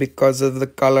happy because of the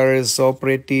color is so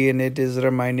pretty, and it is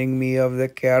reminding me of the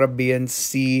Caribbean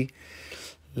Sea.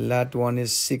 That one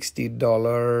is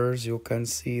 $60. You can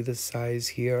see the size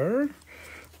here.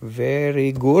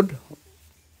 Very good.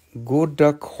 Good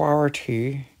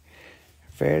quality.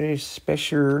 very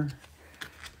special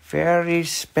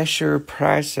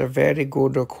price, a very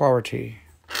good quality.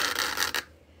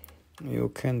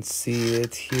 You can see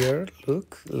it here,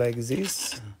 look, like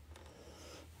this.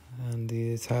 And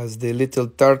it has the little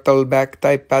turtle back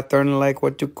type pattern, like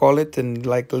what you call it, and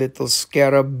like little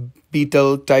scarab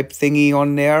beetle type thingy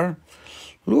on there.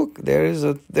 Look, there is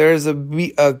a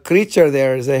creature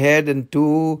there. There's a head and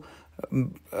two,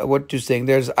 what you saying?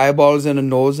 There's eyeballs and a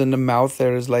nose and a mouth.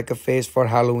 There is like a face for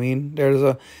Halloween. There's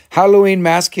a Halloween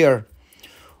mask here.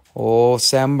 Oh,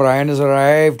 Sam Bryan has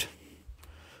arrived.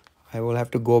 I will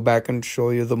have to go back and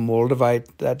show you the Moldavite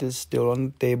that is still on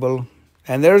the table.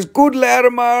 And there's good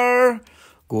Larimer.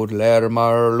 Good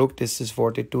Larimer. Look, this is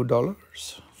 $42.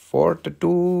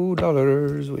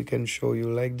 $42. We can show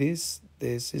you like this.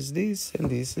 This is this, and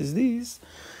this is this.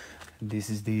 And this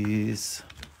is this.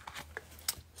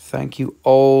 Thank you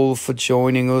all for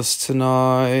joining us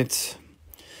tonight.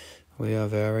 We are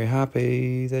very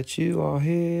happy that you are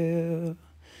here,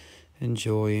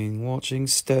 enjoying watching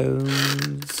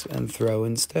stones and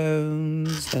throwing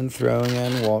stones and throwing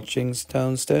and watching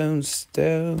stones.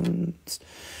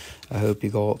 I hope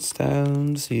you got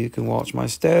stones so you can watch my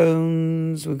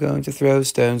stones. We're going to throw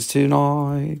stones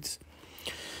tonight.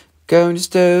 Going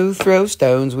to throw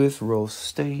stones with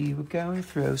Rusty. We're going to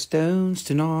throw stones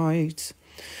tonight.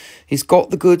 He's got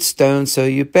the good stones, so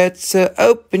you better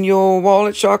open your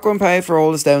wallet, chakra, and pay for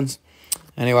all the stones.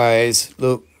 Anyways,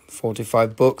 look,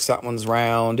 $45. That one's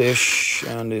roundish,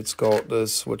 and it's got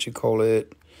this, what you call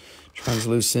it,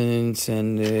 translucent,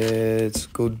 and it's a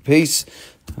good piece.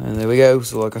 And there we go.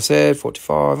 So like I said,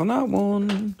 45 on that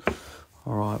one.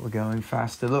 All right, we're going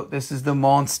faster. Look, this is the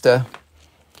monster.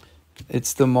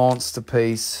 It's the monster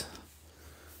piece.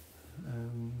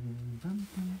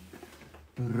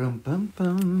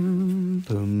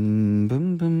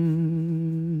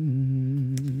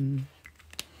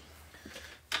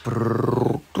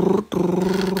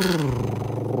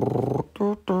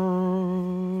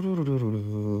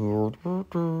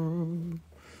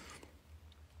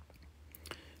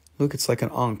 Look, it's like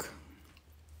an Ankh,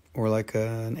 or like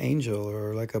an angel,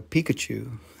 or like a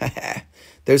Pikachu.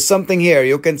 There's something here,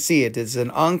 you can see it. It's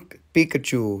an Ankh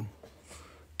Pikachu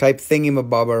type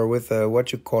thingy-mabobber with a,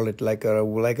 what you call it, like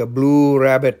a blue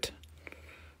rabbit.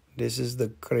 This is the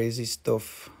crazy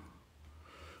stuff.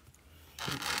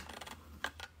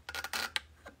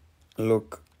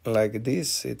 Look like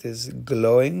this. It is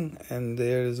glowing, and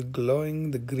there is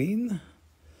glowing the green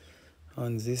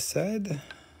on this side.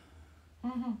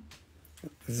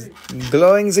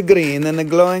 Glowing the green and the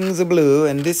glowing the blue,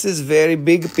 and this is very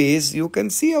big piece. You can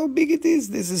see how big it is.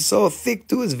 This is so thick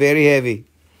too. It's very heavy.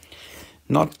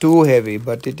 Not too heavy,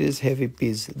 but it is heavy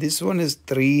piece. This one is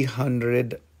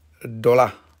 $300.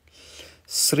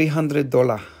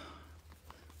 $300.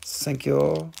 Thank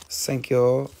you,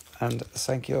 and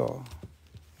thank you.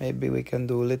 Maybe we can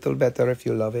do a little better if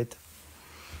you love it.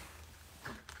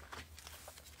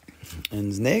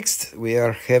 And next, we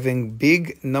are having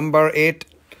big number 8.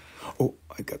 Oh,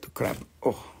 I got to cramp.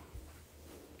 Oh,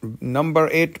 number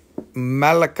 8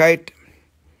 malachite.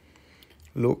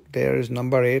 Look, there is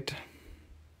number 8.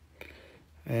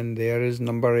 And there is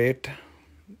number 8.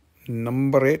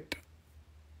 Number 8.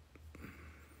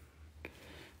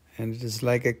 And it is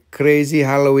like a crazy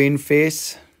Halloween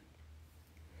face.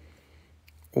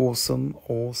 Awesome,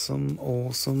 awesome,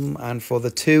 awesome. And for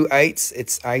the 2 8s,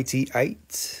 it's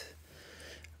 88.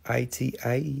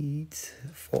 88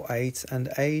 for 8 and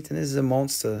 8. And this is a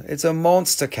monster. It's a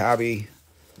monster cabbie.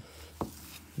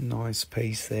 Nice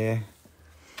piece there.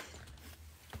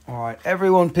 Alright,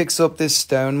 everyone picks up this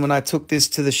stone. When I took this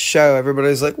to the show,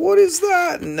 everybody's like, what is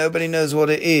that? And nobody knows what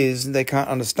it is. And they can't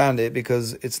understand it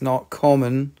because it's not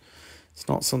common. It's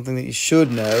not something that you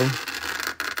should know.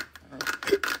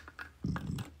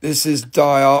 This is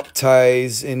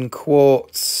dioptase in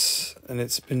quartz, and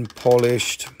it's been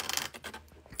polished.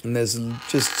 And there's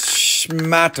just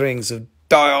smatterings of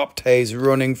dioptase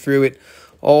running through it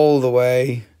all the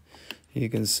way. You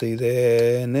can see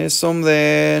there, and there's some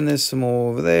there, and there's some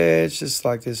more over there. It's just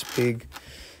like this big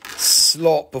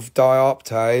slop of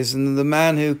dioptase. And the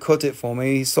man who cut it for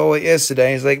me, he saw it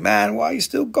yesterday. He's like, man, why you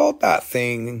still got that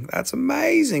thing? That's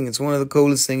amazing. It's one of the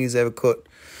coolest things he's ever cut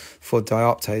for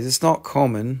dioptase. It's not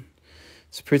common.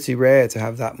 It's pretty rare to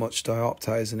have that much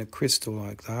dioptase in a crystal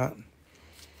like that.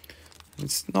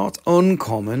 It's not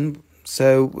uncommon.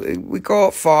 So we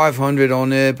got 500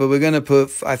 on it, but we're going to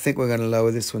put, I think we're going to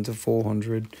lower this one to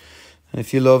 400. And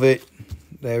if you love it,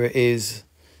 there it is.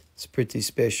 It's pretty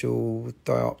special with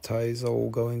dioptase all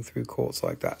going through quartz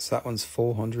like that. So that one's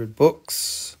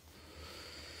 $400.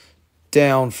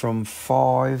 Down from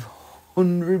 5.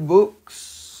 100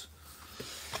 bucks.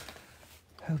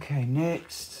 Okay,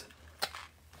 next,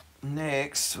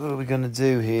 what are we going to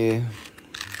do here?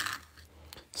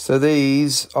 So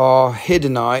these are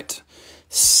Hiddenite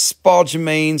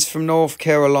spodumines from North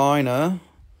Carolina.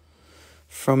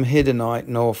 From Hiddenite,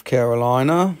 North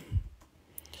Carolina.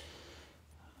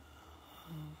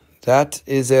 That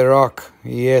is a rock.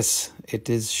 Yes, it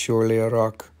is surely a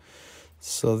rock.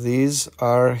 So these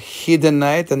are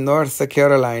Hiddenite in North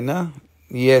Carolina.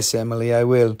 Yes, Emily, I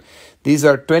will. These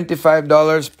are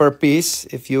 $25 per piece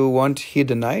if you want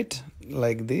Hiddenite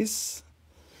like this.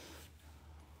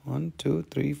 1, 2,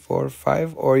 3, 4,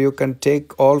 5. Or you can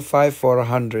take all 5 for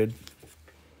 100.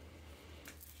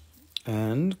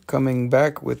 And coming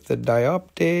back with the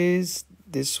dioptase,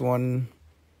 this one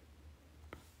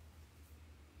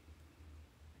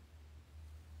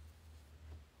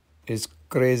is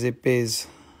crazy piece.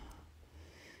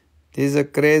 This is a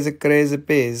crazy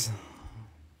piece.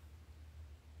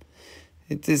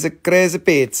 It is a crazy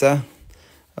pizza.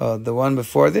 Oh, the one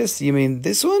before this? You mean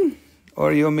this one?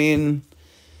 Or you mean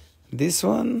this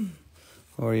one?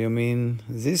 Or you mean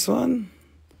this one?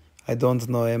 I don't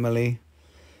know, Emily.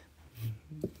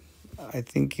 I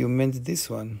think you meant this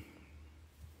one.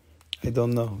 I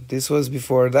don't know. This was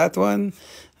before that one,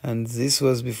 and this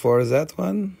was before that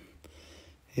one.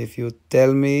 If you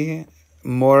tell me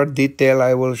more detail,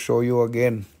 I will show you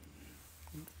again.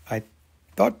 I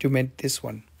thought you meant this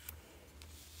one.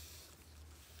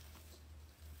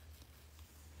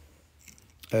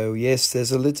 Oh yes,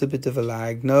 there's a little bit of a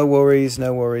lag. No worries,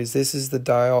 no worries. This is the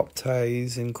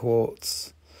dioptase in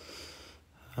quartz.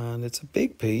 And it's a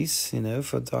big piece, you know,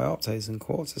 for dioptase and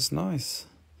quartz. It's nice.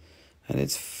 And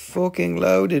it's fucking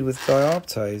loaded with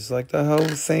dioptase, like the whole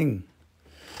thing.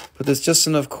 But there's just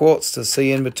enough quartz to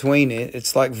see in between it.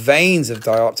 It's like veins of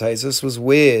dioptase. This was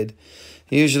weird.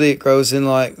 Usually it grows in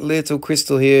like little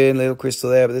crystal here and little crystal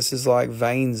there, but this is like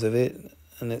veins of it.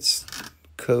 And it's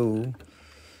cool.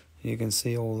 You can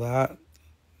see all that.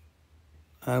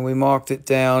 And we marked it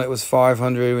down. It was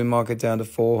 500. We marked it down to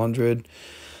 400.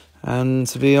 And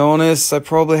to be honest, I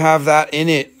probably have that in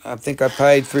it. I think I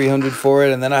paid 300 for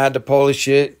it, and then I had to polish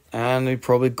it, and we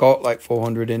probably got like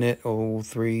 400 in it, or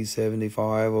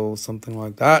 375 or something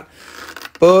like that.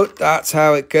 But that's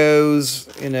how it goes.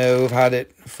 You know, I've had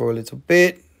it for a little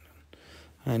bit,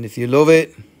 and if you love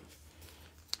it,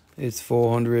 it's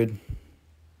 400.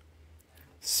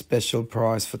 Special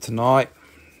price for tonight.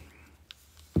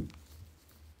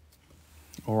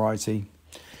 Alrighty.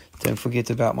 Don't forget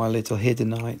about my little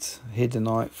Hiddenite.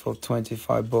 Hiddenite for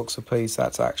 25 bucks a piece.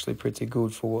 That's actually pretty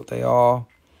good for what they are.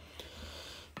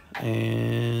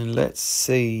 And let's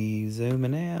see.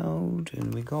 Zooming out.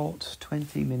 And we got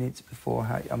 20 minutes before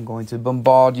I'm going to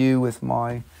bombard you with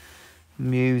my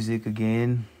music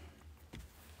again.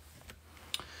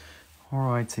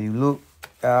 Alrighty. Look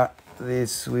at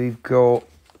this. We've got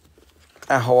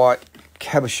Ajoite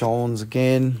cabochons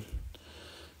again.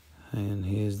 And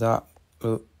here's that.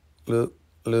 Look. Look,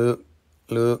 look,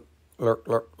 look, look,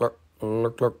 look, look,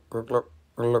 look, look, look,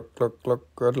 look, look, look, look,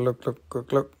 look, look,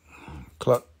 look, look,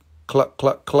 cluck, cluck,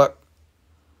 cluck, cluck.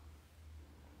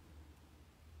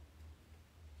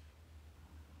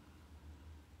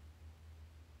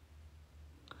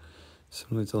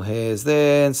 Some little hairs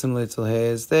there and some little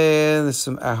hairs there. There's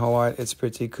some Ajoite. It's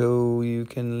pretty cool. You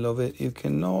can love it. You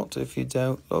cannot. If you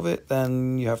don't love it,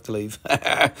 then you have to leave.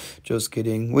 Just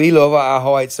kidding. We love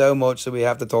Ajoite so much that we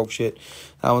have to talk shit.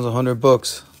 That was 100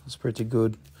 bucks. It's pretty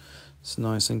good. It's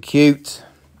nice and cute.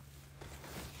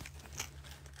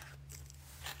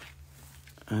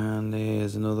 And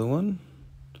there's another one.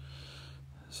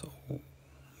 So you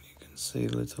can see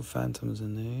little phantoms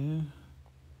in there.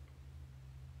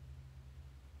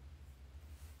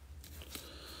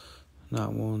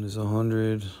 That one is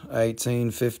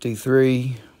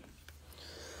 118.53.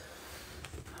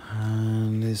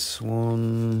 And this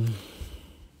one,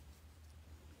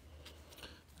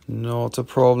 not a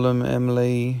problem.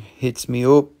 Emily hits me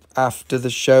up after the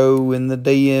show in the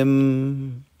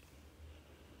DM.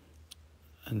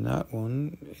 And that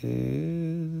one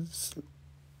is...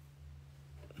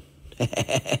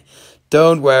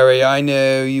 Don't worry, I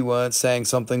know you weren't saying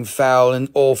something foul and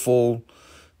awful,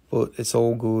 but it's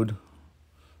all good.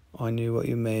 I knew what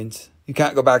you meant. You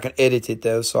can't go back and edit it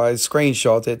though, so I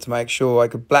screenshot it to make sure I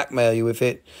could blackmail you with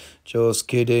it. Just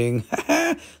kidding.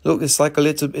 Look, it's like a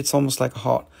little, it's almost like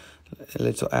a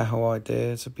little Ajoite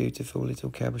there. It's a beautiful little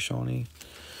cabochon.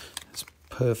 It's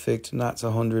perfect, and that's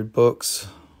 100 bucks.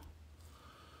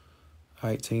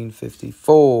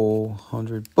 1854,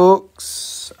 100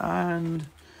 bucks, and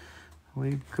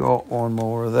we've got one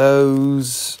more of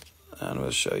those, and we'll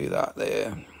show you that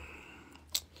there.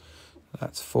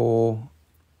 That's 4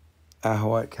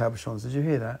 Ajoite cabochons. Did you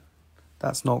hear that?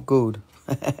 That's not good.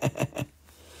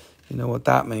 You know what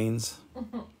that means?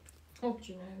 Hold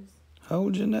your nose.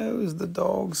 Hold your nose. The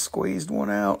dog squeezed one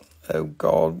out. Oh,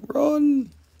 God, run.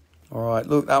 All right,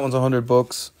 look, that one's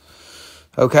 $100.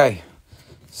 Okay.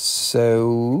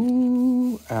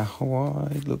 So,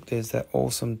 Ajoite. Look, there's that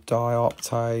awesome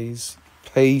dioptase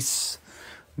piece.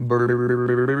 What do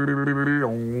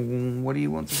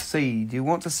you want to see? Do you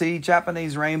want to see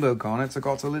Japanese rainbow connets? I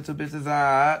got a little bit of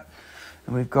that.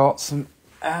 And we've got some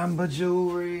amber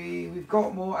jewelry. We've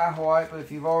got more Ajoite, but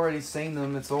if you've already seen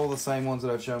them, it's all the same ones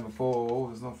that I've shown before.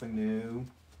 There's nothing new.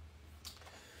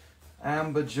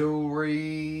 Amber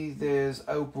jewelry. There's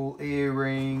opal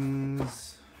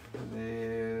earrings.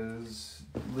 There's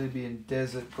Libyan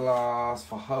desert glass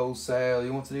for wholesale.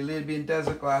 You want to do Libyan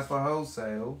desert glass for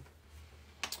wholesale?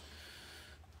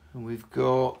 And we've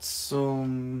got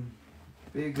some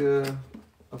bigger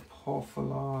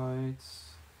apopholites.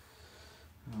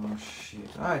 Oh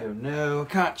shit, I don't know. I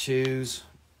can't choose.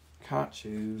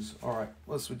 Alright,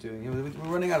 what's we doing here? We're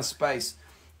running out of space.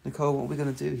 Nicole, what are we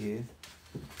going to do here?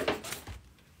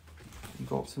 You've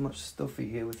got so much stuffy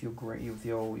here with your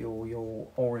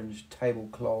orange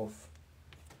tablecloth.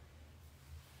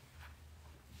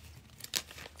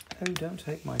 Oh, don't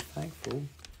take my thankful.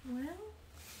 Well,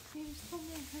 you just told me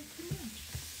I had too much.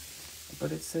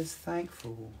 But it says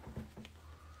thankful.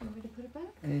 You want me to put it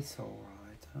back? It's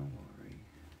alright, don't worry.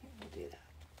 We'll do that.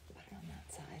 Put it on that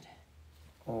side.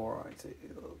 Alright,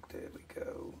 look, there we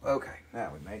go. Okay,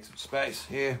 now we made some space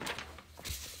here.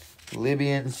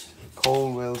 Libyans.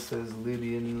 Caldwell says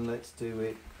Libyan, let's do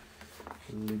it.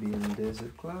 Libyan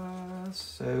desert glass.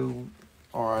 So,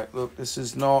 alright, look, this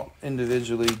is not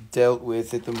individually dealt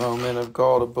with at the moment. I've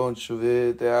got a bunch of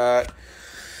it.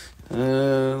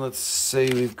 Let's see,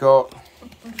 we've got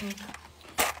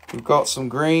some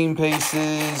green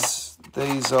pieces.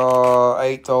 These are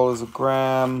 $8 a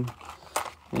gram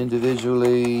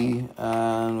individually,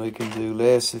 and we can do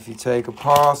less if you take a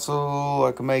parcel.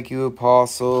 I can make you a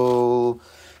parcel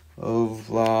of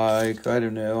like, I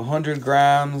don't know, 100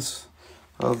 grams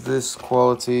of this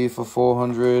quality for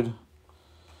 $400.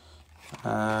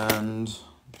 And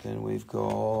then we've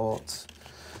got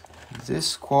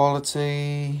this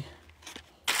quality.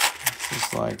 This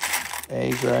is like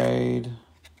A grade.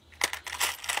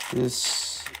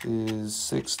 This is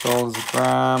 $6 a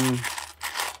gram.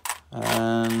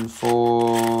 And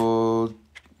for,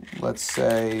 let's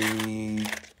say,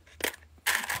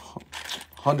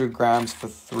 100 grams for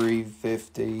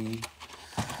 $3.50.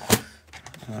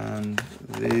 And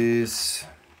this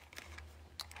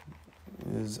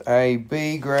is a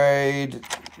B grade.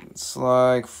 It's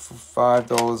like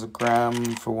 $5 a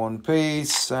gram for one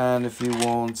piece. And if you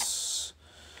want,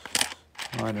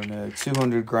 I don't know,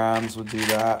 200 grams, we'll do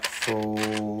that for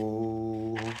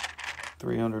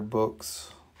 $300,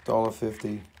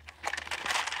 $1.50.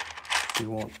 If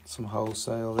you want some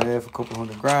wholesale there for a couple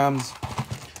hundred grams.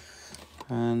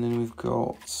 And then we've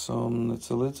got some that's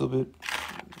a little bit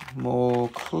more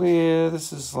clear.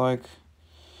 This is like,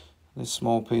 this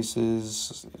small piece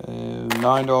is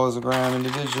 $9 a gram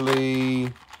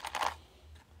individually.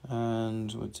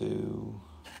 And we'll do,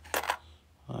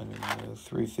 I don't know,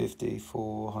 $3.50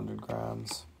 for 100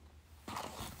 grams.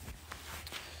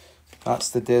 That's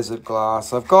the desert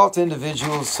glass. I've got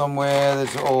individuals somewhere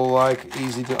that are all like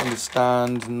easy to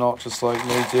understand, not just like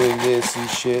me doing this and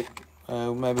shit.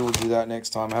 Maybe we'll do that next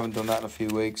time. I haven't done that in a few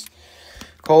weeks.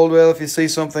 Caldwell, if you see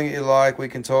something you like, we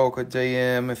can talk at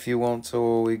DM if you want to,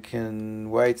 or we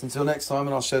can wait until next time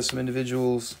and I'll show some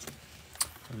individuals.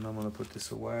 And I'm going to put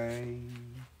this away.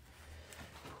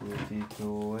 Put it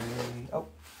away. Oh,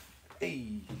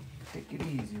 hey, take it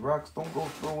easy. Rocks, don't go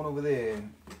throwing over there.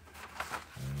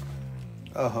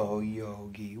 Oh,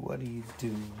 Yogi, what are you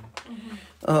doing?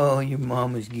 Oh, your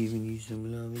mama's giving you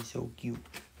some love. It's so cute.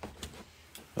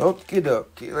 Okie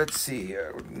dokie, let's see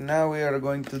here. Now we are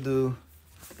going to do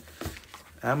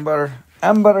amber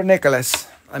necklace.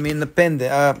 I mean the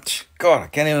pendant. God, I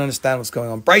can't even understand what's going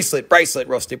on. Bracelet,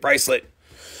 Rusty, bracelet.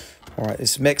 All right,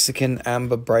 this Mexican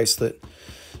amber bracelet.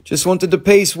 Just wanted to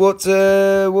piece what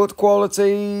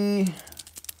quality.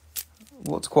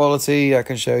 What quality? I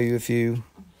can show you if you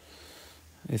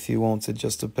wanted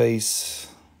just a piece.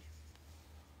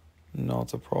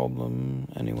 Not a problem.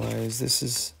 Anyways, this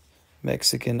is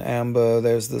Mexican amber.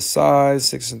 There's the size,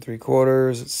 6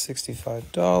 3/4. It's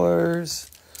 $65.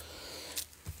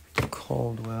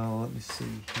 Caldwell. Let me see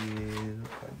here.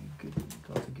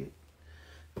 Got to get.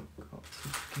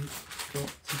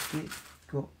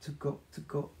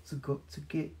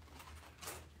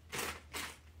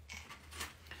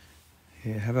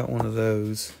 Here, how about one of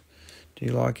those? Do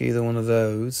you like either one of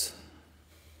those?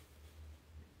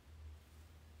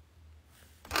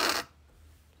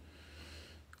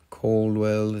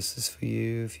 Caldwell, this is for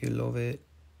you if you love it.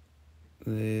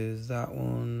 There's that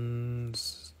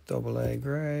one's AA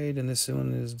grade, and this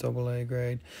one is AA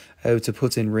grade. Oh, to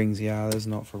put in rings, yeah, those are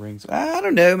not for rings. I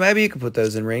don't know, maybe you could put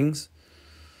those in rings.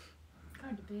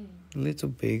 Kind of big. A little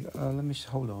big. Let me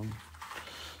hold on.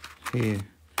 Here,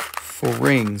 for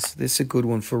rings. This is a good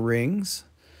one for rings.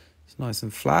 It's nice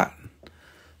and flat.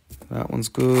 That one's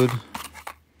good.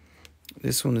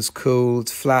 This one is cool.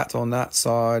 It's flat on that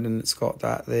side, and it's got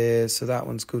that there. So that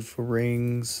one's good for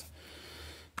rings.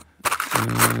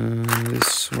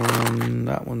 This one,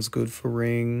 that one's good for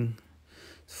ring.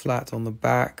 It's flat on the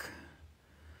back.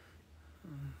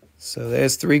 So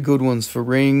there's 3 good ones for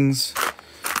rings.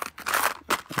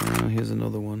 Here's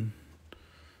another one.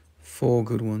 4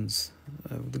 good ones.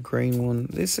 The green one.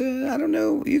 This, I don't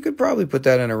know. You could probably put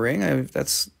that in a ring.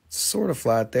 That's sort of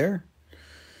flat there.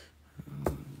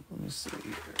 Let me see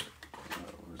here.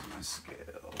 Where's my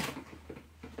scale?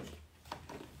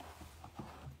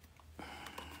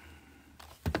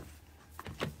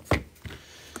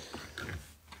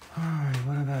 Alright,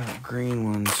 what about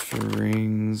green ones for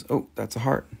rings? Oh, that's a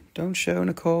heart. Don't show,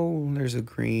 Nicole. There's a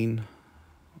green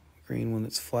one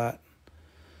that's flat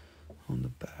on the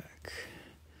back.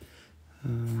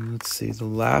 Let's see. The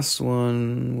last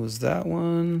one was that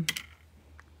one,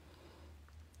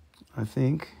 I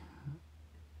think.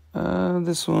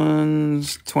 This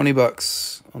one's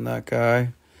 $20 on that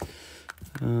guy.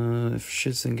 For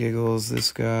shits and giggles,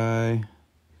 this guy.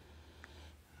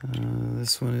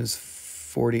 This one is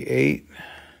 48.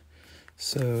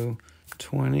 So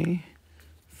 20,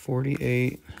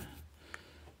 48.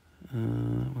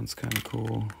 That one's kind of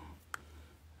cool.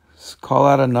 Just call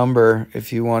out a number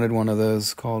if you wanted one of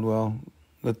those, Caldwell.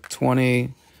 The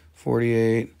 20,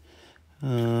 48.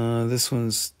 This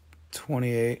one's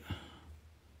 28.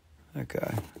 That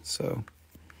guy. So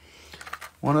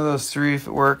one of those 3, if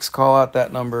it works, call out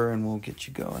that number and we'll get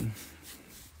you going.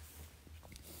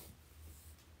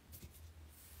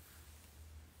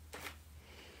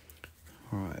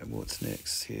 All right, what's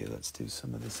next here? Let's do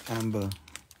some of this amber.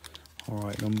 All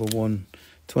right, number 1,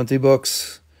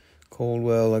 $20.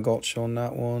 Caldwell, I got you on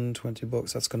that one.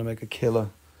 $20. That's going to make a killer.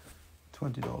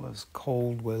 $20.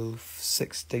 Caldwell,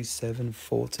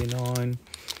 $67.49.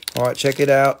 All right, check it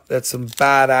out. That's some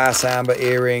badass amber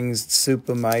earrings. It's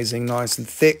super amazing, nice and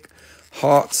thick.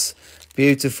 Hearts,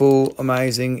 beautiful,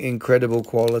 amazing, incredible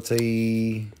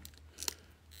quality.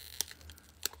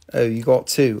 Oh, you got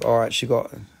 2. All right, she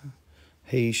got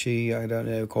he, she, I don't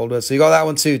know, Caldwell. So you got that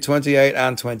one too, 28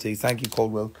 and 20. Thank you,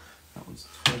 Caldwell. That one's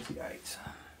 28.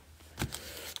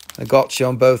 I got you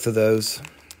on both of those.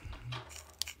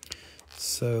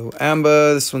 So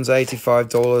amber, this one's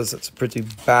 $85. That's pretty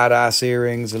badass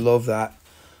earrings. I love that.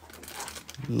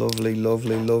 Lovely,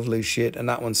 lovely, lovely shit. And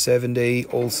that one's 70.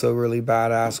 Also really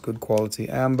badass, good quality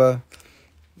amber.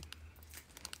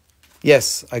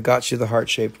 Yes, I got you the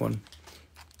heart-shaped one.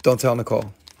 Don't tell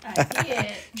Nicole. I see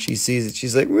it. She sees it.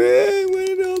 She's like, where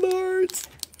did all the hearts?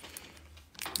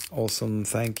 Awesome.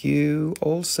 Thank you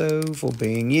also for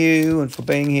being you and for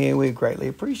being here. We greatly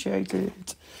appreciate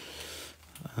it.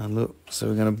 And look, so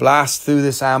we're going to blast through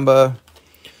this amber.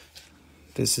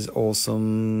 This is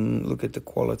awesome. Look at the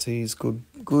qualities.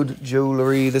 Good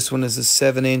jewelry. This one is a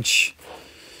 7-inch.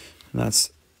 And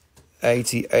that's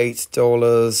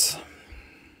 $88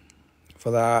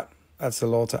 for that. That's a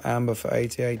lot of amber for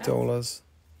 $88.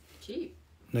 Cheap.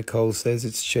 Nicole says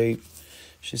it's cheap.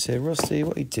 She said, Rusty,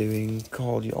 what are you doing?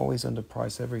 God, you always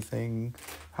underprice everything.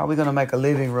 How are we going to make a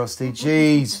living, Rusty?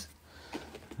 Jeez.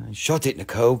 Shut it,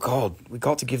 Nicole. God, we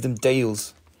got to give them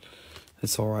deals.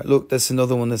 It's all right. Look, there's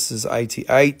another one. This is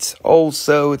 88.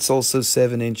 Also, it's also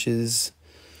 7 inches.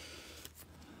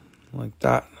 Like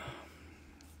that.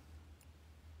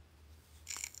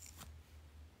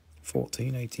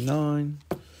 $14.89.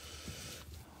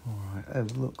 All right. Oh,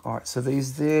 look. All right. So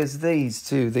there's these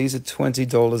too. These are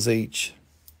 $20 each.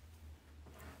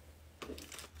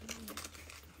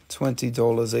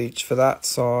 $20 each for that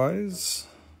size.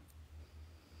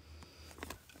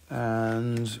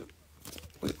 And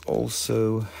we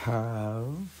also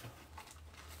have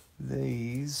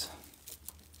these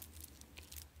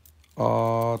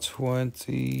are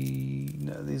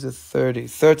these are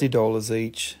 $30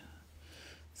 each.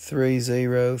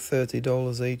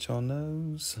 $30 each on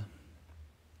those.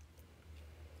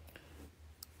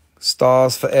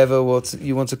 Stars Forever. What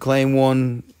you want to claim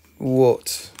one?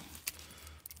 What?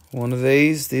 One of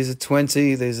these? These are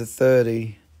 20. These are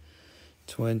 30.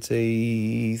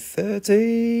 20, 30.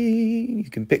 You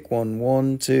can pick one.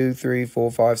 1, 2, 3, 4,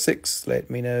 5, 6. Let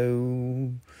me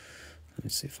know. Let me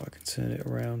see if I can turn it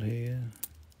around here.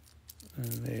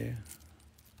 And there.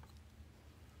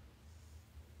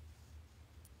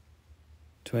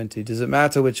 20. Does it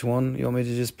matter which one? You want me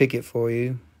to just pick it for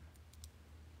you?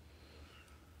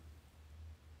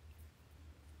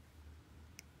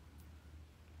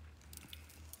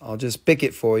 I'll just pick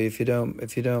it for you if you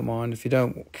don't mind, if you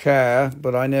don't care.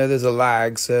 But I know there's a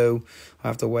lag, so I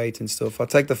have to wait and stuff. I'll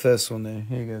take the first one there.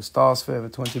 Here you go. Stars Forever,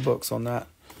 $20 on that.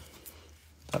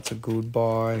 That's a good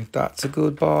buy. That's a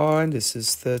good buy. This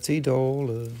is $30.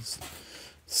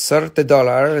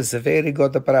 $30 is a very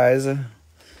good price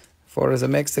for the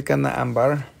Mexican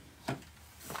amber.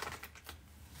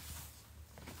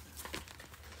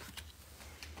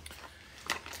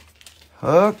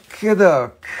 Okay,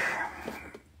 doc.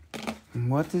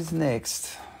 What is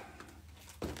next?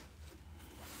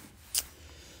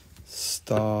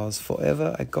 Stars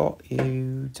Forever, I got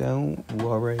you. Don't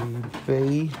worry,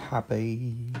 be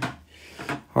happy.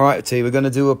 Alright, T, we're going to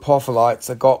do apopholites.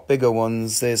 I got bigger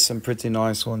ones. There's some pretty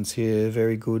nice ones here.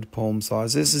 Very good palm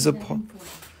size. This is a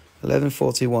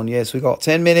 1141. Yes, we got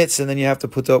 10 minutes and then you have to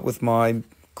put up with my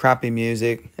crappy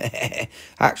music.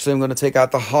 Actually, I'm going to take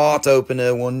out the heart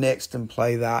opener one next and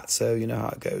play that, so you know how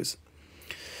it goes.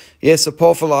 Yes,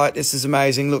 apopholite. This is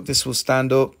amazing. Look, this will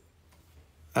stand up.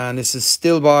 And this is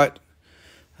still bite.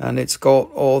 And it's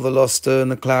got all the luster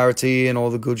and the clarity and all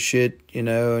the good shit, you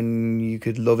know, and you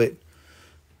could love it.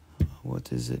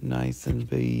 What is it? Nathan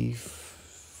B.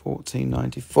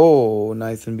 14.94.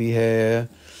 Nathan B. Hair.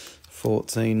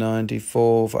 14.94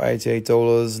 for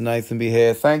 $88. Nathan B.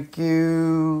 Hair. Thank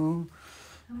you.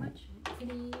 How much?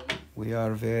 We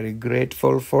are very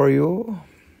grateful for you.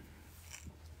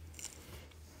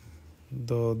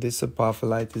 Though this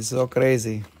apopholite is so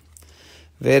crazy.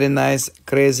 Very nice,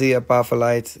 crazy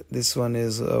apopholite. This one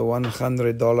is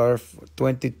 $100.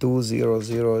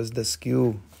 2200 is the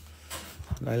SKU.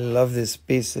 I love this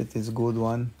piece. It is a good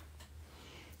one.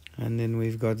 And then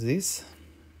we've got this.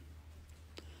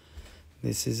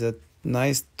 This is a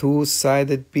nice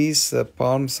two-sided piece, a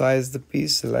palm-sized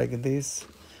piece like this.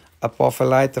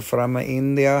 Apopholite from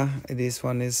India. This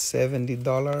one is $70.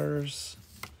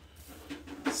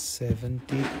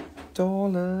 $70.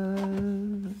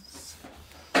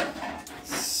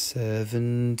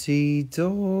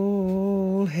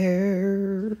 $70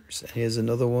 hairs. Here's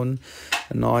another one.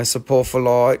 A nice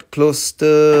apopholite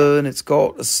cluster. And it's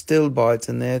got a still bite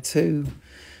in there too.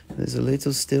 There's a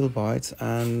little still bite.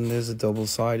 And there's a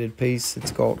double-sided piece.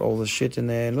 It's got all the shit in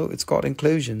there. Look, it's got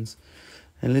inclusions.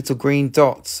 And little green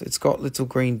dots. It's got little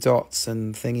green dots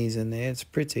and thingies in there. It's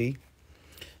pretty.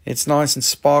 It's nice and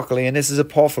sparkly, and this is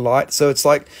apopholite, so it's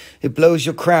like it blows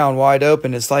your crown wide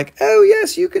open. It's like, oh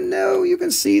yes, you can know, you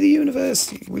can see the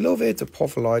universe. We love it.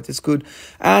 Apopholite, it's good.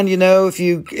 And you know, if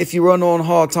you run on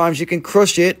hard times, you can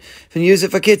crush it and use it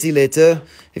for kitty litter.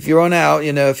 If you run out,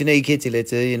 you know, if you need kitty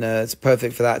litter, you know, it's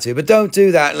perfect for that too. But don't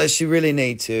do that unless you really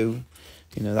need to.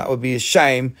 You know, that would be a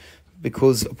shame,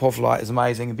 because apopholite is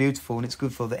amazing and beautiful, and it's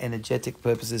good for the energetic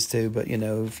purposes too. But you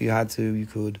know, if you had to, you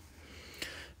could.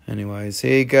 Anyways,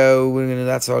 here you go.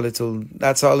 That's our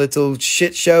little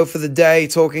shit show for the day,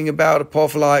 talking about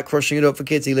apopholite, crushing it up for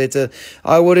kitty litter.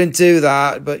 I wouldn't do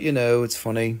that, but you know, it's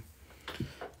funny.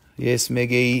 Yes,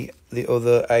 Miggy, the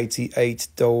other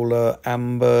 $88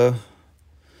 amber.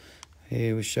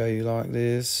 Here we show you like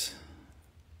this.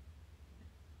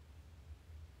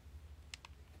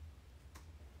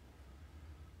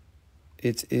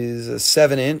 It is a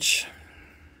 7-inch.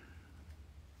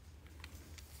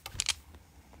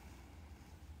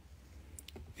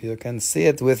 You can see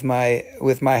it with my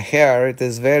hair. It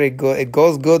is very good. It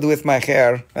goes good with my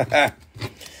hair.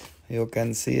 You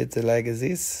can see it like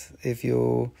this. If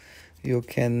you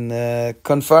can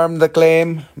confirm the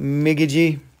claim, Miggy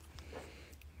G.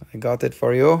 I got it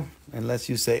for you. Unless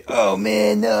you say, oh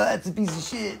man, no, that's a piece of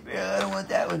shit. Bro. I don't want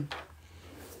that one.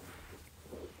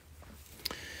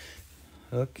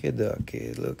 Okay,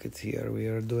 look at here. We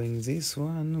are doing this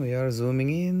one. We are zooming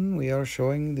in. We are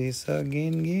showing this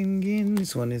again.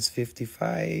 This one is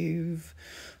 55.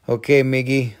 Okay,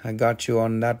 Miggy, I got you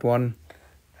on that one.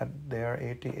 There,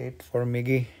 88 for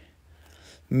Miggy.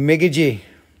 Miggy G.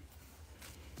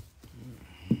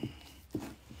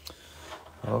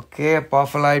 Okay,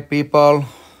 apopholite people.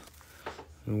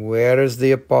 Where is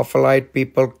the apopholite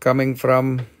people coming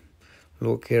from?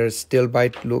 Look here, still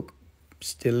bite. Look,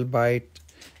 still bite.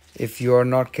 If you are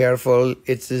not careful,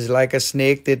 it is like a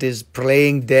snake that is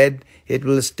playing dead. It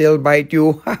will still bite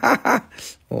you.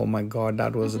 Oh my God,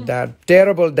 that was a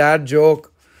terrible dad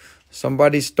joke.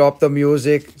 Somebody stop the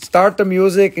music. Start the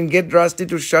music and get Rusty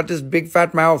to shut his big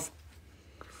fat mouth.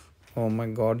 Oh my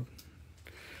God.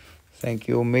 Thank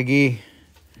you, Miggy.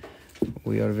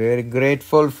 We are very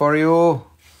grateful for you.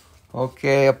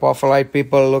 Okay, Apophyllite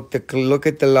people, look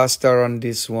at the luster on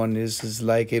this one. This is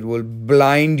like it will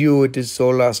blind you. It is so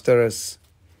lustrous.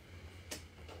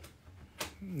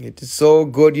 It is so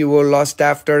good you will lust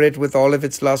after it with all of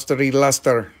its lustery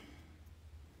luster.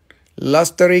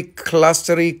 Lustery,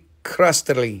 clustery,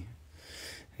 crustily.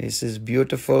 This is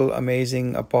beautiful,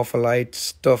 amazing Apophyllite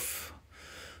stuff.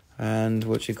 And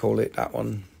what you call it, that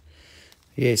one.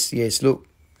 Yes, look.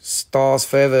 Stars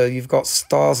forever. You've got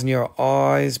stars in your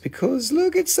eyes because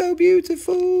look, it's so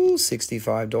beautiful.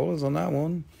 $65 on that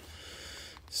one.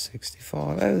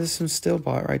 65. Oh, there's some still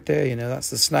bite right there. You know,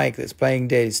 that's the snake that's playing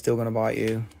dead. It's still going to bite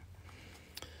you.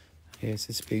 Yes,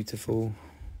 it's beautiful.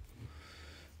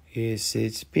 Yes,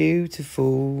 it's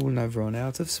beautiful. And I've run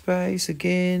out of space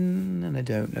again. And I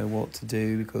don't know what to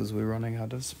do because we're running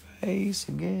out of space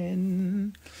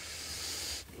again.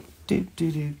 Do,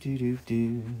 do, do, do, do,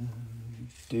 do.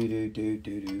 Do, do, do,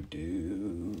 do, do,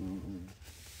 do.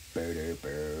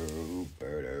 Bo-do-bo,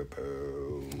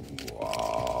 bo-do-bo.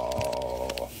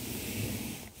 Wow.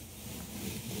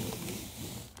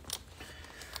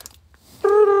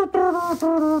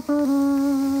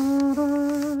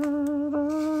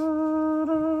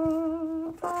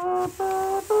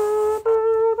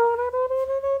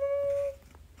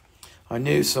 I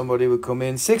knew somebody would come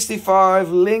in. 65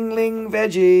 Ling Ling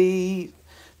Veggie.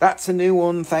 That's a new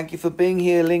one. Thank you for being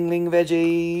here, Ling Ling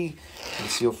Veggie.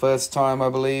 It's your first time, I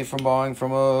believe, from buying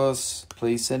from us.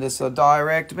 Please send us a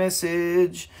direct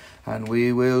message and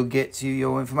we will get you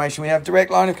your information. We have direct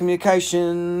line of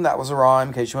communication. That was a rhyme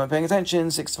in case you weren't paying attention.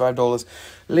 $65.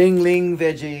 Ling Ling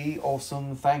Veggie.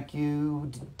 Awesome. Thank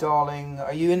you, darling.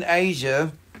 Are you in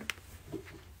Asia?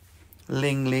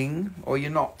 Ling Ling. Or you're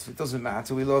not. It doesn't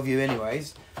matter. We love you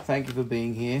anyways. Thank you for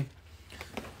being here.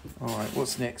 Alright,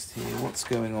 what's next here? What's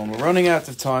going on? We're running out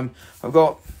of time. I've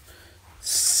got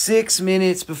 6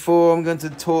 minutes before I'm going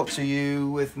to torture you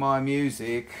with my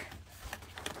music.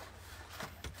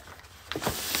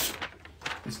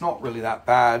 It's not really that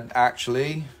bad,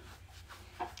 actually.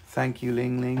 Thank you,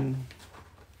 Ling Ling.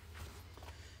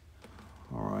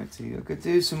 Alrighty, I could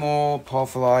do some more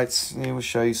Apophylites. We'll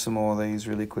show you some more of these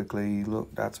really quickly.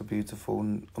 Look, that's a beautiful,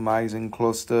 amazing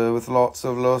cluster with lots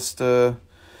of luster.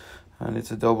 And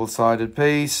it's a double-sided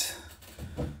piece.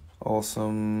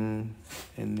 Awesome.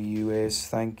 In the US.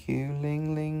 Thank you,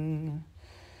 Ling Ling.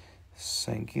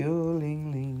 Thank you,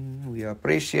 Ling Ling. We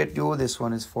appreciate you. This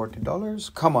one is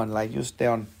 $40. Come on, like, just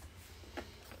down.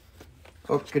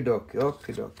 Okie dokie,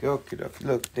 okie dokie, okie dokie.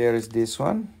 Look, there is this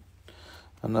one.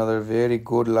 Another very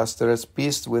good lustrous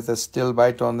piece with a still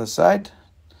bite on the side.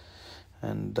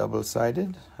 And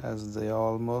double-sided, as they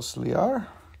all mostly are.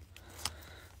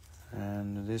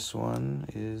 And this one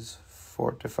is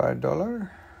 $45.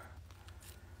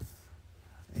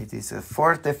 It is a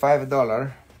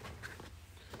 $45.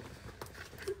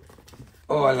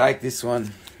 Oh, I like this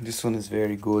one. This one is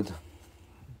very good.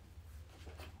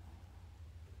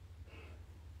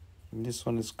 This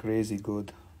one is crazy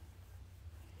good.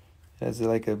 It has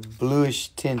like a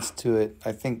bluish tint to it.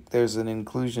 I think there's an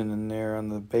inclusion in there on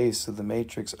the base of the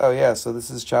matrix. Oh yeah, so this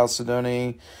is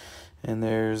Chalcedony. And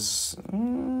there's, I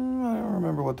don't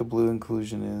remember what the blue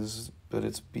inclusion is, but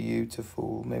it's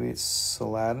beautiful. Maybe it's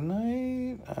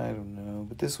Celadonite? I don't know,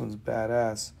 but this one's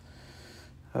badass.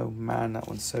 Oh man, that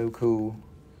one's so cool.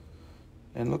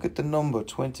 And look at the number,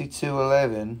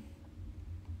 2211.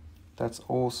 That's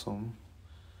awesome.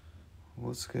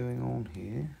 What's going on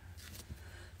here?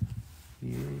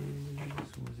 Yes,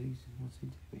 what's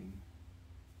he doing?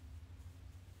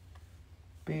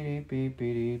 Beep, beep,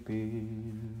 beep, beep.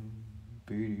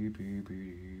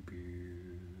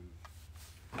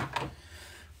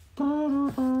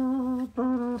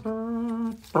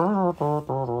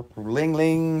 Ling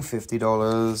Ling,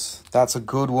 $50. That's a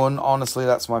good one. Honestly,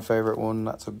 that's my favorite one.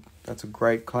 That's a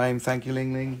great claim. Thank you,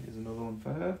 Ling Ling. Here's another one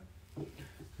for her.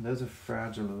 Those are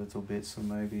fragile a little bit, so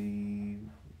maybe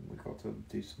we got to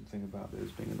do something about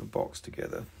those being in a box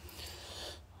together.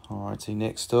 Alrighty,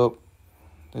 next up.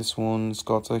 This one's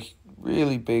got a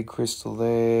really big crystal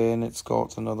there, and it's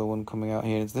got another one coming out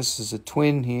here. This is a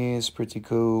twin here. It's pretty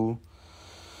cool.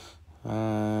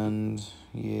 And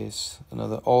yes,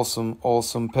 another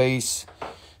awesome piece.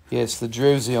 Yes, the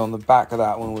druzy on the back of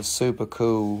that one was super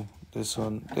cool. This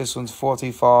one's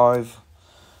 $45.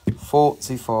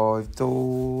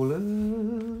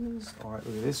 Alright,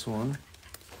 look at this one.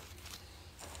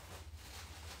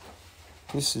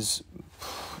 This is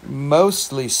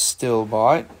mostly still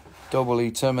bite.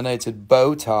 doubly terminated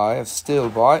bow tie of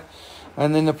Stilbite.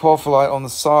 And then the Porphyroid on the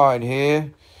side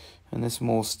here. And this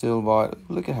more Stilbite.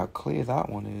 Look at how clear that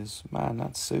one is. Man,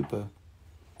 that's super.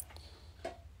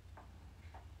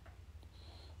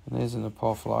 And there's an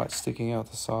Porphyroid sticking out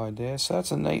the side there. So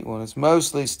that's a neat one. It's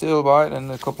mostly Stilbite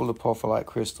and a couple of Porphyroid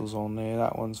crystals on there.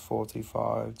 That one's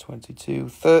 45, 22,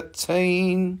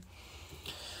 13.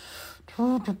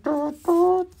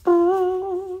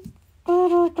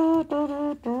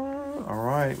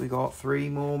 Alright, we got 3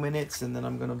 more minutes and then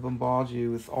I'm going to bombard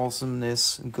you with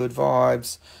awesomeness and good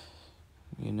vibes.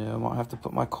 You know, I might have to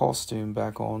put my costume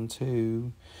back on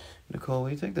too. Nicole,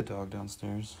 will you take the dog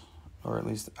downstairs? Or at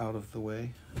least out of the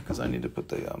way, because I need to put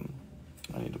the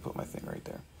I need to put my thing right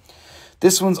there.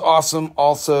 This one's awesome.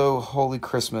 Also, Holy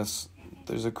Christmas.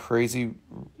 There's a crazy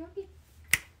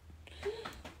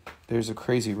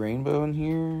rainbow in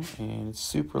here, and it's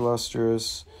super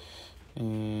lustrous,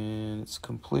 and it's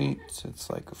complete. It's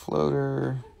like a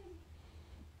floater.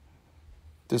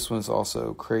 This one's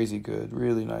also crazy good,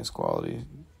 really nice quality.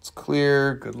 It's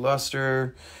clear, good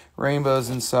luster, rainbows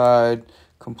inside.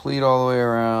 Complete all the way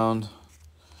around.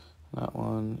 That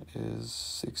one is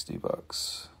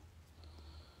 $60.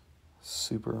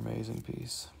 Super amazing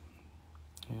piece.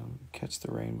 Yeah, catch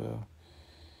the rainbow.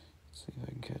 Let's see if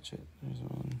I can catch it. There's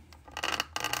one.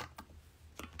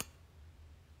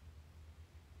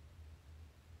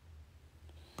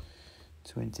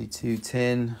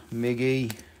 $22.10,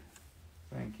 Miggy.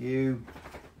 Thank you.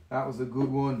 That was a good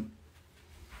one.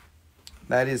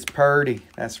 That is purdy.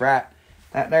 That's right.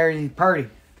 That there is purdy.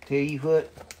 Tell you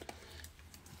what.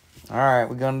 Alright,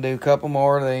 we're going to do a couple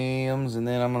more of them, and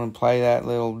then I'm going to play that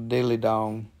little diddly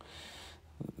dong.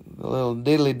 The little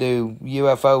diddly do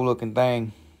UFO looking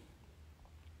thing.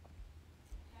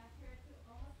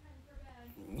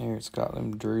 Here it's got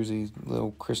them druzy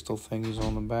little crystal thingies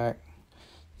on the back.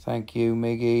 Thank you,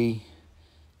 Miggy.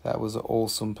 That was an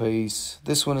awesome piece.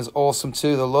 This one is awesome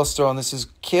too. The luster on this is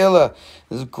killer.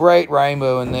 There's a great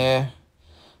rainbow in there.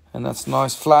 And that's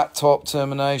nice flat top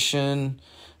termination.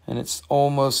 And it's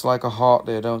almost like a heart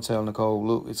there. Don't tell Nicole.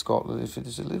 Look, it's got, if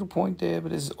there's a little point there,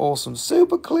 but it's awesome.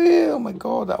 Super clear. Oh my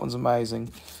God, that one's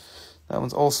amazing. That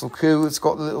one's also cool. It's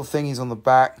got the little thingies on the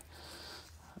back.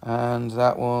 And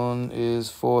that one is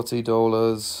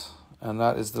 $40. And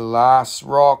that is the last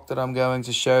rock that I'm going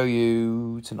to show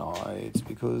you tonight,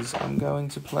 because I'm going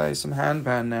to play some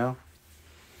handpan now.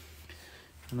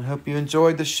 And I hope you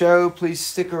enjoyed the show. Please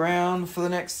stick around for the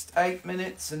next 8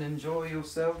 minutes and enjoy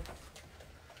yourself.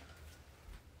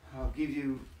 I'll give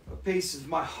you a piece of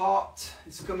my heart.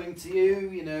 It's coming to you,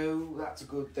 you know, that's a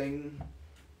good thing.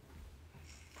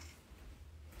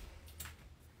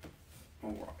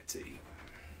 Alrighty.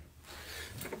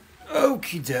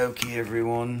 Okie dokie,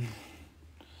 everyone.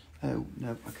 Oh,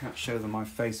 no, I can't show them my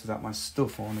face without my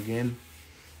stuff on again.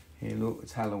 Here, look,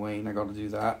 it's Halloween. I got to do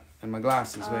that. And my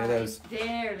glasses, where are those? It's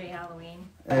barely Halloween.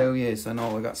 Oh, yes, I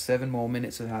know. I got 7 more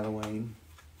minutes of Halloween.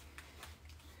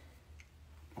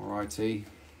 Alrighty.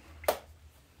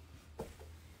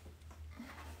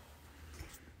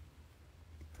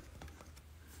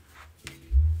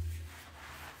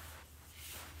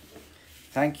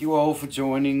 Thank you all for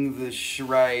joining the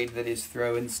charade that is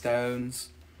Throwin Stones.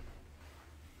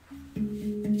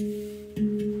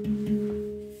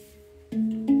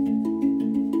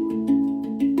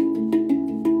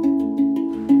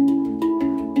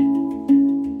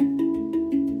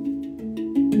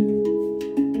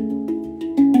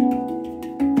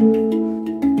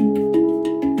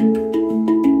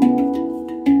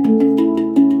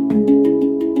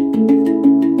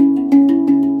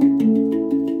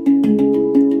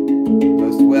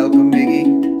 Most welcome, Miggy.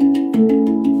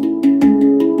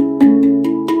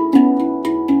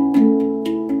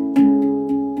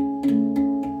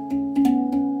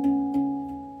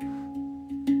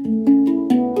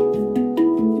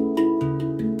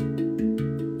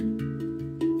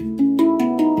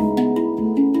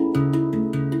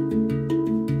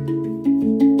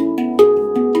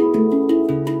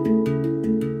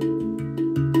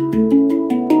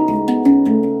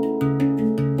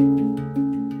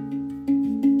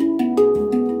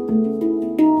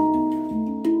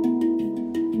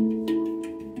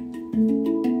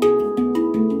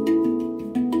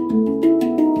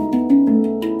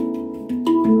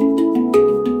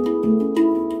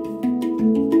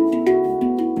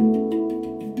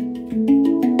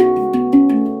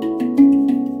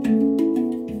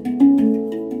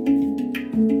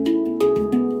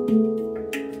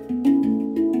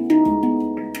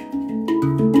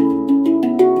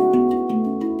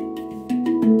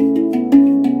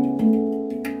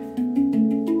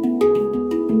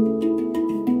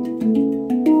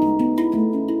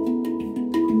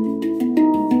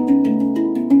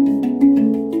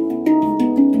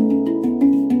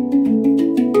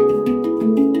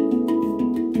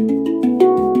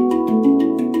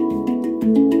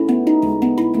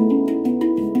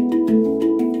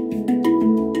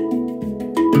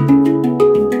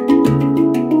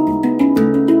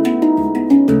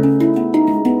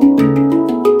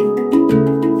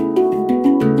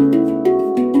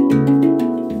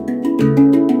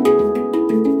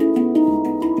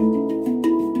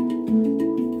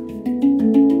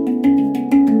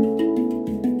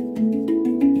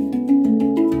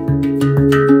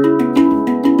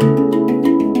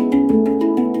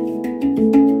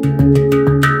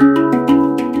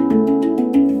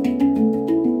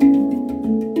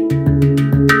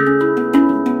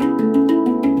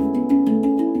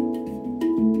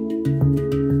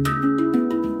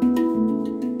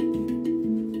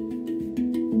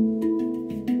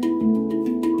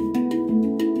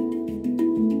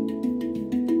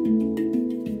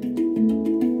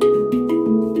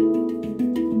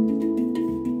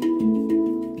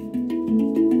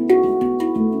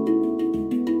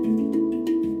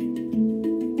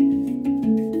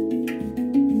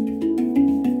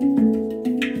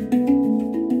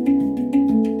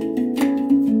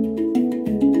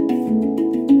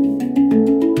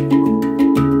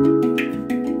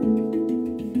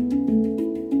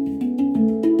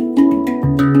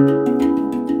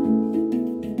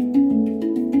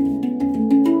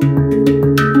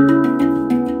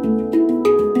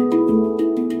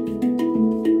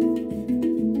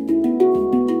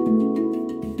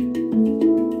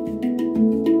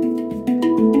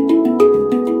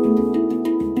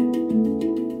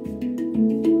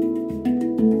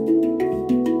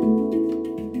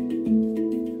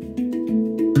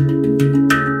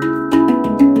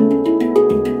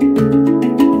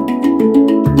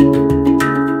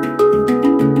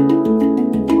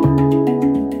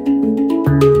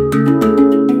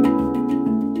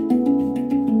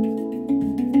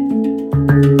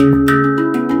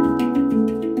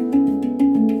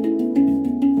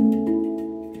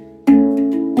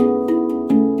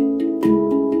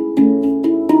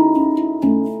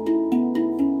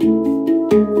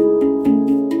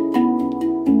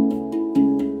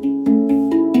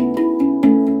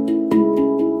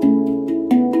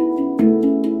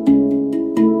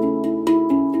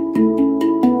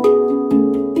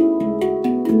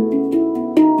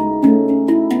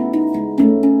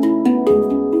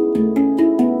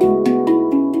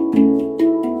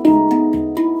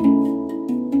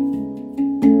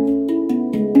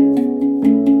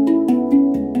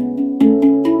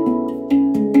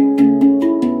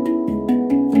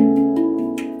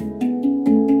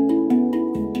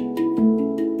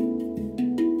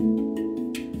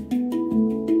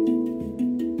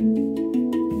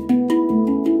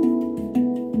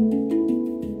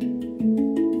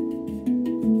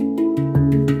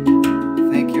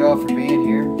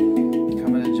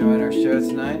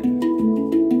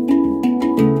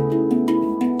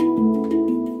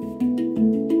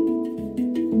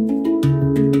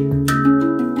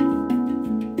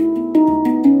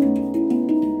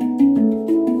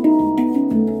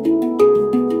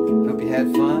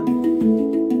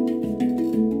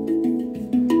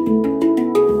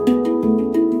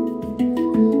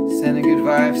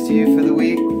 vibes to you for the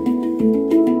week.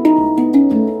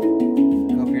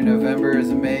 Hope your November is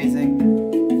amazing.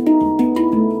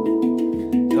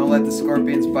 Don't let the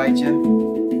scorpions bite you.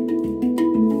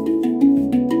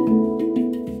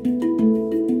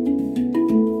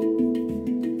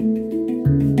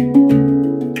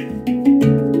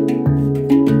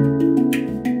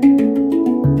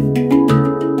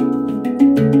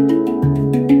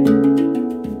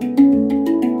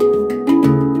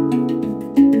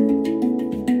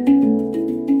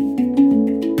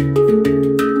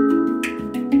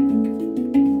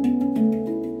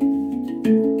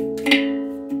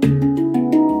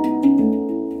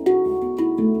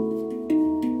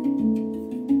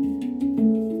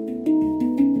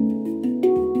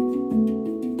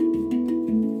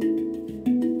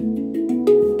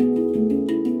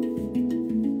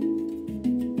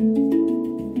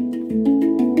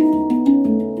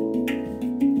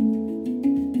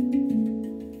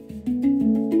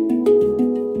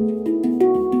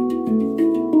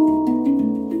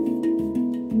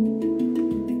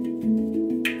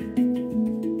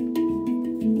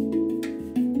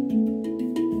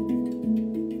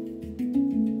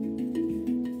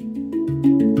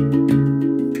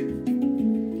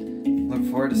 Look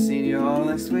forward to seeing you all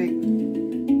next week.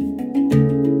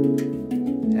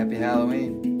 Happy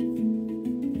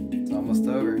Halloween. It's almost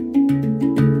over.